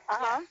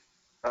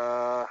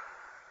 Uh-huh.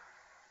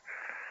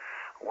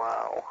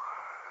 Wow.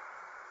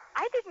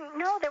 I didn't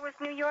know there was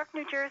New York,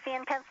 New Jersey,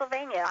 and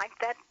Pennsylvania.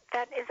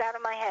 That is out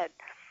of my head.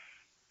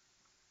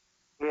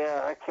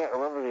 Yeah, I can't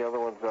remember the other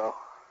ones, though.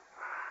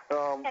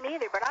 Can't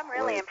either, but I'm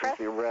really impressed.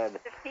 You read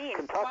 15.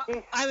 Kentucky?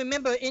 Well, I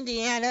remember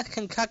Indiana,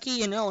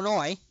 Kentucky, and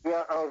Illinois.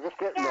 Yeah, I was just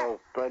getting those.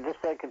 I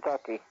just said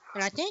Kentucky.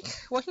 And I think,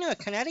 wasn't there a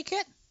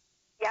Connecticut?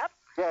 Yep.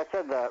 Yeah, I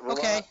said that.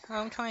 Okay,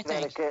 I'm trying to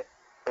think. Connecticut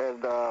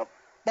and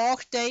Ball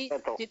State.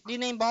 Did you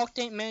name Ball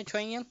State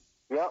Mediterranean?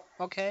 Yep.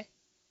 Okay.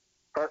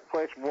 Park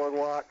Place,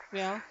 Boardwalk.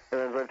 Yeah.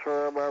 And then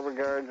Ventura, Marvin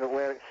Gardens,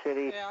 Atlantic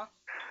City. Yeah.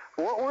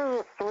 What were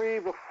the 3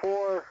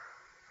 before?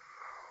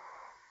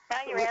 Now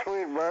you're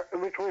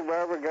Between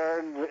Marvin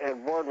Gardens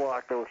and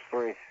Boardwalk, those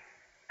 3.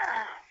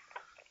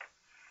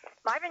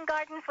 Marvin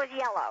Gardens was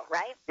yellow,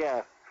 right?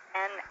 Yeah.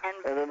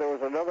 And then there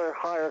was another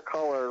higher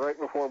color right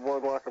before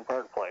Boardwalk and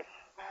Park Place.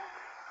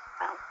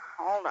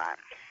 Hold on.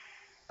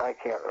 I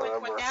can't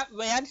remember. Was that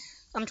red?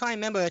 I'm trying to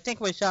remember. I think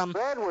it was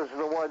Red was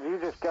the ones you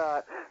just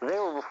got. They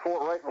were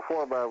right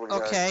before Marvin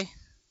Gardens. Okay.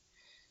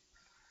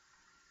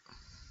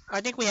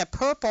 I think we had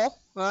purple,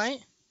 right?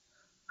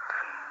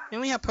 Then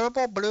we have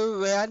purple,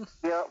 blue, red.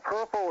 Yeah,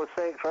 purple was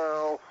St.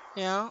 Charles.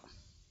 Yeah.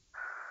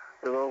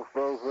 Those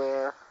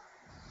there.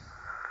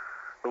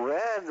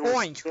 Red was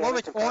Orange. What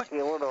was Kentucky,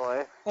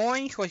 Illinois.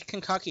 Orange was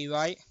Kentucky,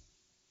 right?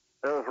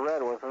 It was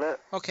red, wasn't it?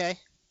 Okay.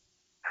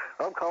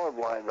 I'm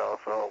colorblind though,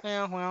 so.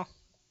 Yeah, well.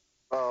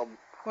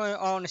 We're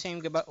all in the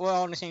same. We're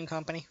all in the same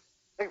company.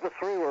 I think the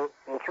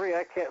 3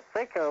 I can't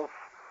think of.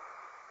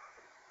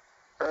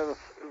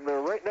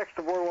 They're right next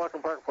to Boardwalk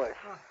and Park Place.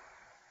 Huh.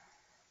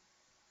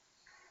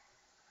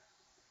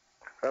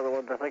 They're the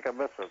ones I think I'm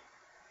missing.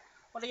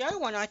 Well, the other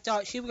one I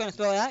thought she was going to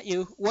throw at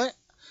you.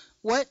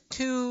 What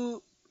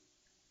 2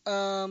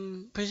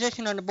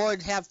 position on the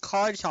board have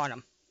cards on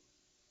them?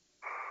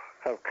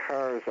 Have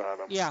cars on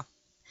them? Yeah.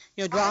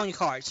 You know, drawing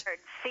cards.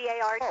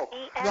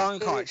 C-A-R-D-S? Drawing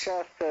cards.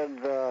 Chess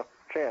and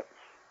chance.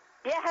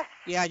 Yes.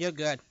 Yeah, you're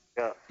good.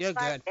 Yeah. You're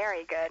good.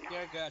 Very good.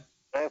 You're good.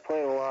 I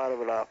played a lot of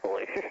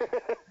Monopoly.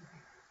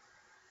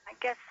 I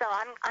guess so.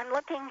 I'm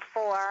looking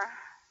for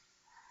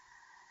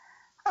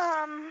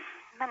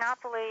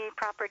Monopoly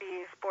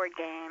properties board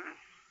game.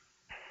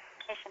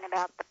 Information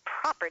about the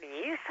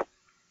properties.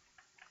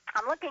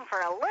 I'm looking for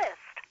a list.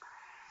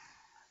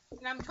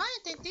 And I'm trying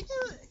to think,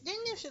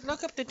 didn't you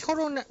look up the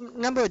total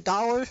number of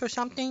dollars or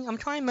something? I'm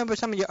trying to remember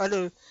some of your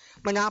other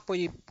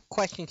Monopoly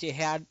questions you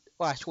had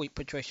last week,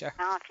 Patricia.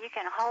 Now, if you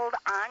can hold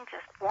on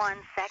just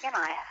 1 second,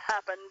 I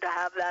happen to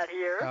have that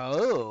here.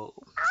 Oh.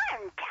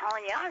 I'm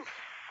telling you, I'm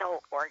so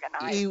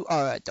organized. You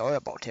are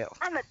adorable, too.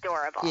 I'm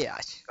adorable.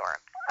 Yes.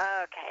 Adorable.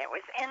 Okay, it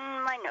was in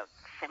my notes,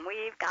 and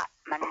we've got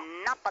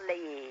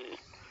Monopoly.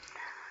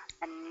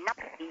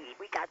 Monopoly.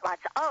 We got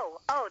lots of...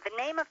 Oh, the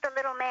name of the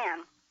little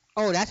man.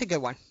 Oh, that's a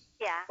good one.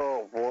 Yeah.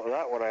 Oh, boy,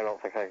 that one I don't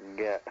think I can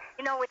get.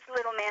 You know which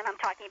little man I'm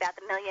talking about,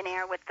 the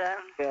millionaire with the...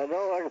 Yeah,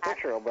 no, I can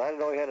picture him, but I didn't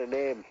know he had a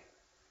name.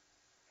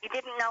 You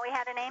didn't know he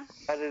had a name?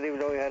 I didn't even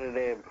know he had a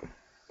name.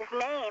 His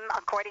name,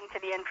 according to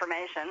the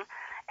information,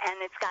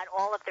 and it's got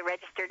all of the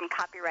registered and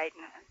copyright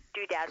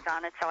doodads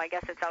on it, so I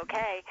guess it's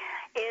okay,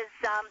 is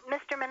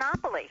Mr.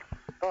 Monopoly.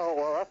 Oh,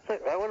 well,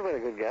 that would have been a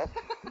good guess.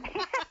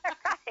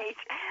 Right.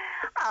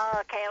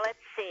 Okay,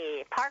 let's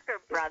see. Parker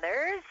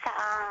Brothers,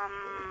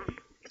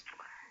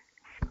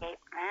 Escape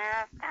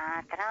Math,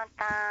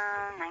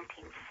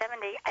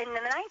 1970. In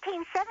the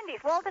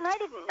 1970s, Walden, I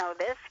didn't know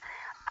this,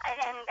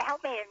 and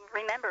help me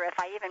remember if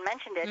I even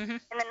mentioned it. Mm-hmm.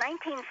 In the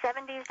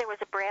 1970s, there was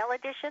a Braille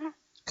edition.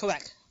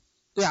 Correct.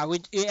 Yeah,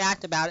 we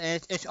asked about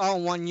it. It's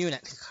all one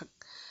unit.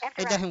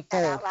 After it doesn't I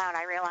said fold. out loud,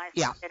 I realized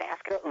Yeah. I should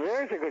ask it.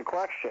 There's a good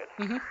question.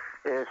 Mm-hmm.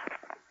 And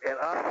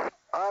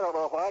I don't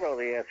know if I know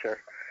the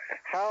answer.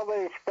 How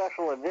many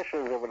special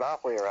editions of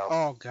Monopoly are out?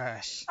 Oh,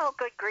 gosh. Oh,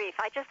 good grief.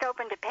 I just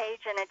opened a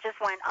page and it just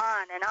went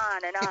on and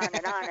on and on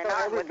and on and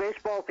on. Every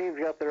baseball team's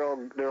got their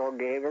own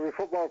game. Every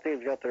football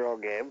team's got their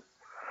own game.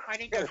 I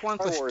think there's one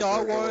for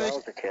Star When I Wars.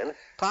 was a kid.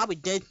 Probably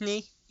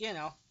Disney, you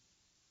know.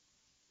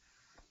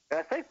 And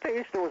I think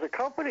there was a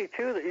company,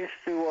 too, that used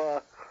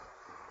to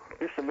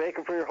make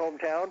them for your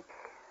hometown.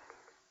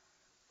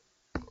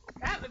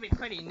 That would be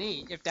pretty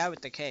neat if that was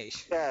the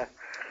case. Yeah.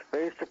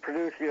 They used to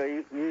produce,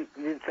 you'd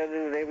send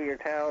in the name of your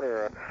town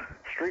or a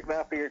street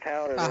map of your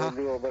town, and they would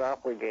do a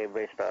Monopoly game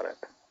based on it.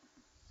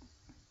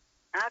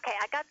 Okay,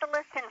 I got the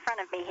list in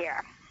front of me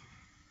here.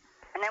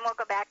 And then we'll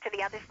go back to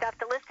the other stuff.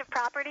 The list of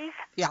properties.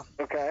 Yeah.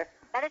 Okay.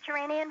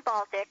 Mediterranean,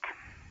 Baltic.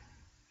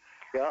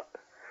 Yeah.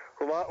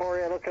 Vermont,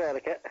 Oriental,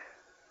 Connecticut.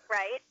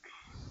 Right.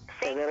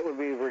 And then it would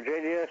be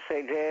Virginia,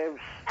 St.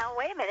 James. Now,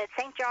 wait a minute.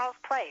 St. Charles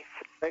Place.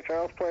 St.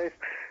 Charles Place,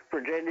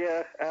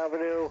 Virginia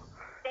Avenue,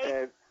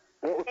 and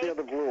what was the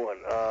other blue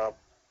one? I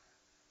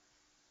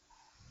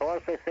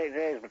want to say St.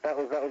 James, but that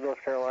was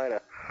North Carolina.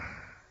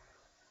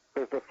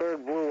 There's the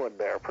third blue one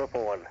there,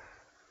 purple one.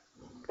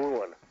 Blue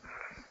one.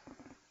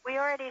 We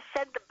already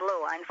said the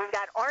blue ones. We've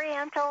got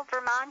Oriental,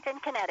 Vermont,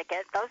 and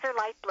Connecticut. Those are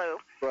light blue.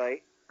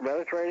 Right.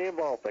 Mediterranean,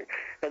 Baltic.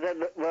 And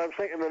then what I'm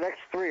saying, the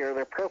next three are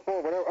they're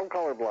purple, whatever. I'm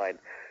colorblind.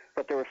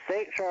 But there was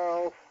St.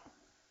 Charles,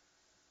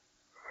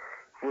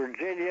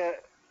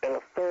 Virginia, and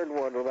a third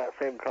one with that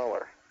same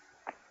color.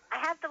 I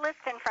have the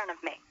list in front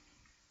of me.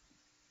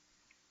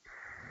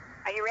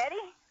 Are you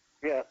ready?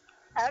 Yeah.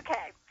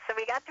 Okay. So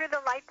we got through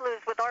the light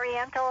blues with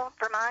Oriental,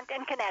 Vermont,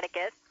 and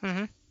Connecticut.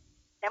 Mm-hmm.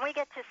 Then we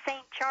get to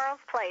St. Charles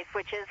Place,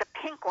 which is a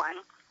pink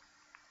one.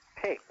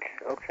 Pink.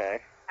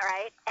 Okay. All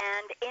right.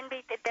 And then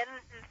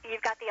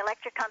you've got the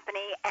electric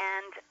company,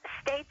 and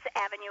States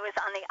Avenue is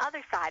on the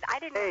other side. I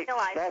didn't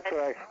realize that's that.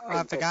 right.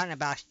 I've forgotten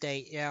about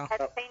State, yeah.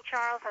 That St.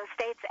 Charles and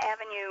States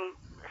Avenue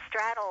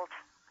straddled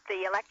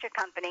the electric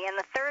company, and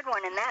the third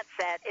one in that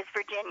set is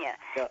Virginia.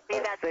 Yeah,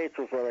 States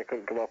was what I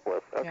couldn't come up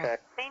with. Okay.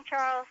 Yeah. St.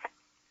 Charles,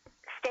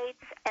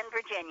 States, and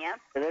Virginia.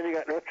 And then you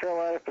got North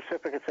Carolina,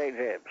 Pacific, and St.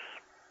 James.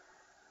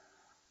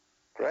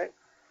 Right?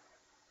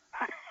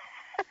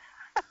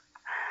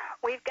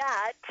 We've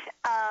got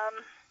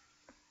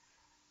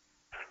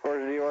or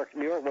New York.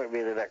 New York might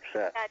be the next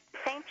set.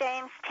 St.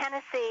 James,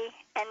 Tennessee,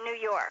 and New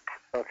York.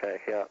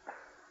 Okay, yeah.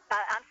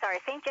 I'm sorry,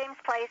 St. James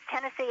Place,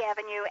 Tennessee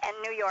Avenue, and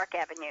New York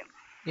Avenue.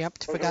 Yep,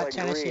 Those forgot are like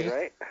Tennessee. green,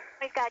 right?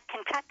 We've got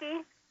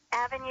Kentucky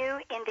Avenue,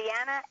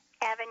 Indiana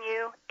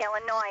Avenue,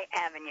 Illinois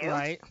Avenue.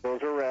 Right.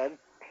 Those are red.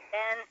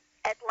 Then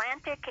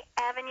Atlantic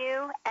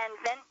Avenue and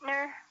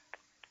Ventnor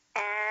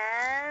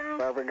and...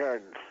 Marvin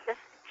Gardens. Just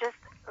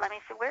let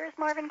me see. Where is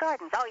Marvin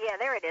Gardens? Oh, yeah,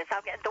 there it is.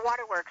 The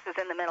Waterworks is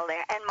in the middle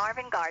there. And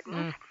Marvin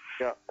Gardens.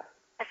 Yeah.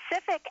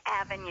 Pacific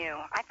Avenue.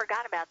 I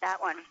forgot about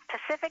that one.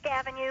 Pacific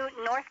Avenue,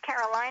 North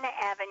Carolina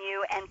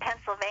Avenue, and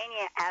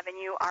Pennsylvania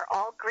Avenue are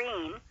all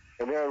green.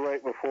 And they're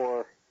right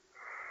before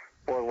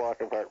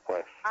Boardwalk and Park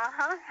Place.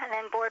 Uh-huh. And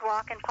then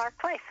Boardwalk and Park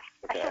Place.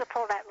 Okay. I should have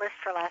pulled that list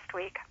for last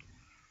week.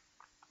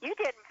 You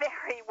did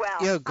very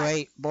well. You're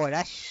great. Boy,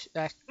 that's...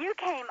 You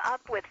came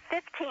up with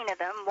 15 of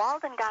them.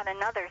 Walden got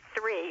another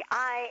 3.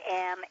 I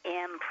am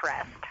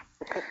impressed.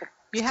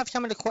 You have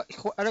some of the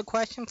other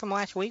questions from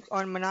last week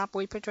on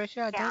Monopoly,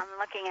 Patricia? Yeah, I'm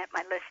looking at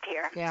my list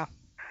here. Yeah.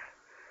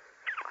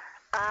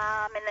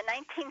 In the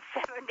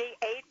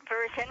 1978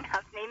 version of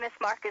Neiman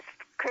Marcus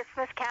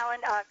Christmas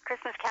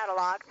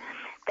catalog,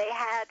 they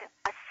had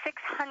a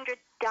 $600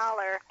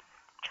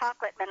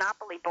 chocolate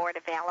Monopoly board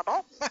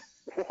available.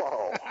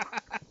 Whoa.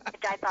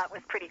 Which I thought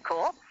was pretty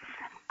cool.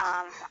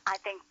 I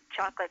think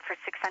chocolate for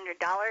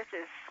 $600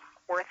 is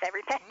worth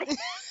everything.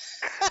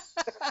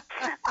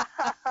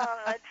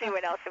 Let's see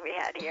what else we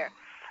had here.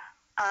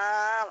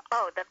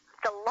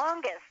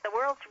 The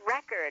world's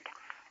record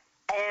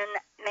in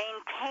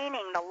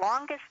maintaining the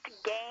longest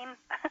game.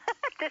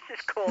 This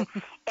is cool.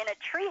 In a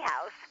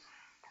treehouse.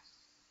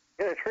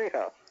 In a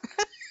treehouse.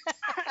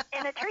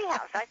 In a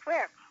treehouse, I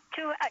swear.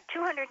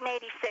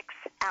 286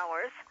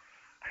 hours.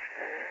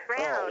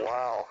 Around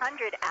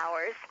 100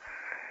 hours.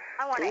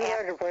 I want to ask. Can you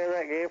imagine playing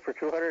that game for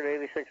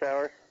 286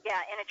 hours?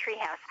 Yeah, in a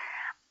treehouse.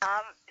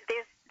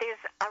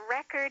 There's a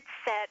record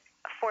set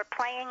for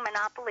playing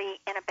Monopoly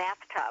in a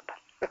bathtub.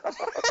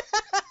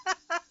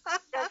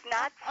 Does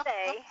not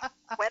say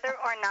whether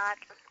or not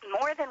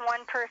more than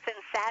one person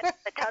sat in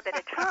the tub at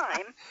a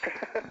time.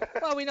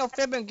 Well, we know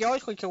Fib and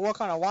Gillislee can work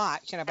on a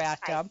watch in a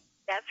bathtub.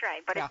 That's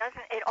right, but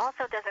it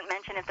also doesn't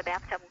mention if the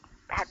bathtub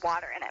had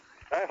water in it.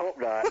 I hope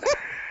not.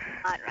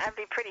 That'd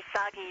be pretty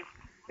soggy.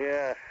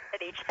 Yeah.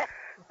 At each.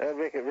 That'd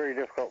make it very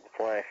difficult to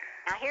play.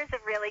 Now here's a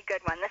really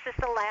good one. This is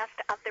the last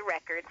of the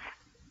records.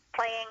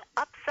 Playing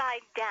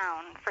upside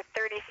down for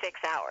 36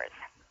 hours.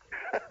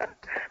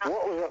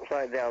 What was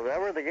upside down?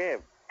 Remember the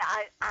game?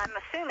 I'm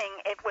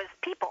assuming it was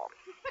people.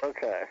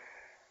 Okay.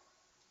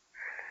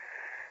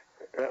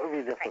 That would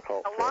be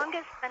difficult. The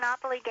longest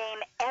Monopoly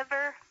game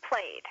ever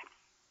played.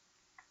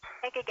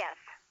 Take a guess.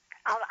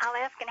 I'll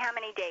ask in how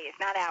many days,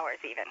 not hours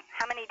even.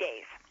 How many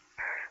days?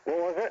 What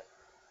was it?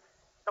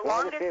 The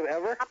longest game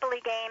ever? Monopoly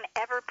game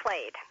ever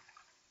played.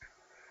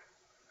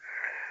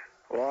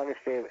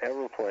 Longest game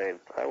ever played.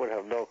 I would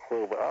have no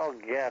clue, but I'll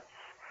guess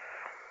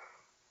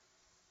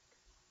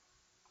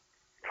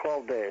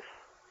 12 days.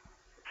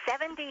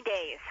 70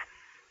 days.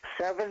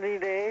 70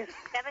 days?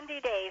 70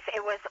 days.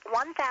 It was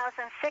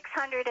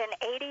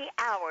 1,680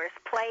 hours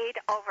played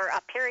over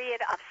a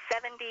period of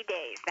 70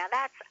 days. Now,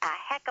 that's a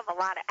heck of a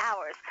lot of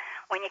hours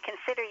when you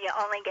consider you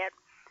only get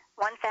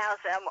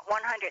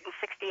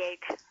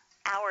 1,168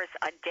 hours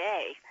a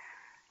day.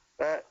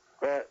 That's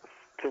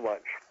too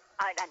much.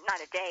 Not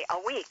a day, a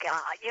week.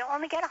 You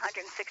only get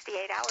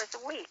 168 hours a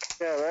week.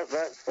 Yeah,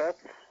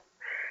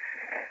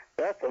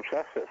 that's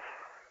obsessive.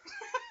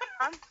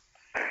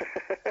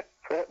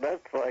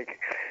 That's like,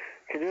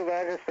 can you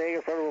imagine staying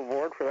in front of a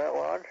board for that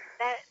long?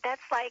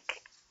 That's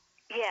like,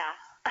 yeah.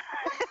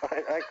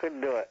 I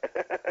couldn't do it.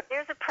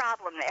 There's a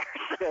problem there.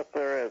 Yes,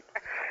 there is.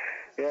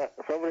 Yeah,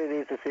 somebody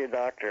needs to see a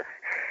doctor.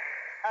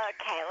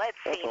 Okay, let's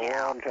see now. That's a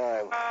long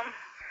time.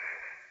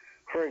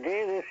 For a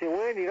game, if you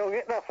win, you don't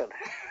get nothing.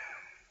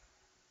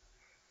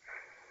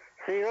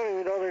 So you don't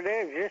even know their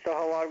names. You just know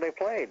how long they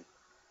played.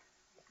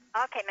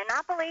 Okay,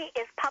 Monopoly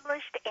is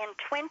published in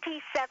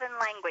 27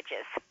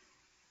 languages,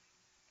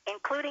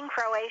 including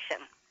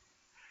Croatian.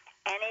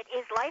 And it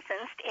is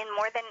licensed in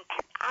more than,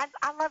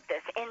 I love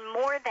this, in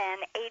more than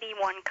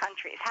 81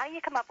 countries. How do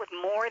you come up with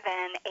more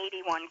than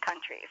 81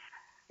 countries?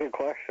 Good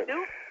question.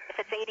 If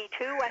it's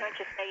 82, why don't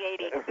you say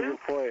 82? That's a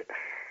good point.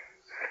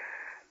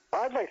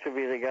 I'd like to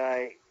be the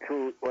guy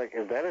who,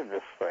 invented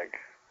this thing.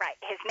 Right.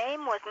 His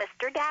name was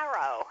Mr.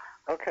 Darrow.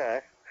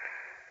 Okay.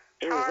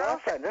 It was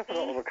not that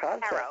difficult of a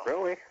concept,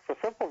 really. It's a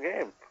simple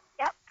game.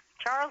 Yep.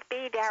 Charles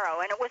B. Darrow.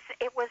 And it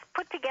was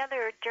put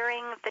together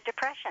during the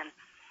Depression,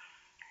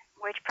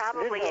 which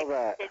probably did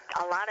a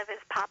lot of his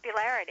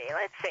popularity.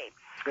 Let's see.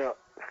 Yeah.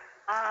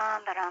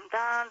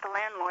 The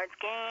Landlord's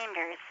Game,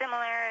 very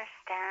similar.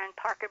 Darren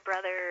Parker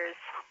Brothers.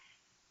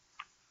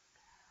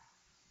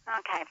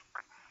 Okay.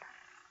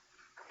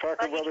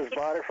 Parker Brothers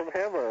bought it from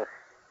him, or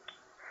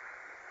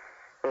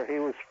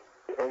did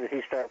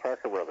he start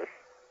Parker Brothers?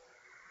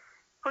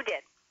 Who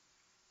did?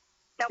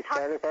 No, he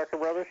started Parker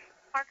Brothers?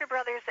 Parker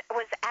Brothers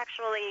was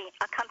actually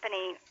a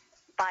company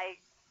by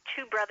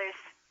two brothers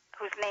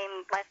whose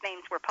last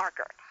names were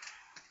Parker.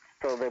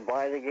 So they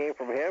buy the game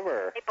from him,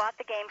 or? They bought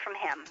the game from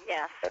him,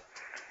 yes.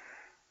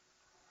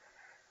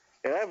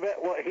 And I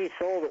bet what he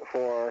sold it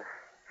for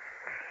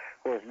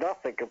was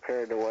nothing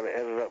compared to what it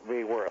ended up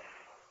being worth.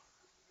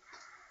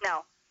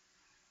 No.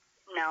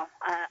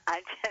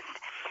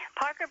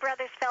 Parker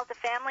Brothers felt the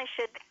family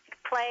should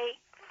play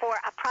for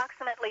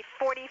approximately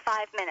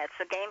 45 minutes.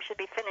 The game should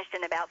be finished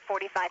in about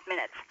 45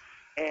 minutes.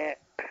 Yeah,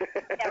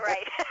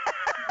 right.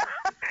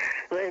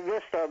 They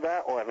missed on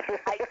that one.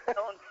 I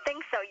don't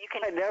think so.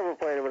 I never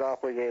played a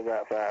Monopoly game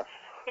that fast.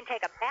 You can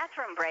take a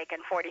bathroom break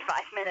in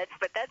 45 minutes,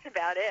 but that's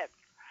about it.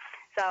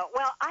 So,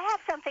 well, I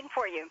have something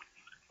for you.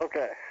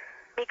 Okay.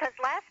 Because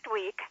last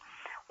week,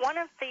 one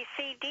of the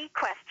CD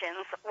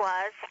questions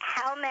was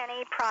how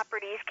many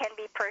properties can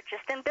be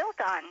purchased and built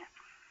on?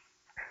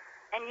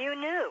 And you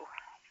knew.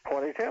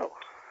 22.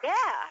 Yeah.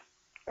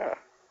 Yeah.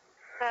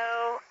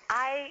 So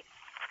I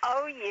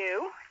owe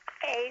you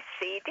a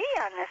CD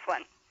on this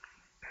one.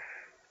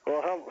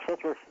 Well,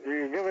 since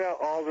you're giving out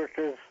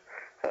Aldrich's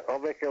I'll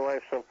make your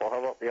life simple. How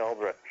about the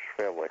Aldrich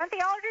family? Want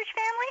the Aldrich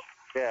family?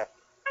 Yeah.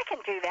 I can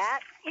do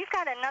that. You've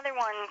got another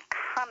one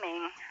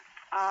coming.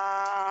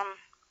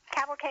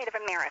 Cavalcade of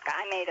America.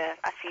 I made a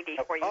CD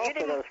for you. Also, You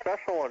didn't. got a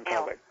special one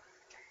coming.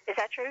 Is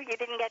that true? You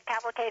didn't get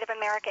Cavalcade of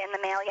America in the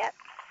mail yet?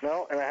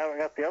 No, and I haven't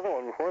got the other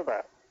one before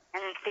that.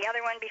 And the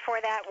other one before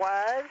that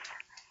was?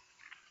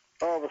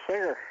 Oh, the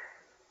singer.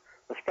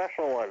 The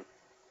special one.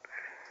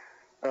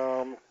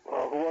 Who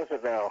was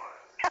it now?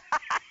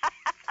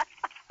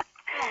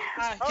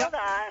 Hold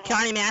on.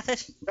 Johnny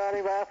Mathis?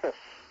 Johnny Mathis.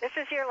 This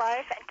is your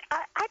life.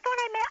 I thought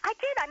I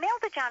did. I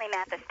mailed the Johnny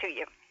Mathis to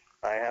you.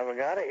 I haven't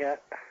got it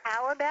yet.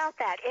 How about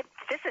that?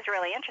 This is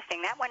really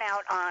interesting. That went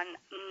out on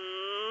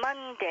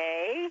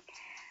Monday.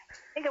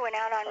 I think it went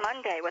out on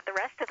Monday with the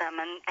rest of them,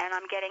 and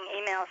I'm getting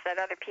emails that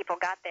other people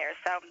got theirs.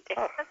 So if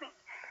it doesn't...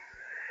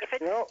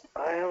 No,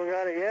 I haven't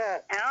got it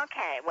yet.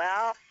 Okay,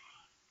 well,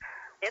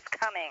 it's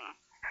coming.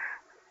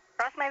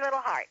 Cross my little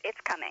heart.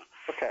 It's coming.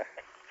 Okay.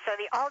 So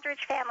the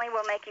Aldrich family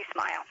will make you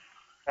smile.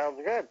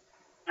 Sounds good.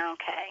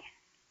 Okay.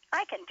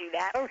 I can do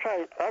that. I'm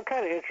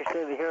kind of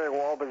interested in hearing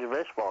Walden's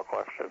baseball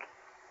question.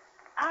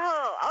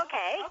 Oh,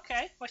 okay.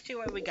 Okay, let's see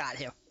what we got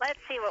here. Let's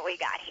see what we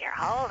got here.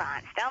 Hold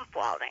on. Stump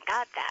Walden.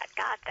 Got that.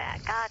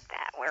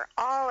 We're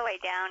all the way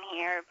down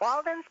here.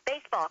 Walden's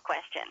baseball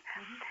question.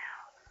 Mm-hmm.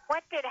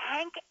 What did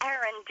Hank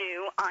Aaron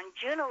do on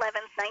June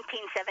 11th,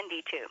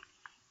 1972?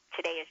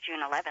 Today is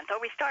June 11th. Oh,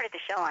 we started the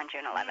show on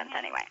June 11th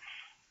anyway.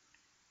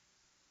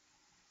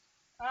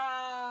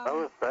 That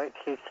was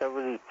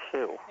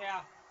 1972.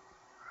 Yeah.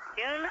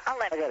 June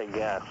 11th. I got a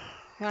guess.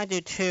 I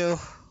do too.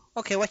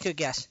 Okay, what's your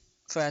guess,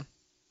 Fred?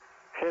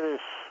 Hit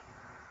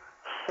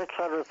his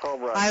 600th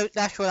home run.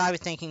 That's what I was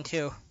thinking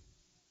too.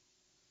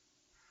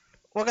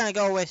 We're gonna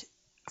go with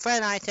Fred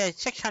and I said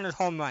 600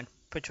 home run,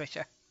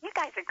 Patricia. You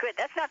guys are good.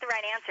 That's not the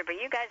right answer, but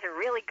you guys are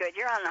really good.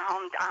 You're on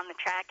the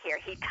track here.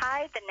 He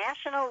tied the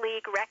National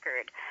League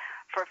record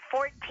for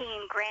 14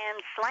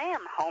 Grand Slam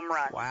home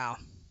runs. Wow.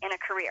 In a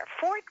career.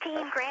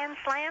 14 Grand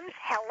Slams?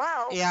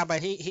 Hello. Yeah,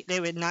 but they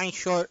were 9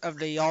 short of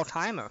the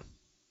all-timer.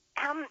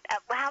 How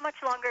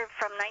much longer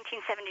from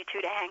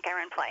 1972 did Hank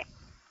Aaron play?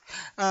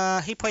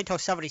 He played till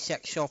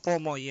 76, so 4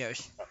 more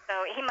years.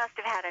 So he must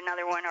have had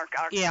another one or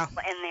yeah.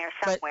 in there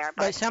somewhere.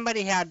 But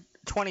somebody had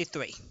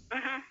 23.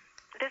 Mm-hmm.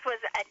 This was,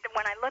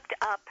 when I looked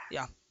up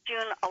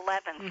June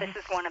 11th, this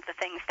is one of the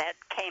things that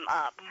came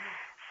up.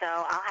 So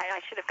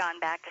I should have gone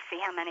back to see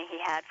how many he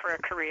had for a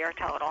career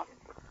total.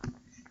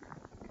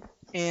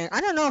 And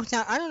I don't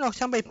know if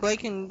somebody's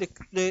breaking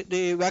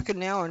the record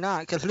now or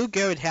not, because Lou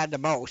Gehrig had the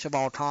most of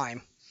all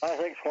time. I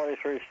think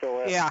 23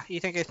 still is. Yeah,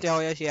 you think it still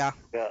is? Yeah.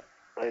 Yeah,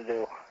 I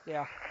do.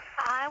 Yeah.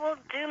 I will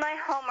do my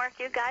homework.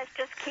 You guys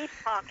just keep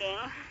talking.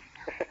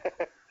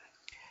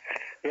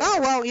 Oh,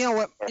 well, you know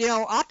what?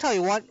 I'll tell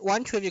you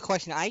one trivia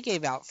question I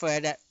gave out,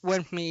 Fred, that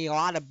won me a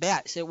lot of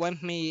bets. It won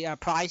me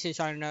prizes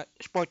on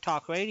Sport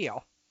Talk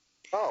Radio.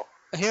 Oh.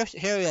 Here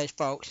it is,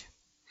 folks.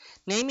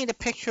 Name me the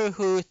pitcher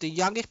who is the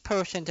youngest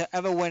person to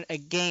ever win a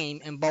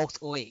game in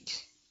both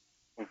leagues.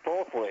 In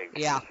both leagues?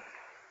 Yeah.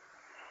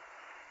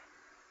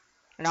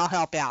 And I'll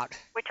help out.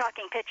 We're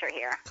talking pitcher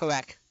here.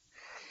 Correct.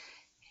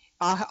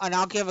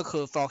 I'll give a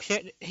clue, folks.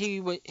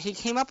 He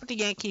came up with the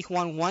Yankees,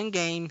 won 1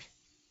 game,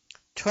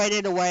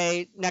 traded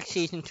away next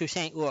season to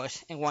St.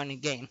 Louis and won the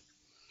game.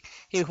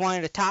 He was one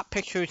of the top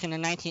pitchers in the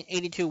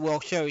 1982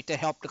 World Series to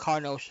help the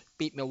Cardinals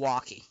beat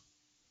Milwaukee.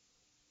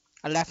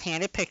 A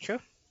left-handed pitcher.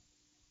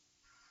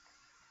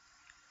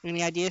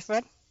 Any ideas,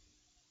 Fred?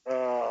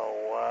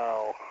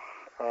 Oh,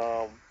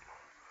 wow.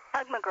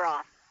 Hug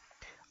McGraw.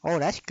 Oh,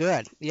 that's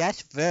good. Yeah,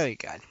 that's very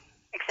good.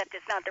 Except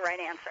it's not the right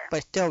answer.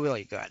 But still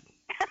really good.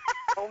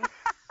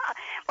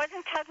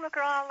 Wasn't Tug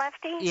McGraw a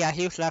lefty? Yeah,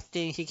 he was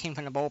lefty. He came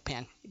from the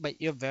bullpen. But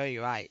you're very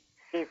right.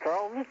 Steve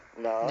Carlton?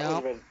 No.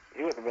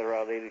 He wouldn't have been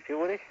around 82,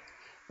 would he?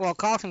 Well,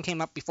 Carlton came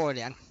up before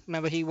then.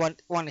 Remember, he won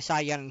the Cy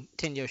Young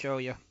 10 years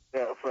earlier.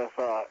 Yeah, that's what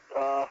I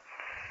thought.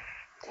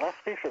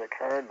 Lefty for the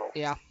Cardinals.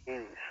 Yeah.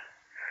 Jeez.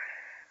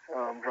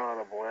 Oh, I'm drawing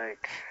a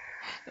blank.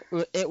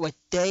 It was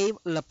Dave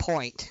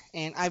LaPointe,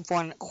 and I've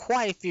won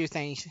quite a few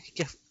things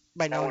just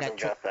by knowing that. I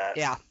wouldn't have got that.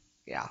 Yeah.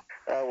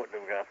 I wouldn't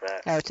have got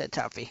that. That was a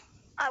toughie.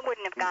 I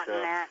wouldn't have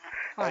gotten that.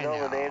 I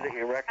know the name that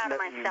you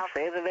recommend. You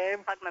say the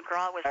name. Hug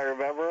McGraw was. I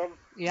remember him.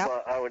 Yeah.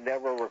 But I would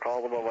never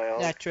recall them on my own.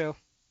 That's true.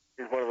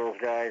 He's one of those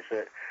guys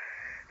that.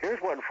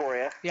 Here's one for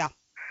you. Yeah.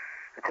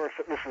 Of course,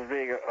 this is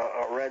being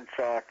a Red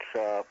Sox.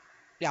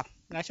 Yeah,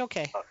 that's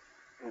okay.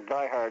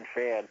 Diehard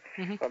fan.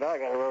 Mm-hmm. But now I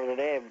got to remember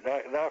the name.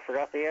 Now I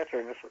forgot the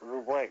answer. Just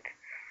drew blank.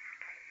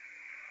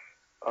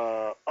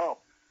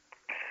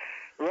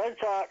 Red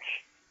Sox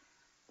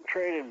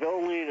traded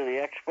Bill Lee to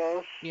the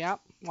Expos.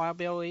 Yep, Wild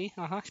Bill Lee.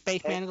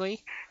 Spaceman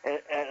Lee. And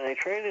they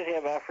traded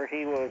him after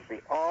he was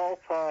the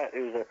all-time. He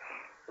was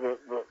the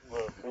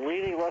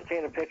leading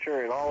left-handed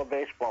pitcher in all of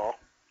baseball.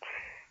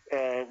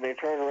 And they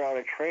turned around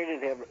and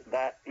traded him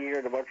that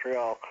year to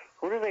Montreal.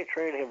 Who did they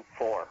trade him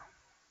for?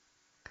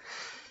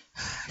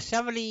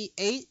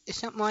 78,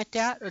 something like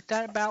that? Is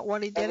that about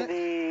what he did?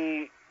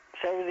 70.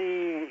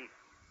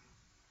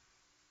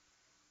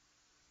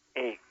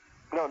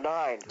 No,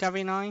 9.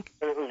 79?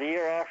 It was the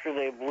year after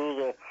they blew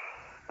the...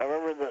 I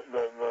remember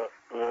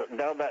the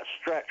down that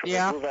stretch when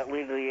Yeah. they blew that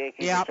lead to the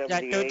Yankees Yeah, in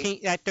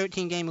 78. that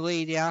 13 game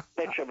lead, yeah.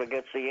 Pitched him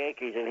against the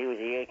Yankees, and he was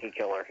a Yankee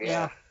killer.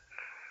 Yeah.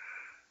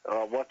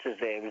 What's his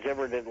name?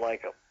 Zimmer didn't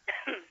like him.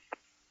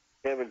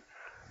 him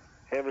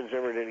and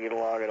Zimmer didn't get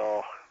along at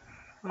all.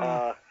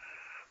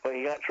 But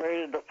he got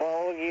traded the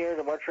following year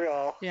to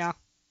Montreal. Yeah.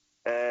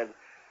 And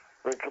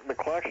the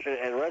question,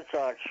 and Red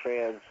Sox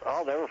fans,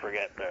 I'll never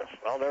forget this.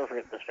 I'll never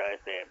forget this guy's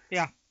name.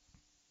 Yeah.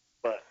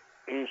 But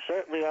he's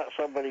certainly not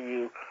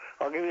somebody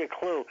I'll give you a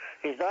clue.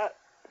 He's not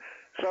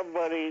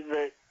somebody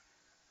that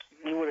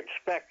you would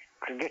expect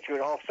could get you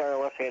an all-star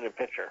left-handed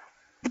pitcher.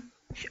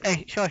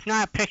 So it's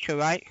not a pitcher,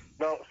 right?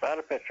 No, it's not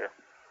a pitcher.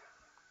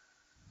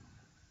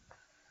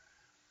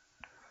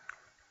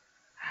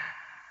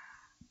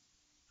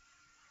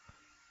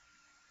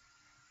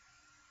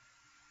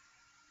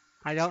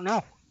 I don't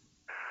know.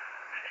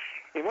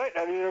 You might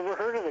not have ever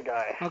heard of the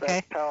guy. Okay.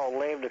 That's how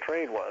lame the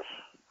trade was.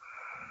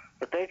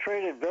 But they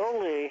traded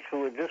Bill Lee,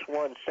 who had just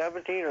won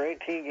 17 or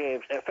 18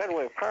 games at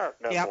Fenway Park,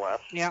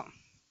 nonetheless, Yep.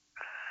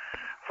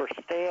 for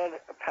Stan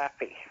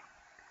Pappy.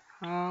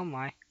 Oh,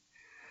 my.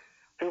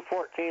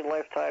 214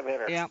 lifetime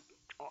hitter. Yep.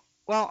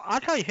 Well,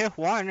 I'll tell you here's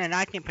one, and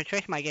I think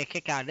Patricia might get a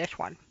kick out of this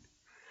one.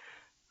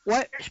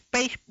 What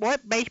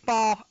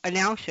baseball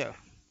announcer,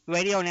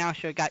 radio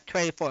announcer, got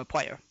traded for a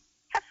player?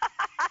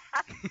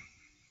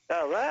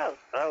 Now that,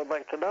 I would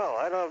like to know.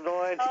 I don't have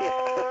no idea.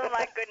 Oh,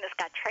 my goodness.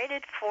 Got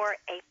traded for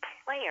a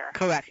player.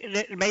 Correct.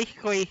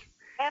 Basically,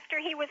 After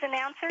he was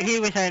announcer? he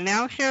was an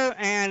announcer,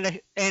 and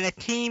the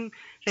team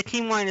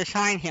wanted to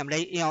sign him.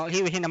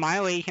 He was in the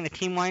minor leagues, and the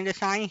team wanted to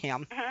sign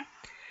him. Mm-hmm.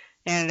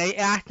 And they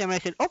asked him, they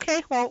said,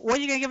 okay, well, what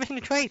are you going to give us in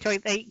the trade? So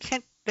they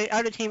sent the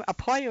other team a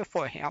player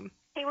for him.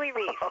 Pee Wee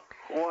Reed.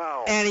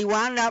 Wow. And he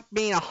wound up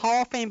being a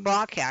Hall of Fame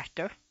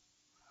broadcaster.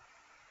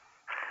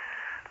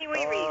 Pee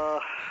Wee Reed.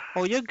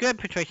 Oh, you're good,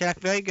 Patricia.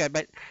 That's very good.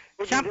 But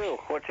What'd you do?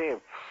 What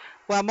team?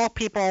 Well, more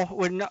people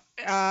would know.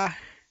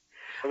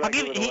 I'll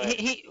give.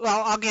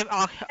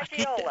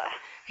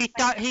 He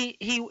thought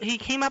he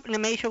came up in the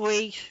major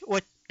leagues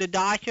with the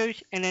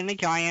Dodgers and then the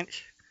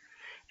Giants,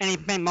 and he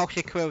spent most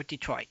of his career with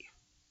Detroit.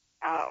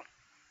 Oh.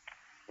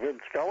 Vin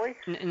Scully?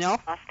 No.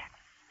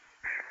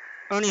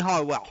 Ernie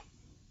Harwell.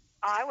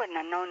 Oh, I wouldn't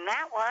have known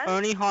that one.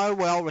 Ernie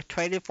Harwell was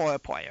traded for a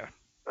player.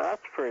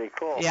 That's pretty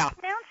cool. Yeah.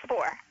 Announced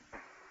for?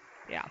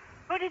 Yeah.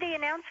 Who did he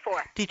announce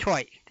for?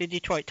 Detroit. The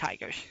Detroit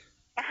Tigers.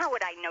 How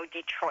would I know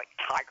Detroit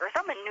Tigers?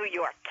 I'm a New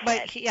York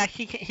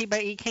kid.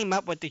 But he came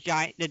up with the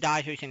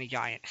Dodgers and the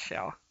Giants.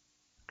 So.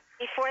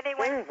 Before they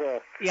went.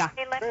 Yeah.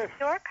 They left New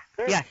York.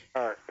 Yes.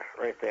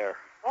 Right there.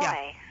 Boy.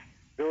 Yeah.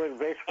 Doing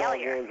baseball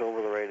games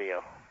over the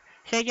radio.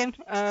 Say again,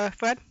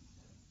 Fred?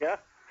 Yeah?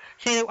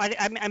 Say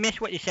I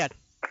missed what you said.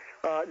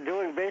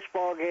 Doing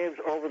baseball games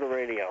over the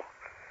radio.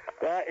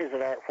 That is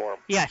an art form.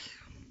 Yes.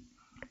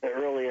 It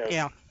really is.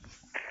 Yeah.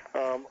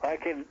 I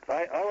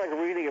like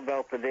reading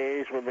about the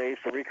days when they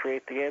used to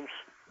recreate the games.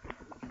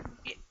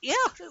 Yeah.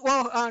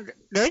 Well,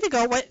 there you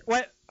go.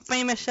 What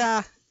famous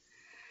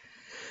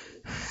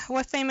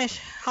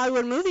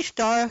Hollywood movie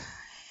star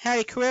had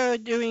a career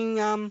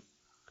doing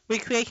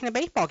recreation of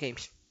baseball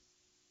games?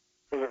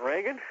 Was it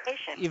Reagan?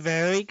 You're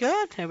very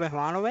good. It was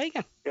Ronald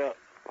Reagan. Yeah.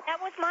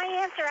 That was my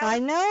answer. I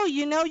know.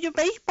 You know your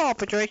baseball,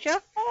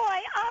 Patricia.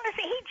 Boy,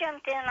 honestly, he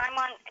jumped in. I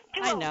want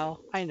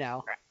do-over. I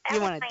know.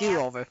 You want a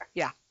do-over.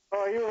 Yeah.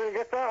 Oh, you were going to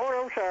get that one?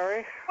 I'm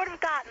sorry. Would have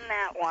gotten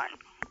that one.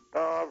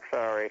 Oh, I'm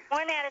sorry.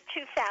 1 out of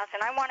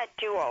 2,000. I want a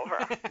do-over.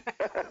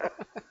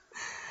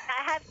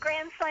 I have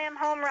Grand Slam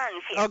home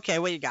runs here. Okay,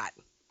 what you got?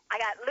 I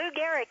got Lou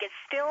Gehrig is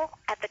still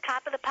at the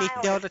top of the pile. He's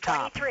still at the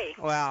top. 23.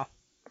 Wow.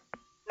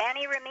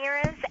 Manny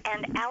Ramirez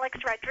and Alex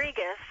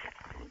Rodriguez,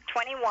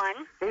 21.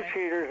 Two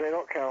cheaters, they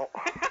don't count.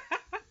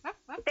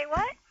 They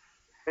what?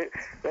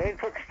 They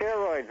took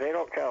steroids, they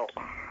don't count.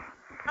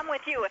 I'm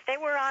with you. If they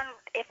were on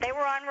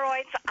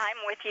roids, I'm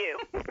with you.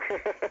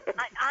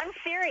 I'm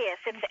serious.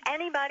 If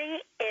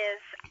anybody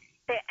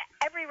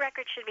every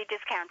record should be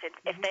discounted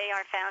if they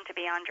are found to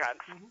be on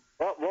drugs.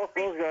 Well, most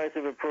of those guys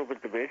have been proven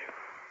to be.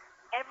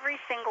 Every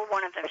single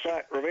one of them. In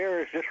fact,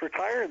 Ramirez just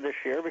retired this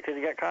year because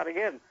he got caught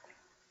again.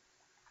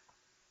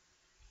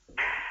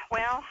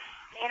 Well,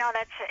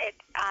 that's it.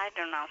 I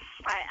don't know.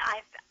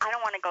 I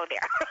don't want to go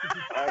there.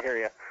 I hear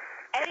you.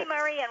 Eddie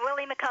Murray and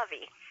Willie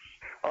McCovey.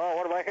 Oh,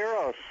 one of my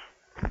heroes.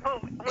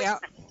 Oh, yeah.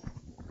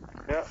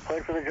 Yeah,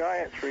 played for the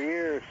Giants for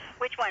years.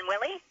 Which one,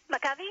 Willie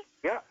McCovey?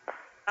 Yeah.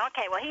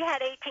 Okay, well, he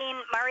had 18.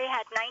 Murray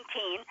had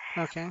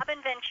 19. Okay.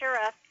 Robin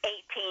Ventura, 18.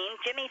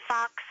 Jimmy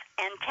Fox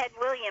and Ted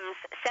Williams,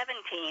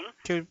 17.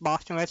 Two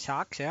Boston Red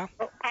Sox, yeah.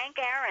 Hank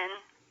Aaron,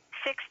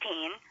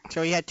 16.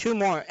 So he had two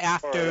more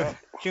after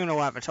June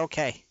 11th.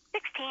 Okay.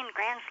 16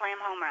 Grand Slam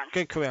home runs.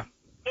 Good career.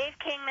 Dave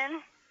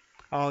Kingman.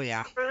 Oh,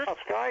 yeah. Ruth. Oh,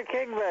 Sky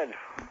Kingman.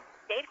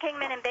 Dave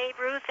Kingman and Babe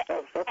Ruth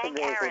and Hank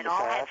Aaron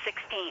all had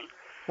 16.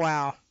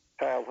 Wow.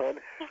 Childhood.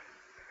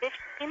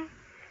 15.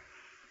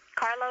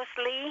 Carlos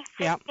Lee,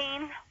 15. Yep.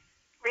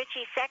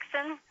 Richie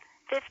Sexton,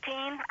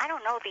 15. I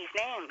don't know these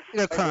names.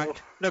 They're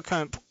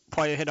current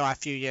player hit the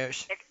last few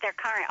years. They're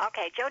current.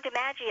 Okay, Joe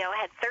DiMaggio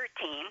had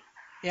 13.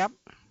 Yep.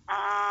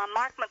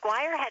 Mark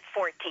McGuire had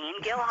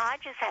 14. Gil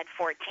Hodges had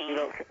 14.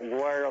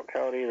 McGuire don't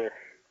count either.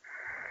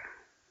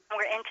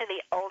 We're into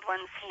the old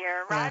ones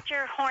here.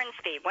 Roger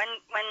Hornsby. When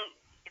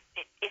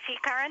is he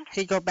current?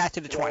 He go back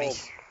to the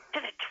 20s. To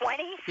the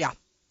 20s? Yeah.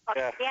 Okay,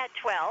 Yeah. he had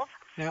 12.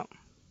 Yep.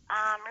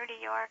 Rudy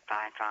York,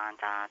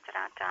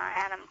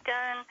 Adam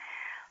Dunn,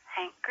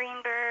 Hank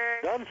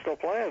Greenberg. Dunn's still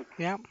playing.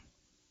 Yep.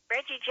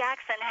 Reggie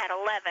Jackson had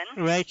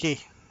 11.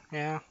 Reggie.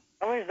 Yeah.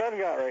 How many's Dunn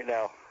got right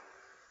now?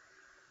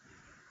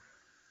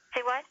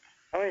 Say what?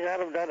 How many's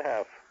Adam Dunn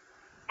have?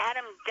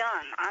 Adam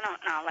Dunn. I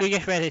don't know. You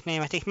just read his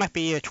name. I think it might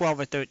be either 12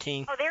 or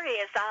 13. Oh, there he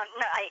is. No,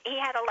 he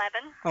had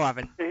 11.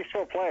 11. He's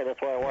still playing.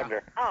 That's why I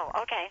wonder. Oh,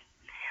 okay.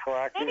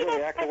 Well, he's the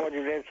only active one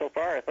you've named so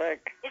far, I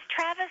think. Is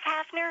Travis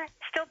Hafner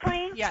still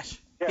playing? Yes.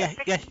 Yeah.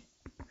 Yes.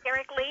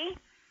 Derek Lee?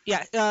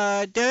 Yeah.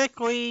 Derek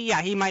Lee.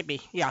 Yeah, he might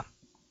be. Yeah.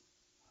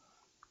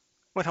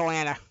 With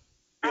Atlanta.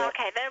 Yeah.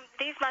 Okay.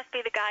 These must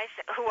be the guys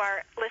who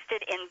are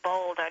listed in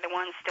bold are the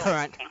ones still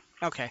Current. playing.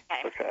 Okay.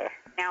 Okay.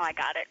 Now I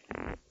got it.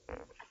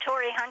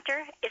 Torrey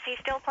Hunter, is he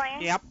still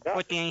playing? Yep.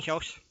 With the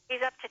Angels.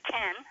 He's up to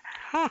 10.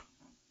 Huh.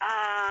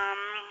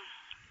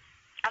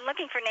 I'm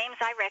looking for names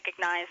I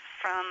recognize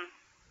from,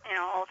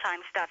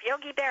 old-time stuff.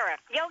 Yogi Berra.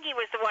 Yogi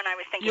was the one I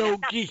was thinking of.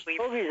 Yogi.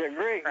 Yogi's a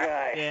great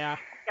guy. Yeah.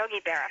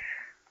 Yogi Berra.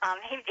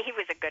 He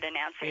was a good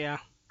announcer. Yeah.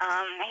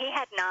 He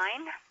had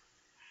 9,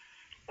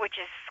 which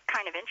is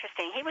kind of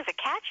interesting. He was a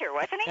catcher,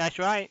 wasn't he? That's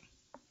right.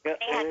 Yeah,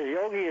 his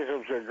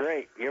Yogiisms are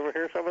great. You ever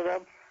hear some of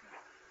them?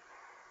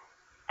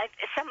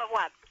 Some of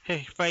what?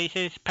 His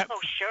phrases. Oh,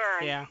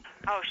 sure. Yeah.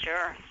 Oh,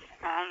 sure.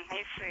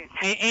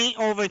 It ain't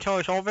over until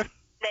it's over.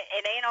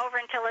 It ain't over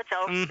until it's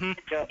over. Mm-hmm.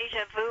 It's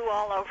deja vu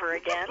all over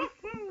again.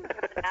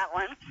 That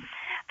one.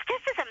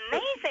 This is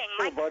amazing.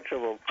 A bunch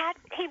of them.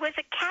 He was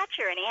a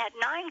catcher, and he had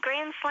 9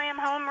 Grand Slam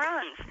home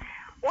runs.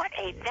 What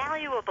a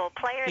valuable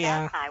player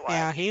that guy was.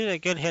 Yeah, he was a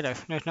good hitter.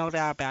 There's no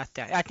doubt about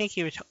that. I think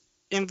he was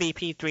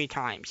MVP 3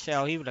 times,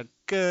 so he was a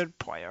good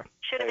player.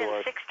 Should have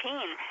been 16.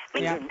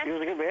 He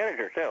was a good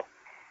manager, too.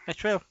 That's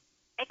true.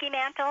 Mickey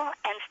Mantle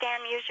and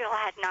Stan Musial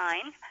had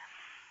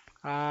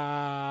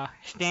 9.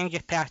 Stan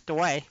just passed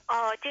away.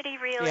 Oh, did he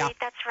really? Yeah.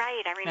 That's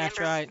right. I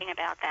remember reading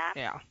about that.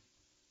 Yeah.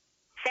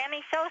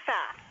 Sammy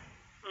Sosa,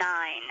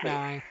 9. 9.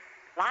 A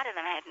lot of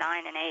them had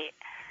 9 and 8.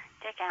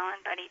 Dick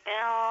Allen, Buddy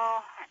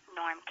Bill,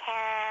 Norm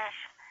Cash,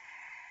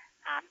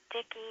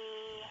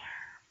 Dickey.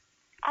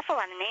 Awful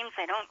lot of names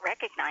I don't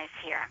recognize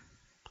here.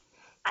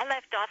 I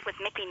left off with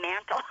Mickey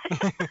Mantle.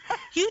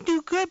 You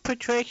do good,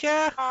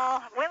 Patricia.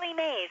 Oh, Willie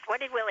Mays. What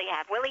did Willie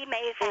have? Willie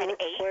Mays had 8.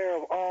 Player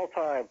of all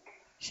time.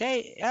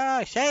 Say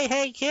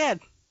hey,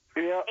 kid.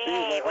 Yeah, hey, he's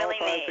my Willie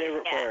all-time Mays.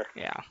 favorite player.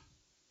 Yeah.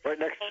 Right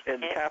next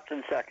in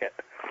Captain second.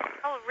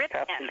 Oh, Rip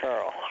Captain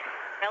Carl.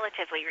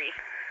 Relatively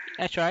recent.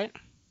 That's right.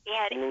 He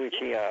had Louis 8.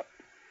 T.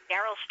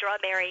 Darryl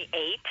Strawberry,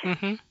 8.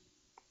 Mm-hmm.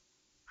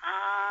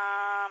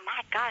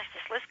 My gosh,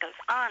 this list goes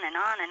on and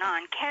on and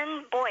on.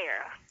 Ken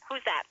Boyer.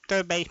 Who's that?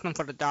 Third baseman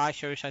for the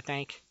Dodgers, I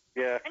think.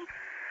 Yeah.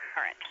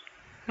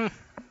 Current.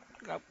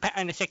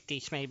 In the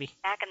 60s, maybe.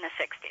 Back in the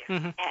 60s.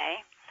 Mm-hmm.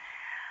 Okay.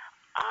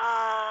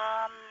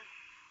 I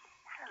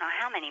don't know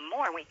how many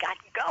more we got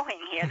going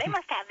here. They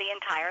must have the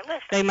entire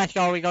list. They must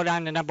always go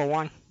down to number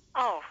 1.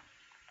 Oh,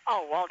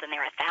 Walden,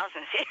 there are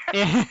thousands here.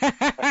 Yeah.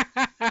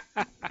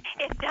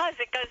 It does.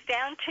 It goes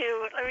down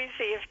to, let me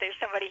see if there's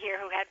somebody here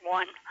who had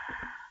 1.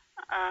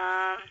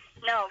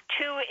 No,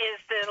 2 is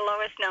the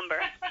lowest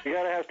number. You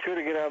gotta have 2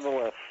 to get on the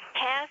list.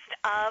 Cast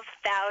of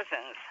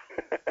thousands.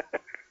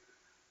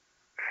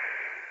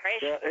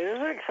 Yeah, it is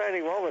an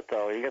exciting moment,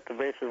 though. You get the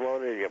bases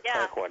loaded and you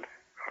park one.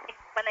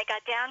 When they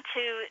got down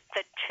to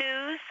the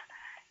 2s,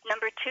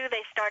 number 2,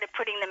 they started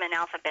putting them in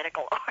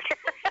alphabetical order.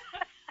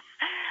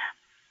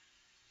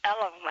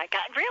 Oh, my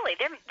God. Really,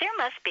 there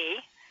must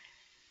be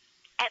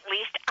at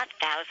least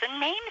 1,000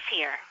 names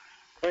here.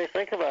 When you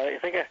think about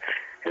it,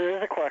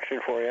 here's a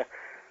question for you.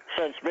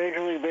 Since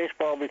Major League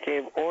Baseball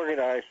became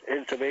organized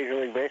into Major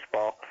League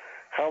Baseball,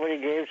 how many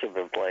games have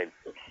been played?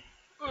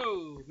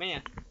 Oh,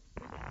 man.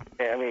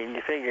 Yeah, I mean,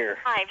 you figure...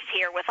 Hives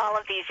here with all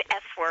of these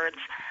S words.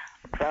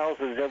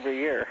 Thousands every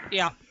year.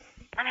 Yeah.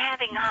 I'm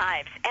having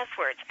hives. S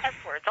words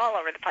all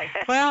over the place.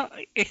 Well,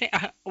 is it,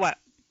 what,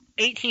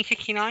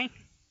 1869?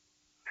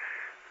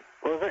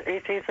 Was it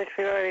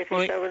 1869, 1870? Or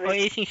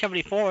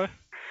 1874.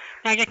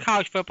 I get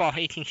college football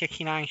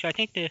 1869, so I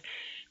think the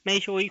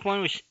Major League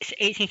one was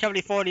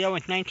 1874, the other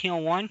was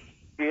 1901.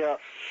 Yeah.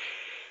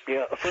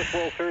 Yeah, the first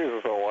World Series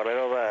was 01, I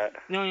know that.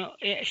 No,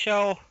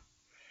 so...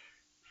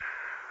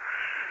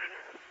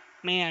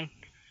 Man.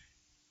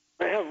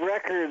 They have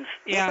records.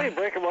 Yeah. Don't they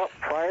break them up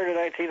prior to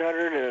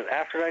 1900 and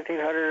after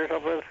 1900 or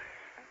something?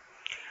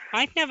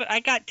 I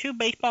got 2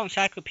 baseball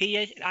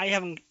encyclopedias. I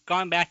haven't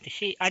gone back to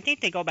see. I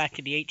think they go back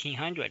to the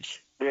 1800s.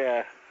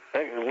 Yeah, I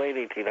think the late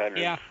 1800s.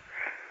 Yeah.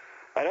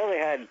 I know they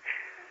had,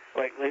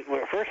 like,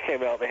 when it first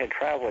came out, they had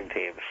traveling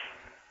teams.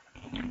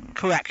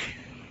 Correct.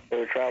 They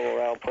would travel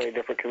around, play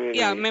different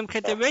communities. Yeah, I mean,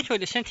 because originally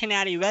the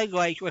Cincinnati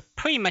Redlegs were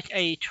pretty much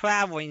a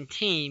traveling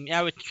team.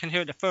 That was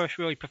considered the first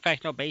really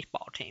professional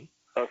baseball team.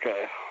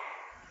 Okay.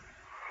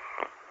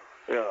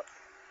 Yeah.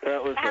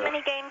 That was. How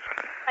many games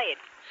played?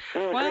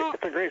 Well,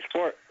 it's a great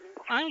sport.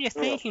 I'm just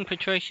thinking,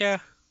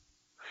 Patricia.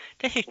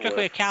 This is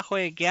strictly a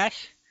calculated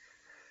guess.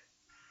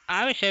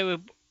 I would say we're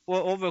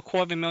over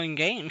 250,000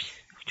 games.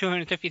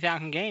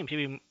 250,000 games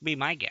would be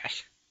my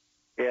guess.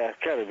 Yeah, it's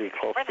got to be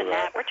close More than to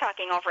that. We're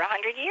talking over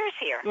 100 years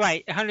here.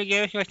 Right, 100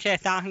 years, let's say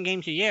 1,000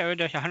 games a year.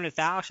 There's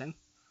 100,000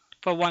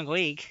 for one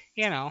league,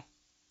 you know.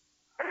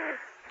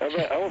 I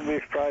wouldn't be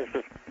surprised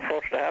if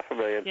close to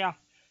 500,000. Yeah.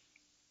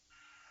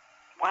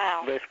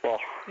 Wow. Baseball.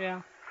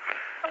 Yeah.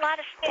 A lot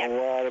of stick. A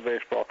lot of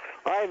baseball.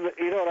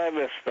 You know what I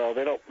miss though?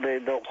 They don't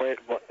play it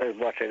as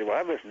much anymore.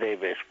 I miss day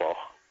baseball.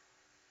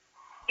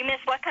 You miss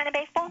what kind of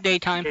baseball?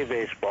 Daytime. Day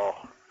baseball.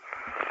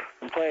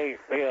 And playing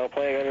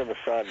under the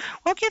sun.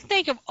 Well, just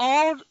think of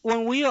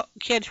when we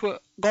kids were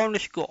going to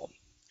school.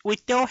 We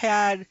still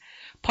had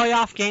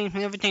playoff games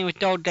and everything was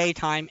still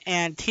daytime,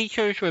 and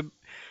teachers would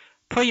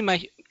pretty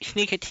much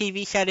sneak a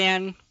TV set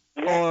in,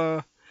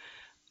 or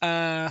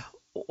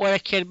let a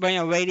kid bring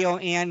a radio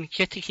in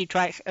just to keep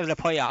track of the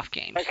playoff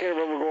games. I can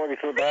remember going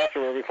to the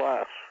bathroom every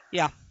class.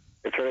 Yeah.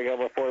 And turning on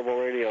my portable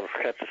radio to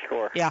catch the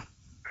score. Yeah.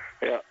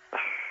 Yeah.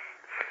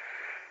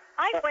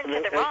 I went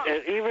to the wrong.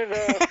 And even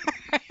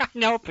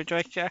no,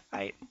 Patricia.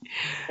 And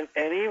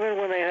even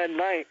when they had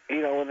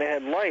when they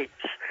had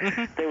lights,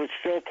 they would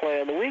still play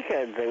on the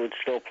weekends. They would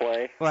still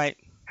play. Right.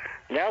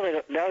 Now they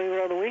don't. Now even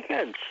on the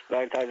weekends,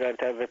 9 times out of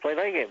 10 they play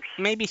night games.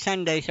 Maybe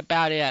Sunday's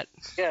about it.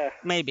 Yeah.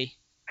 Maybe.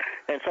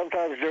 And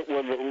sometimes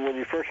when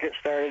you first get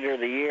started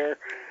during the year,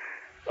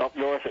 up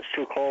north it's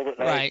too cold at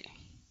night. Right.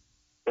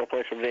 They'll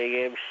play some day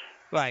games.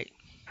 Right.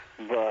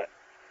 But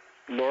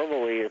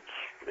normally it's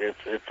like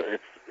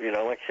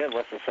I said,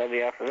 less than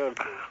Sunday afternoon.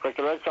 Like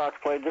the Red Sox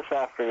played this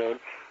afternoon,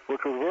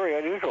 which was very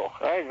unusual.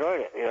 I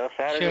enjoyed it.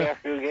 Saturday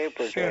afternoon game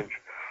for a change.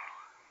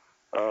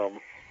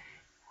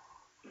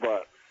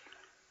 But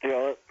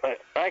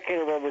I can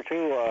remember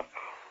too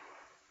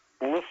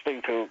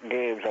listening to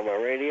games on my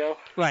radio.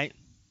 Right.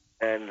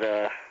 And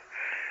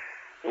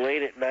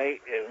late at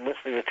night,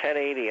 listening to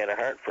 1080 out of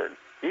Hartford.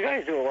 You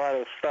guys do a lot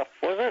of stuff.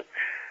 Wasn't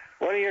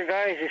one of your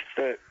guys used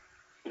to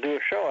do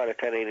a show out of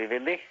 1080,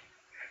 didn't he?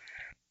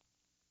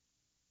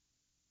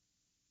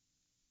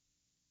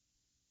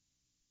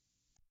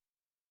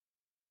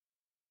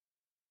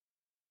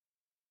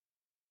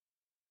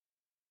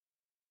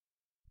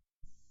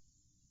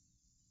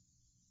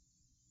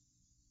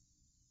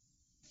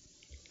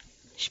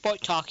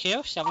 Sport Talk here,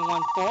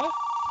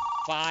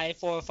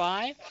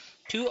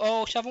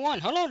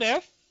 714-545-2071. Hello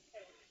there.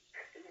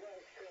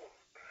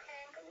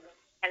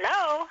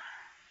 Hello.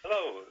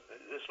 Hello.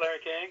 Is this Larry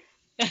King?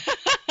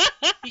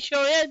 You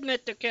sure is,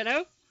 Mr.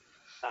 Kiddo.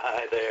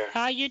 Hi there.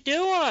 How you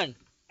doing?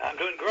 I'm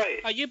doing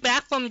great. Are you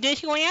back from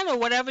Disneyland or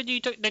whatever you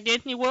took, the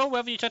Disney World,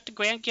 wherever you took the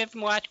grandkids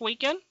from last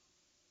weekend?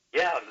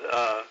 Yeah,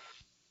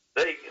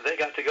 they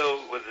got to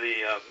go with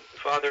the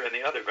father and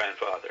the other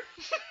grandfather.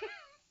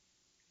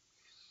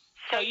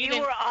 So you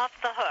were off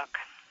the hook.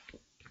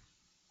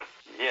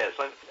 Yes,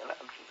 I'm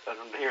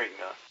hearing,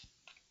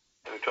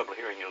 having trouble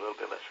hearing you a little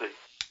bit. Let's see.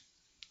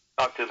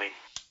 Talk to me.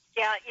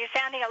 Yeah, you're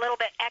sounding a little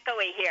bit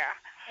echoey here.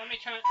 Let me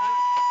turn it on.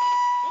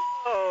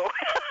 Oh.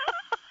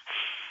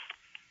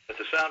 At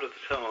the sound of the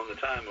tone, the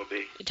time will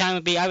be... The time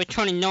would be, I was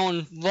turning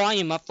Nolan's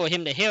volume up for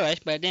him to hear us,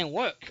 but it didn't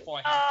work for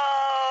him.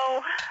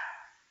 Oh.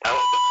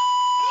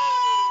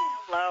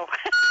 Hello.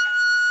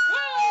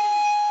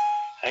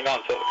 Hang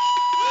on, folks.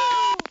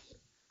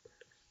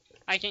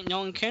 I think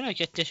Nolan Kerner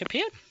just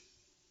disappeared.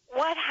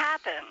 What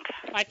happened?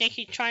 I think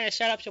he's trying to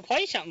set up to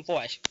play something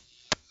for us.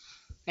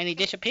 And he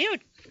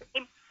disappeared.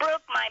 He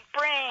broke my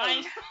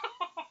brain.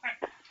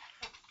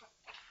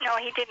 No,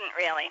 he didn't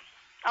really.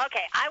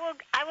 Okay, I will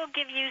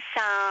give you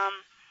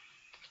some.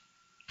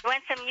 You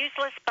want some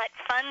useless but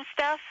fun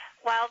stuff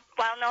while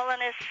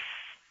Nolan is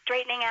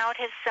straightening out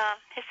his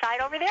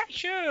side over there?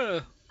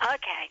 Sure.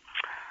 Okay.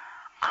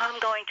 I'm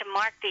going to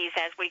mark these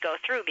as we go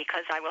through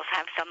because I will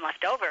have some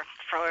left over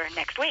for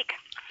next week.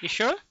 You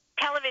sure?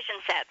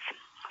 Television sets.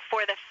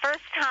 For the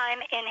first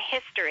time in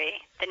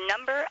history, the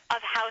number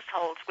of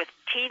households with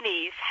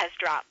TVs has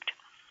dropped.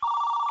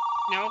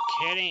 No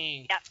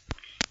kidding. Yep.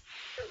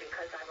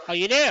 Are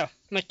you there,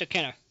 Mr.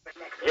 Kenner?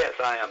 Yes,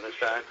 I am this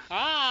time.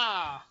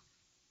 Ah.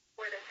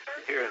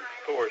 Here in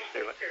Forest,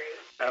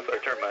 after I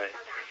turn my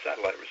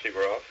satellite receiver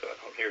off so I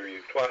don't hear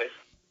you twice.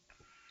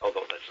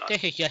 Although that's not...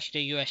 This is Just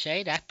the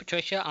USA. That's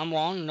Patricia. I'm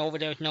Ron, and over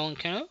there is Nolan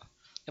Kenner.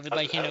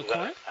 Everybody's in the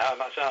corner. How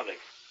am I sounding?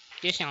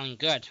 You're sounding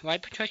good.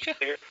 Right, Patricia?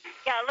 Here?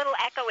 Yeah, a little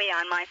echoey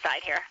on my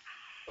side here.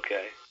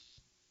 Okay.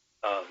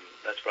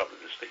 That's probably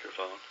the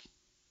speakerphone.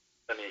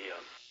 Let me,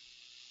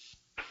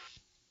 how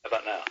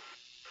about now? A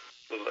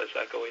little less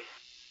echoey?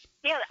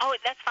 Yeah, oh,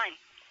 that's fine.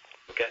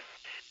 Okay.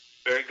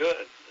 Very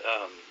good.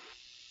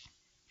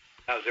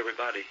 How's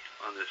everybody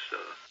on this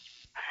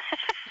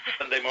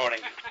Sunday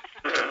morning?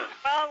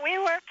 Well, we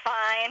were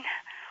fine.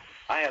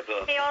 I have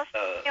a. They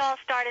all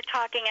started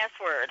talking S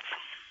words.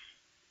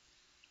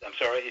 I'm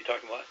sorry, you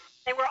talking what?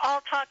 They were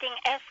all talking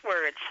S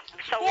words.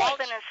 So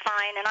Walden is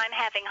fine, and I'm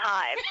having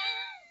hives.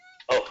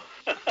 Oh.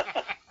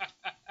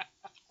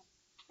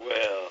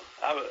 Well,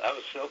 I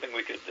was hoping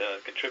we could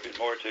contribute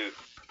more to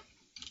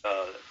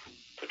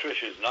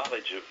Patricia's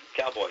knowledge of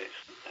cowboys.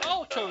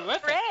 Oh,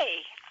 terrific.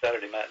 Hooray.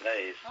 Saturday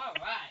matinees. All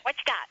right. What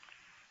you got?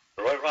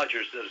 Roy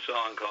Rogers did a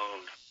song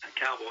called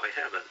Cowboy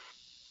Heaven.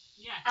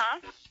 Yeah.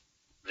 Huh?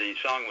 The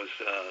song was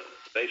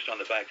based on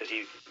the fact that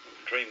he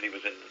dreamed he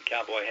was in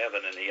cowboy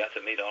heaven and he got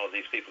to meet all of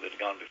these people that had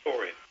gone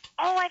before him.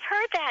 Oh, I've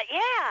heard that,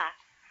 yeah.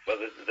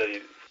 Well, the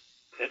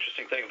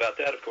interesting thing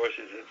about that, of course,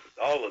 is that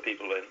all the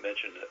people that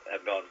mentioned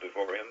have gone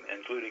before him,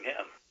 including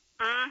him.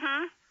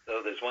 Mm-hmm.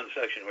 So there's one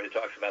section where he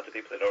talks about the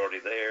people that are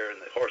already there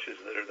and the horses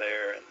that are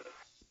there and the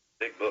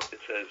big book that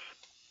says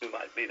who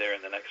might be there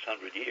in the next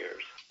 100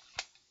 years.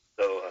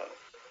 So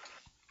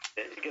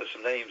it gives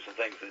some names and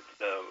things that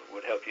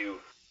would help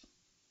you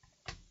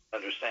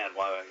understand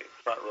why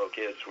front row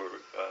kids were,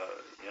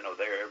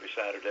 there every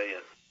Saturday,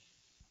 and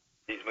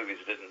these movies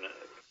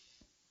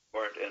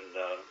weren't in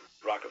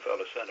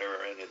Rockefeller Center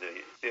or any of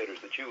the theaters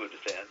that you would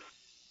attend.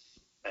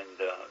 And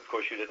of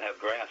course, you didn't have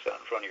grass out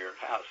in front of your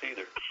house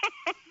either.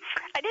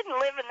 I didn't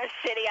live in the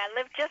city. I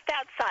lived just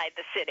outside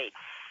the city.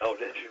 Oh,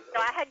 did you? So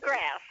I had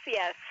grass,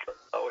 yes.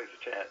 Always a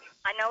chance.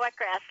 I know what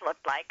grass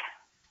looked like.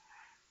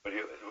 But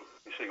you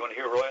want to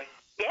hear Roy?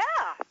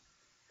 Yeah.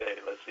 Okay,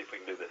 let's see if we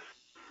can do this.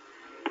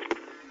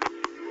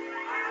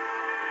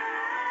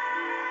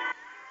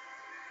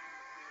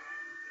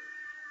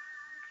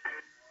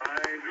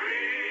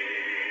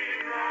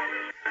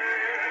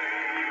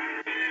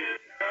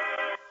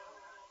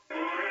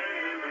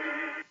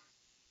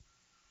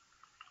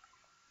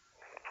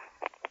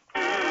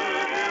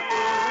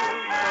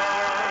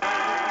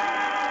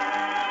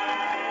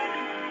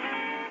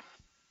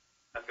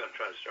 I'm going to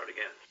try to start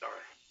again.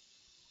 Sorry.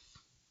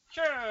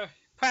 Sure.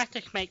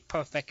 Practice makes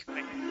perfect.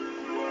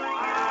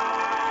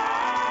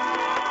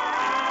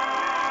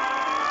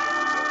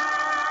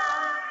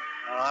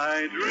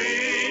 I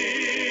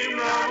dreamed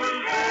I was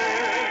there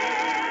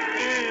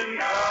in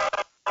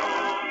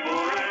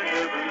cowboy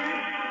heaven.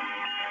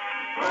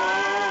 Oh,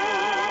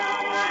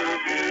 what a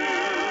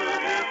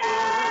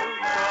beautiful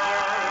sight.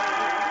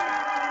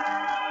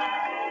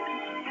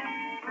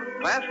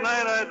 Last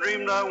night I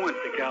dreamed I went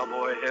to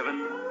cowboy heaven.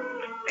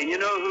 And you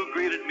know who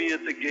greeted me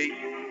at the gate?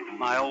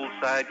 My old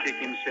sidekick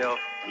himself,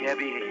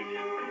 Gabby Hayes.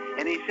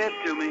 And he said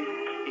to me,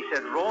 he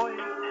said, Roy,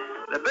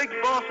 the big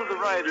boss of the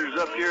riders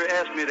up here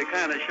asked me to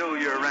kind of show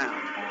you around.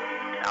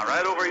 Now,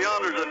 right over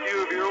yonder's a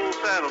few of your old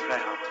saddle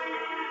pals.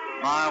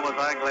 My, was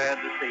I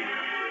glad to see them.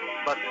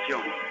 Bus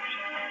Jones,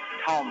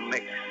 Tom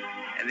Mix,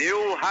 and the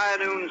old high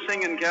noon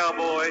singing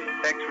cowboy,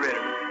 Tex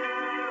Ritter.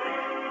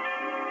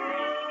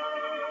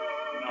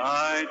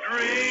 I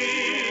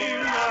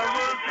dreamed I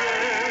was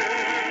there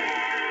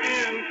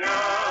in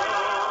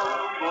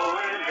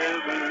cowboy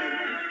heaven.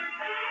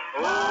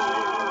 Oh,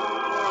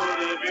 what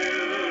a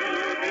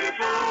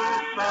beautiful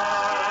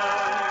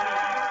sight.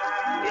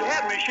 He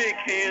had me shake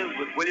hands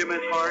with William S.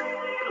 Hart,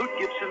 Hoot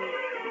Gibson,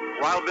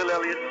 Wild Bill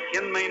Elliott,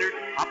 Ken Maynard,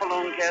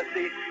 Hopalong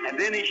Cassidy, and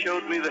then he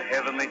showed me the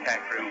heavenly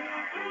tack room,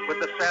 with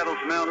the saddles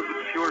mounted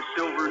with pure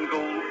silver and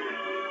gold,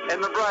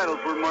 and the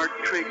bridles were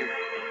marked Trigger,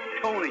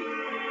 Tony,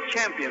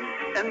 Champion,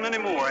 and many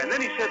more. And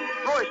then he said,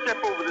 Roy,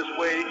 step over this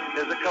way.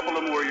 There's a couple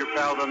of more of your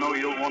pals I know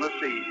you'll want to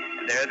see.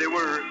 And there they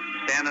were,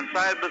 standing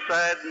side by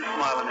side and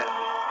smiling at me.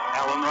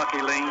 Alan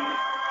Rocky Lane,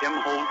 Tim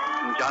Holt,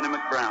 and Johnny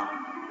McBrown.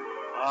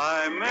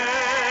 I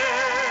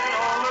met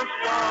all the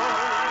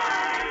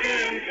stars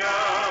in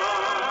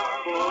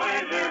cowboy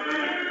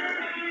heaven.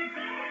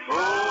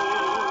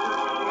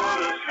 Oh, what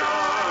a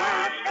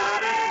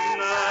star-studded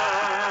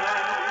night.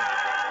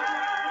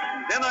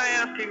 Then I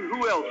asked him who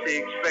else he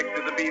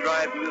expected to be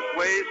riding this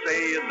way,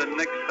 say, in the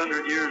next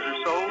 100 years or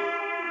so.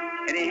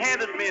 And he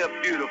handed me a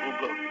beautiful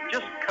book,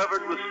 just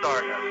covered with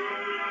stardust.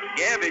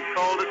 Gabby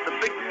called it the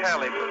Big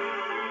Tally Book.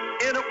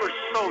 In it were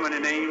so many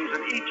names,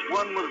 and each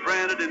one was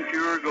branded in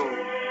pure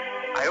gold.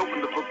 I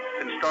opened the book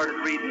and started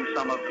reading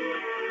some of them.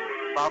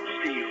 Bob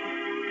Steele,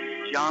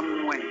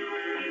 John Wayne,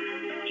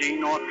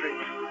 Gene Autry,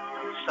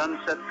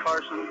 Sunset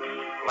Carson,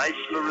 Lash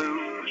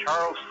LaRue,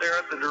 Charles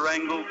Sterrett, the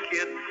Durango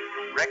Kid,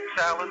 Rex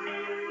Allen,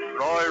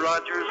 Roy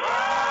Rogers.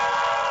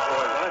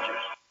 Roy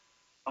Rogers?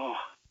 Oh,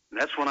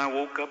 that's when I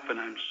woke up, and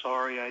I'm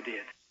sorry I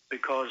did.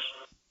 Because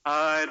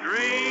I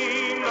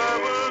dreamed I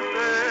was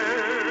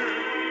there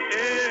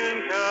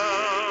in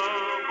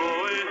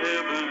cowboy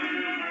heaven.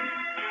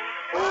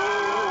 Oh,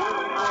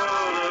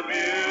 what a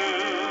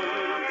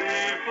beautiful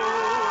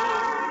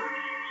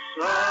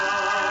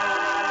sight.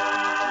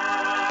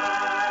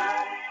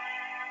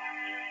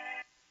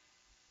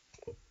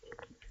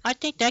 I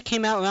think that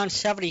came out around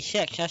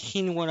 76. That's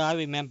what I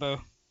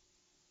remember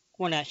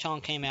when that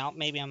song came out.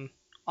 Maybe I'm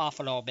off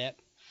a little bit.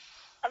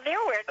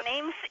 There were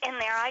names in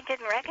there I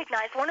didn't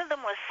recognize. One of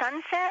them was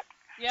Sunset.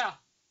 Yeah.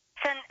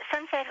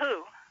 Sunset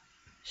who?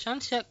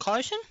 Sunset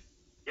Carson?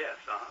 Yes,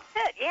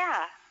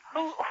 Yeah.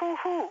 Who?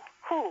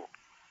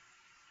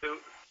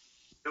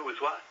 Who was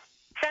what?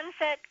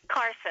 Sunset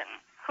Carson.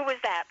 Who was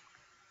that?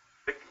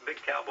 Big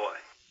cowboy.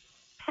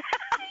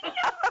 It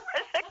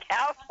was a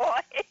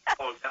cowboy.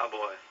 Oh,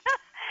 cowboy.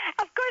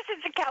 Of course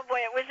it's a cowboy.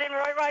 It was in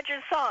Roy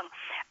Rogers' song.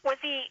 Was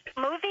he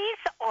movies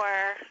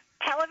or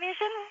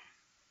television?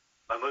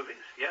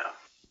 Movies, yeah.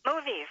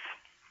 Movies.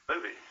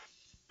 Movies.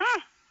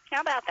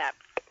 How about that?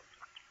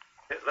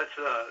 Let's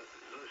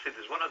see.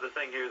 There's one other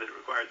thing here that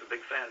requires a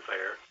big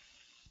fanfare,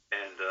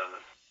 and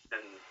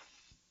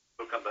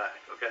we'll come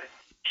back. Okay?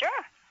 Sure.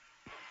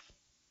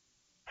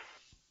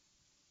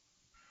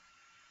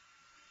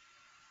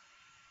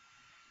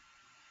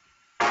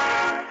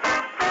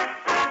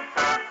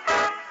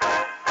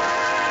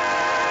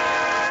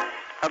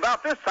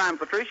 About this time,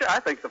 Patricia, I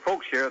think the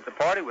folks here at the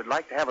party would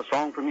like to have a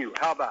song from you.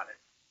 How about it?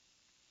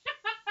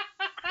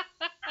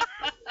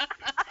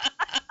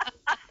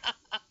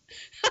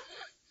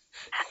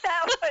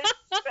 That was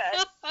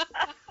good.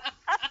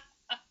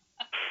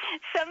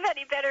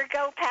 Somebody better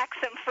go pack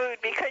some food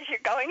because you're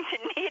going to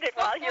need it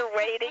while you're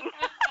waiting.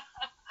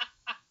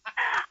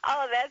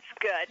 Oh, that's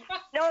good.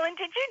 Nolan,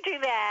 did you do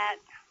that?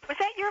 Was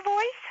that your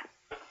voice?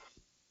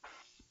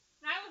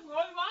 That was Roy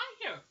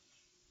Rogers.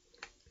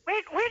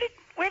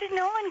 Where did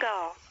Nolan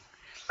go?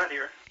 Right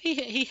here.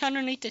 He's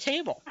underneath the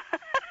table.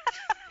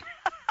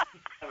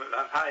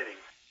 I'm hiding.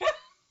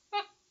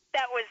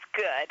 That was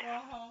good.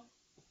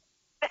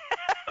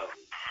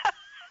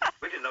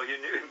 We didn't know you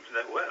knew him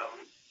that well.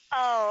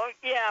 Oh,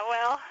 yeah,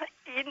 well,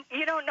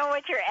 you don't know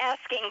what you're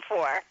asking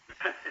for.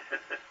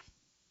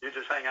 You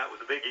just hang out with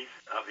the biggies,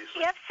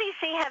 obviously. Does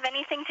the FCC have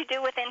anything to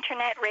do with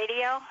Internet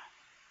radio?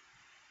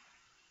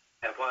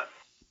 Have what?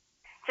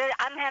 So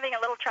I'm having a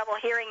little trouble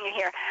hearing you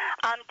here.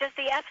 Does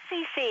the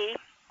FCC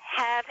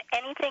have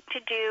anything to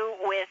do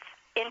with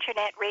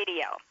Internet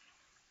radio?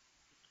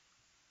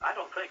 I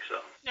don't think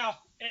so. No,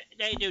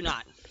 they do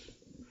not.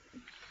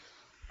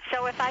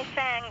 So if I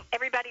sang,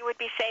 everybody would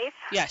be safe?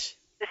 Yes.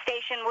 The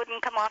station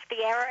wouldn't come off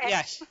the air?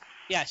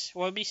 Yes,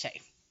 we'll be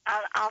safe.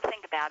 I'll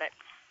think about it.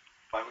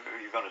 Are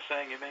you going to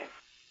sing, you mean?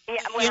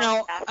 Yeah,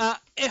 well,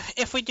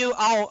 if we do,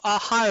 I'll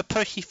hire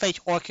Percy Faith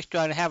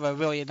Orchestra to have a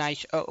really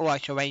nice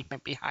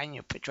arrangement behind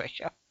you,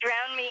 Patricia.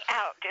 Drown me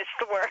out is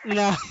the word.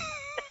 No.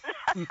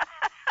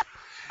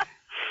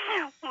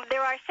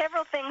 There are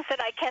several things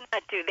that I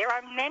cannot do. There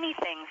are many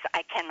things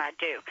I cannot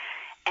do,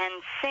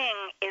 and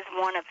sing is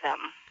one of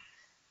them.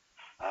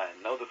 I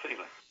know the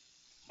feeling.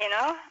 You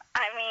know?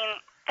 I mean,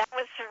 that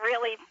was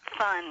really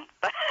fun.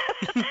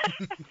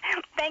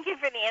 Thank you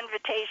for the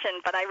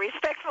invitation, but I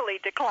respectfully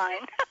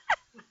decline.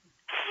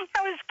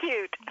 That was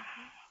cute.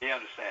 He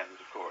understands,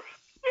 of course.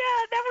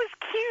 Yeah, that was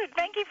cute.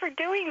 Thank you for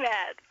doing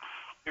that.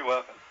 You're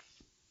welcome.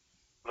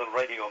 A little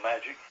radio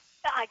magic.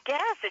 I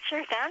guess. It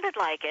sure sounded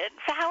like it.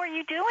 So how are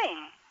you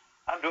doing?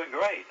 I'm doing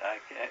great. I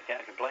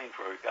can't complain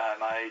for a guy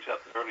my age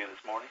up early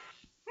this morning.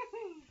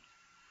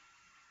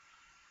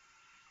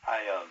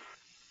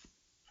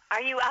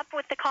 Are you up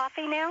with the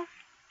coffee now?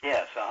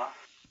 Yes,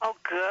 Oh,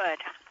 good.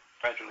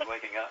 Gradually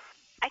waking up.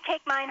 I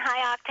take mine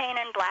high octane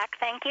and black,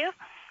 thank you.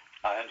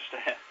 I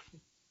understand.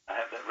 I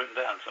have that written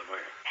down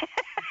somewhere.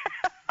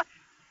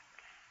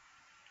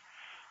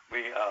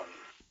 We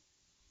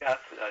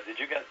did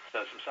you get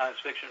some science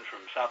fiction from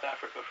South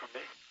Africa from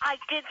me? I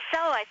did so.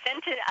 I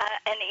sent it,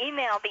 an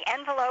email. The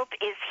envelope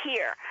is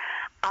here.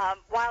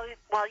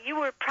 While you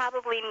were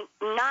probably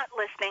not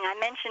listening, I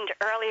mentioned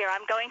earlier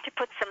I'm going to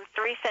put some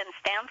 3-cent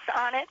stamps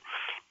on it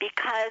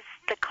because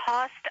the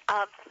cost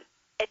of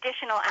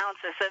additional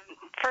ounces, a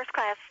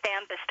first-class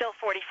stamp is still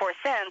 44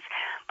 cents,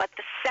 but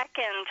the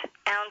second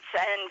ounce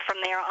and from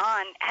there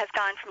on has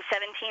gone from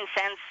 17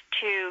 cents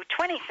to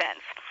 20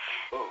 cents.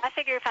 Oh. I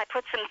figure if I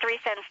put some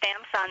 3-cent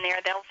stamps on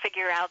there, they'll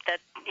figure out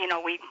that,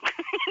 we,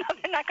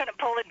 they're not going to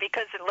pull it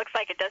because it looks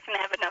like it doesn't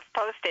have enough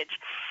postage.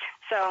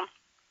 So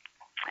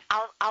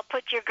I'll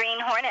put your Green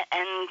Hornet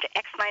and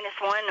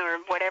X-1 or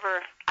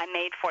whatever I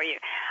made for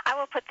you. I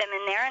will put them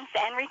in there and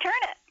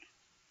return it.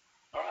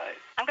 All right.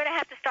 I'm going to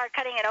have to start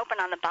cutting it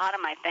open on the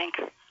bottom, I think.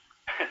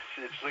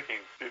 It's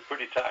looking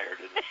pretty tired,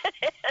 isn't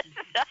it?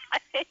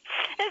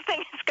 This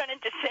thing is going to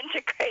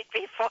disintegrate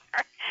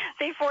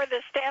before the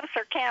stamps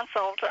are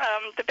canceled.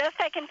 The best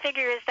I can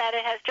figure is that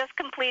it has just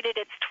completed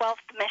its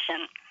 12th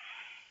mission.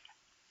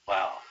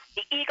 Wow.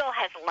 The Eagle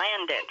has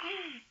landed.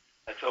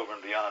 That's over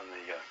and beyond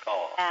the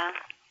call.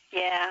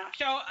 Yeah.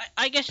 So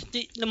I guess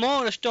the moral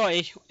of the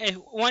story is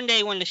one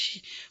day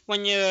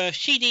when your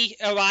CD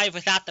arrives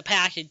without the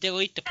package,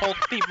 delete the post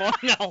people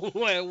know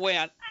where it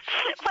went.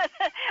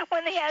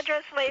 When the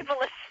address label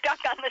is stuck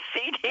on the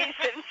CDs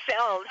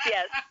themselves,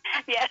 yes,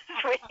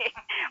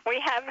 we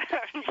have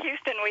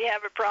Houston. We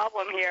have a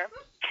problem here.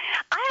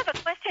 I have a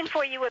question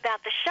for you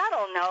about the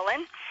shuttle,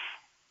 Nolan.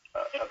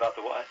 About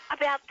the what?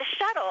 About the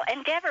shuttle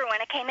Endeavor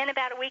when it came in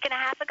about a week and a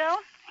half ago.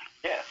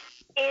 Yes.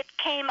 It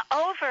came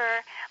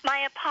over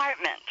my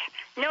apartment.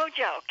 No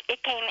joke.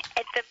 It came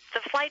at the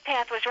flight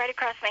path was right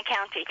across my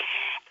county,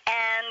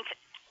 and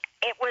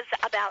it was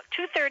about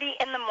 2:30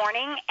 in the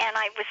morning, and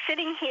I was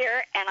sitting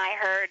here, and I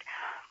heard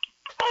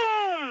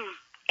boom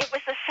It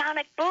was the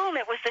sonic boom.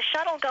 It was the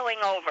shuttle going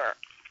over.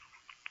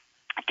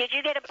 Did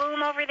you get a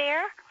boom over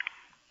there?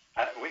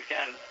 We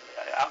can,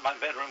 out my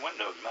bedroom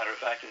window, as a matter of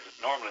fact, is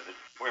normally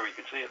where we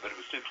could see it, but it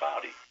was too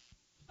cloudy.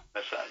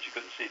 That side, you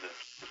couldn't see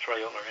the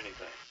trail or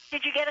anything.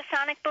 Did you get a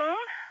sonic boom?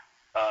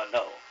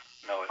 No.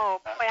 Oh,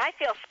 boy, I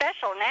feel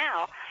special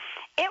now.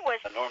 It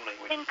was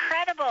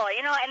incredible,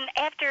 you know, and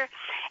after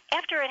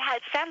it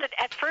had sounded,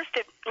 at first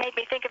it made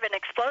me think of an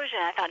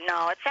explosion. I thought,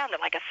 no, it sounded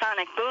like a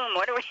sonic boom.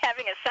 What are we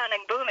having a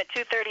sonic boom at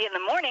 2:30 in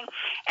the morning?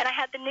 And I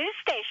had the news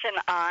station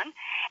on,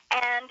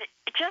 and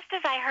just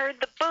as I heard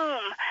the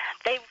boom,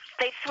 they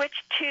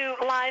switched to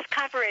live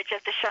coverage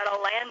of the shuttle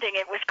landing.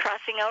 It was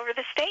crossing over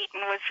the state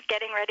and was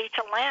getting ready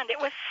to land.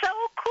 It was so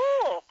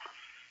cool.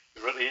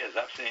 It really is.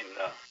 I've seen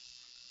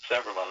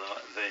several of them.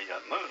 The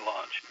moon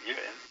launch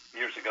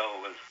years ago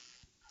was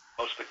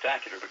most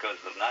spectacular because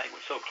the night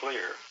was so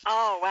clear.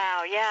 Oh,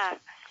 wow, yeah.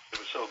 It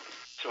was so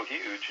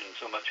huge and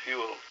so much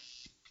fuel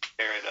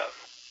carried up.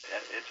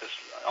 It just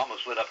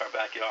almost lit up our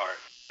backyard.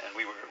 And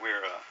we were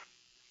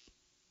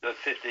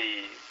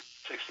 50,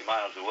 60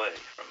 miles away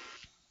from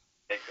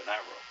Cape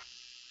Canaveral.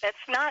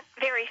 That's not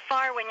very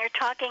far when you're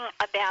talking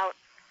about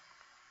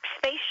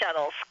space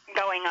shuttles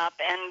going up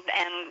and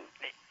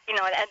you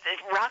know,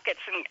 rockets,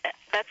 and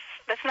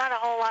that's not a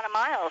whole lot of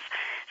miles.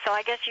 So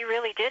I guess you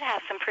really did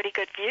have some pretty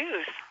good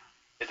views.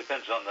 It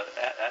depends on the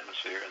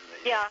atmosphere and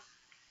the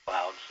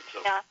clouds. And so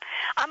yeah,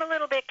 I'm a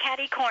little bit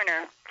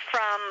catty-corner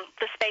from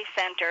the Space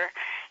Center,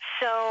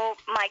 so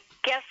my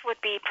guess would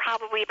be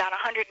probably about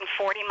 140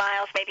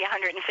 miles, maybe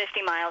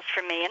 150 miles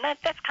from me, and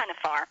that's kind of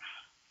far.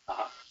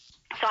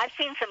 So I've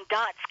seen some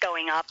dots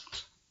going up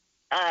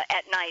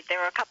at night. There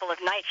were a couple of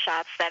night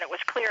shots that it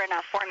was clear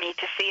enough for me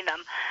to see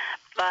them,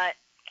 but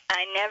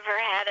I never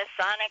had a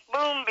sonic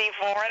boom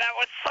before. That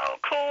was so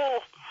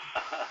cool.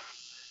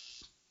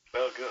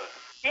 Well, good.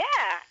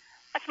 Yeah,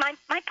 that's my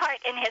part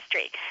in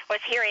history,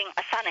 was hearing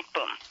a sonic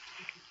boom.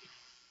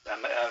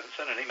 I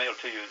sent an email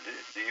to you.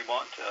 Do you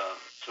want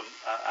some?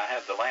 I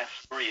have the last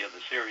 3 of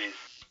the series.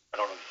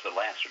 I don't know if it's the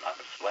last or not,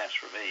 but it's the last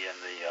for me, and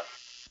the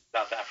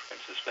South African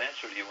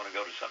Suspense, or do you want to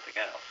go to something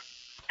else?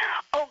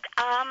 Oh,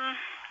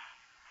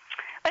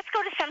 let's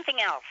go to something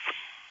else.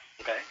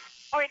 Okay.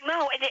 Or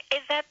no,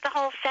 is that the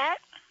whole set?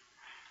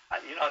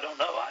 I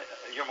don't know.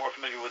 You're more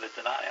familiar with it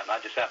than I am.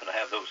 I just happen to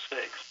have those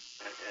 6.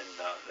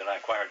 That I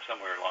acquired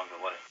somewhere along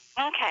the way.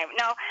 Okay,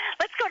 no,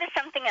 let's go to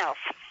something else.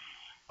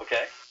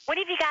 Okay.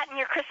 What have you got in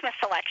your Christmas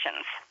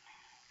selections?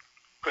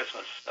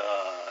 Christmas.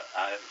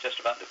 I just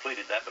about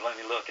depleted that, but let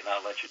me look and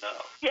I'll let you know.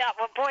 Yeah,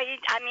 well, boy,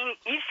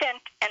 you sent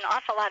an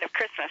awful lot of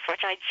Christmas,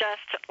 which I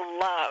just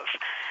love.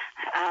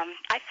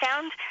 I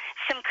found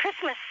some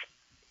Christmas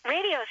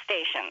radio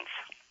stations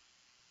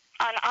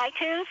on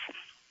iTunes.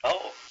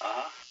 Oh,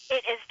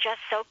 It is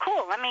just so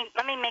cool. Let me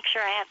make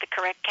sure I have the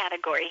correct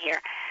category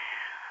here.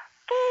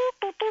 Boo,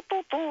 boo, boo,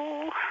 boo,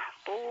 boo.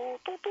 Boo,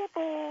 boo, boo,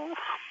 boo.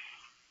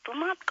 Do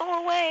not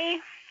go away.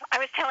 I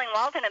was telling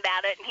Walden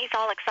about it, and he's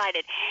all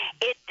excited.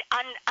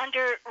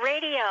 Under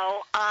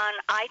radio on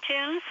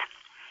iTunes,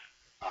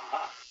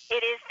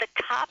 it is the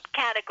top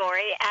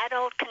category,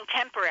 adult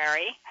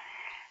contemporary,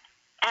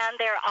 and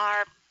there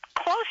are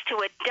close to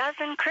a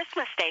dozen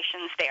Christmas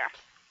stations there.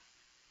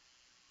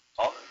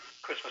 All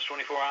Christmas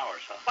 24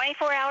 hours, huh?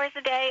 24 hours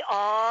a day,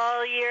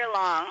 all year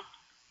long.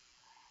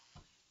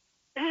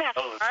 Isn't that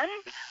fun?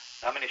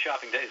 How many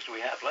shopping days do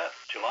we have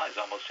left? July's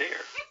almost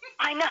here.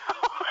 I know.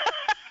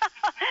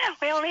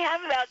 We only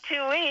have about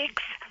 2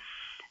 weeks.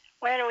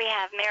 Where do we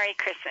have Merry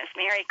Christmas?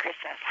 Merry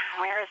Christmas.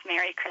 Where is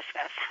Merry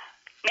Christmas?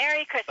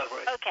 Merry Christmas.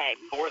 Okay.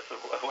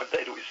 What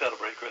day do we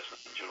celebrate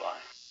Christmas in July?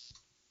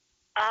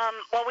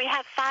 Well, we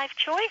have 5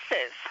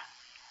 choices.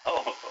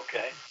 Oh,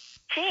 okay.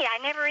 Gee, I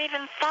never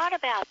even thought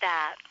about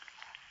that.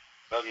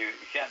 Well, you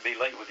can't be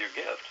late with your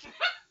gift.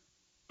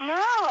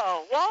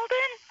 No.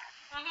 Walden?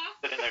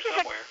 Sit in there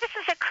somewhere. This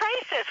is a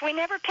crisis. We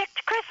never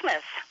picked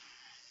Christmas.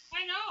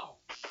 I know.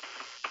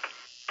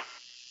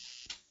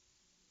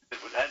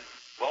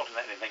 Walton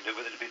had anything to do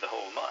with it, it'd be the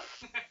whole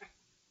month.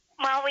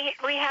 Well,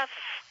 we have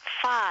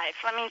 5.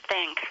 Let me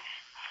think.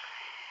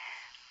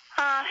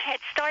 It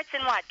starts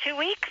in what, 2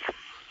 weeks?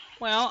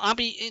 Well, I'll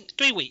be in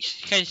 3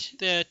 weeks, because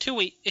the 2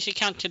 weeks, if you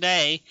count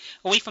today,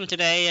 a week from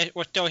today,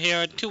 we're still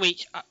here. 2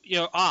 weeks,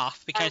 you're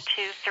off, because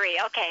 1, 2,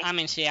 3, okay. I'm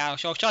in Seattle,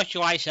 so it starts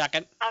July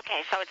 2nd.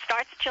 Okay, so it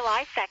starts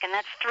July 2nd.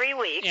 That's 3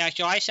 weeks. Yeah,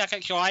 July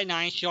 2nd, July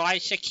 9th, July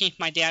 16th,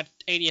 my dad's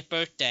 80th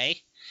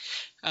birthday.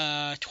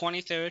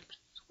 23rd.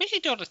 We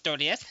should do the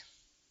 30th.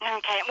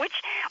 Okay, which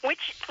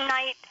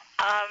night,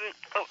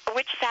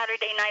 which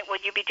Saturday night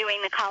would you be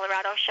doing the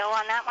Colorado show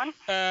on that one?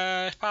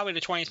 Probably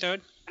the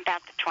 23rd.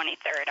 About the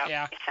 23rd, okay.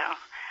 Yeah. So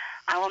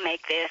I will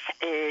make this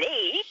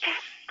late.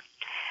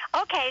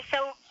 Okay,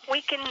 so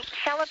we can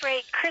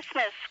celebrate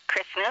Christmas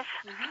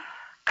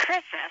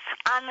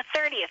on the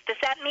 30th. Does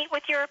that meet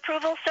with your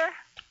approval, sir?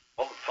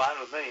 Oh, fine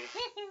with me.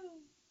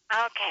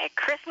 Okay,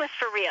 Christmas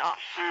for real.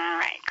 All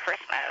right,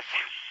 Christmas.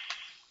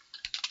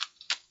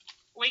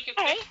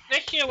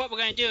 This year, what we're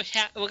going to do is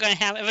we're going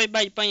to have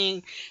everybody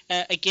bring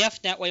a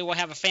gift. That way, we'll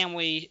have a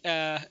family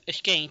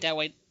exchange. That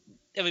way,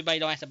 everybody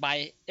don't have to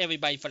buy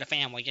everybody for the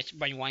family. Just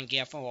bring one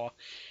gift or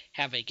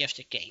have a gift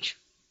exchange.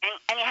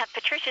 And you have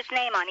Patricia's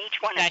name on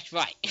each one. That's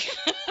right.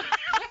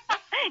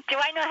 Do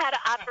I know how to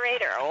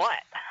operate her or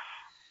what?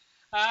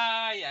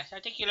 Yes. I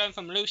think you learned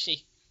from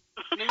Lucy.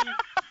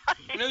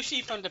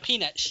 Lucy from the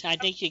Peanuts. I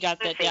think you got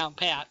that down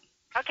pat.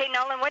 Okay,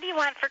 Nolan, what do you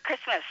want for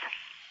Christmas?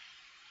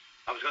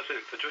 I was going to say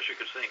Patricia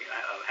could sing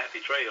Happy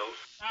Trails.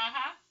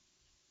 Uh-huh.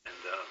 And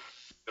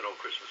good old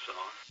Christmas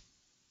song.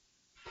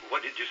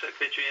 What did you say,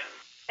 pitch in?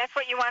 That's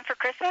what you want for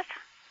Christmas?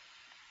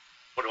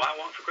 What do I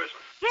want for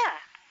Christmas? Yeah.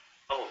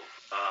 Oh,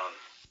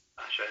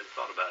 gosh, I hadn't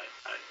thought about it.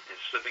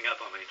 It's slipping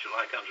up on me.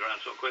 July comes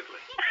around so quickly.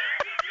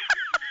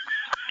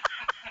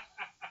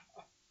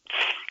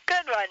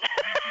 Good one.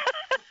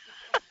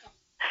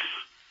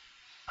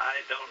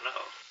 I don't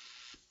know.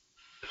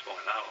 At this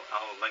point,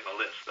 I'll make my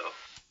list, though.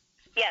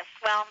 Yes,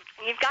 well,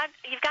 you've got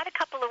a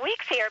couple of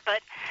weeks here,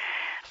 but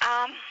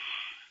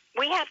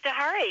we have to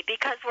hurry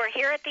because we're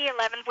here at the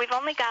 11th. We've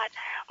only got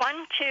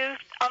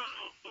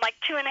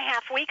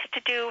 2.5 weeks to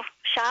do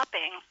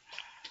shopping.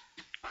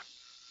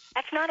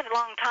 That's not a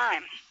long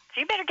time.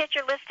 So you better get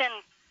your list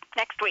in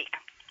next week.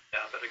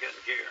 Yeah, I better get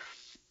in gear.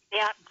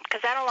 Yeah,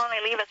 because that'll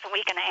only leave us a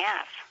week and a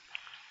half.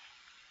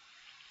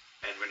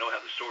 And we know how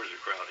the stores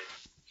are crowded.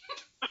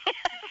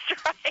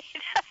 That's right.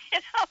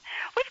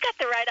 We've got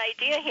the right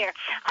idea here.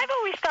 I've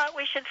always thought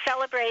we should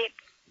celebrate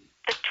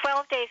the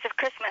 12 days of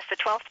Christmas, the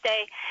 12th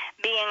day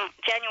being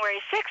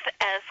January 6th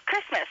as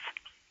Christmas.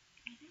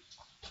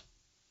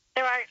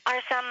 There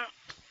are some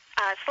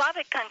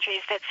Slavic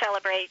countries that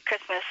celebrate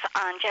Christmas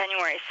on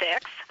January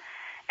 6th,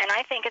 and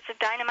I think it's a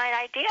dynamite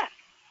idea.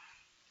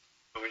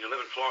 But when you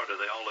live in Florida,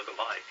 they all look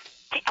alike.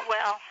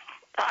 Well,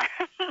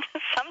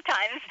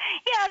 sometimes,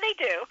 yeah, they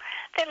do.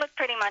 They look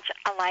pretty much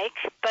alike,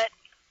 but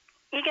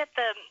you get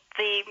the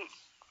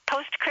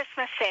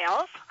post-Christmas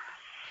sales.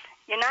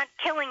 You're not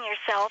killing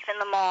yourself in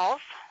the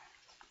malls.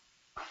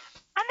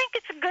 I think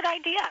it's a good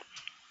idea.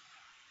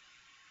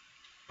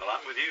 Well,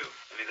 I'm with you.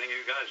 Anything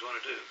you guys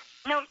want to do?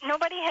 No,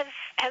 nobody has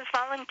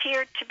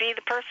volunteered to be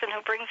the person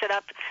who brings it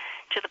up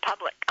to the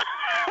public.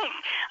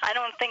 I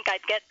don't think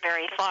I'd get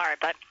very far,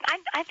 but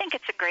I think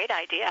it's a great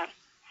idea.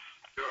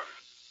 Sure.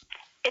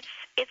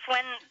 It's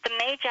when the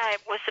Magi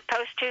was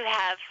supposed to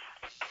have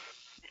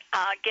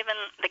given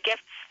the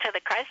gifts to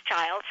the Christ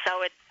child,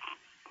 so it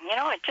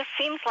just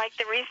seems like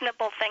the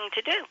reasonable thing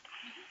to do.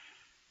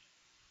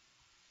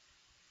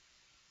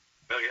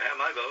 Well, you have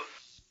my vote.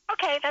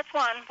 Okay, that's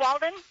one.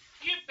 Walden?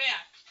 You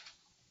bet.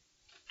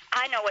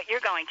 I know what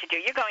you're going to do.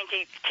 You're going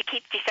to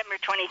keep December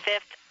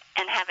 25th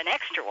and have an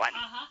extra one.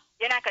 Uh-huh.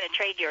 You're not going to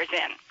trade yours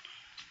in.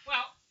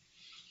 Well,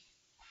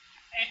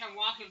 as I'm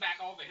walking back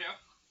over here,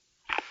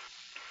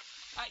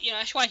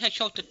 that's why I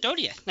chose the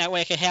 30th. That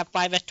way I could have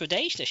 5 extra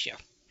days this year.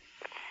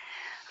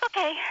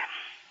 Okay,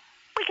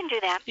 we can do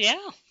that.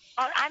 Yeah.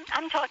 Well,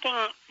 I'm talking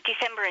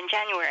December and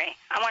January.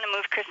 I want to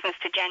move Christmas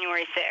to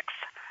January 6th.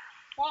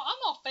 Well, I'm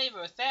all in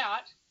favor of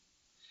that.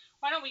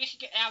 Why don't we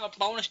just have a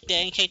bonus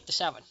day and take the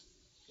 7th?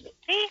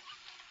 See?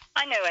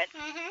 I knew it.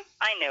 Mm-hmm.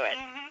 I knew it.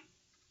 Mm-hmm.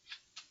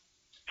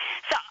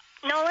 So,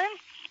 Nolan?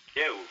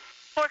 You.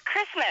 For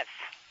Christmas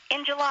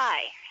in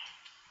July,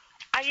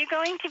 are you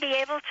going to be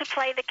able to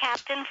play the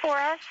captain for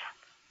us?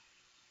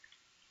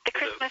 The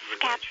Christmas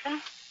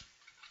captain?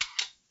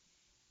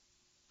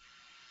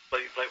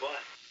 Play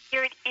what?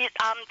 The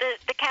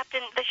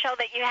captain, the show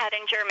that you had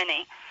in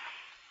Germany.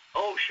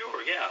 Oh,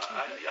 sure, yeah.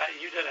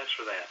 You did ask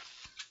for that.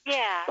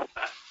 Yeah.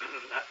 I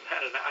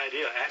had an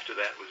idea after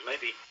that was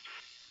maybe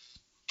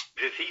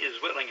if he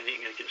is willing and he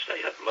can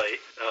stay up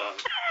late,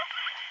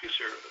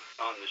 producer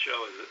on the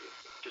show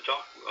to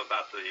talk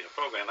about the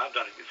program. I've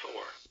done it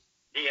before.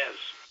 He has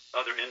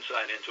other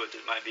insight into it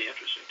that might be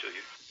interesting to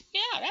you.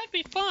 Yeah, that'd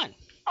be fun.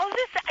 Oh,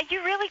 are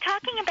you really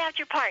talking about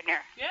your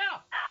partner?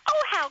 Yeah.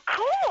 Oh, how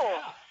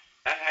cool. Yeah.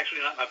 Actually,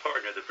 not my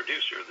partner, the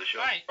producer of the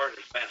show. Right. My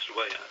partner's passed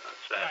away,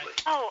 sadly.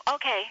 Right. Oh,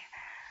 okay.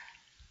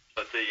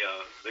 But the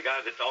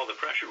guy that all the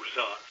pressure was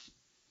on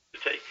to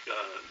take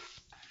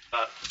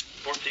about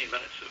 14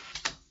 minutes of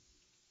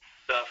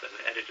stuff and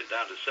edit it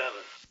down to 7.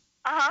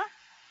 Uh-huh.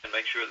 And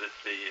make sure that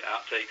the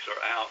outtakes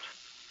are out.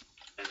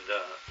 And,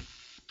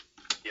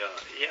 he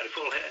had a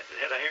full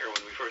head of hair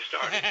when we first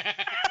started.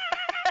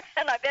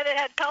 And I bet it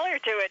had color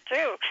to it,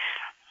 too.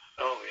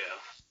 Oh, yeah.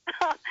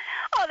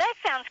 Oh, that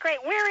sounds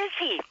great. Where is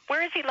he?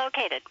 Where is he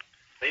located?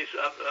 He's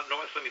up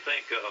north, let me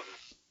think. Up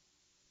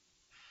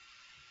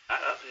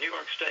in New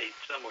York State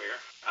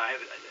somewhere. I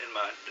have it in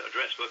my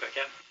address book. I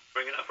can't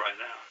bring it up right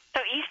now.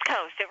 So East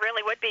Coast. It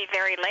really would be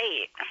very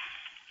late.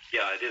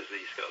 Yeah, it is the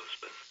East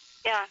Coast, but...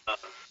 Yeah.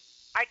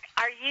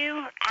 Are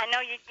you... I know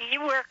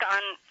you work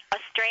on a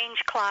strange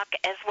clock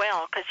as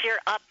well, because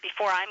you're up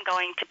before I'm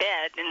going to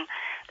bed, and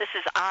this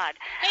is odd.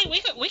 Hey,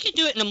 we could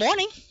do it in the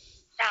morning.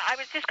 I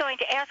was just going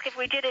to ask if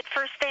we did it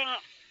first thing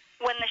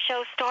when the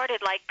show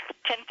started, like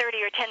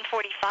 10:30 or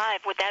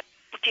 10:45.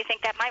 Do you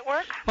think that might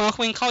work? Well,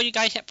 we can call you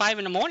guys at 5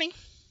 in the morning.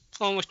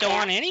 when we're still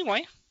on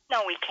anyway.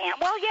 No, we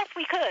can't. Well, yes,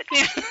 we could.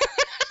 No,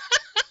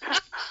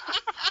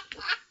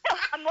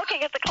 I'm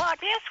looking at the clock.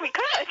 Yes, we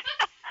could.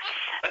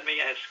 Let me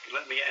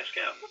ask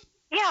him.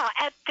 Yeah,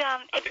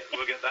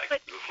 We'll get back.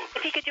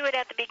 If he could do it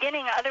at the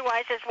beginning.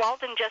 Otherwise, as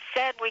Walton just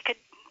said, we could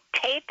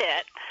tape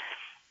it,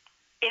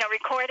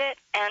 record it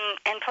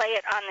and play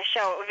it on the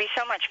show. It would be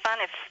so much fun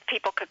if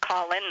people could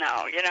call in,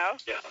 though. Yeah,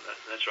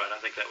 that's right. I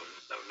think that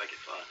would make it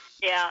fun.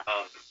 Yeah.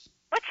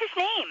 What's his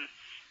name?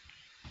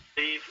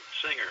 Steve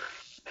Singer,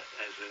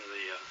 as in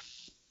the.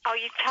 Oh,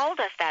 you've told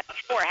us that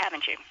before,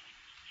 haven't you?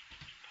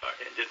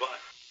 Did what?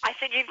 I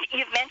said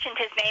you've mentioned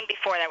his name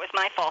before. That was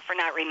my fault for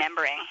not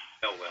remembering.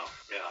 Oh well,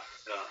 yeah.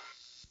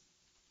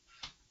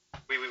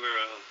 We were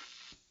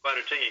quite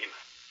a team.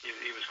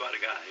 He was quite a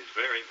guy. He's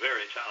very,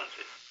 very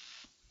talented,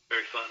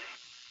 very funny.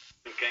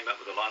 He came up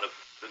with a lot of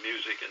the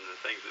music and the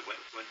things that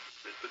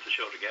that put the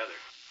show together.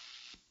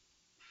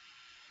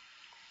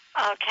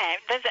 Okay,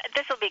 this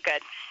will be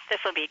good. This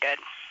will be good.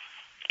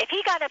 If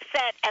he got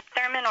upset at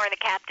Thurman or the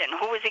captain,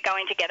 who was he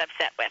going to get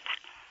upset with?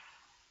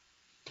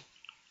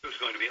 Who's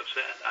going to be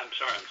upset? I'm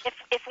sorry.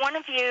 If one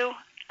of you,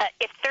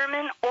 if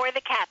Thurman or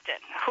the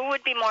captain, who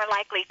would be more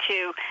likely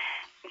to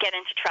get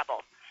into trouble?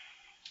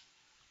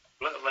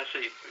 Let's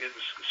see. It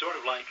was sort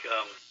of like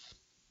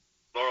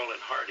Laurel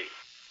and Hardy.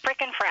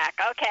 Frickin' frack.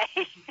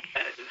 Okay.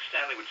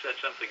 Stanley would set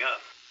something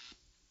up,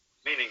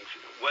 meaning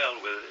well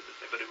with it,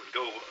 but it would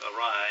go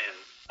awry, and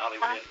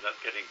Ollie would end up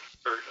getting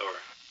hurt or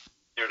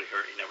nearly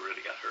hurt. He never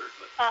really got hurt,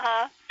 but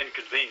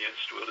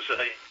inconvenienced, we'll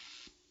say.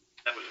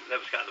 That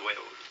was kind of the way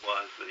it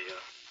was. The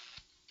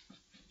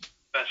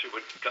professor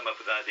would come up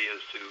with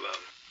ideas for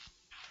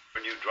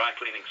a new dry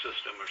cleaning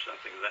system or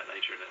something of that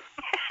nature. And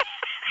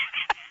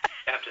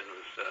Captain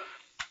was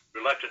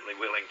reluctantly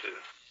willing to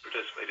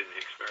participate in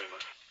the experiment.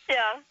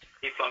 Yeah.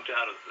 He flunked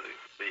out of the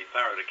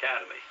Pirate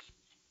Academy.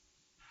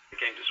 He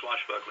came to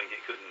swashbuckling.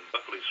 He couldn't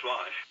buckle his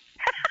swash.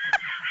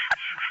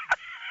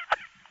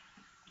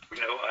 We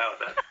know how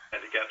that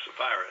handicaps a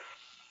pirate.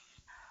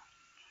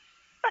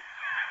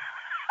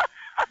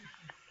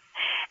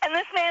 And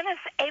this man is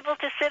able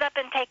to sit up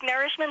and take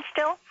nourishment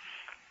still?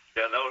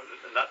 Yeah, no,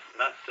 not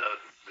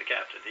the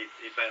captain. He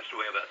passed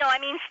away about. No,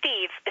 I mean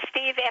Steve.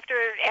 Steve, after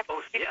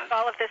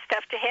all of this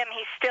stuff to him,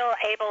 he's still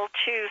able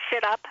to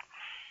sit up?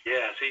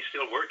 Yes, he's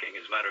still working.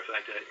 As a matter of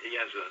fact, he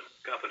has a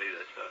company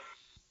that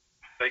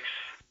makes.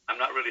 I'm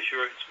not really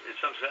sure.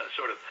 It's some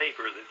sort of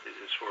paper that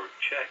is for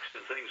checks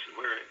and things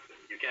where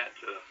you can't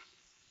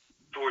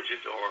forge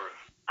it or.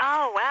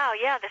 Oh wow!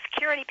 Yeah, the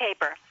security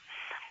paper.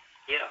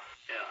 Yeah.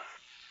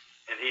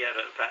 And he had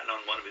a patent on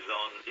one of his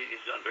own.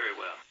 He's done very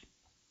well.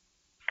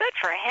 Good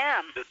for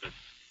him.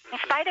 In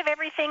spite of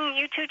everything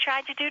you two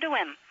tried to do to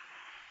him.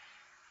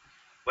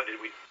 What did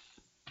we?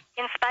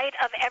 In spite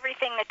of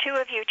everything the two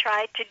of you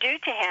tried to do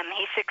to him,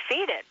 he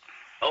succeeded.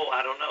 Oh, I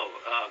don't know.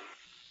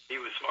 He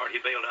was smart. He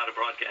bailed out of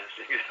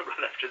broadcasting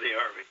right after the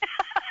Army.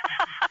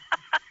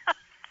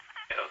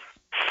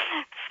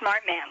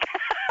 Smart man.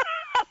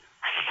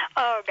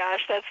 Oh,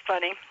 gosh, that's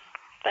funny.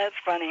 That's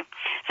funny.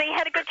 So you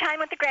had a good time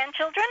with the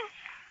grandchildren?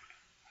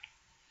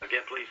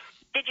 Again, please.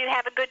 Did you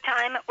have a good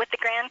time with the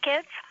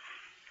grandkids?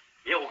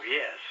 Oh,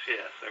 yes.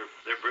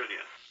 They're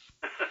brilliant.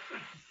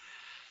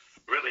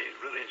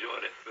 Really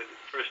enjoyed it. But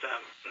the first time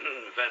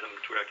I've had them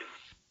to where I can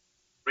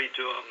read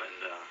to them, and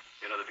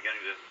they're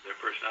beginning to, their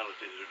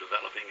personalities are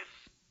developing.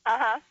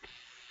 And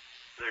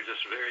they're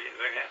just very,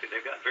 very happy.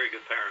 They've got very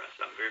good parents.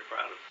 I'm very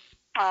proud of them.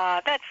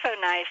 Oh, that's so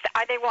nice.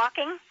 Are they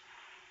walking?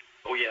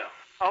 Oh yeah.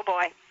 Oh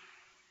boy.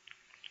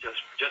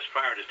 Just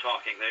prior to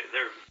talking,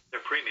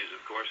 they're preemies,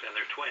 of course, and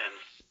they're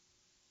twins,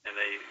 and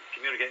they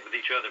communicate with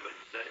each other, but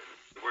the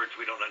words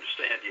we don't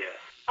understand yet.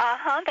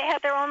 They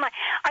have their own.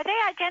 Are they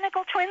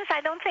identical twins?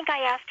 I don't think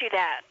I asked you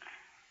that.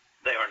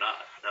 They are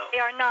not. No. They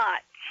are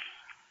not.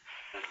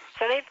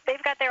 So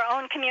they've got their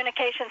own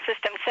communication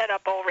system set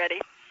up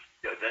already.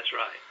 Yeah, that's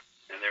right.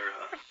 And they're.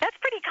 That's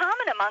pretty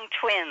common among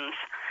twins,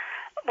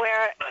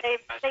 where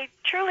they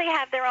truly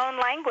have their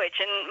own language,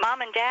 and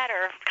mom and dad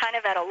are kind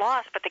of at a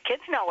loss, but the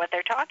kids know what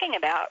they're talking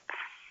about.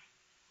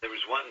 There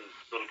was one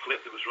little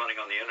clip that was running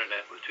on the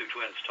internet with two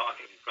twins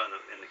talking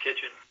in the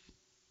kitchen.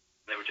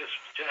 They were just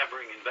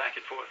jabbering and back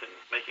and forth and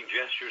making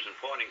gestures and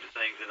pointing to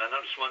things. And I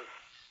noticed one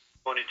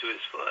pointed to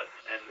his foot,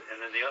 and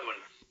then the other one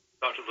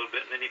talked a little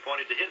bit, and then he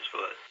pointed to his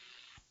foot,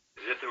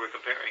 as if they were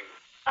comparing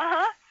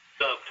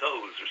stubbed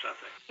toes or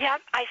something. Yeah,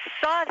 I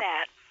saw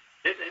that.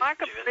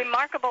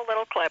 Remarkable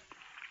little clip.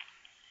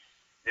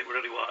 It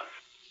really was.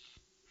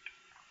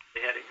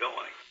 They had it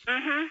going.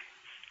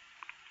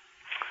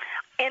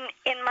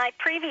 In my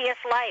previous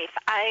life,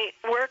 I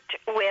worked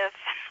with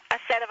a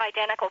set of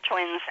identical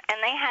twins,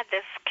 and they had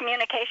this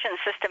communication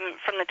system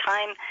from the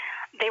time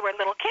they were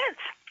little kids.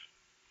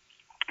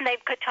 They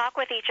could talk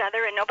with each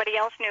other, and nobody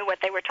else knew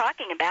what they were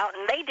talking about,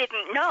 and they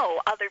didn't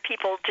know. Other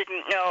people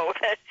didn't know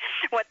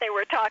what they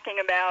were talking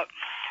about.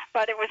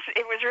 But it was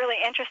really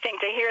interesting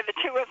to hear the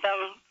two of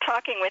them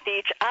talking with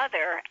each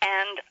other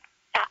and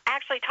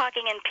actually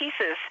talking in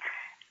pieces.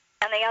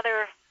 And the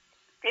other,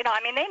 they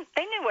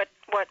knew what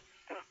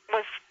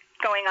was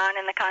going on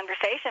in the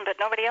conversation, but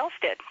nobody else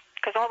did,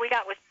 because all we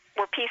got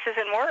were pieces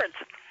and words.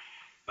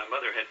 My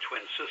mother had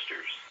twin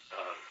sisters,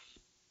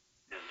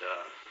 and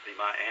be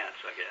my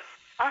aunts, I guess.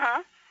 Uh-huh.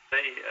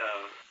 They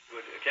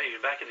would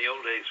occasionally, back in the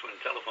old days when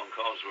telephone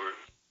calls were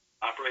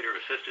operator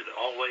assisted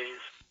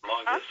always,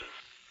 long distance,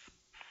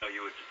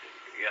 you would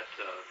get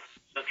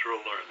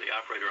Central or the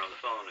operator on the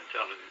phone and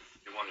tell them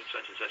you wanted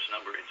such and such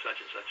number in such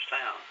and such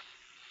town.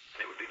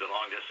 And it would be the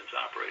long distance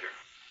operator.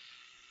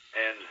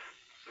 And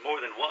more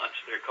than once,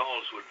 their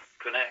calls would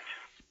connect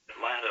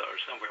Atlanta or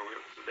somewhere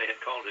where they had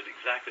called at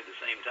exactly the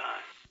same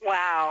time.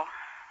 Wow.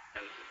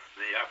 And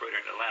the operator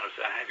in Atlanta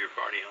said, I have your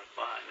party on the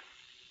line.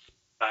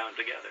 Tie them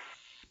together.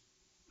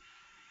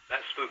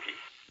 That's spooky.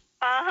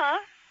 Uh-huh.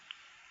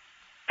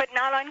 But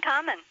not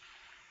uncommon.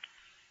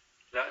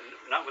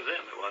 Not with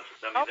them, it wasn't.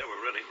 I mean, they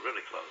were really,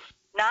 really close.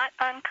 Not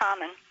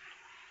uncommon.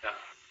 Yeah.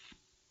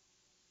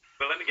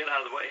 But let me get out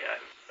of the way.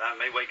 I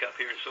may wake up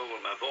here and so will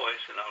my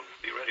voice, and I'll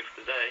be ready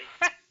for the day.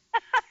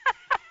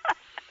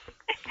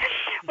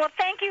 Well,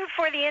 thank you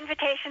for the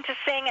invitation to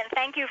sing, and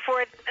thank you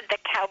for the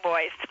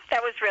Cowboys.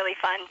 That was really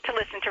fun to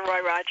listen to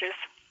Roy Rogers.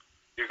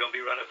 You're going to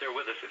be right up there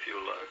with us if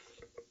you'll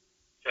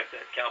check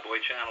that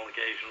Cowboy channel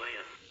occasionally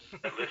and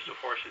that list of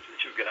horses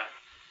that you've got.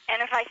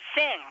 And if I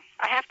sing,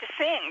 I have to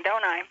sing,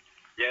 don't I?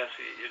 Yes,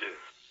 you do.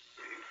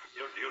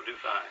 You'll do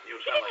fine. You'll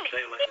sound like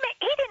Taylor.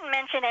 He didn't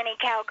mention any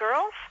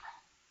cowgirls.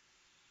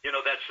 You know,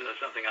 that's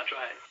something I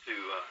try to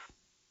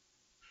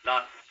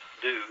not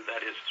do.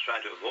 That is, try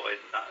to avoid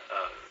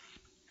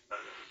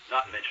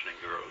not mentioning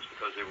girls,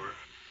 because there were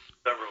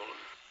several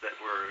that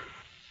were,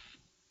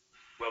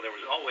 well, there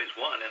was always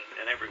one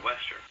in every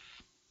Western.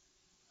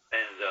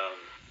 And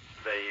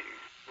they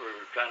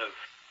were kind of,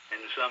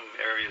 in some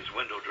areas,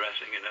 window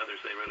dressing, and others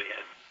they really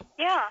had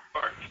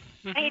parts.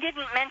 He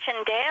didn't mention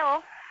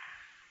Dale.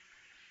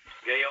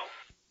 Gail?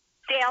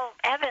 Dale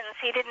Evans,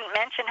 he didn't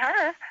mention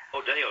her.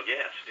 Oh, Dale,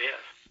 yes.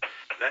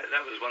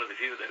 That was one of the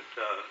few that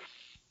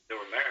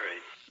were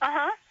married.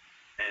 Uh-huh.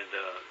 And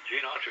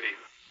Gene Autry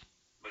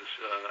was,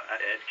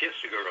 had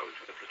kissed a girl a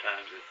couple of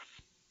times. It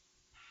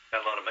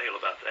got a lot of mail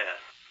about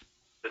that.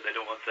 That they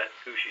don't want that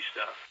gushy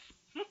stuff.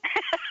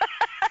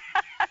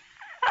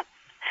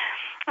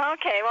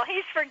 Okay, well,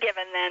 he's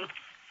forgiven then.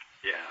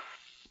 Yeah.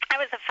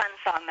 That was a fun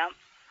song, though.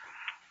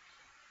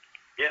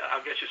 Yeah,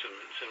 I'll get you some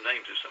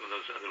names of some of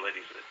those other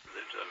ladies that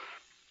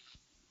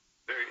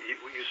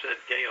you said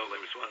Gail. There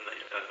was one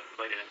lady,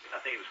 I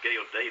think it was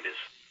Gail Davis,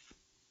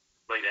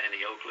 played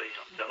Annie Oakley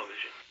on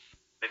television.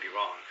 Maybe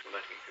wrong, so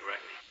let me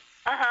correct me.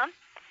 Uh-huh.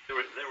 There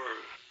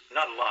were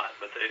not a lot,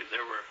 but they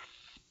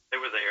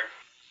were there,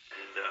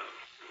 and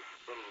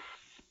little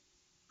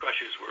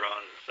crushes were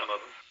on some of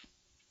them.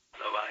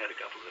 So I had a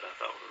couple that I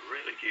thought were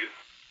really cute.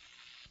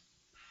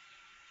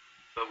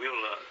 But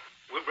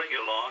we'll bring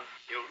you along.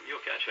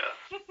 You'll catch up.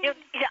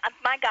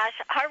 My gosh,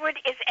 Harwood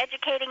is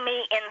educating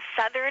me in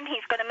Southern.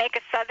 He's going to make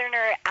a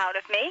Southerner out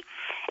of me,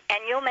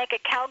 and you'll make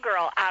a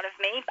cowgirl out of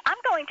me. I'm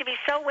going to be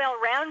so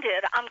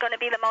well-rounded, I'm going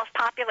to be the most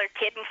popular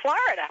kid in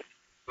Florida.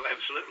 Oh,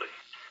 absolutely.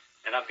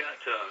 And I've got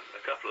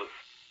a couple of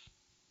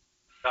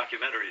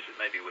documentaries that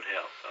maybe would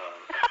help.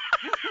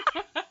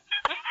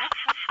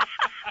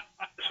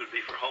 This would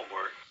be for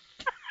homework.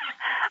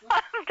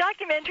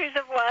 Documentaries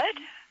of what?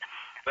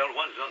 Well,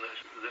 one's on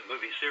the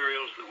movie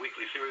serials, the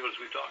weekly serials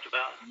we've talked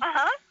about.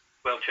 Uh-huh.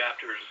 12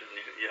 chapters, and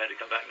you had to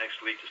come back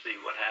next week to see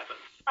what happened.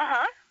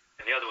 Uh-huh.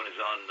 And the other one is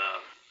on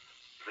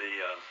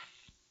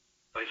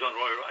he's on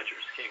Roy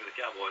Rogers, King of the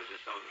Cowboys,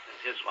 in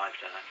his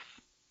lifetime.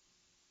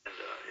 And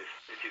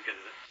if you can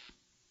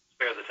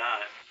spare the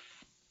time,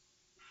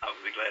 I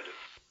would be glad to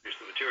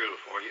produce the material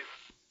for you.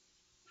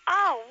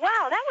 Oh,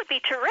 wow, that would be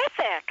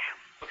terrific.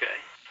 Okay.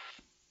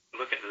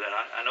 Look into that.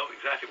 I know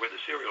exactly where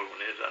the serial one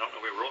is. I don't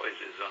know where Roy's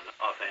is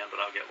offhand, but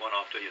I'll get one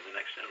off to you in the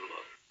next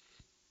envelope.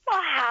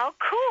 Well, how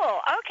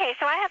cool. Okay,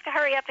 so I have to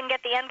hurry up and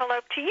get the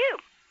envelope to you.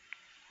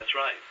 That's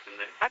right.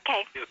 And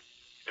okay.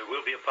 There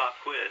will be a pop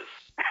quiz.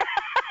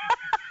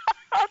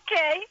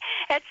 Okay.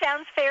 That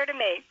sounds fair to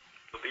me.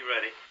 We'll be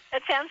ready.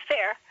 That sounds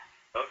fair.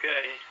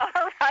 Okay.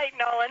 All right,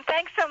 Nolan.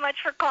 Thanks so much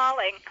for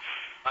calling.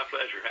 My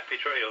pleasure. Happy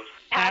trails.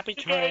 Happy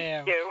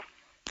trails.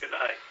 Good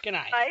night. Good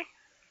night. Bye.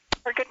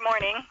 Or good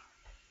morning.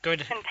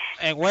 Good.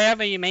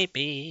 Wherever you may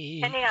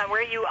be. Depending on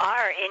where you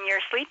are in your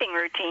sleeping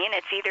routine,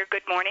 it's either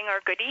good morning or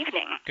good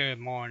evening. Good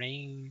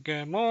morning.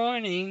 Good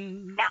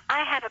morning. Now,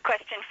 I have a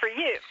question for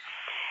you.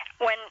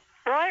 When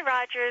Roy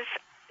Rogers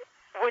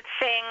would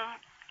sing,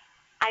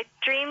 I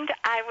dreamed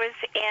I was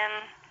in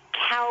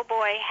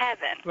cowboy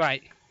heaven.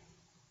 Right.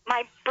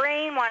 My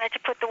brain wanted to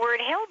put the word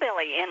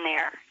hillbilly in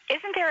there.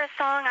 Isn't there a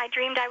song, I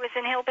dreamed I was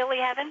in hillbilly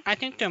heaven? I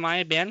think there might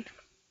have been.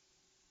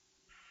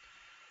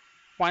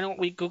 Why don't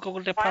we Google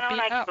the puppy up?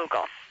 Why don't I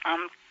Google?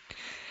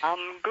 I'm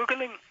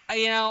Googling.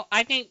 You know,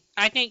 I think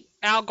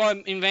Al Gore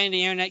invented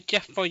the internet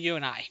just for you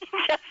and I.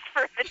 Just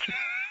for us.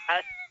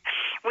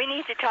 We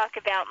need to talk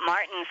about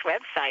Martin's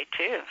website,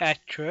 too. That's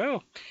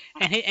true.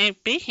 And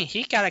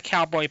he's got a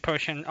cowboy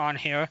person on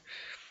here.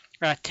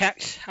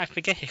 Tex, I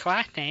forget his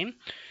last name,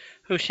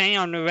 who sang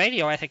on the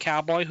radio as a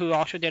cowboy who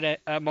also did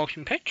a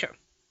motion picture.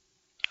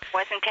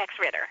 Wasn't Tex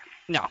Ritter?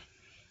 No.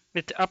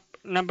 It's up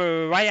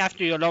number right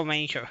after your Lone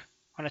Ranger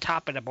on the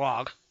top of the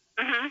blog.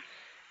 Mm-hmm.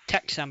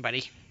 Text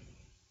somebody.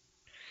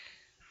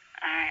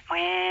 All right,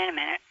 wait a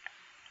minute.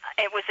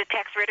 It was a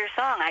Tex Ritter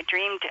song. I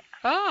dreamed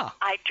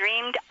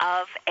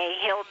of a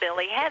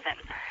hillbilly heaven.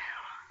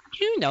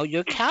 You know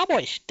your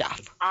cowboy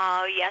stuff.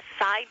 Oh, yes,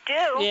 I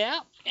do. Yeah.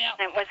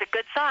 It was a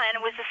good song, and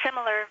it was a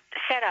similar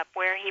setup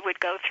where he would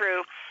go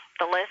through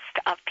the list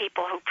of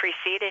people who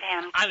preceded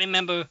him. I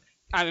remember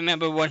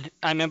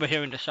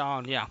hearing the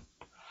song, yeah.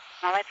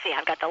 Well, let's see.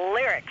 I've got the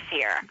lyrics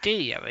here. Do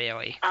you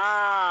really? All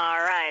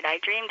right. I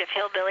dreamed of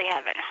hillbilly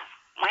heaven.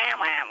 Wah,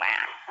 wah,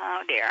 wah.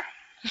 Oh, dear.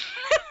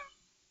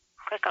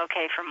 Click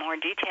OK for more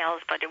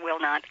details, but it will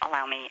not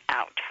allow me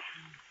out.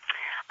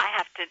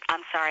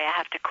 I'm sorry, I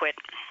have to quit.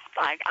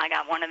 I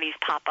got one of these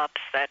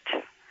pop-ups that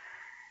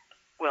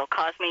will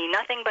cause me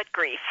nothing but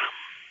grief.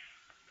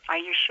 Are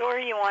you sure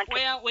you want to?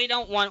 Well, we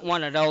don't want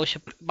one of those,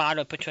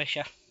 bother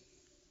Patricia.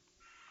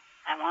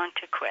 I want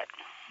to quit.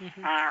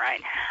 Mm-hmm. All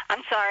right.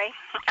 I'm sorry.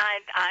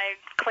 I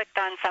clicked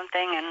on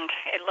something and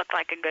it looked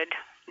like a good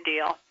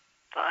deal.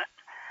 But,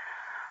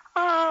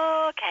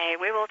 okay,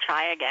 we will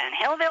try again.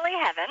 Hillbilly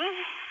Heaven.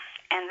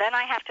 And then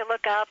I have to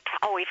look up,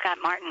 we've got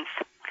Martin's.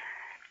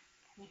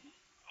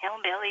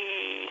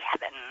 Hillbilly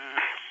Heaven.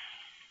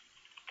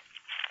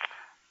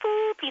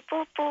 Boo, beep,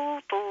 boo,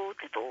 boo, boo,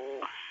 beep,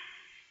 boo.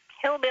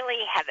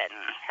 Hillbilly Heaven.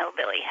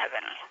 Hillbilly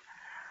Heaven.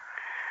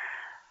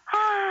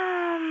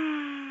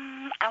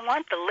 I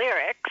want the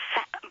lyrics,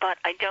 but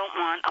I don't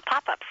want a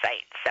pop-up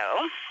site,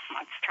 so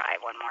let's try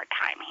one more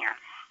time here.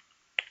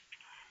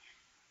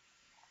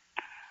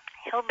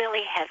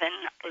 Hillbilly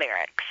Heaven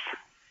lyrics.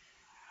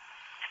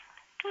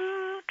 Okay,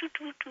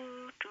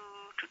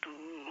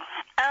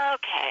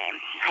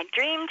 I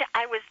dreamed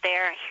I was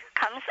there. Here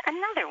comes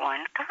another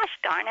one. Gosh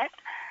darn it.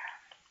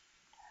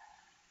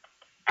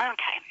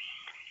 Okay.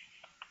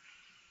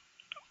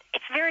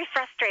 It's very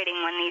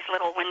frustrating when these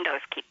little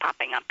windows keep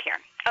popping up here.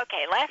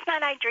 Okay, last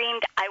night I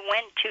dreamed I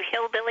went to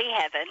Hillbilly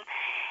Heaven,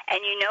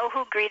 and you know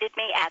who greeted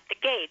me at the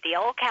gate? The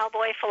old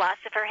cowboy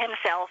philosopher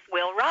himself,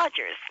 Will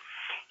Rogers.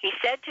 He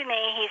said to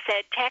me,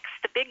 Tex,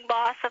 the big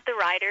boss of the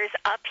writers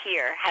up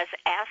here, has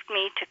asked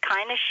me to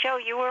kind of show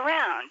you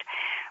around.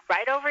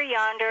 Right over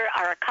yonder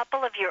are a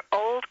couple of your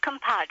old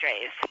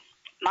compadres.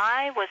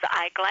 My, was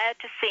I glad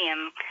to see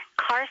him.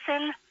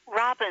 Carson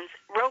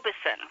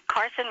Robeson.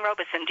 Carson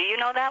Robeson. Do you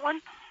know that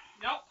one?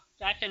 Nope.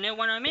 That's a new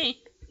one on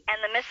me.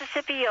 And the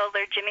Mississippi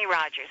Yodeler, Jimmy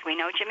Rogers. We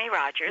know Jimmy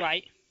Rogers.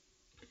 Right.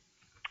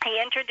 He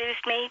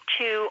introduced me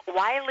to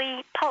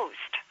Wiley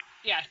Post.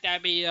 Yes,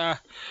 that'd be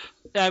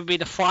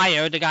the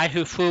flyer, the guy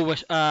who flew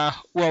with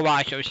Will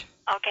Rogers.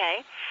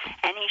 Okay.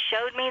 And he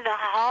showed me the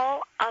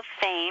Hall of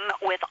Fame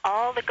with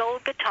all the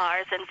gold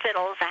guitars and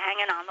fiddles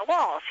hanging on the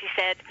walls. He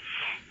said,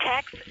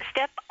 Tex,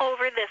 step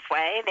over this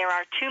way. There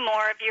are two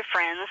more of your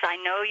friends I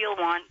know you'll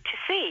want to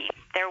see.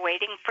 They're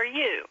waiting for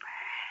you.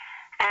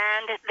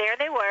 And there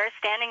they were,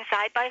 standing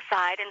side by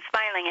side and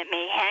smiling at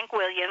me, Hank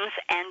Williams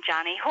and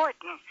Johnny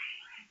Horton.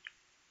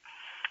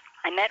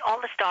 I met all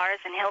the stars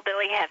in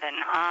Hillbilly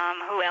Heaven.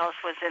 Who else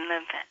was in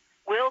the...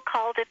 Will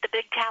called it the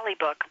Big Tally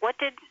Book.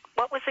 What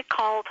was it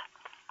called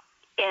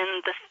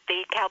in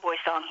the cowboy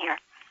song here?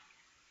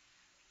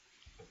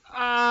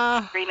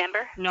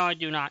 Remember? No, I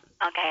do not.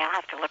 Okay, I'll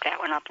have to look that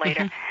one up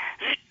later.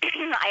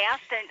 I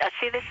asked him,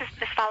 see, this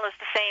follows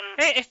the same...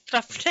 It's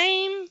the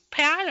same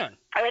pattern.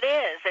 It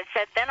is. It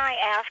said, then I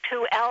asked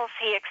who else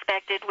he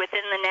expected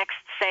within the next,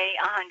 say,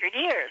 100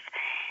 years.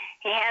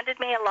 He handed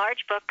me a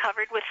large book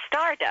covered with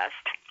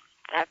stardust.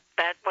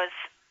 That was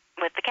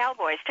with the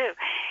Cowboys, too.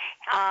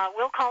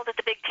 Will called it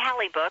the Big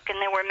Tally Book, and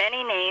there were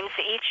many names.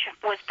 Each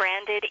was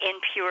branded in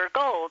pure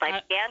gold.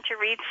 I began to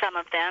read some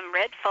of them.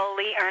 Red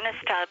Foley, Ernest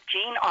Tubb,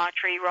 Gene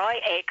Autry,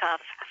 Roy Acuff,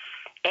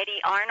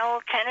 Eddie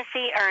Arnold,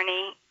 Tennessee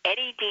Ernie,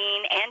 Eddie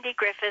Dean, Andy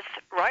Griffith,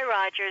 Roy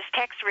Rogers,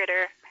 Tex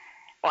Ritter.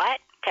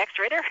 What? Tex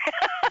Ritter?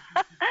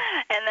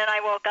 And then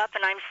I woke up,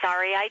 and I'm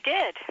sorry I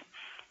did,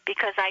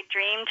 because I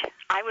dreamed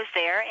I was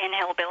there in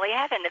Hillbilly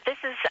Heaven.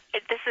 This is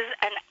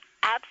an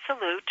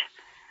absolute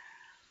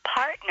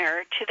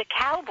partner to the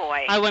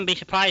cowboy. I wouldn't be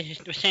surprised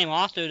it's the same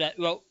author that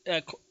wrote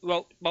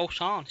both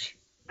songs.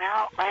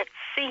 Well, let's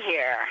see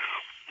here.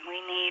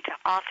 We need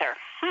author.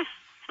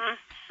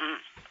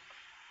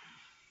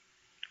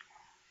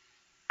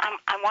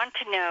 I want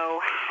to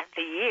know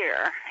the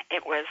year.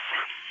 It was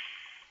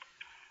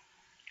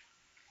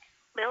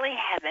Lily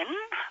Heaven.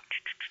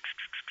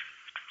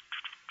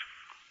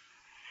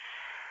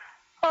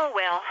 Oh,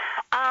 well,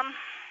 I'll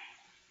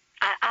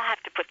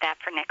have to put that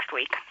for next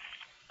week.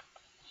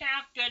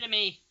 Sounds good to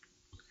me.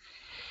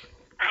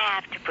 I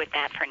have to put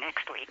that for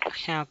next week.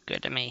 Sounds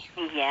good to me.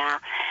 Yeah,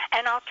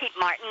 and I'll keep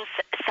Martin's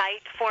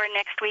site for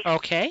next week.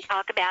 Okay.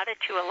 Talk about it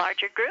to a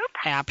larger group.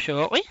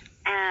 Absolutely.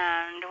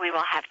 And we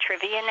will have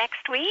trivia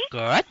next week.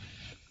 Good.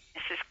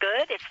 This is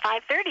good. It's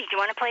 5:30. Do you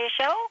want to play a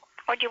show,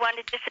 or do you want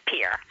to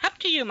disappear? Up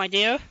to you, my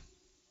dear.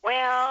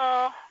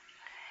 Well,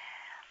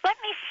 let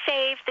me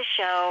save the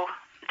show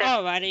the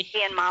Alrighty.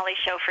 Ian Molly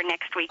show for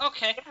next week.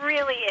 Okay. It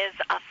really is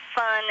a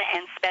fun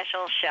and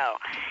special show.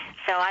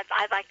 So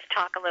I'd like to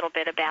talk a little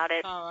bit about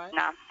it. All right. And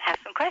have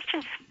some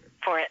questions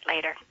for it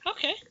later.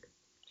 Okay.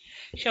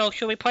 So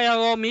should we play our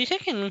little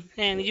music and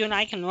you and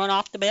I can run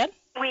off to bed?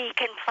 We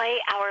can play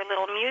our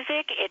little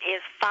music. It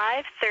is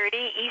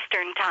 5:30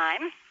 Eastern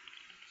Time,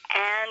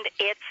 and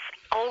it's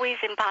always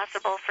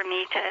impossible for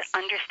me to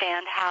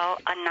understand how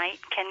a night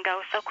can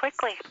go so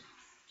quickly.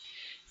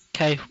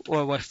 Okay,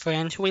 we're with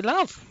friends we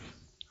love.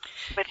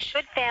 With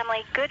good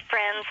family, good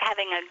friends,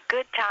 having a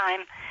good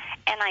time,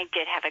 and I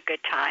did have a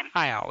good time.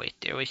 I always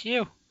do with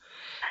you.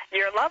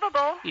 You're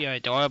lovable. You're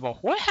adorable.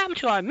 What happened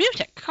to our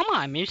music? Come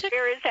on, music.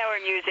 Here is our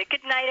music.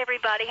 Good night,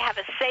 everybody. Have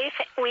a safe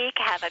week.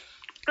 Have a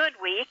good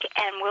week,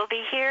 and we'll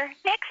be here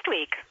next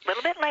week. A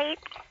little bit late,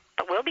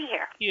 but we'll be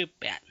here. You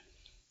bet.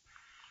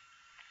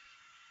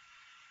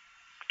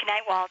 Good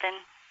night, Walden.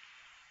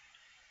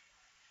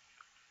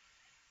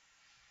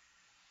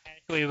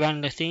 Should we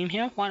run the theme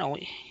here? Why don't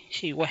we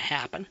see what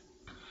happened?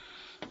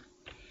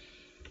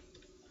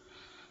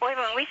 Boy,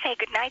 when we say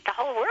good night, the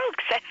whole world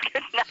says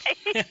good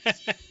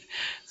night.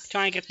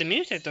 Trying to get the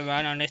music to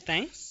run on this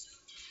thing.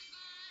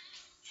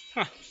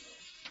 Huh.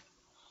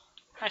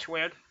 That's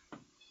weird.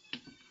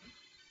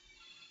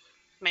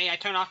 May I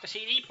turn off the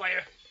CD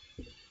player?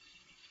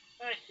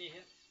 Let's see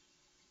here.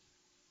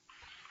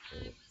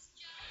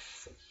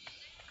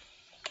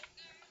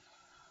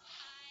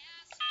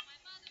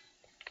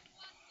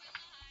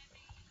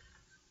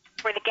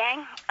 For the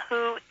gang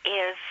who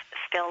is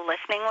still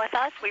listening with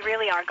us, we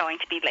really are going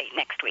to be late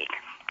next week,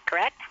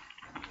 correct?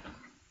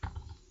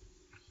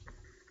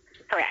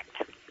 Correct.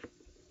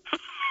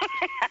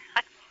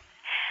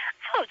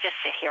 I'll just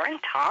sit here and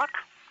talk.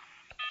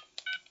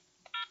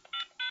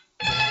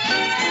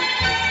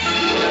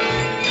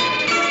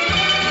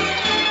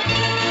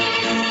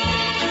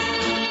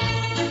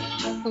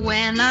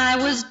 When I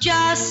was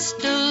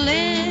just a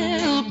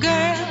little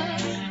girl,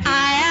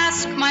 I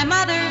asked my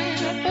mother,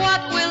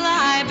 what will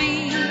I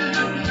be?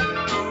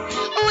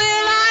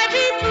 Will I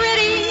be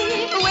pretty?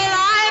 Will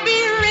I be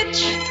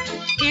rich?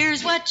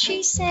 Here's what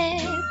she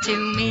said to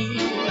me.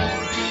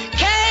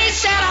 Que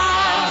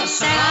sera,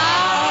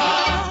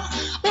 sera.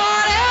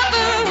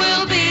 Whatever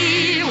will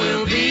be,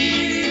 will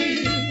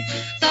be.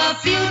 The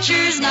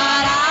future's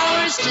not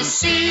ours to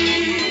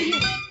see.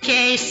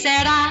 Que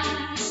sera,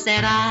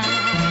 sera.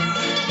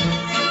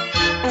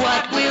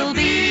 What will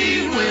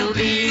be, will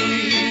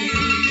be.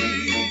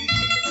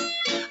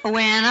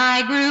 When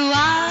I grew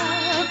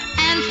up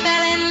and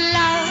fell in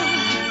love,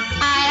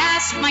 I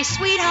asked my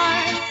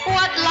sweetheart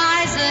what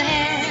lies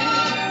ahead.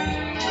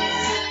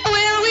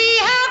 Will we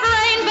have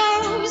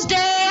rainbows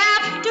day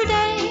after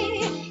day?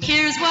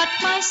 Here's what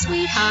my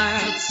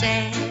sweetheart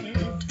said.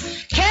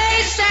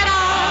 Que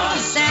sera,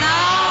 sera.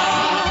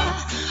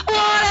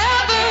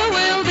 Whatever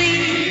will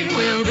be,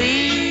 will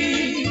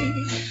be.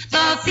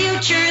 The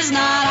future's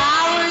not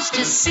ours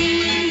to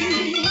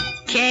see.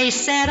 Que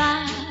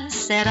sera,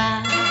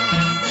 sera.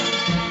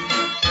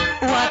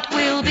 What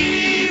will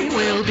be,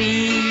 will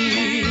be.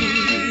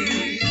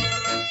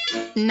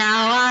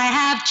 Now I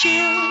have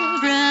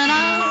children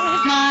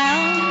of my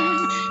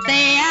own.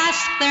 They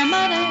ask their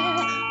mother,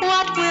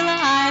 what will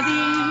I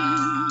be?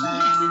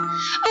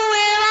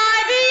 Will I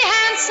be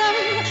handsome?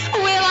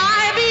 Will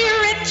I be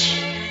rich?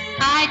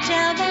 I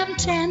tell them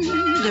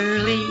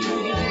tenderly.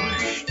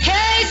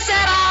 Que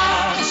sera,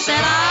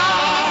 sera.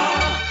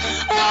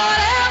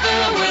 Whatever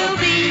will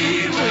be,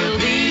 will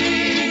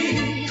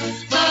be.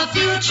 The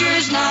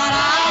future's not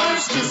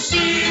ours to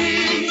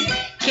see.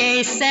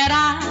 Que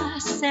sera,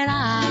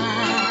 sera.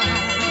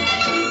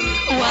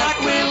 What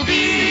will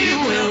be,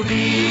 will be.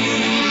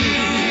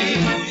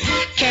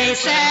 Que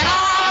sera,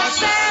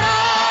 sera.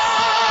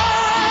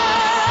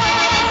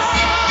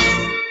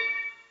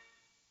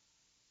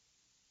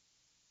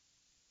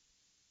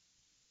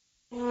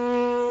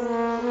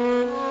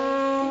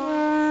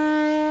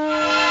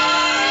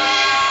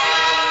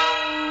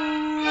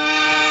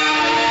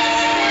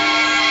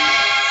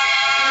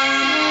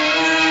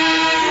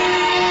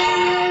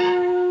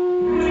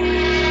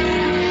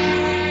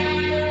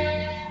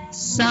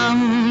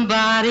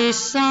 Somebody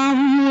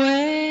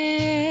somewhere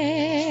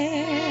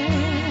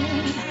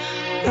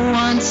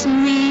wants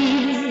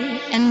me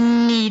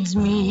and needs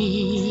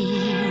me.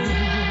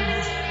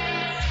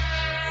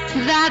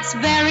 That's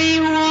very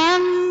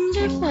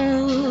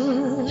wonderful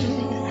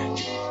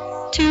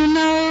to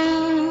know.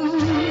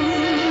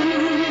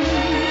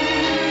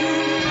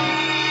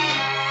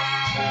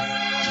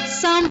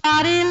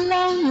 Somebody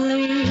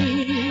lonely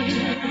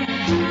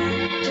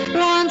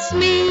wants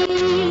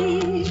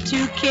me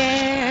to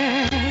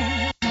care.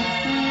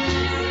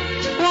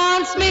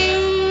 Wants me,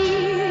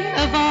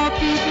 of all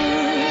people,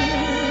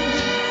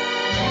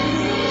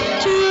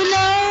 to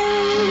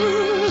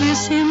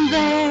notice him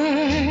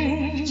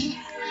there.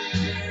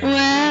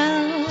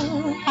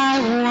 Well, I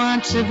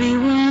want to be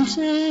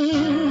wanted,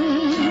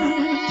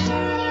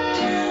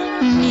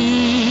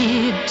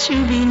 need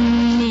to be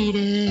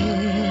needed,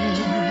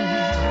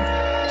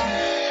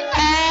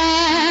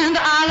 and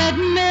I'll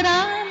admit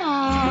I'm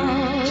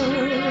all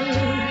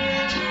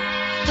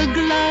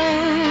aglow.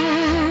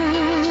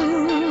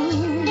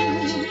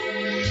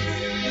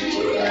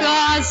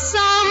 'Cause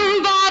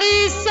somebody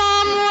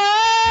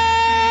somewhere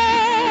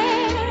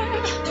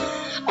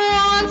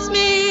wants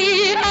me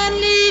and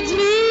needs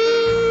me,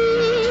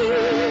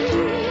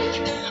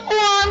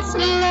 wants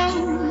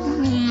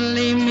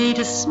lonely me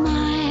to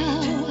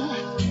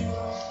smile.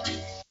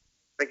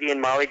 Ricky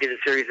and Molly did a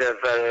series of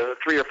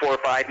 3 or 4 or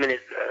 5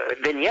 minute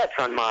vignettes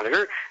on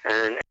Monitor,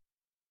 and